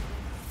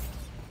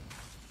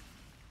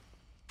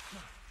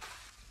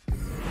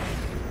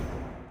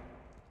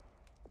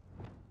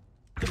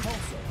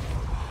 Repulsor.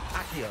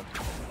 Accio.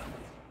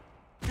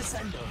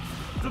 Descendo.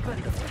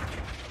 Flipendo.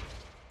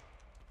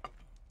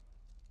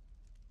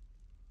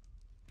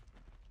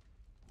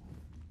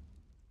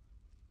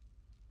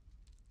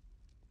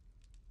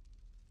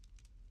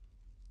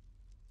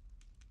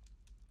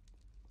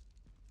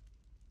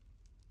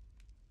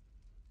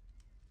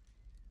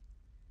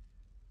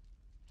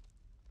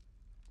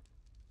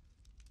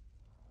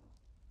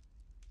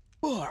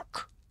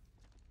 Fuck.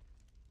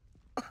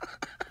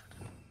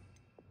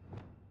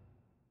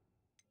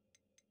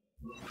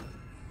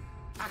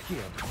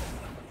 Accio.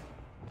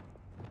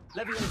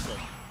 Leviosa.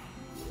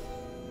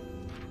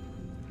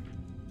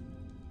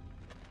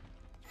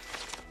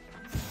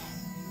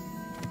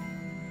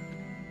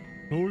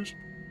 Noise.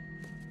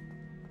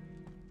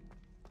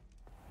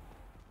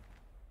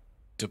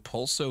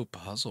 Depulso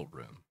puzzle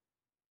room.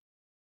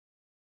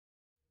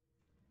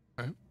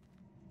 Alright.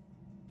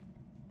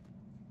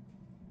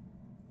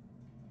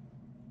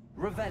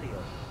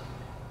 Revelio.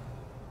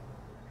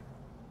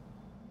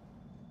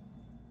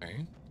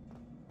 Okay.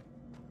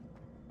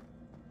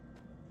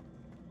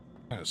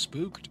 Kind of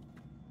spooked.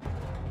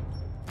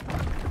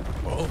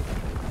 Oh.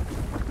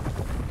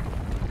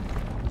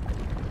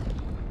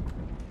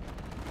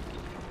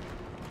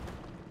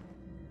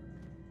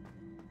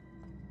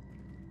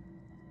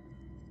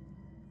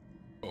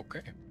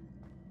 Okay.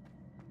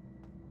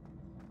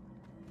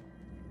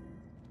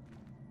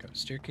 Got a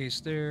staircase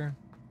there.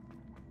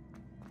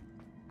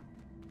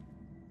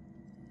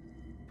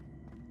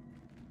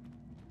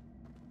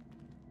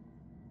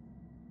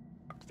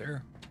 Up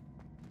there.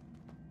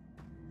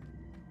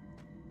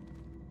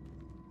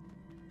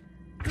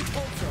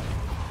 Repulsor.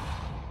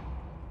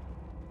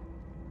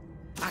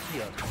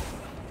 Accio.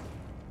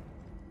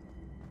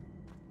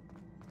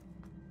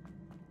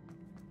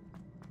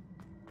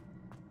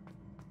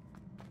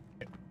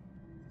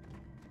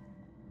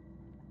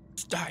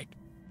 Died.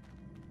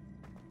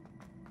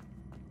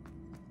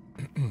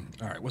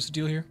 All right, what's the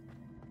deal here?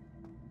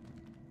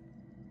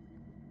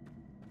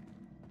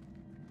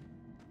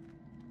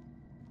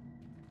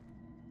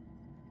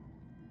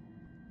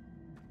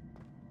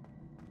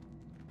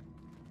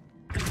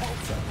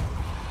 Repulsor.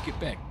 Get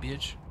back,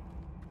 bitch.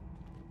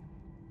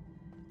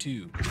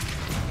 2.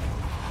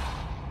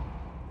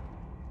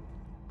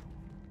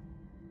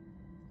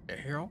 Hey,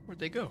 Harold, where'd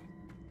they go?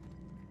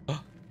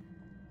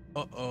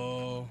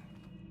 Uh-oh.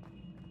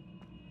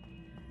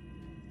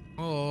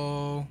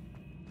 Oh.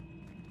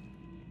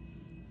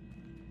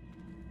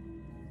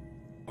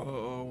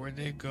 Oh, where'd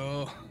they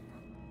go?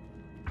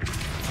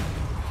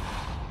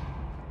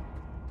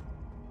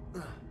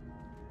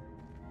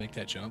 Make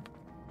that jump.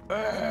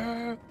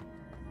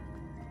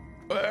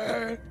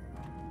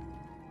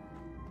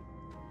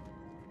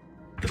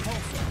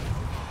 Repulsor.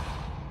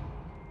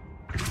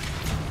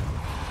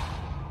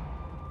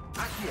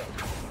 Accio.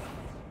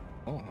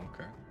 Oh,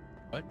 okay.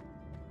 What?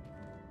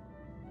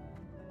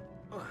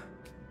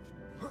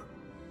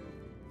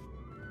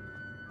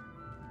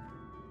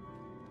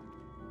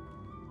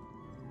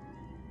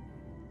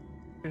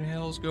 What the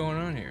hell's going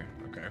on here?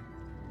 Okay.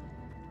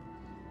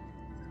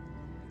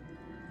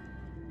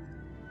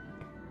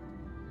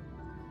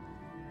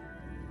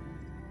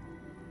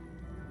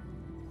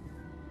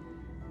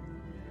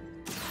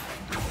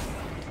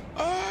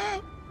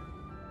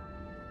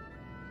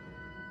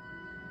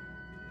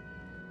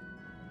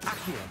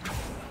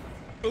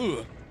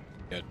 Ugh.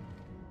 Dead.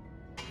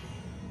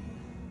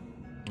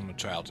 I'm a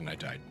child and I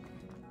died.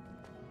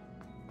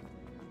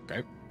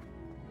 Okay.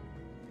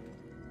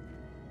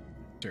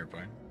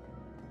 Terrifying.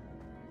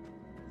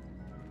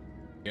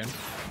 Again.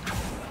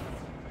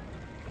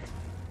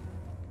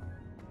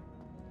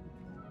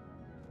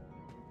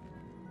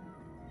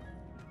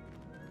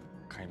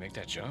 Can I make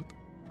that jump?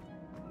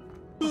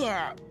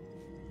 Ah!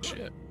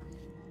 Shit.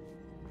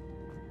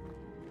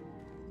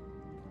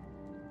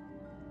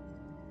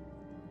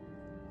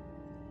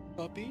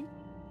 Puppy?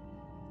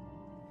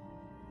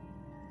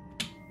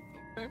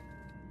 Okay.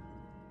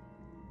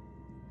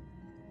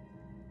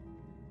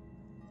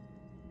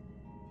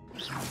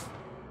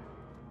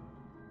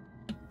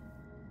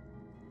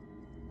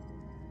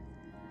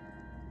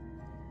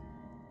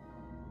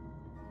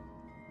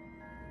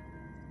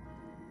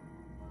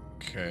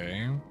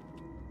 Okay.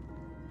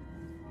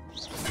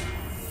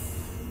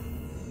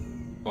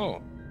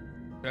 Oh,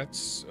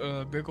 that's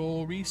a big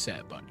old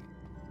reset button.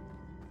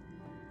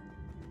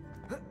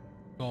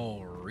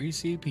 Oh,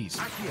 Reese Piece.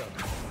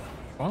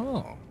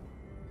 Oh.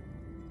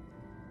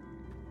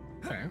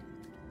 Okay.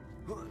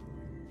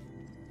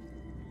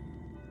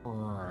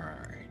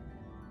 Right.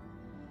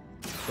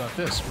 What about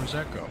this? Where's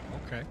that go?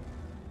 Okay.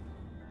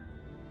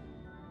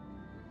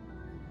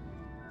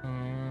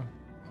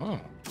 Oh.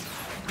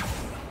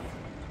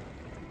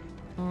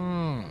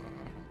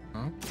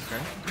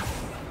 Okay.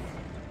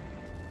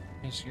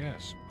 Yes,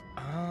 yes.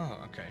 Oh,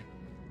 okay.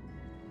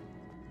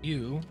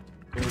 You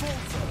go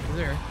over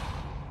there.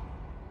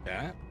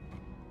 That.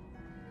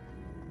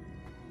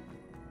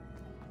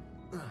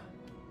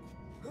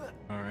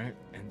 Alright,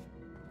 and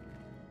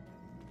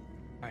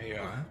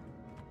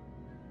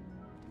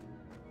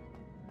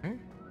okay.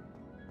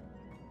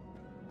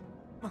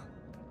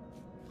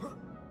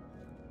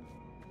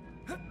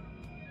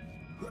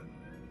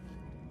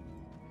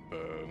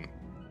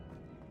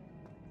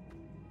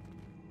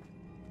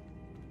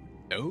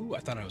 No, I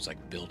thought I was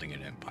like building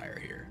an empire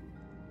here.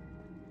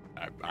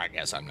 I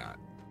guess I'm not.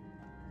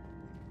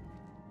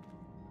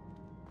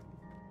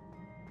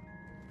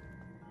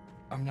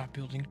 I'm not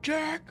building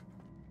Jack!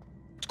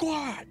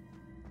 Squad!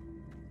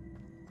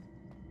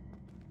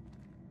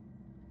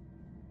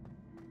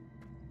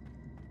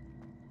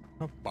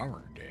 A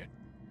bummer, dude.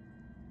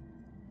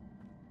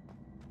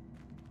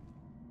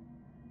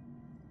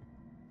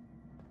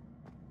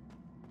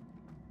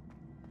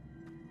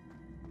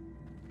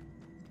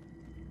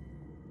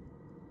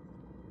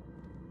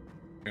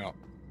 No.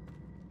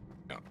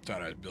 No,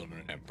 thought I was building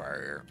an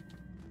empire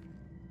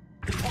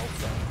here.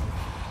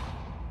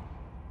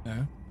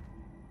 Huh?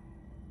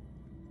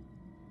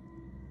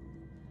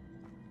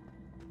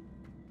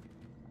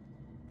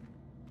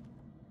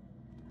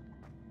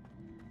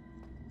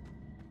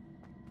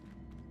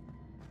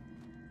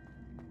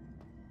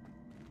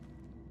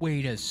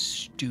 Wait a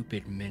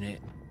stupid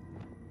minute.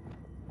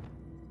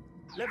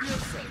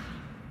 Leviosa.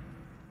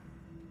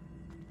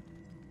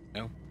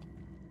 No.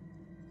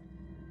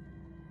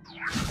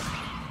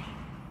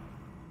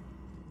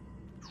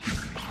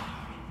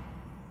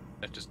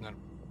 That does not.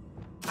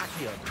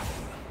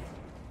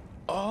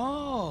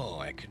 Oh,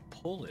 I can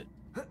pull it.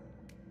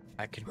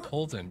 I can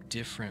pull them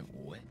different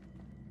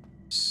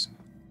ways.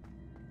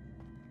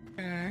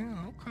 Okay,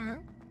 okay.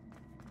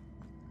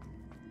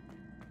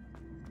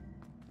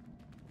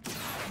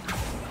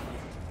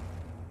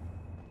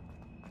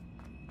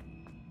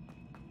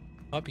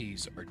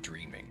 Puppies are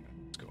dreaming.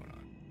 What's going on?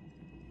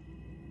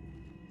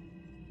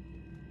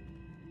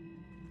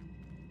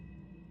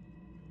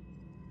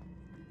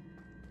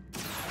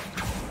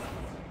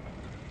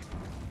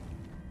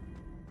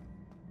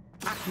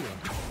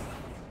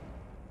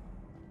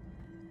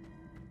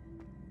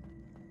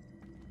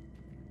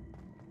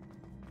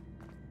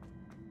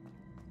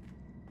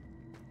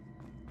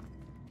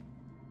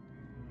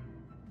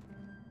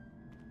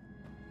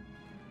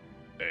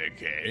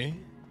 Okay.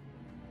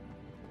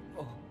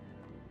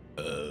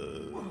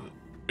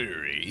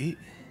 Right.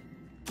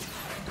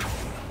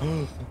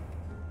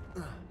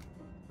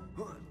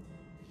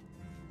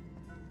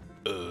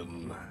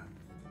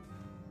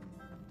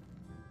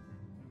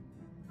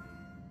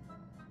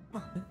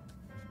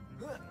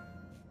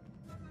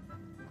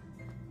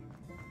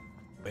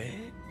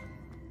 Wait.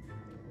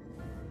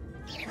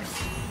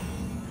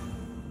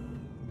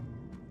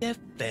 The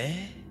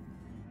fair?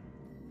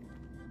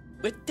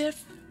 With the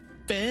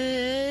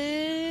fair?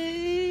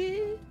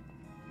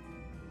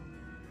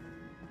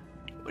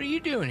 What are you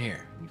doing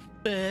here? You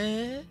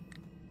fair?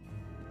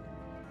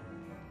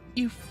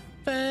 You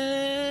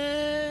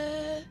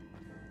fair?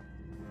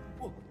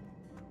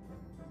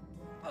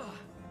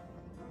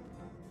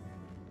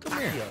 Come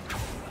here.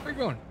 Where are you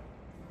going?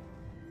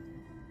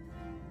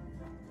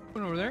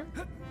 Going over there?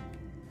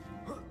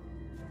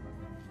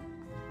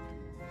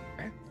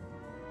 Okay.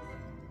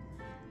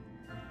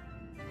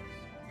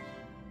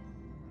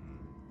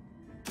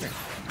 Okay.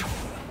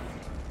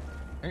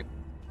 Okay.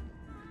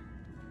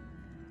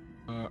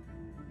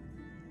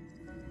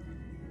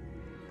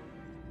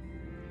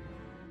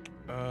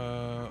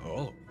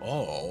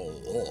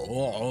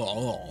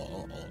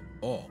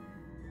 Oh.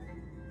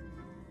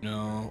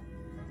 No.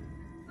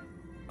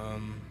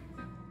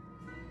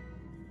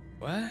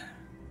 What?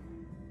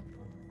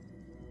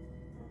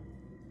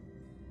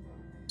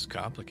 It's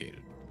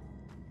complicated.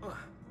 Oh,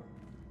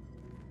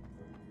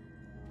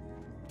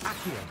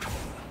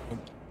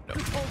 no. That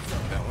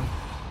one.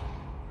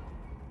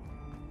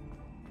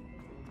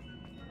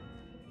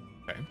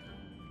 Okay.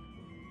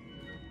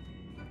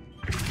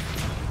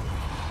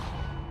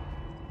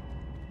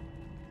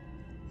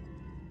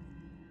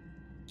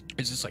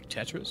 Is this like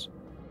Tetris?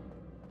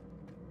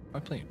 Am I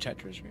playing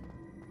Tetris here?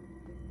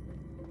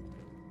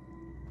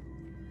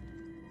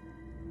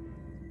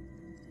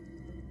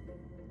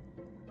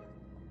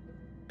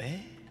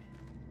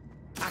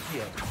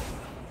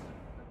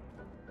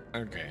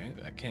 Okay,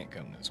 I can't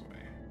come this way.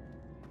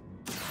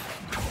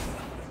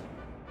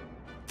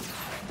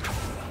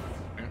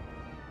 Okay.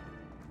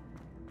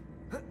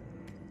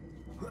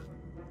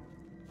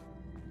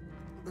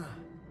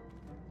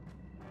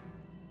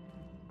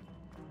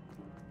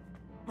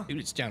 Dude,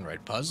 it's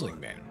downright puzzling,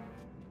 man.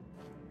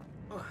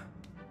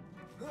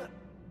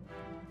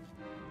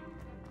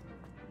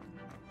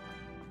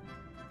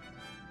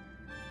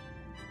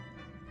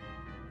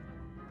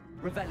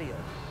 Revelio.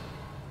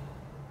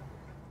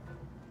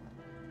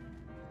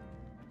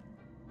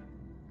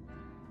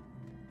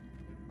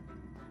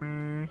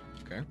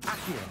 Okay.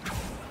 Accio.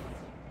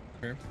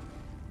 Okay.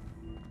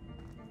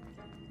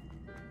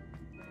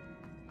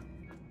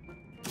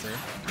 Okay.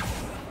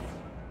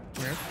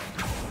 Okay.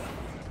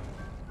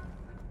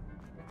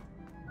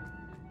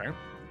 Okay. Okay.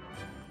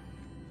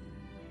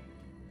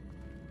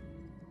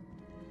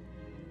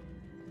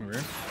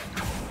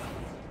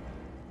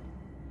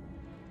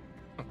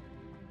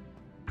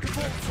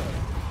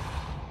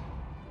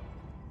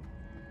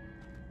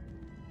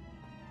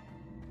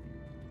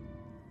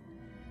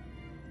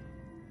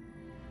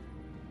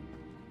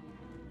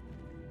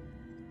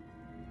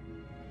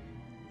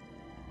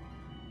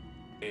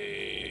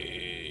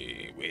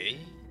 Wait.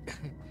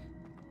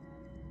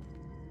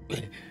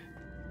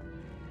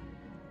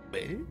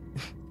 Wait.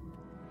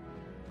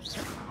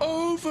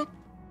 Over.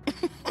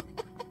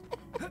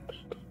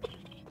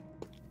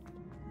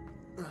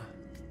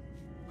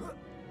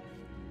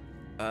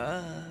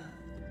 Eh?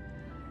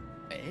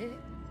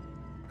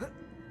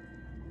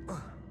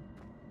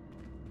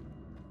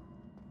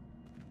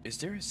 Is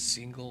there a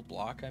single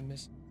block I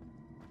missed?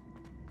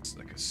 It's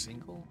like a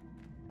single?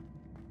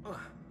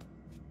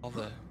 All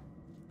the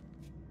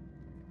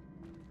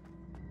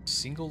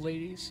single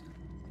ladies?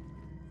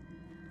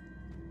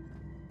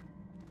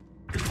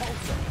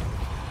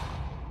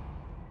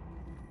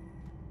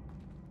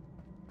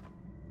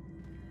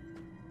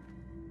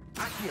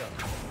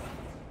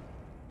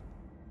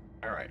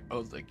 Alright,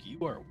 oh, like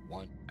you are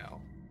one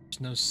now.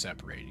 There's no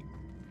separating.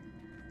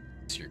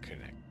 So you're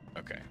connected.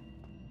 Okay.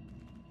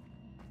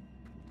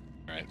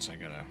 Alright, so I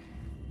gotta.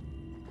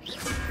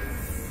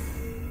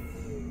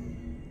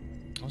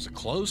 That was a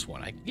close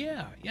one.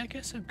 Yeah, I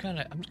guess I'm kind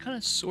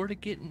of sort of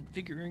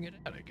figuring it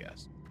out, I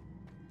guess.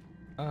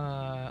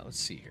 Let's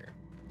see here.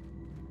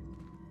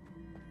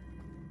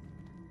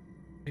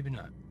 Maybe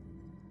not.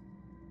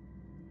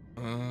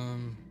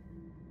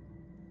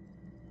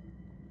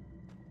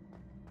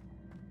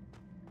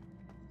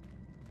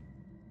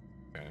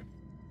 Okay.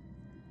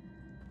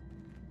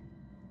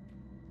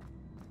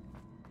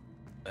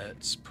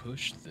 Let's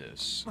push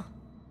this.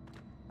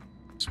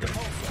 It's gonna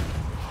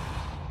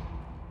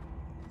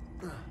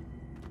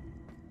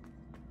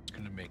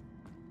make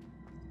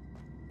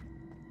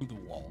through the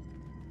wall.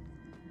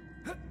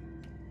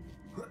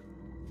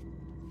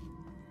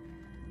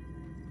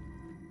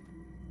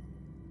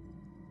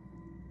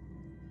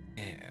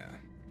 Yeah.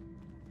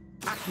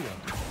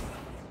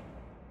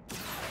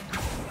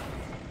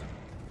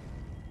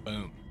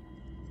 Boom.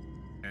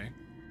 Okay.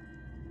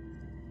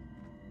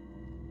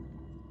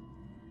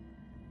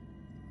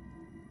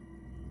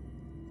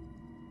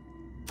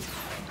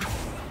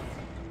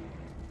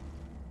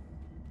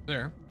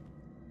 There.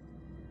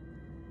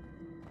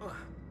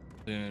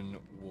 Then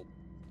we'll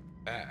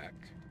back.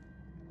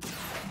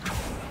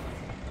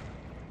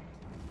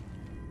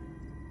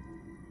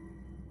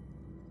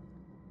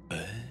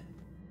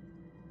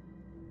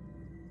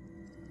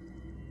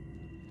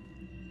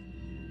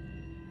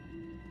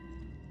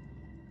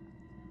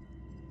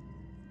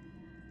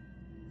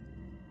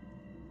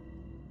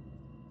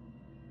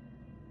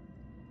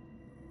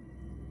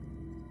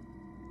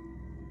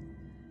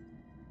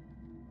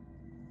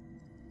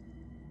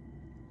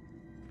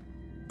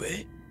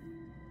 Wait.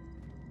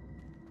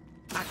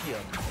 Accio.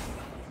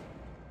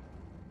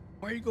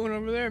 Why are you going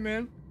over there,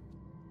 man?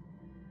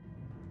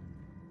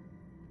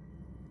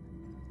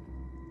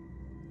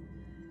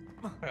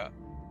 Yeah.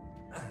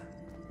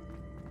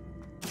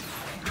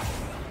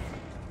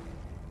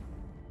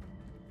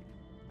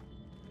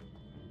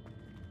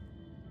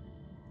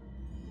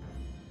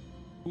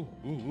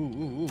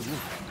 Ooh.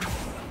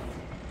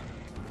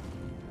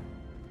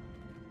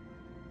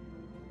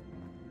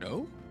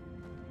 No?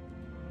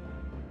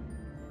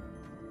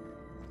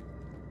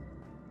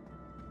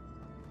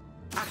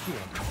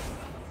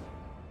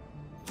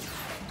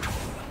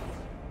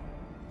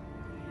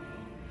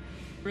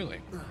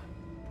 Really?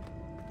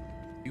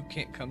 You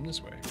can't come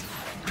this way.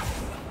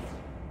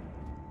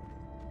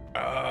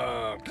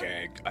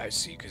 Okay, I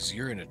see, because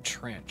you're in a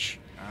trench.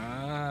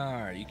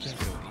 You can't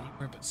go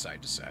anywhere but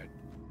side to side.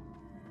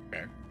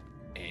 Okay.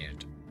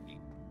 And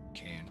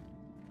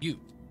you.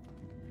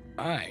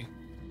 I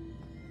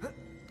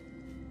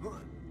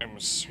am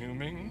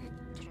assuming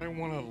that I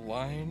want to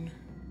line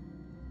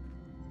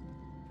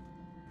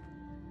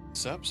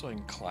this up so I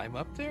can climb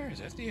up there? Is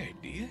that the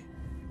idea?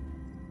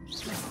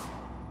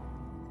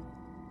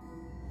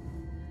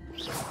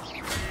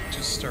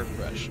 Just start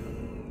fresh.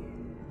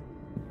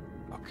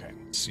 Okay,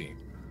 let's see.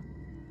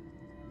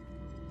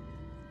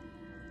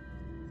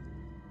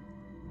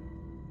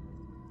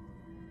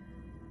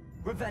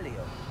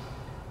 Revelio.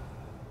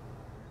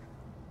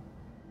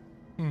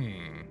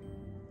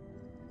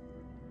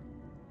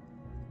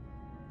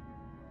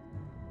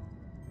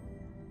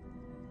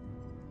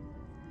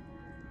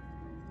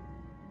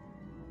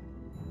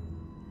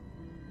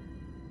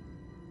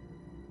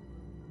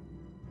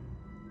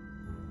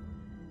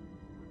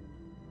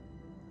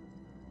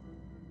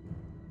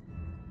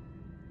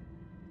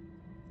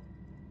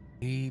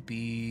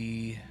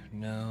 Maybe...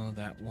 No,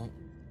 that won't...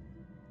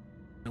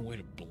 No way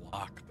to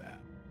block that.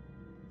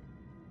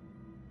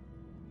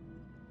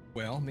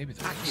 Well, maybe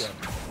there is.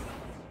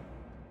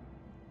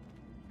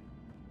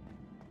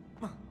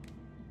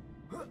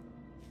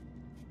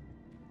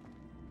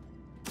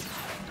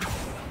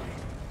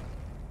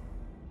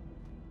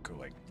 Go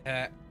like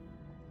that.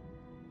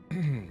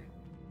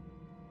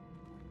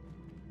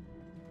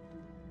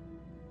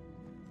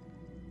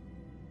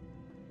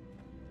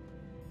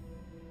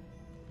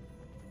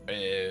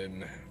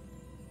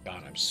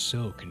 God, I'm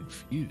so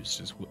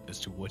confused as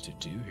to what to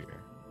do here.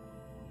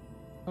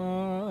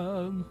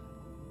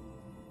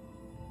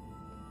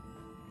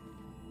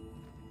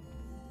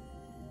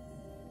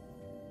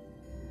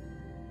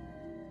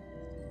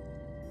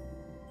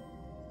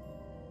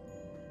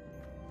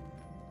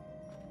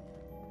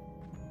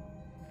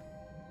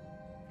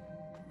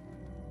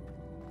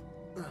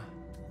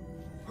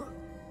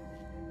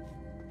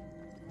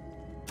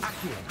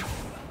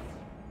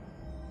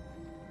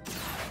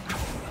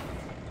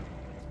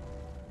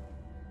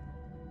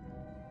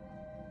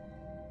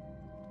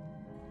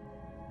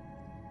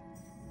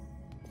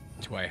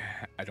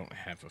 I don't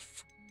have a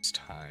freeze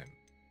time.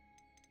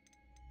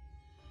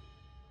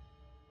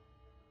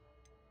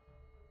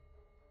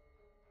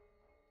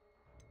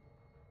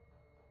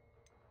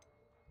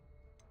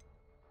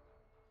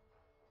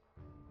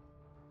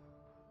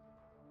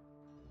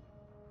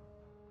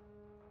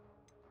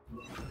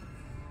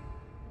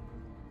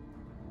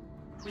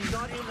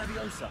 Wingardium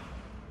Leviosa.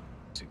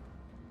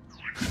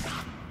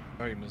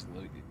 Sorry, Miss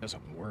Lily, it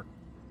doesn't work.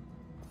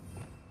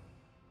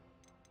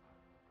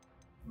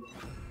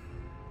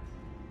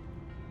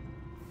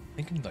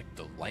 Thinking like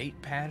the light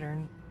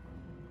pattern?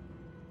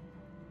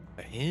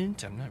 A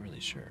hint? I'm not really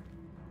sure.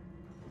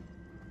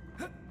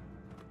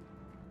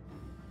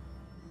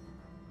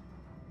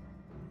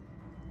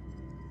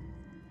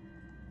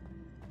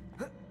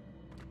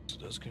 So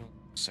those can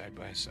side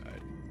by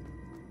side.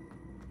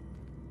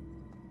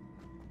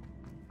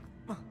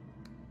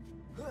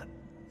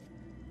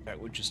 That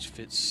would just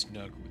fit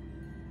snug with.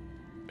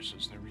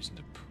 There's no reason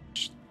to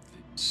push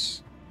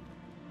this.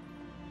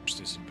 Push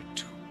this in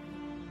between.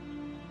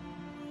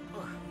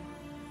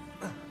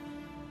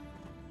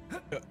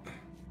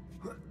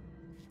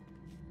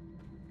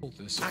 Pull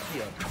this up.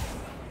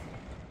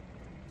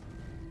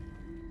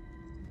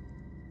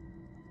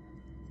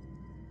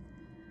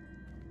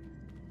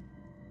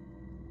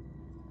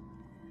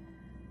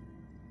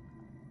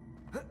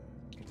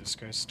 This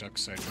guy's stuck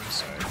side by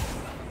side.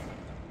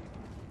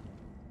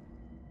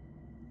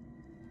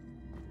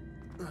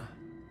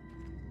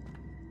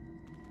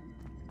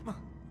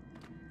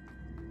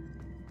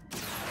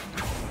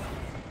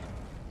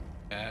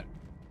 That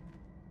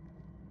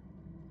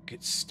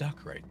gets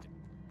stuck right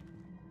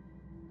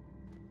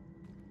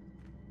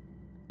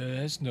there.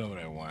 That's not what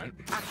I want.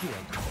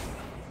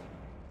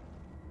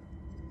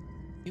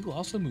 You will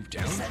also move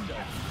down?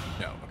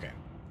 No, okay.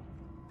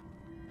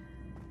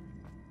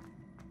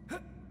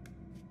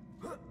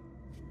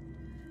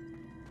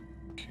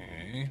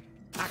 Okay.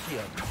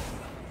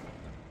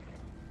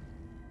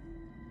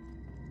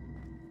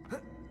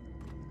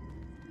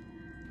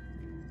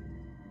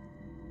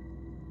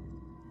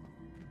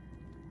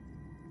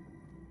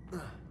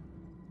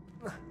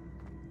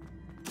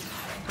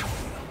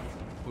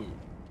 Ooh.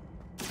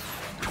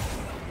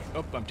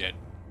 Oh, I'm dead.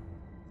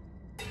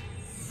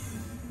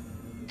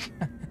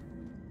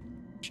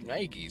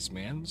 Nikes,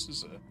 man. This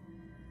is a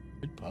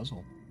good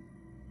puzzle.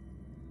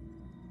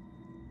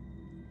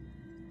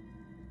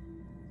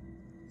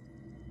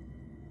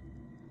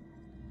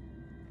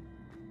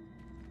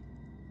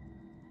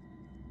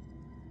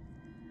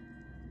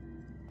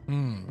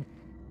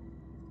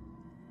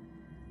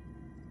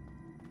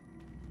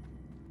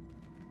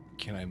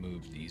 Can I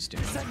move these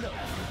down?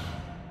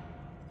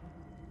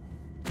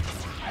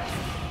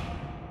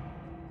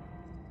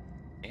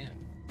 Man.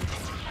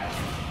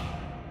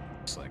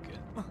 Looks like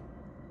it.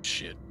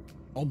 Shit.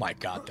 Oh my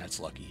god, that's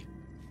lucky.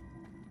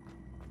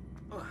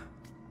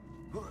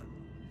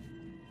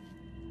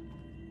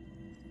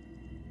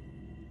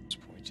 It's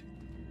pointing.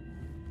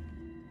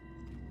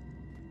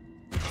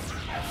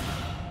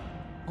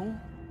 Oh.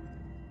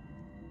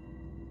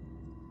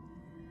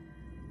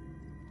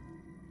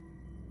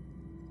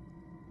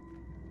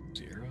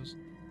 Zeros.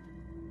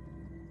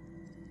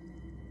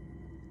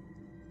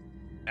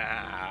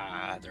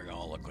 Ah, they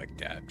all look like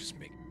that. Just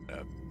make it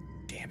up.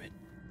 Damn it.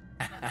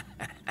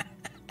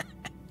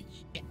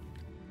 Shit.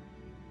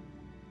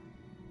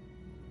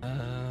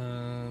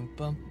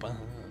 Bum bum.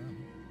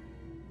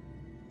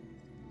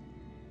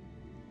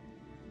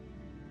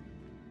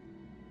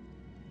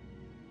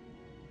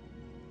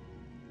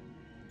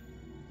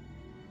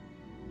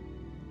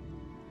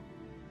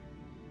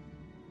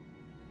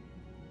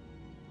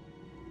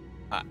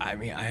 I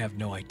mean, I have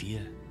no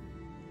idea.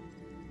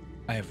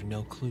 I have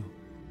no clue.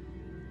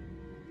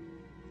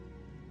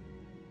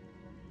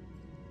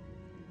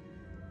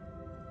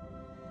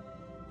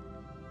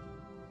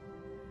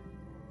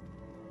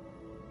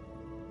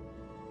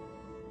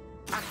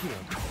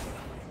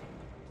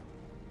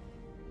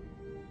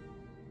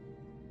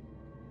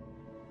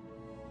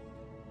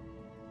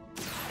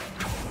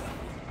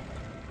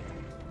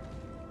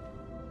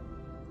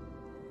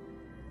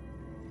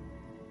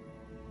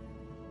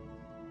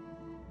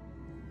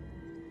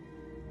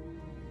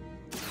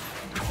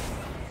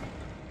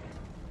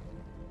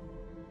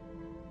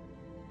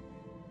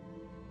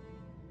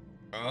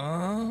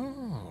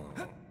 Oh.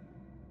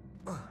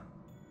 I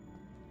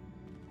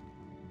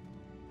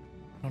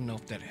don't know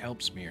if that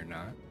helps me or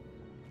not.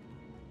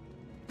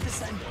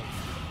 Descending.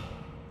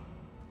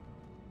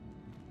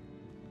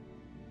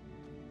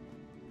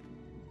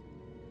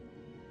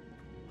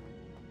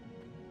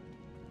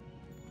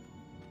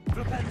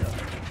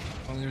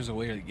 Oh, there's a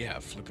way to, yeah,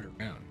 flip it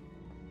around.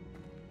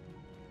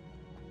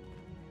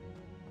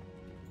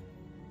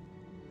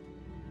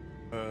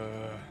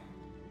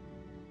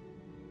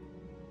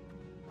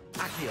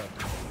 Accio.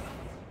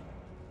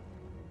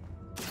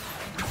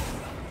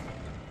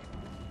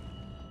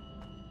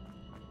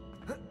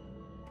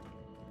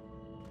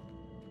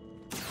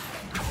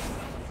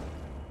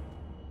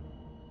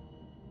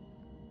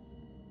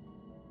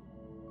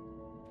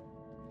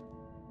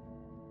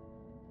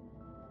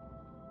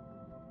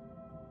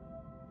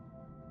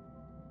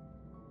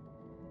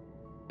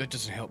 That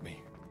doesn't help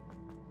me.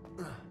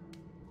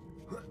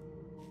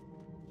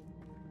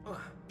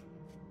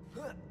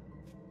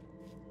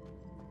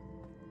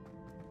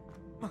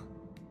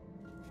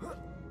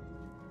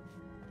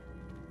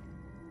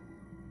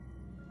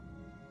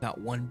 Not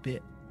one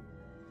bit.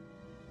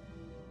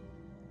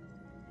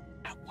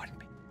 Not one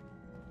bit.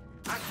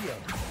 Accio.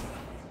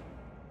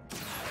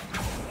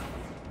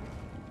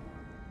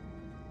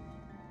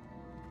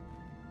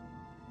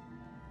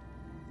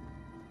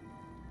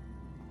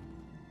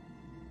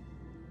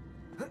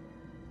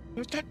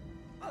 What's that?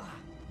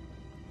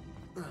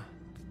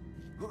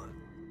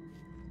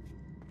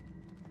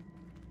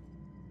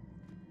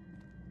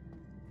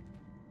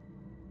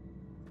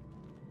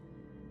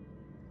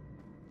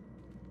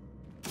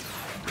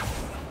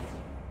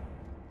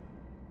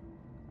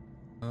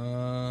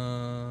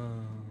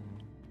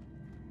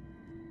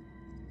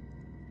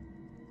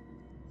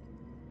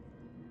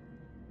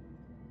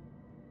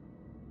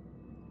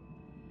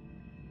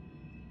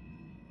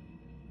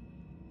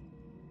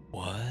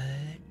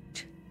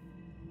 What?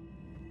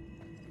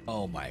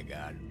 Oh my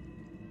god.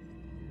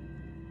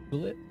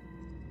 Will it?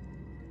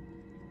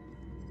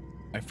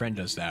 My friend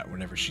does that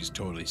whenever she's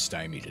totally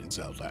stymied in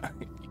Zelda.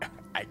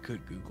 I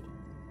could Google.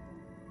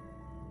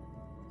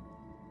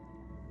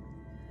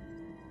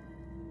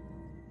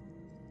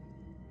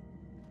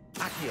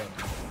 Accio.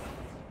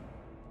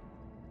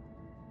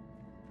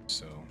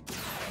 So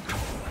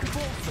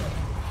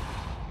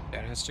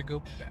that has to go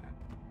back.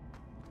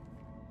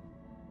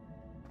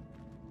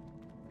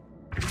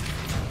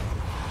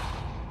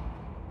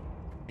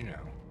 You know.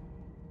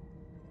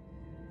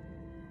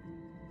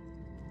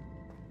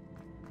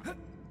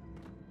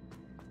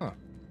 Huh.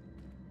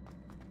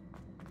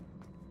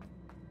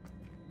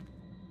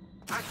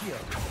 Accio.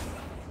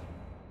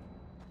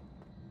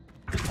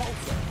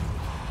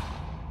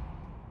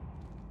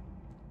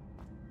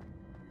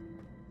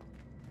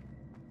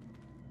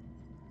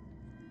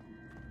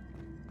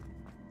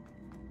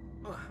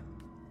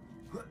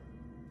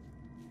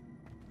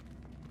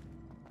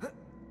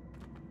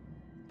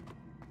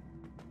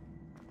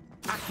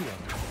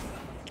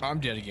 I'm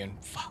dead again.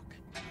 Fuck.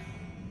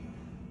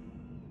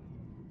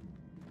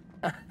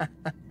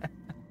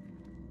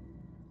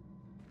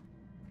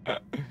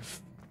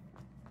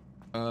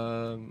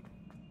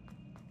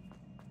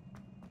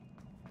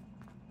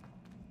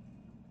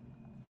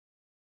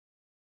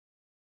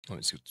 Let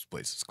me see what this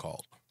place is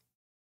called.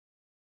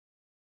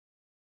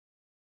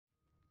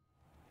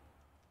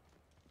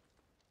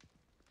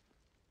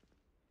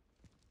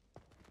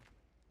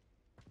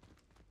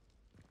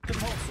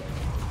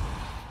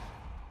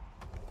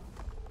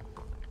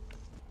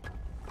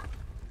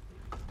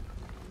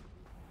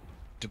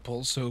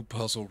 Depulso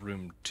Puzzle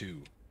Room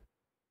 2.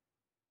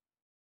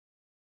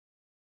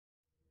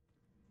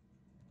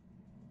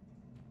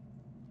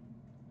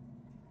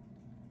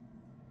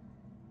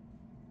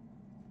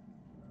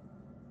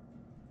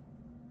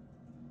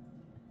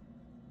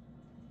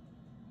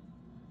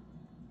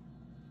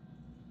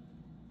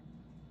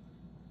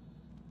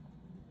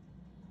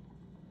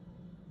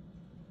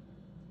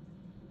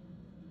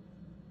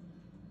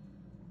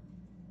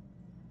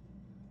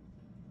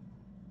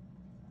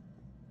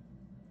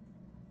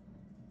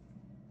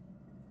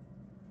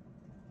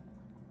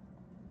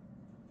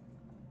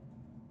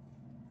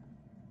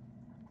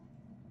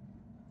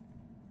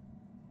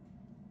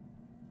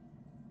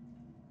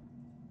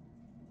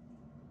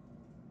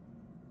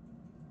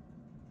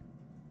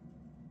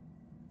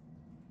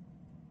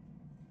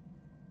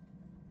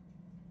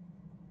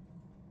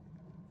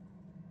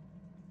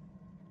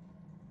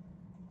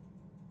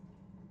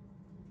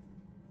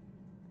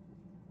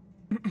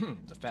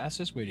 The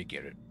fastest way to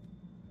get it.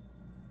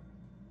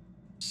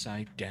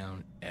 Side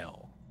down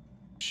L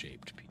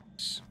shaped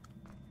piece.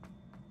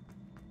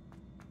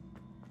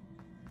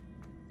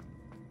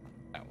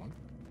 That one.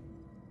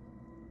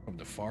 From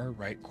the far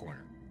right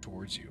corner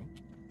towards you.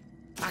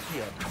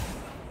 Accio.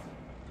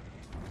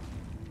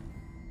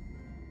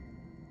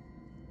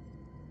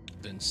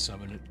 Then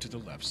summon it to the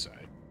left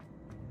side.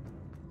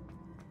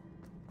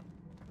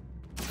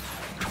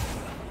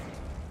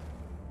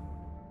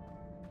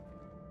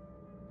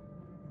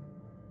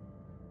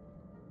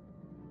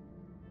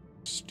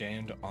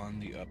 Stand on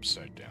the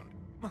upside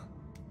down.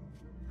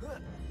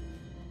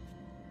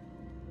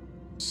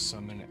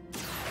 Summon it.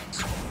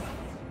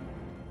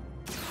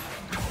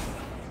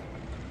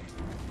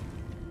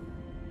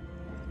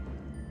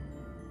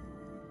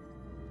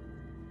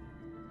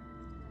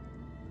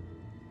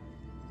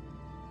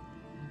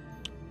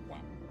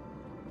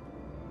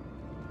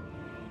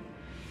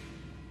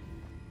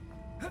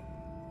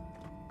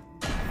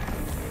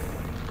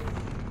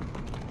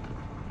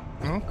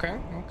 Okay,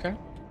 okay.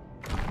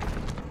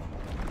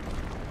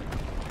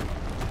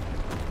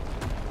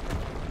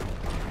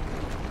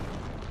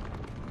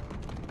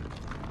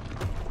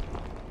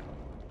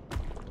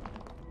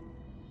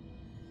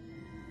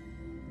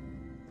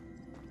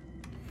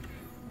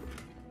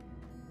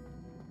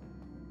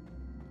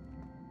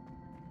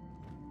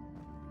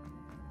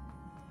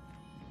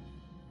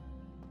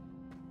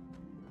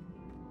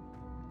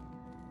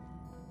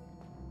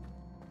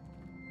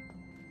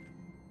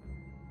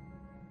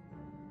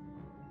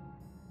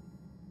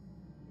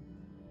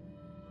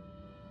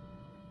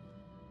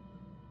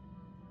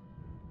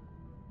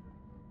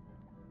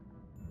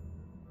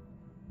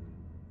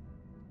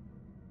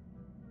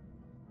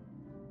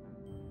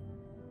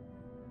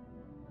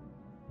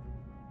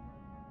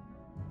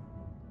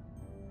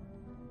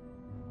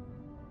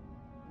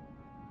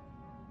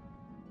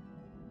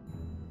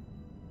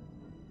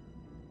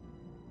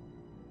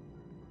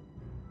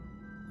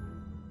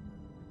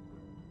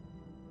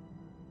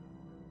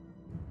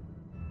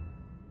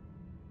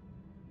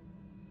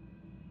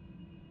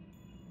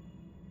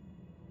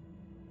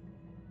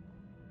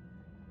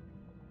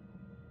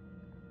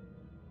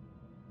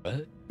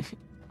 What?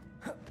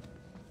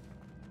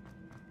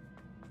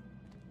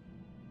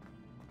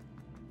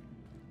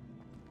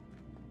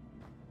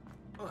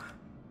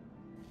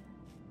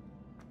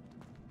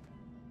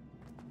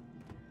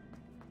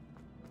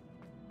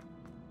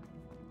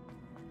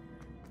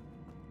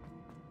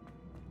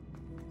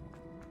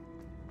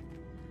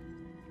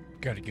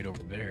 Got to get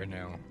over there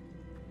now.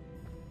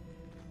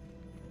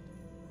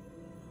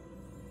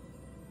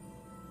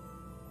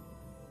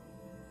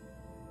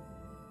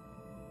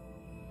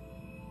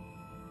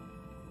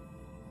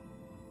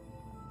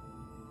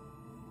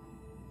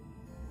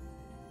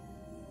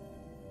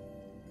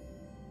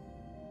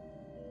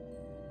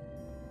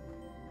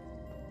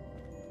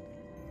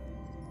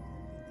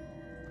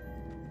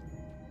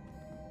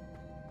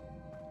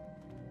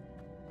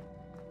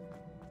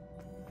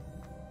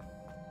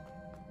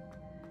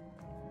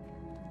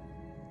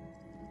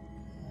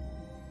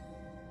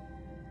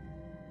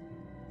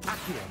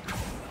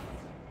 Okay.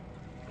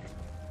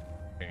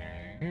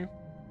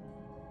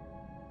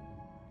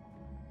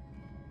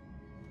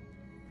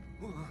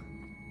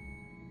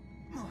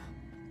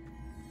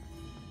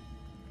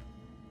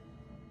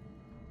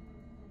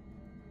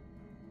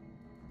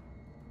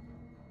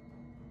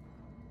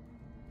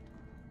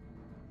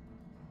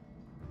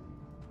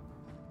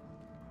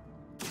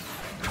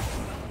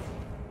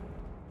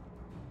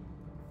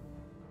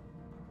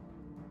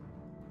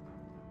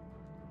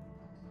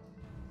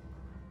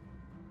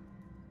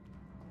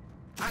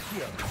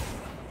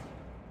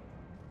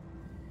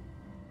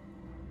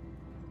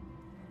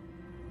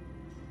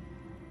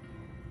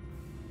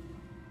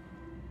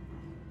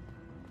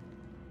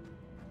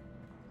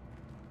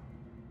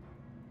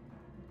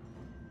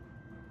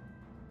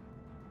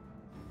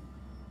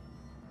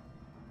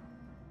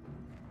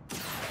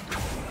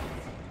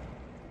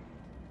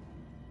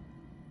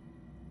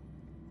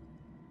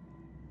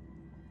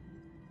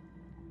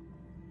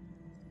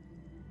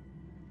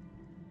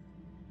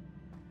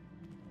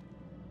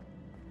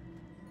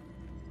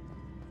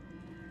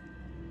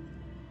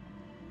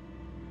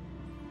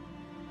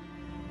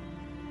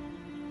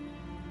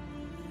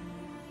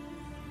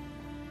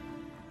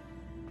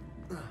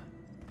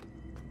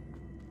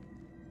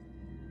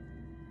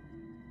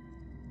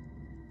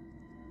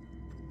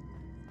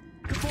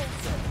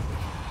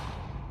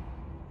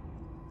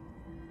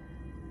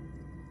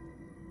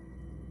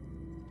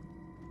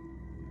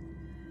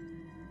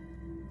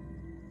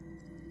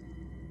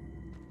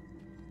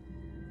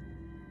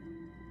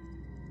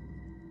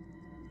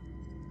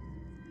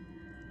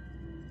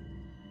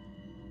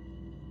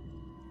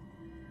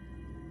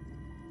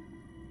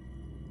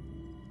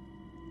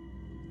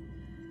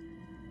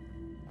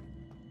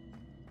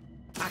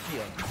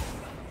 Accio.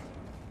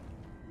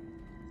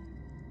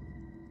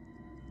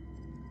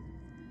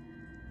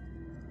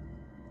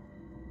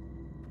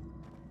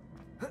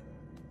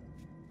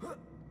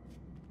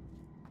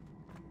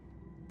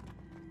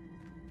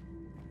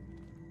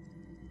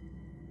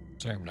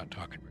 Sorry, I'm not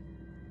talking.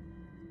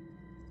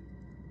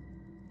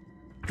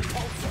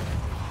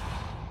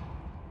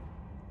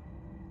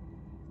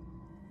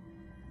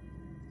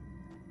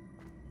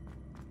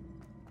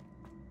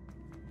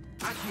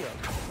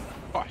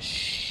 Oh,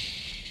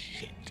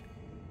 shit.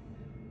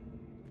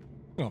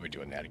 I'll be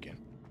doing that again.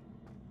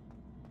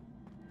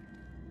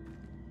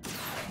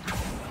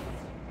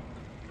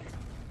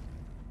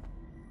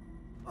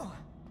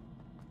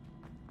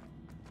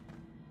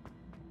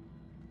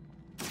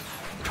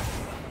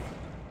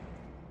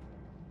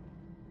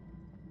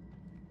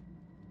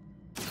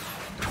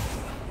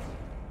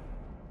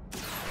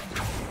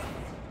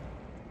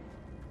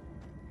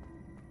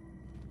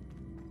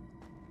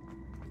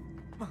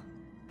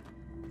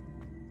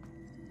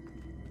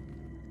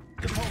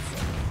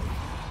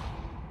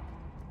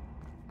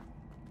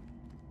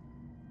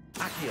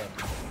 Accio.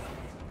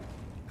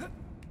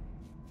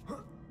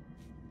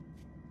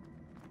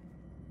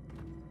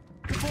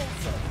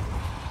 Repulsor.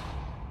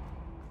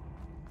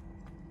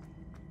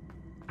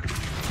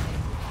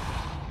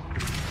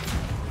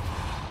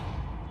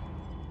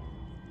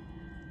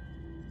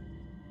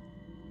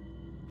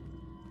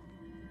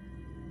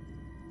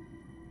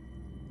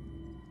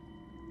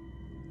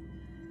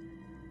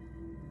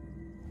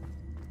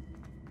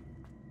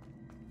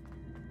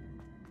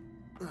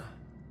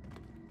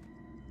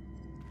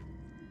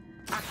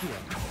 Accio.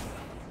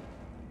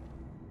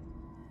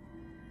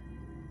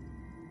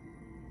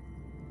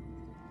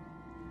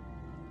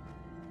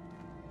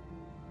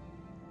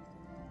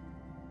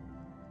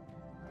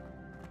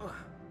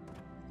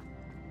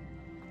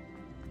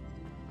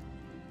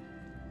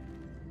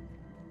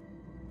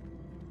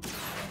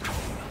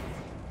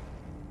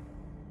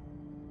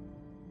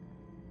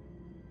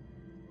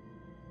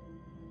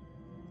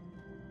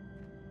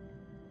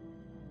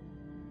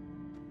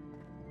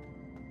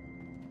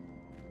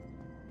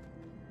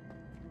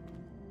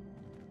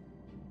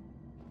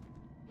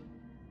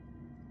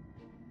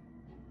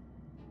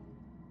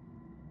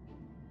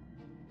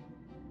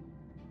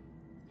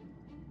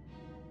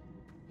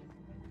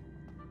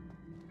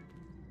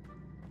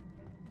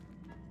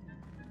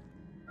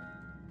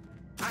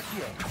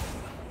 Accio.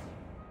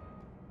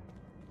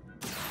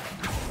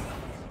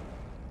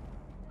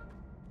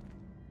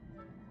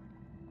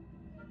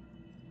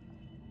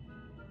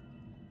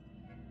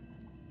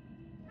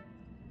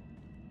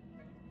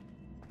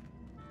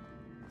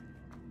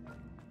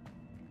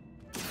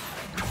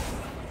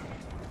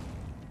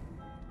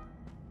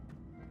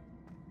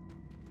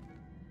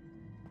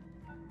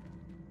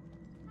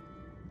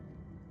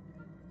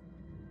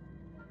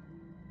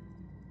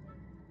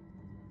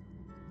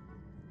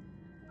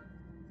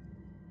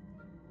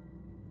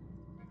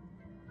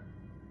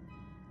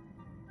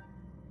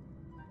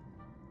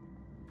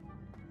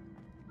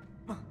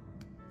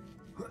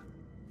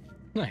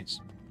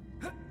 Nice.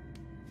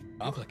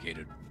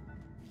 Complicated.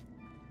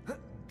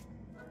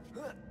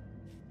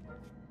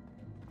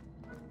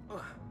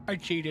 I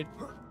cheated.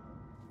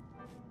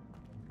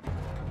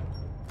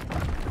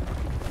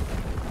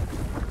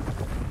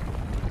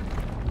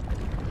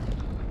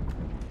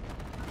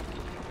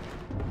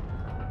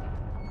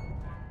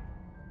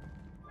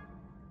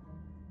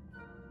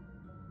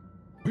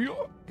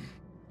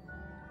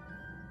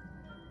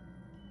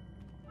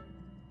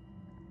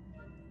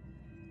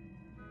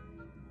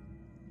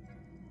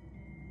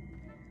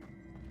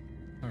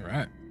 All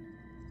right.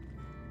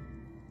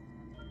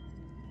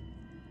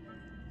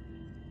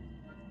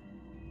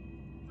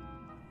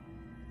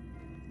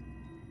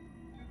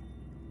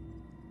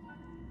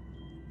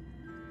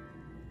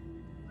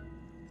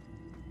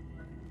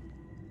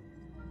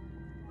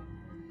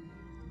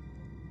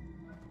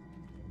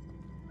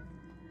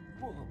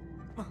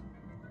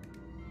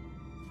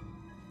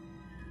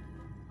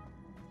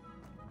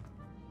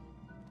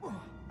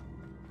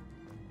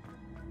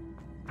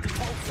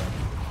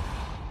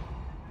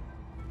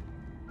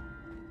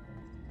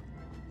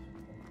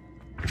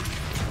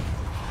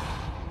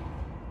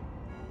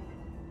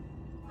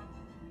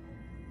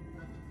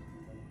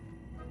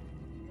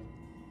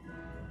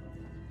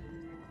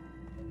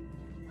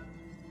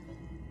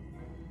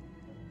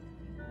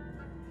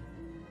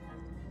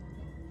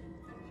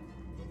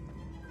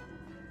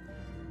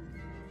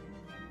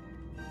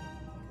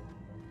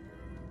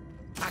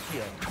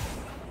 Accio.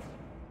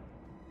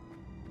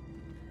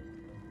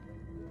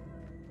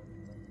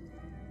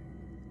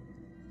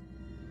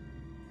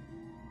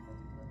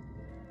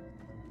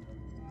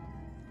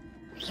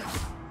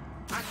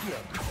 Accio.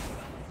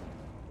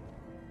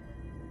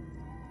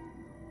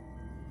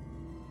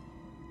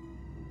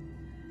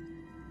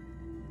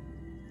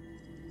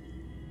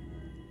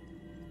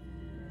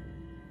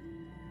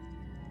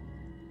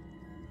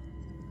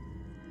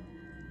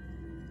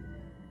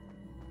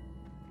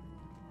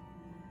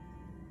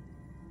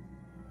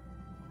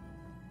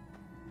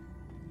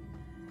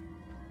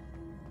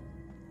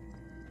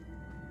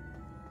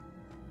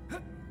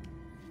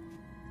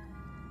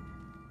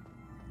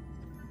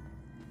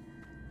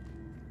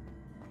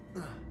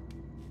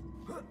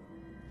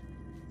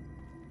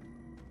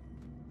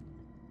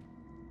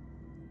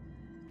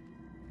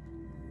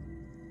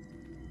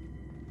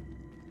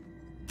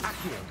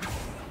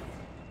 Accio.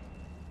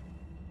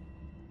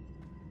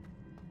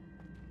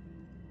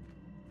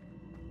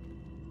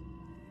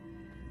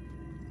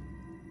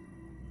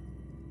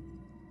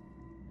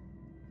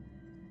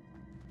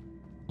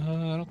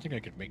 I don't think I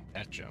could make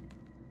that jump.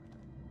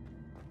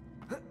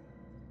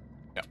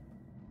 Yep.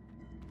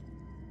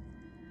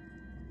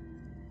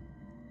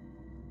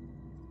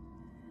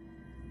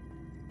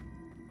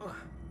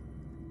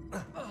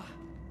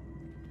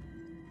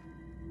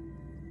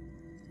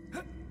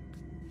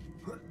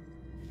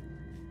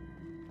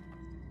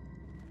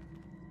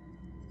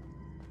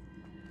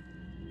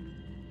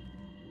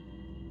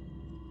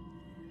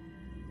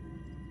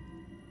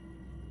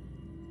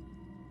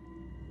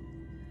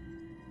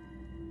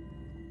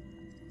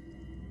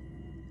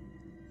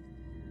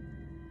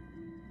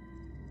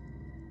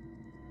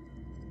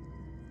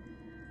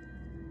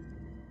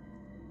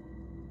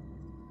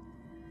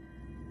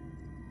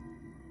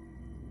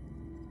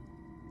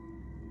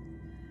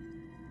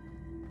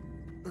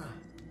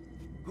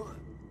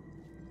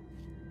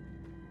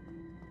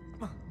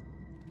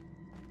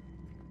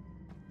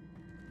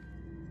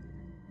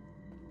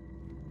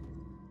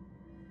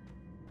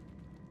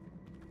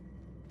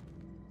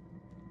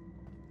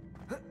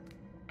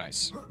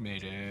 Nice.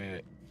 Made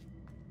it.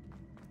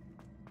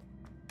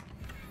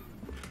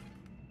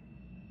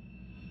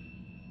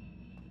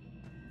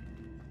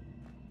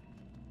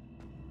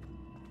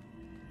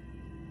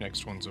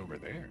 Next one's over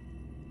there.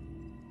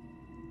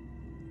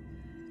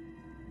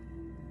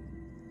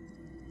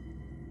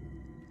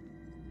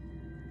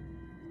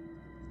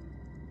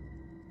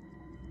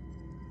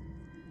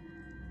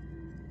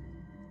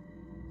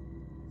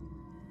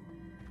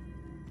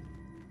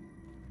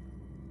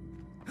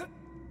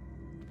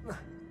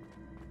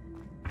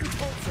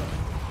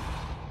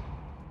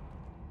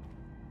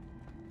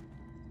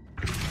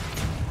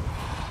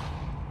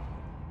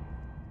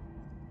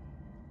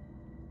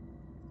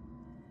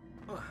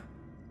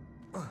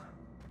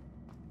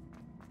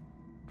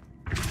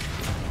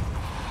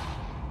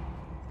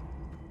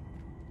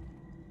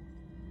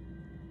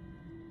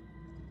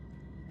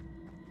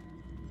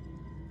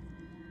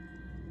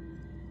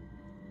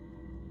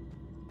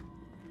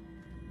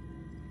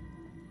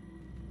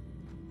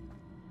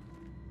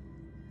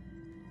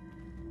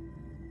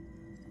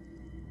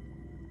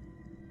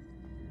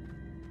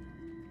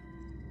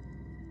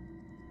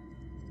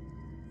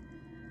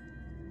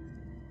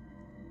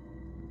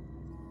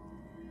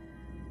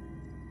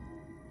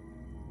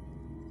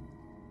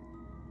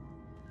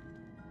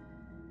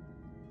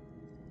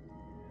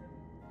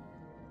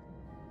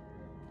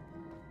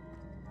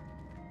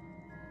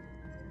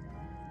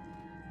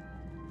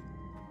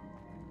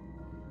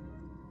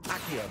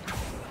 Accio.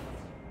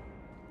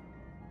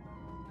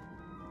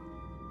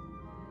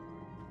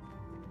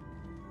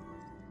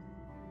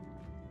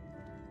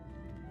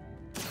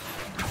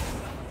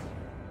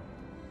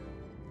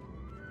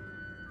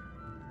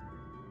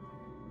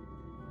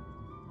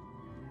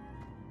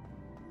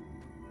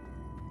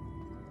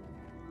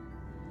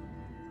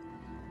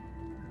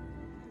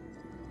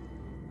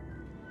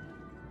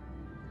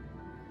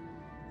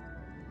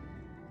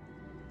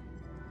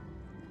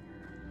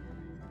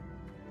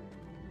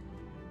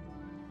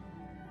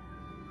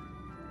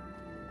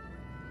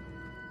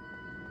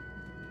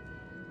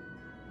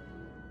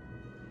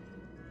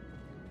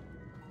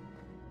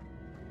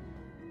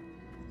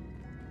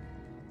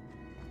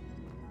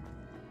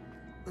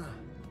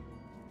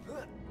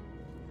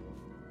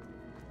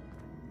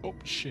 Oh,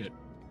 shit.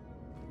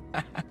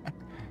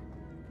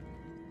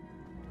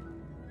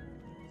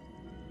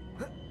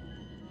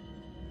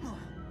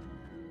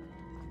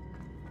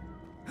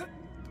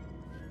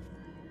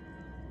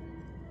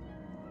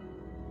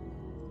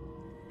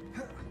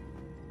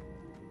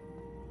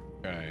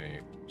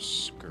 Okay,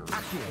 screw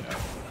that.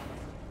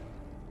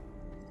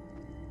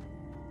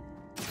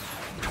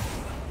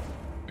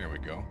 There we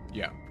go.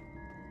 Yeah.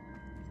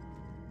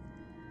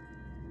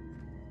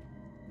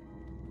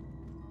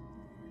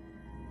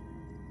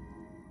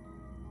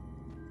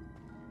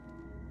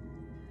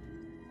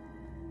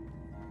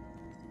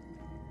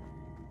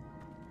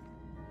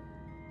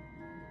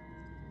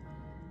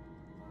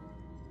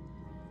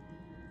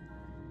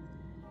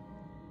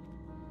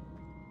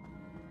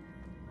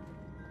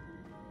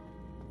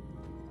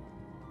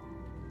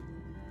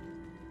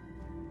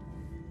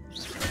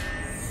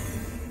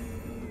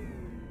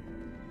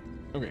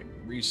 Okay,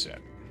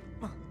 reset.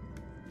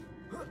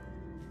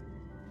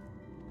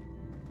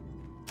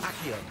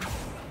 Accio.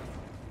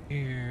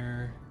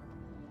 Here.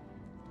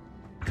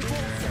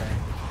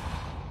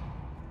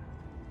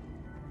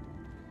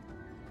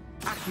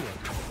 Accio.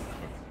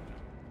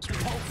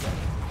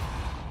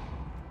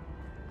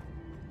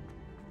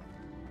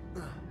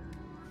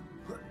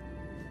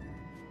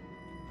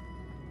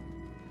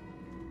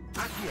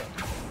 Accio.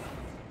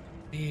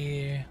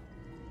 Yeah.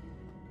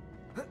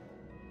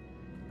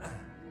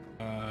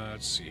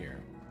 Let's see here.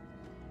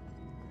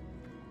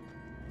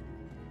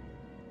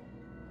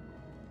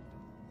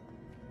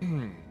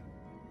 Hmm.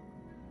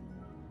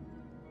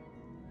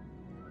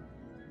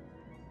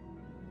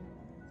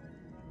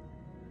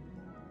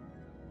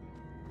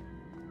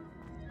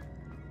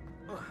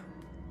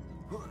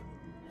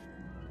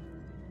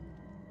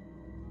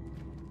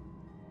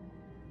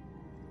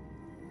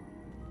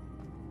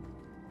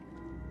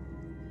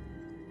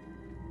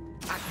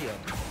 Accio.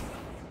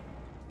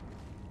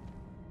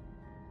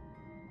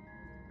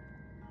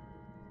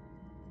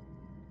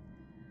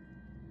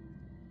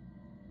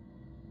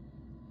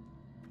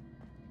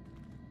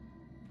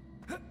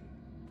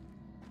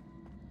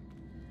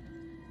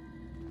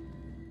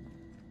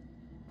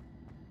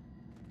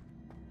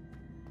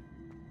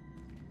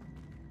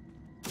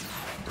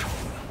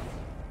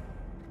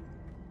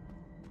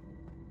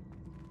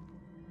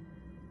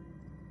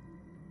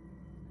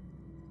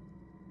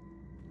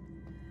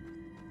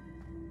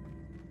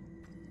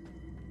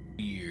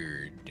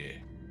 Weird.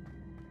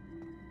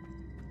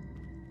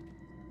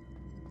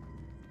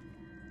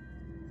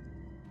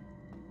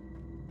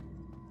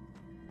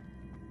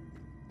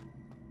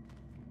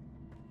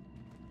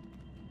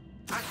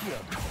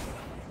 Accio.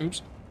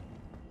 Oops.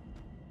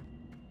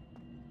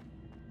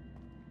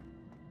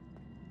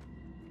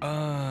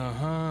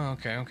 Uh-huh.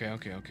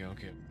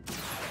 Okay.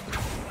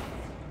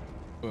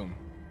 Boom.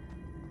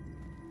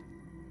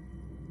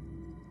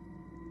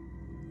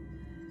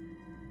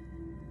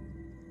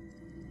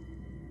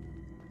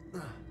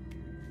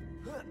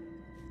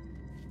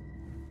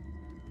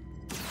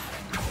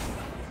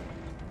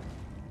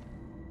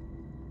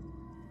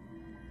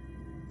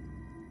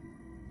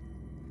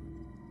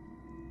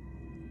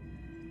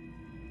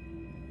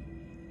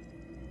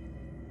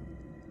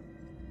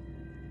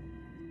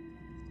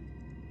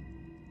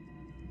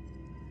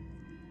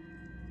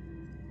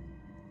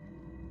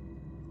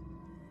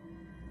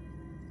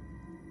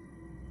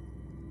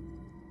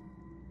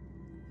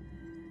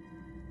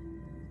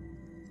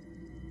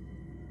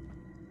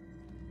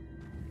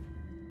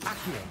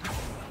 Accio.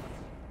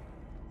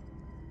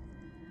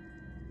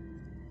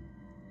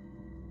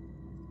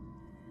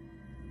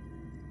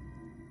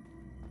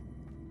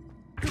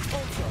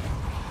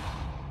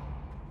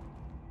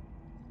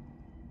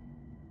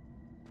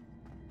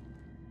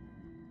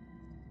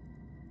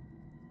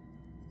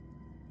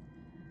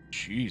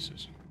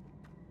 Jesus.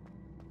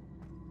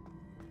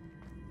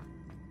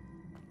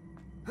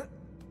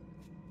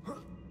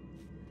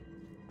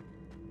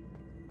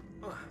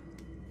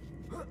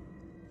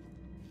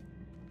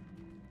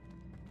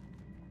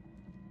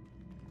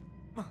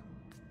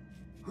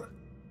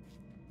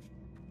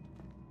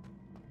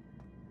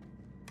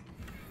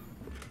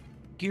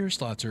 Gear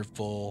slots are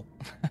full.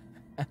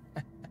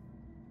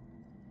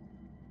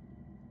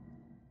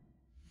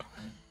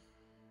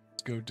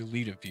 Let's go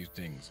delete a few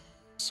things.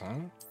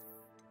 Son?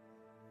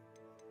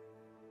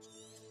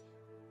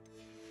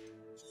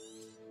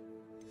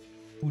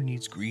 Who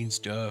needs green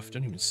stuff?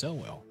 Doesn't even sell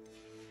well.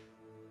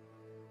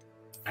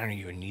 I don't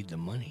even need the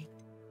money.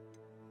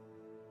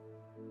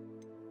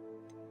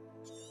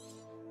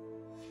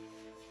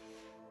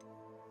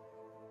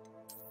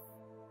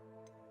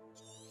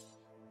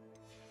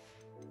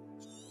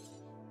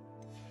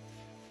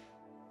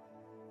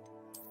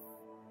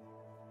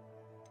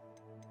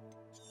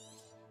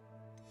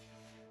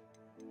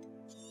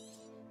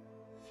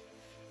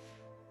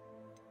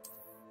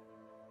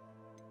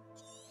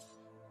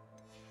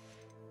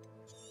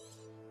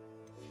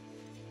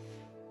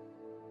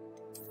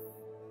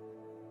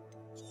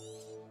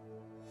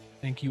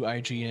 Thank you,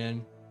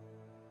 IGN.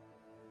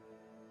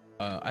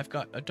 I've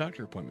got a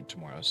doctor appointment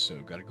tomorrow, so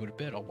gotta go to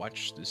bed. I'll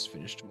watch this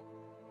finish tomorrow.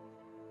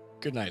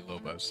 Good night,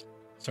 Lobos.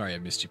 Sorry I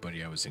missed you,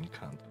 buddy. I was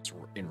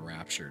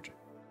enraptured.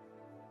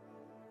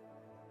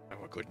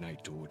 Have a good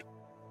night, dude.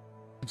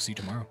 We'll see you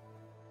tomorrow.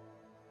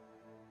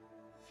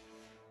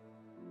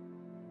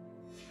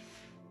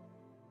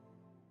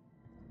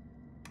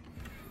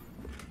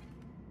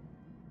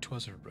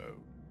 Twas a road.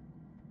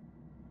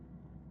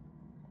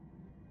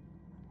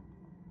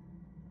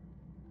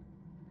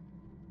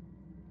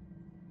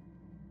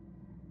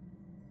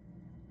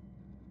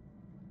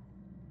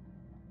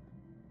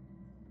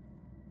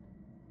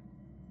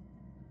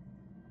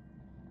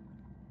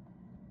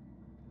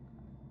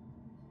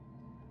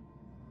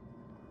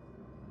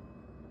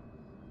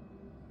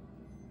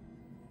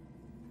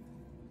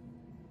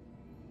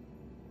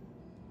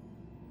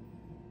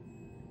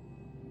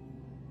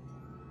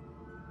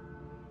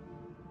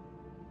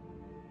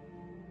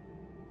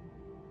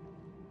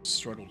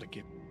 Struggle to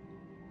get.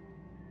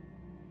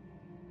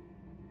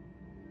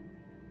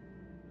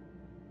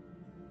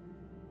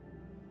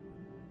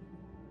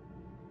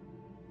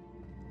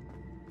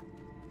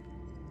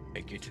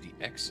 I get to the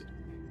exit.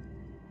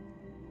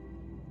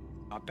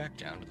 Hop back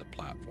down to the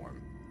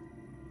platform.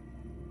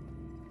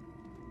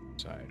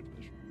 Side of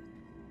this.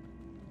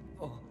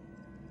 Oh.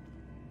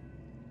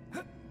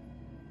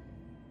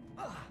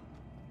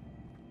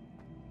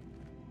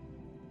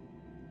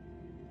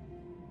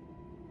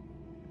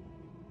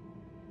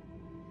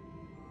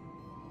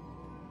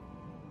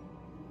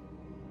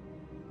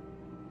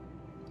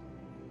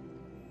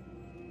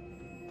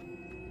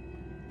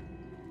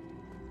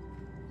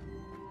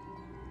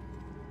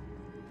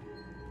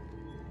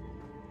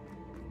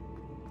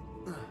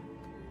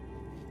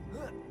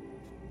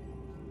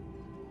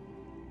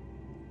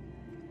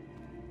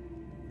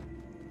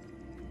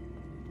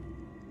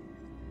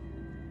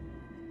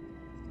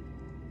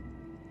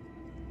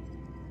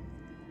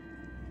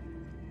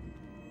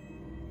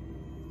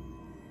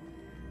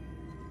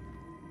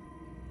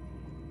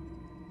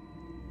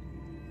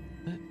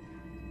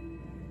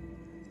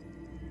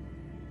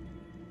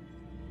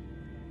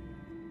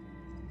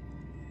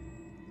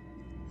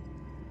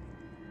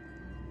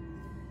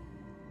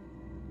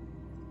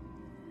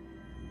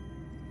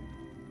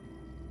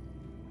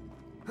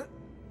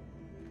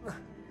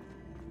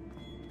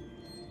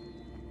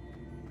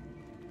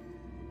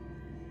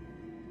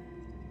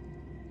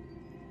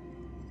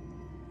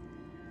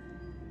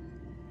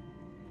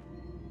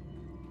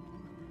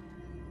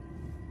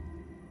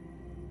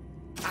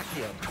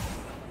 Accio.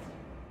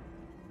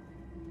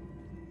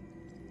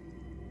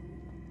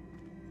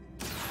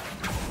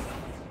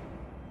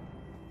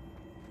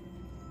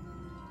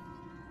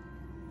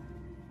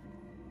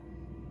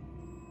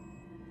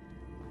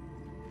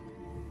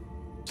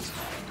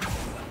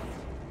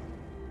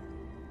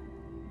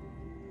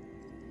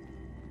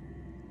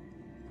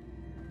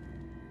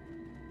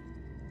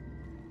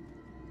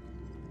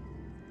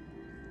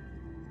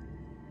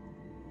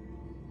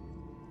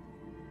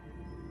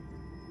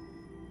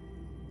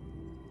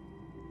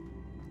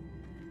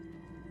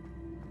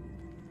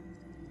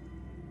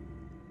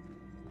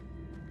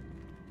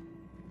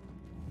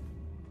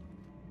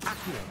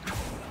 Accio.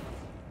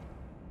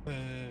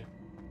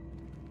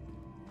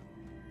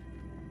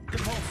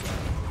 Repulsor.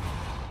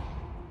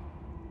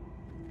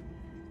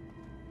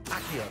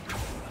 Accio.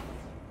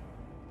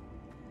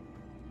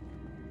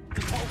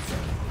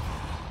 Repulsor.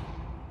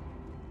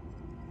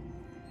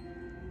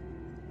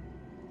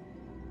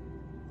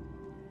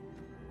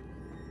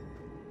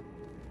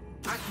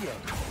 Accio.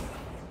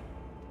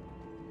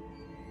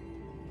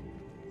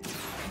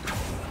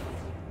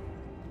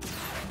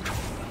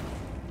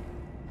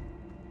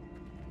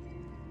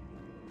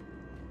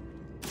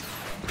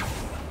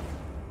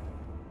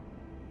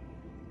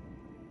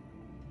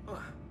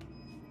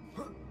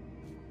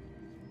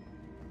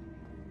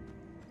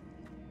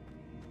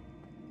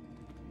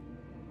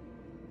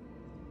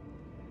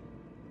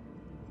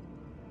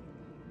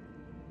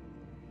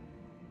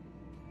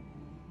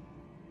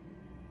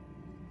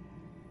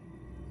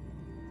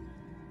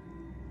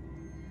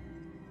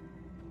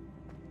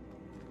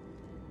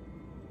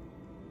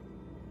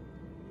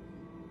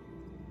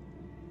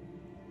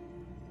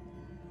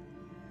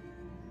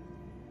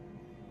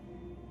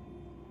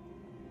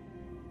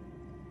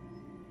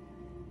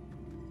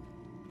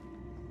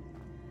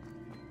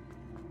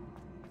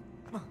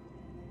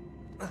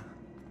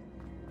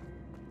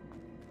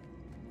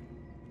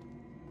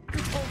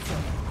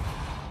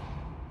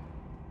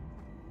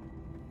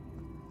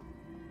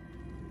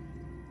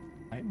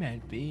 Hi,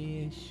 mad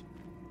fish.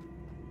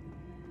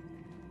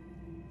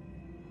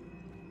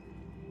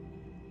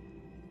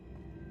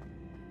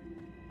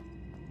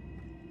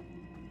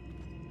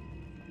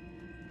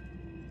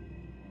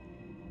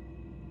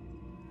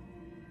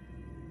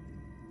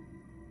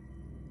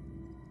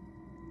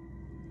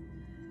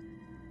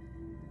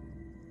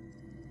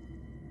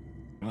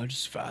 Can I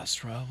just fast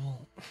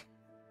travel?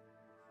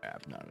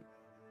 Crap, not a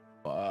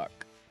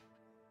fuck.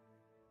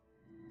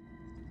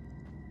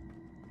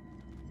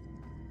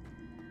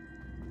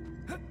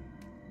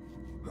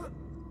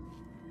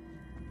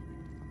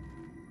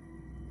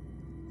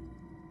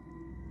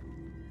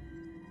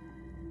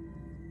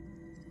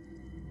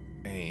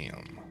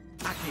 Damn.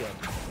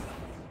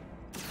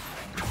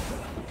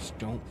 Just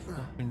don't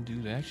fucking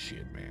do that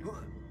shit, man.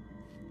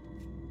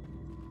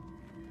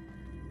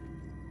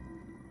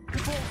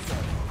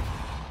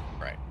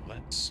 Right,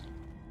 let's.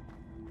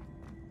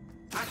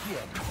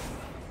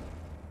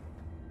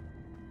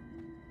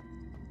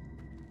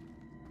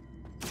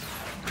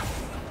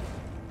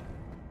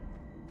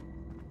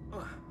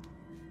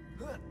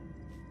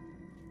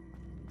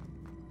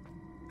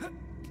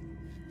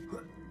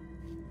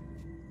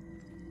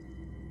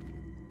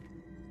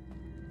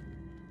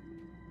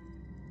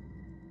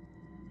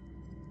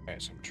 Okay,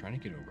 so I'm trying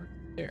to get over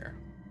there.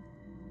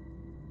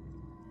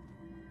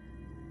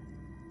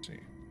 Let's see.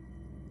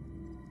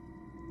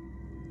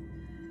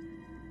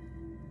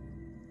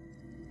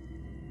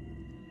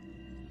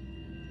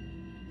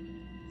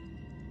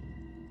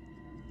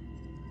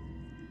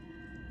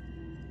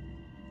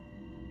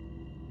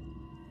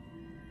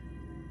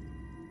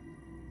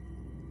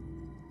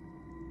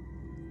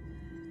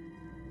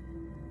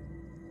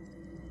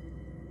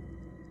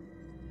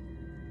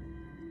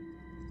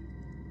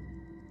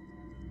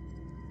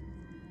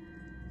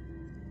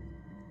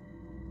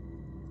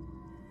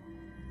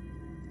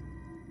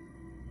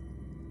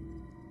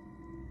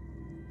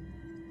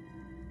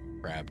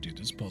 Crap, dude,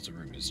 this puzzle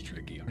room is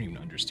tricky. I don't even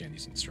understand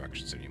these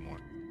instructions anymore.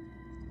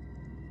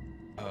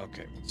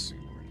 Okay, let's see.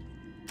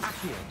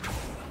 Okay.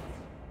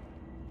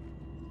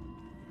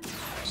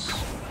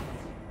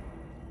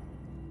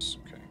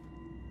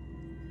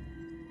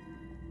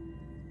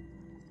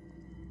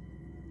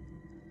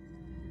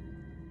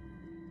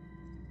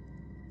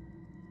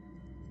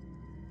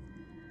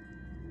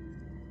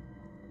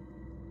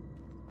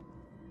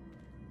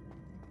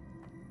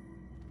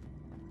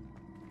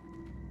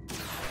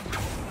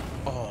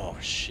 Oh,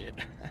 shit.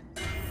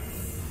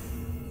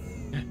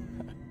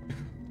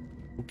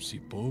 Oopsie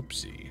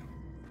boopsie.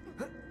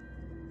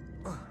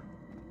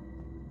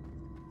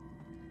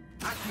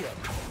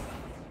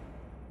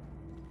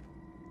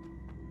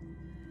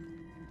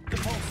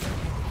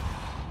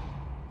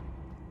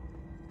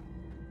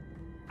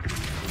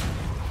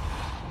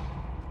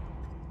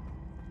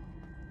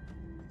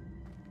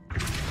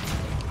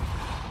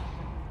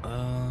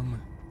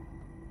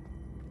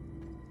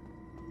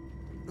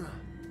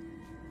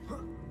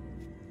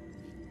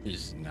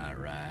 This is not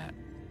right.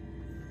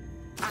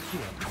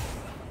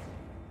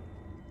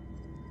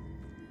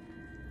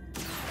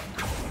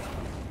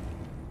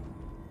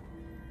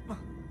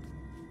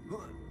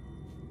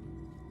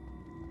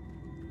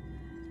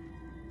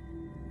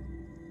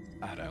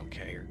 I don't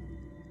care.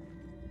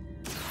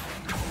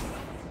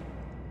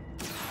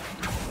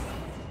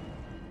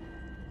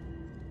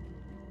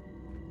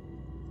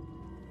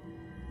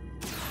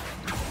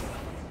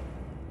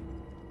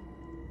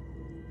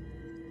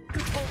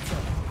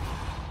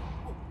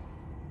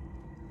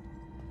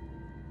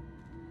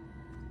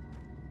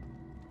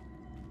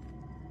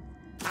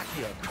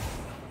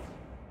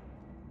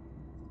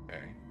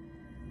 Okay.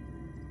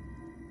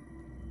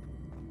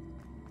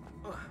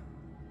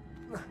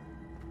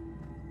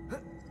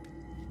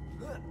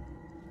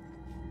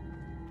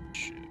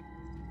 Shit.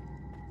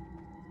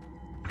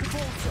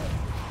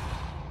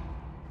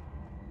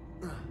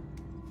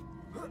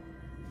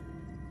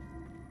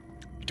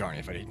 Darn,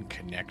 if I didn't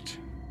connect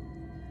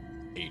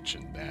H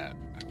and that,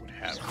 I would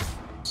have it.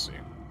 Let's see.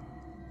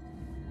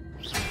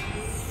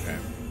 Okay.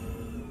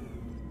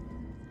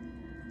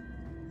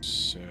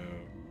 So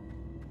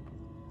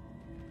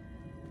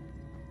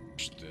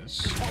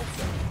this.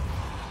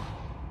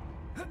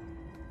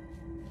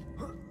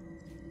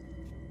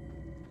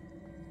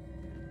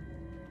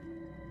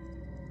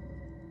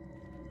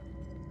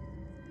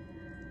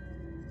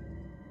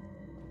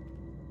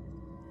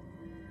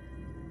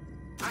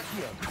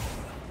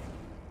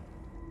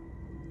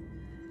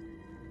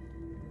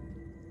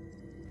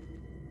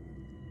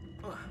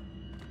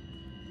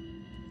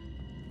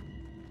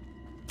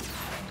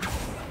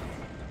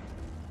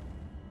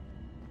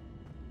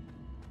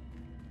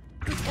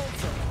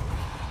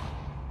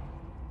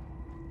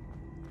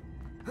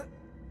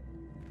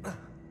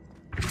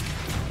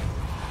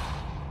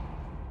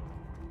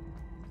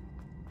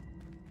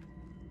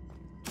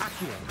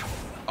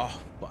 Oh,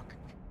 fuck.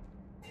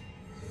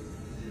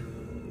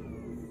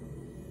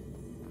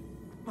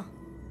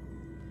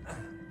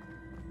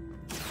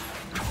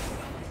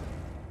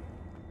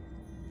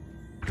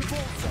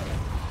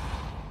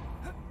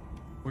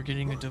 We're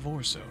getting a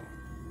divorceo.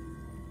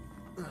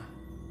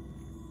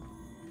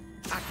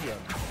 Accio.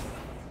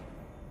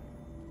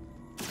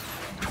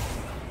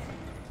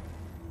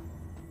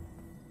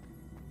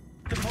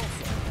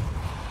 Depulso.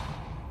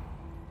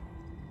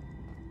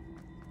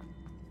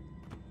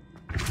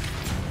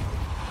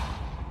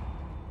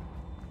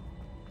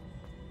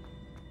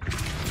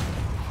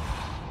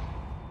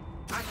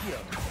 Accio.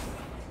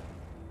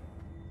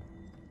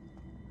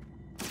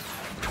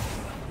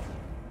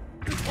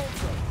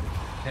 Depulso.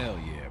 Hell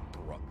yeah,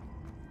 bro.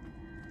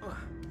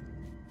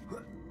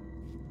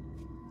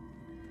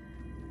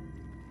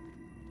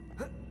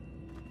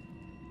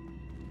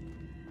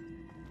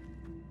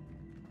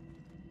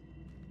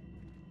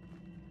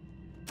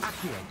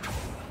 Accio.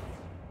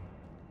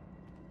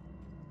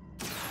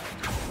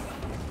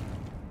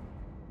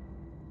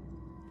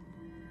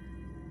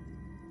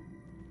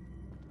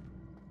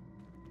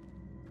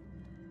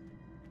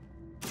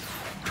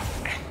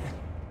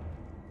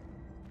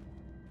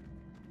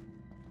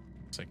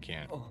 I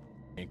can't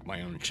make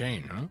my own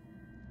chain, huh?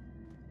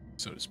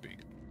 So to speak.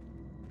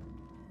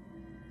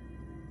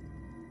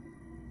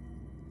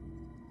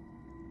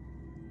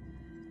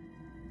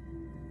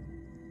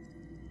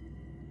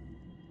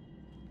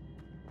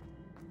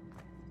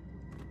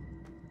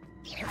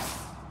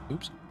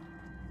 Oops.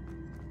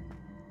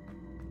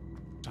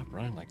 Stop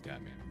running like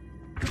that, man.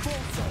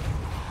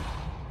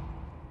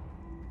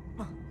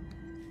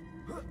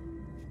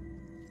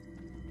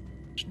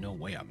 There's no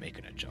way I'm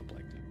making a jump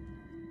like that.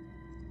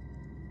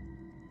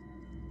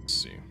 Let's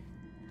see.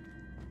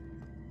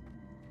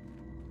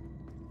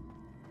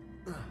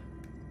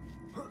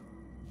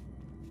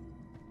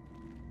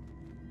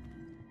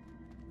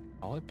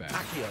 Call it back.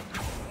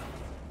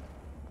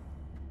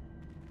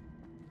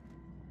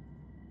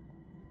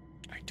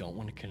 I don't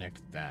want to connect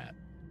that.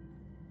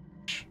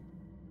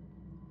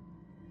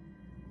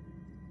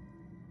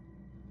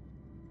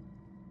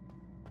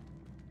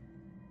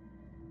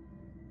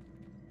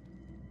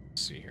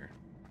 Let's see here.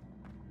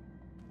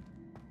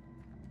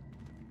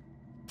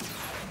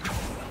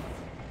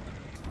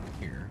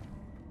 Here.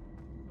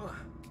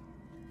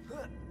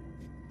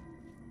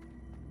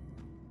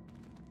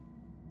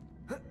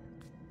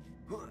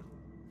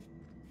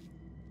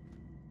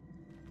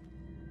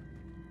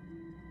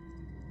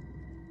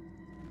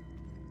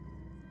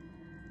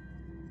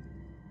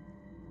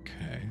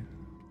 Okay.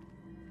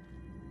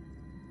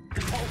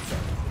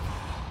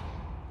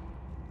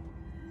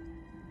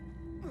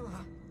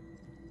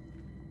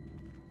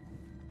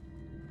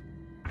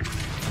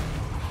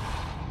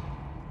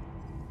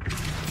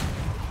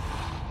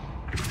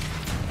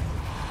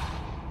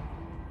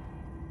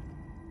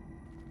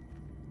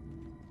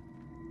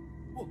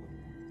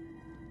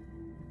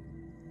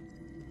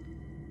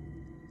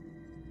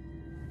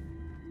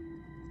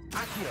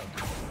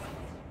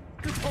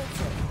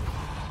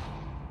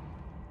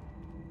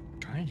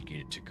 Trying to get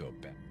it to go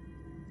back.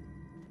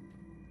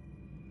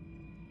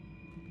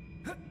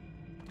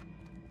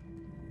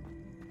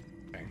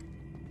 Okay.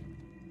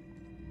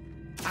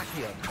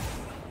 Accio.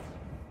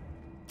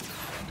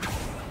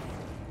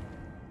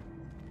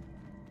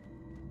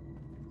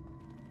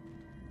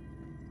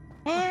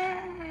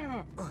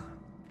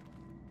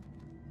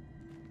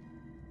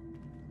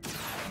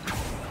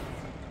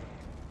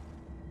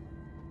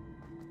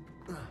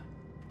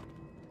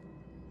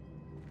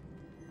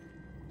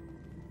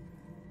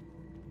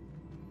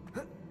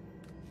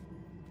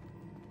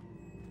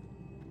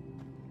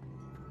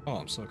 Oh,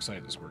 I'm so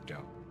excited this worked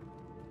out.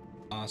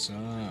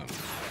 Awesome.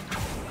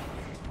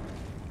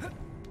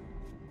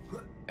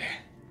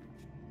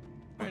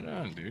 Right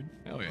on, dude.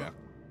 Hell yeah.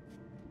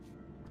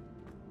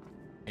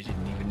 I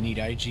didn't even need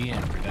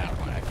IGN for that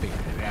one. I figured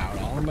it out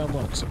all in my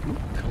looks. Ooh,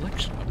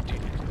 collection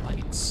updated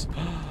lights.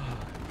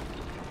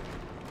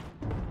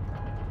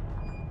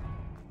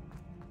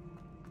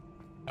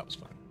 That was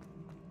fun.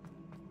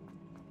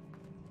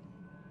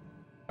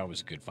 That was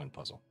a good, fun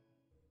puzzle.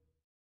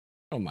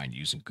 I don't mind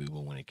using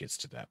Google when it gets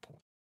to that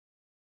point.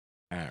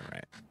 All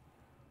right.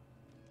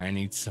 I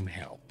need some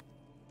help.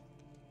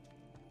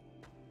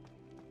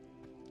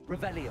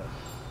 Revelio.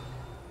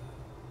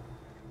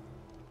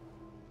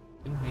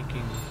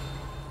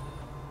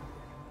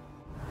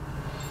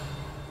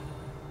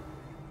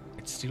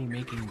 It's still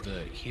making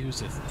the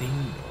here's a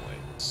thing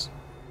noise.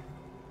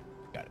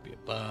 Gotta be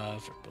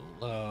above or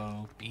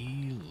below.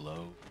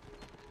 Below.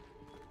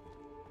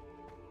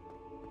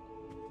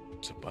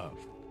 It's above.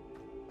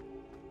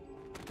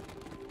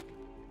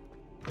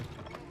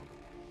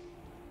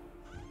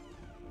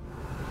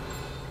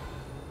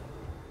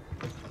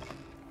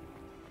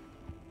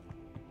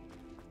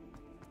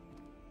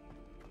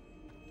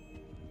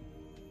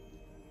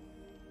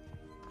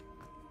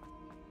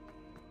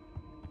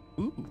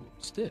 Ooh,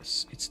 it's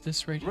this. It's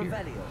this right here.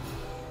 Revelio.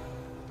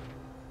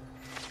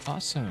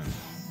 Awesome.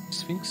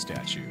 Sphinx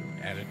statue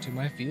added to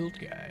my field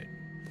guide.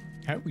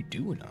 How are we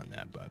doing on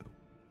that, by the way?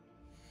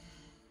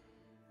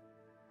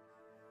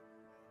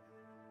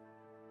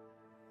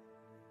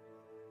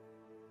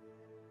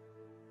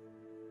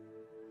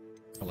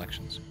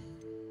 Collections.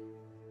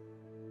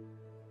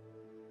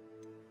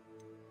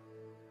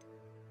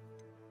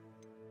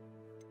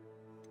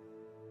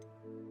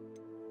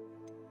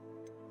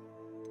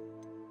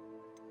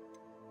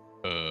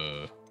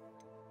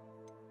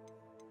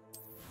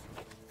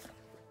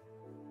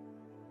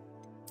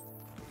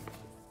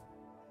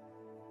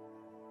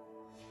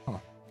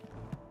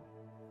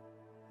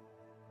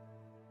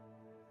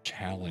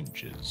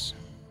 challenges.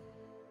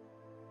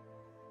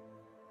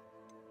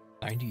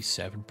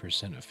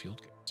 97% of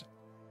field guides.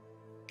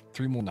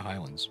 3 more in the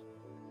Highlands.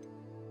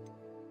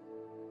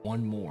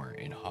 1 more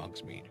in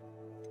Hogsmeade.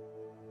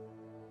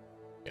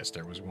 Guess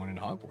there was 1 in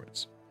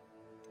Hogwarts.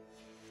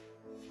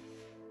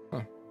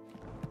 Huh.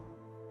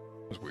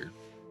 That was weird.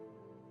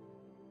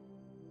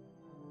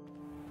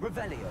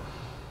 Revelio.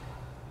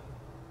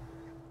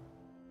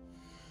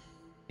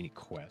 Any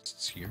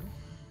quests here?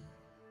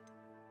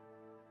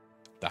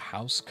 The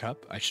House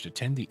Cup. I should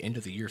attend the end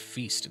of the year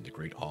feast in the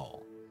Great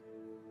Hall.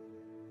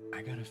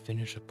 I gotta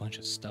finish a bunch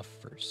of stuff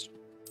first.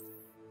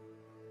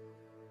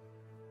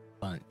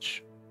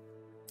 Bunch.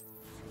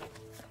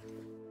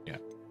 Yeah.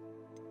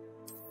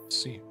 Let's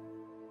see.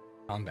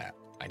 Combat.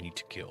 I need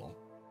to kill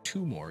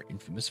 2 more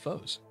infamous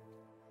foes.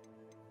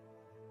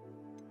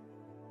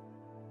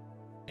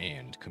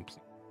 And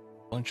complete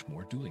a bunch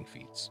more dueling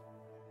feats.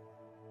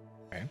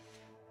 Okay.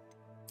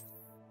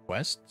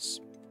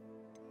 Quests.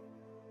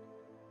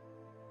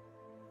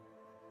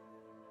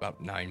 About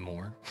 9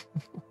 more.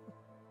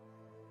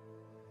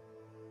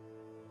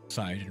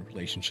 Side and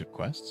relationship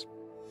quests.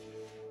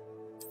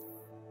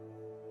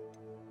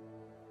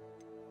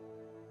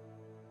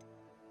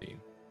 See.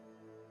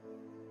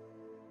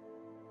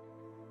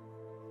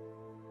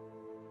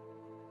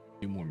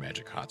 Few more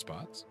magic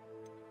hotspots.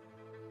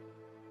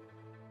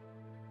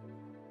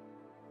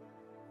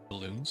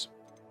 Balloons.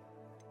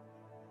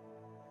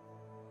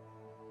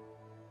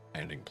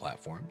 Landing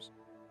platforms.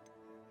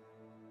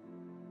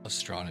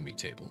 Astronomy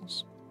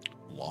tables.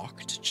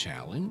 Locked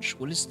challenge?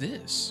 What is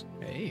this?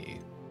 Hey.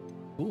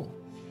 Cool.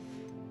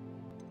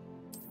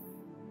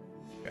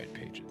 Guide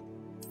pages.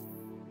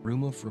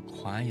 Room of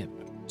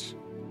requirement.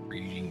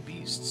 Breeding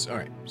beasts.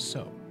 Alright,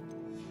 so.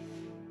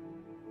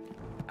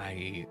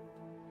 We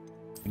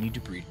need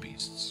to breed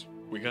beasts.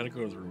 We gotta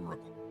go to the room of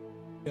requirement.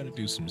 We gotta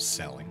do some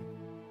selling.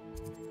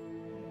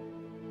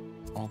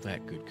 All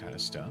that good kind of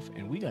stuff.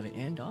 And we gotta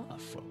end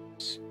off,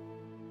 folks.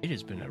 It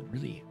has been a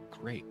really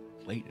great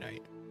late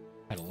night.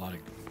 Had a lot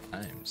of good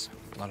times.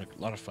 A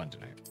lot of fun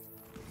tonight.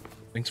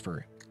 Thanks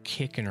for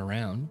kicking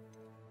around.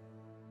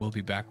 We'll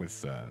be back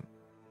with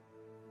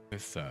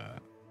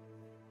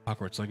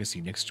Hogwarts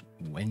Legacy next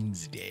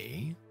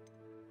Wednesday.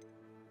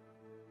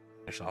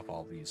 Finish off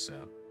all these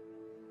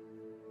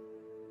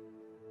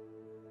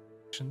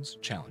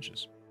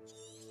challenges.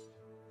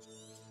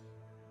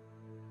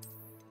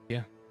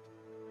 Yeah,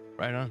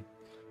 right on.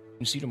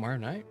 You see tomorrow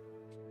night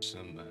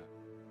some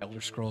Elder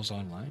Scrolls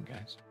Online,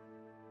 guys.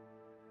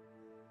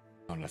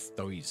 On a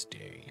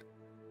Thursday.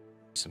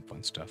 Some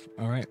fun stuff.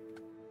 All right.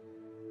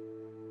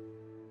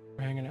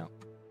 We're hanging out.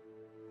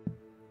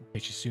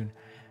 Catch you soon.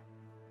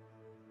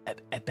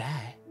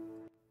 Bye.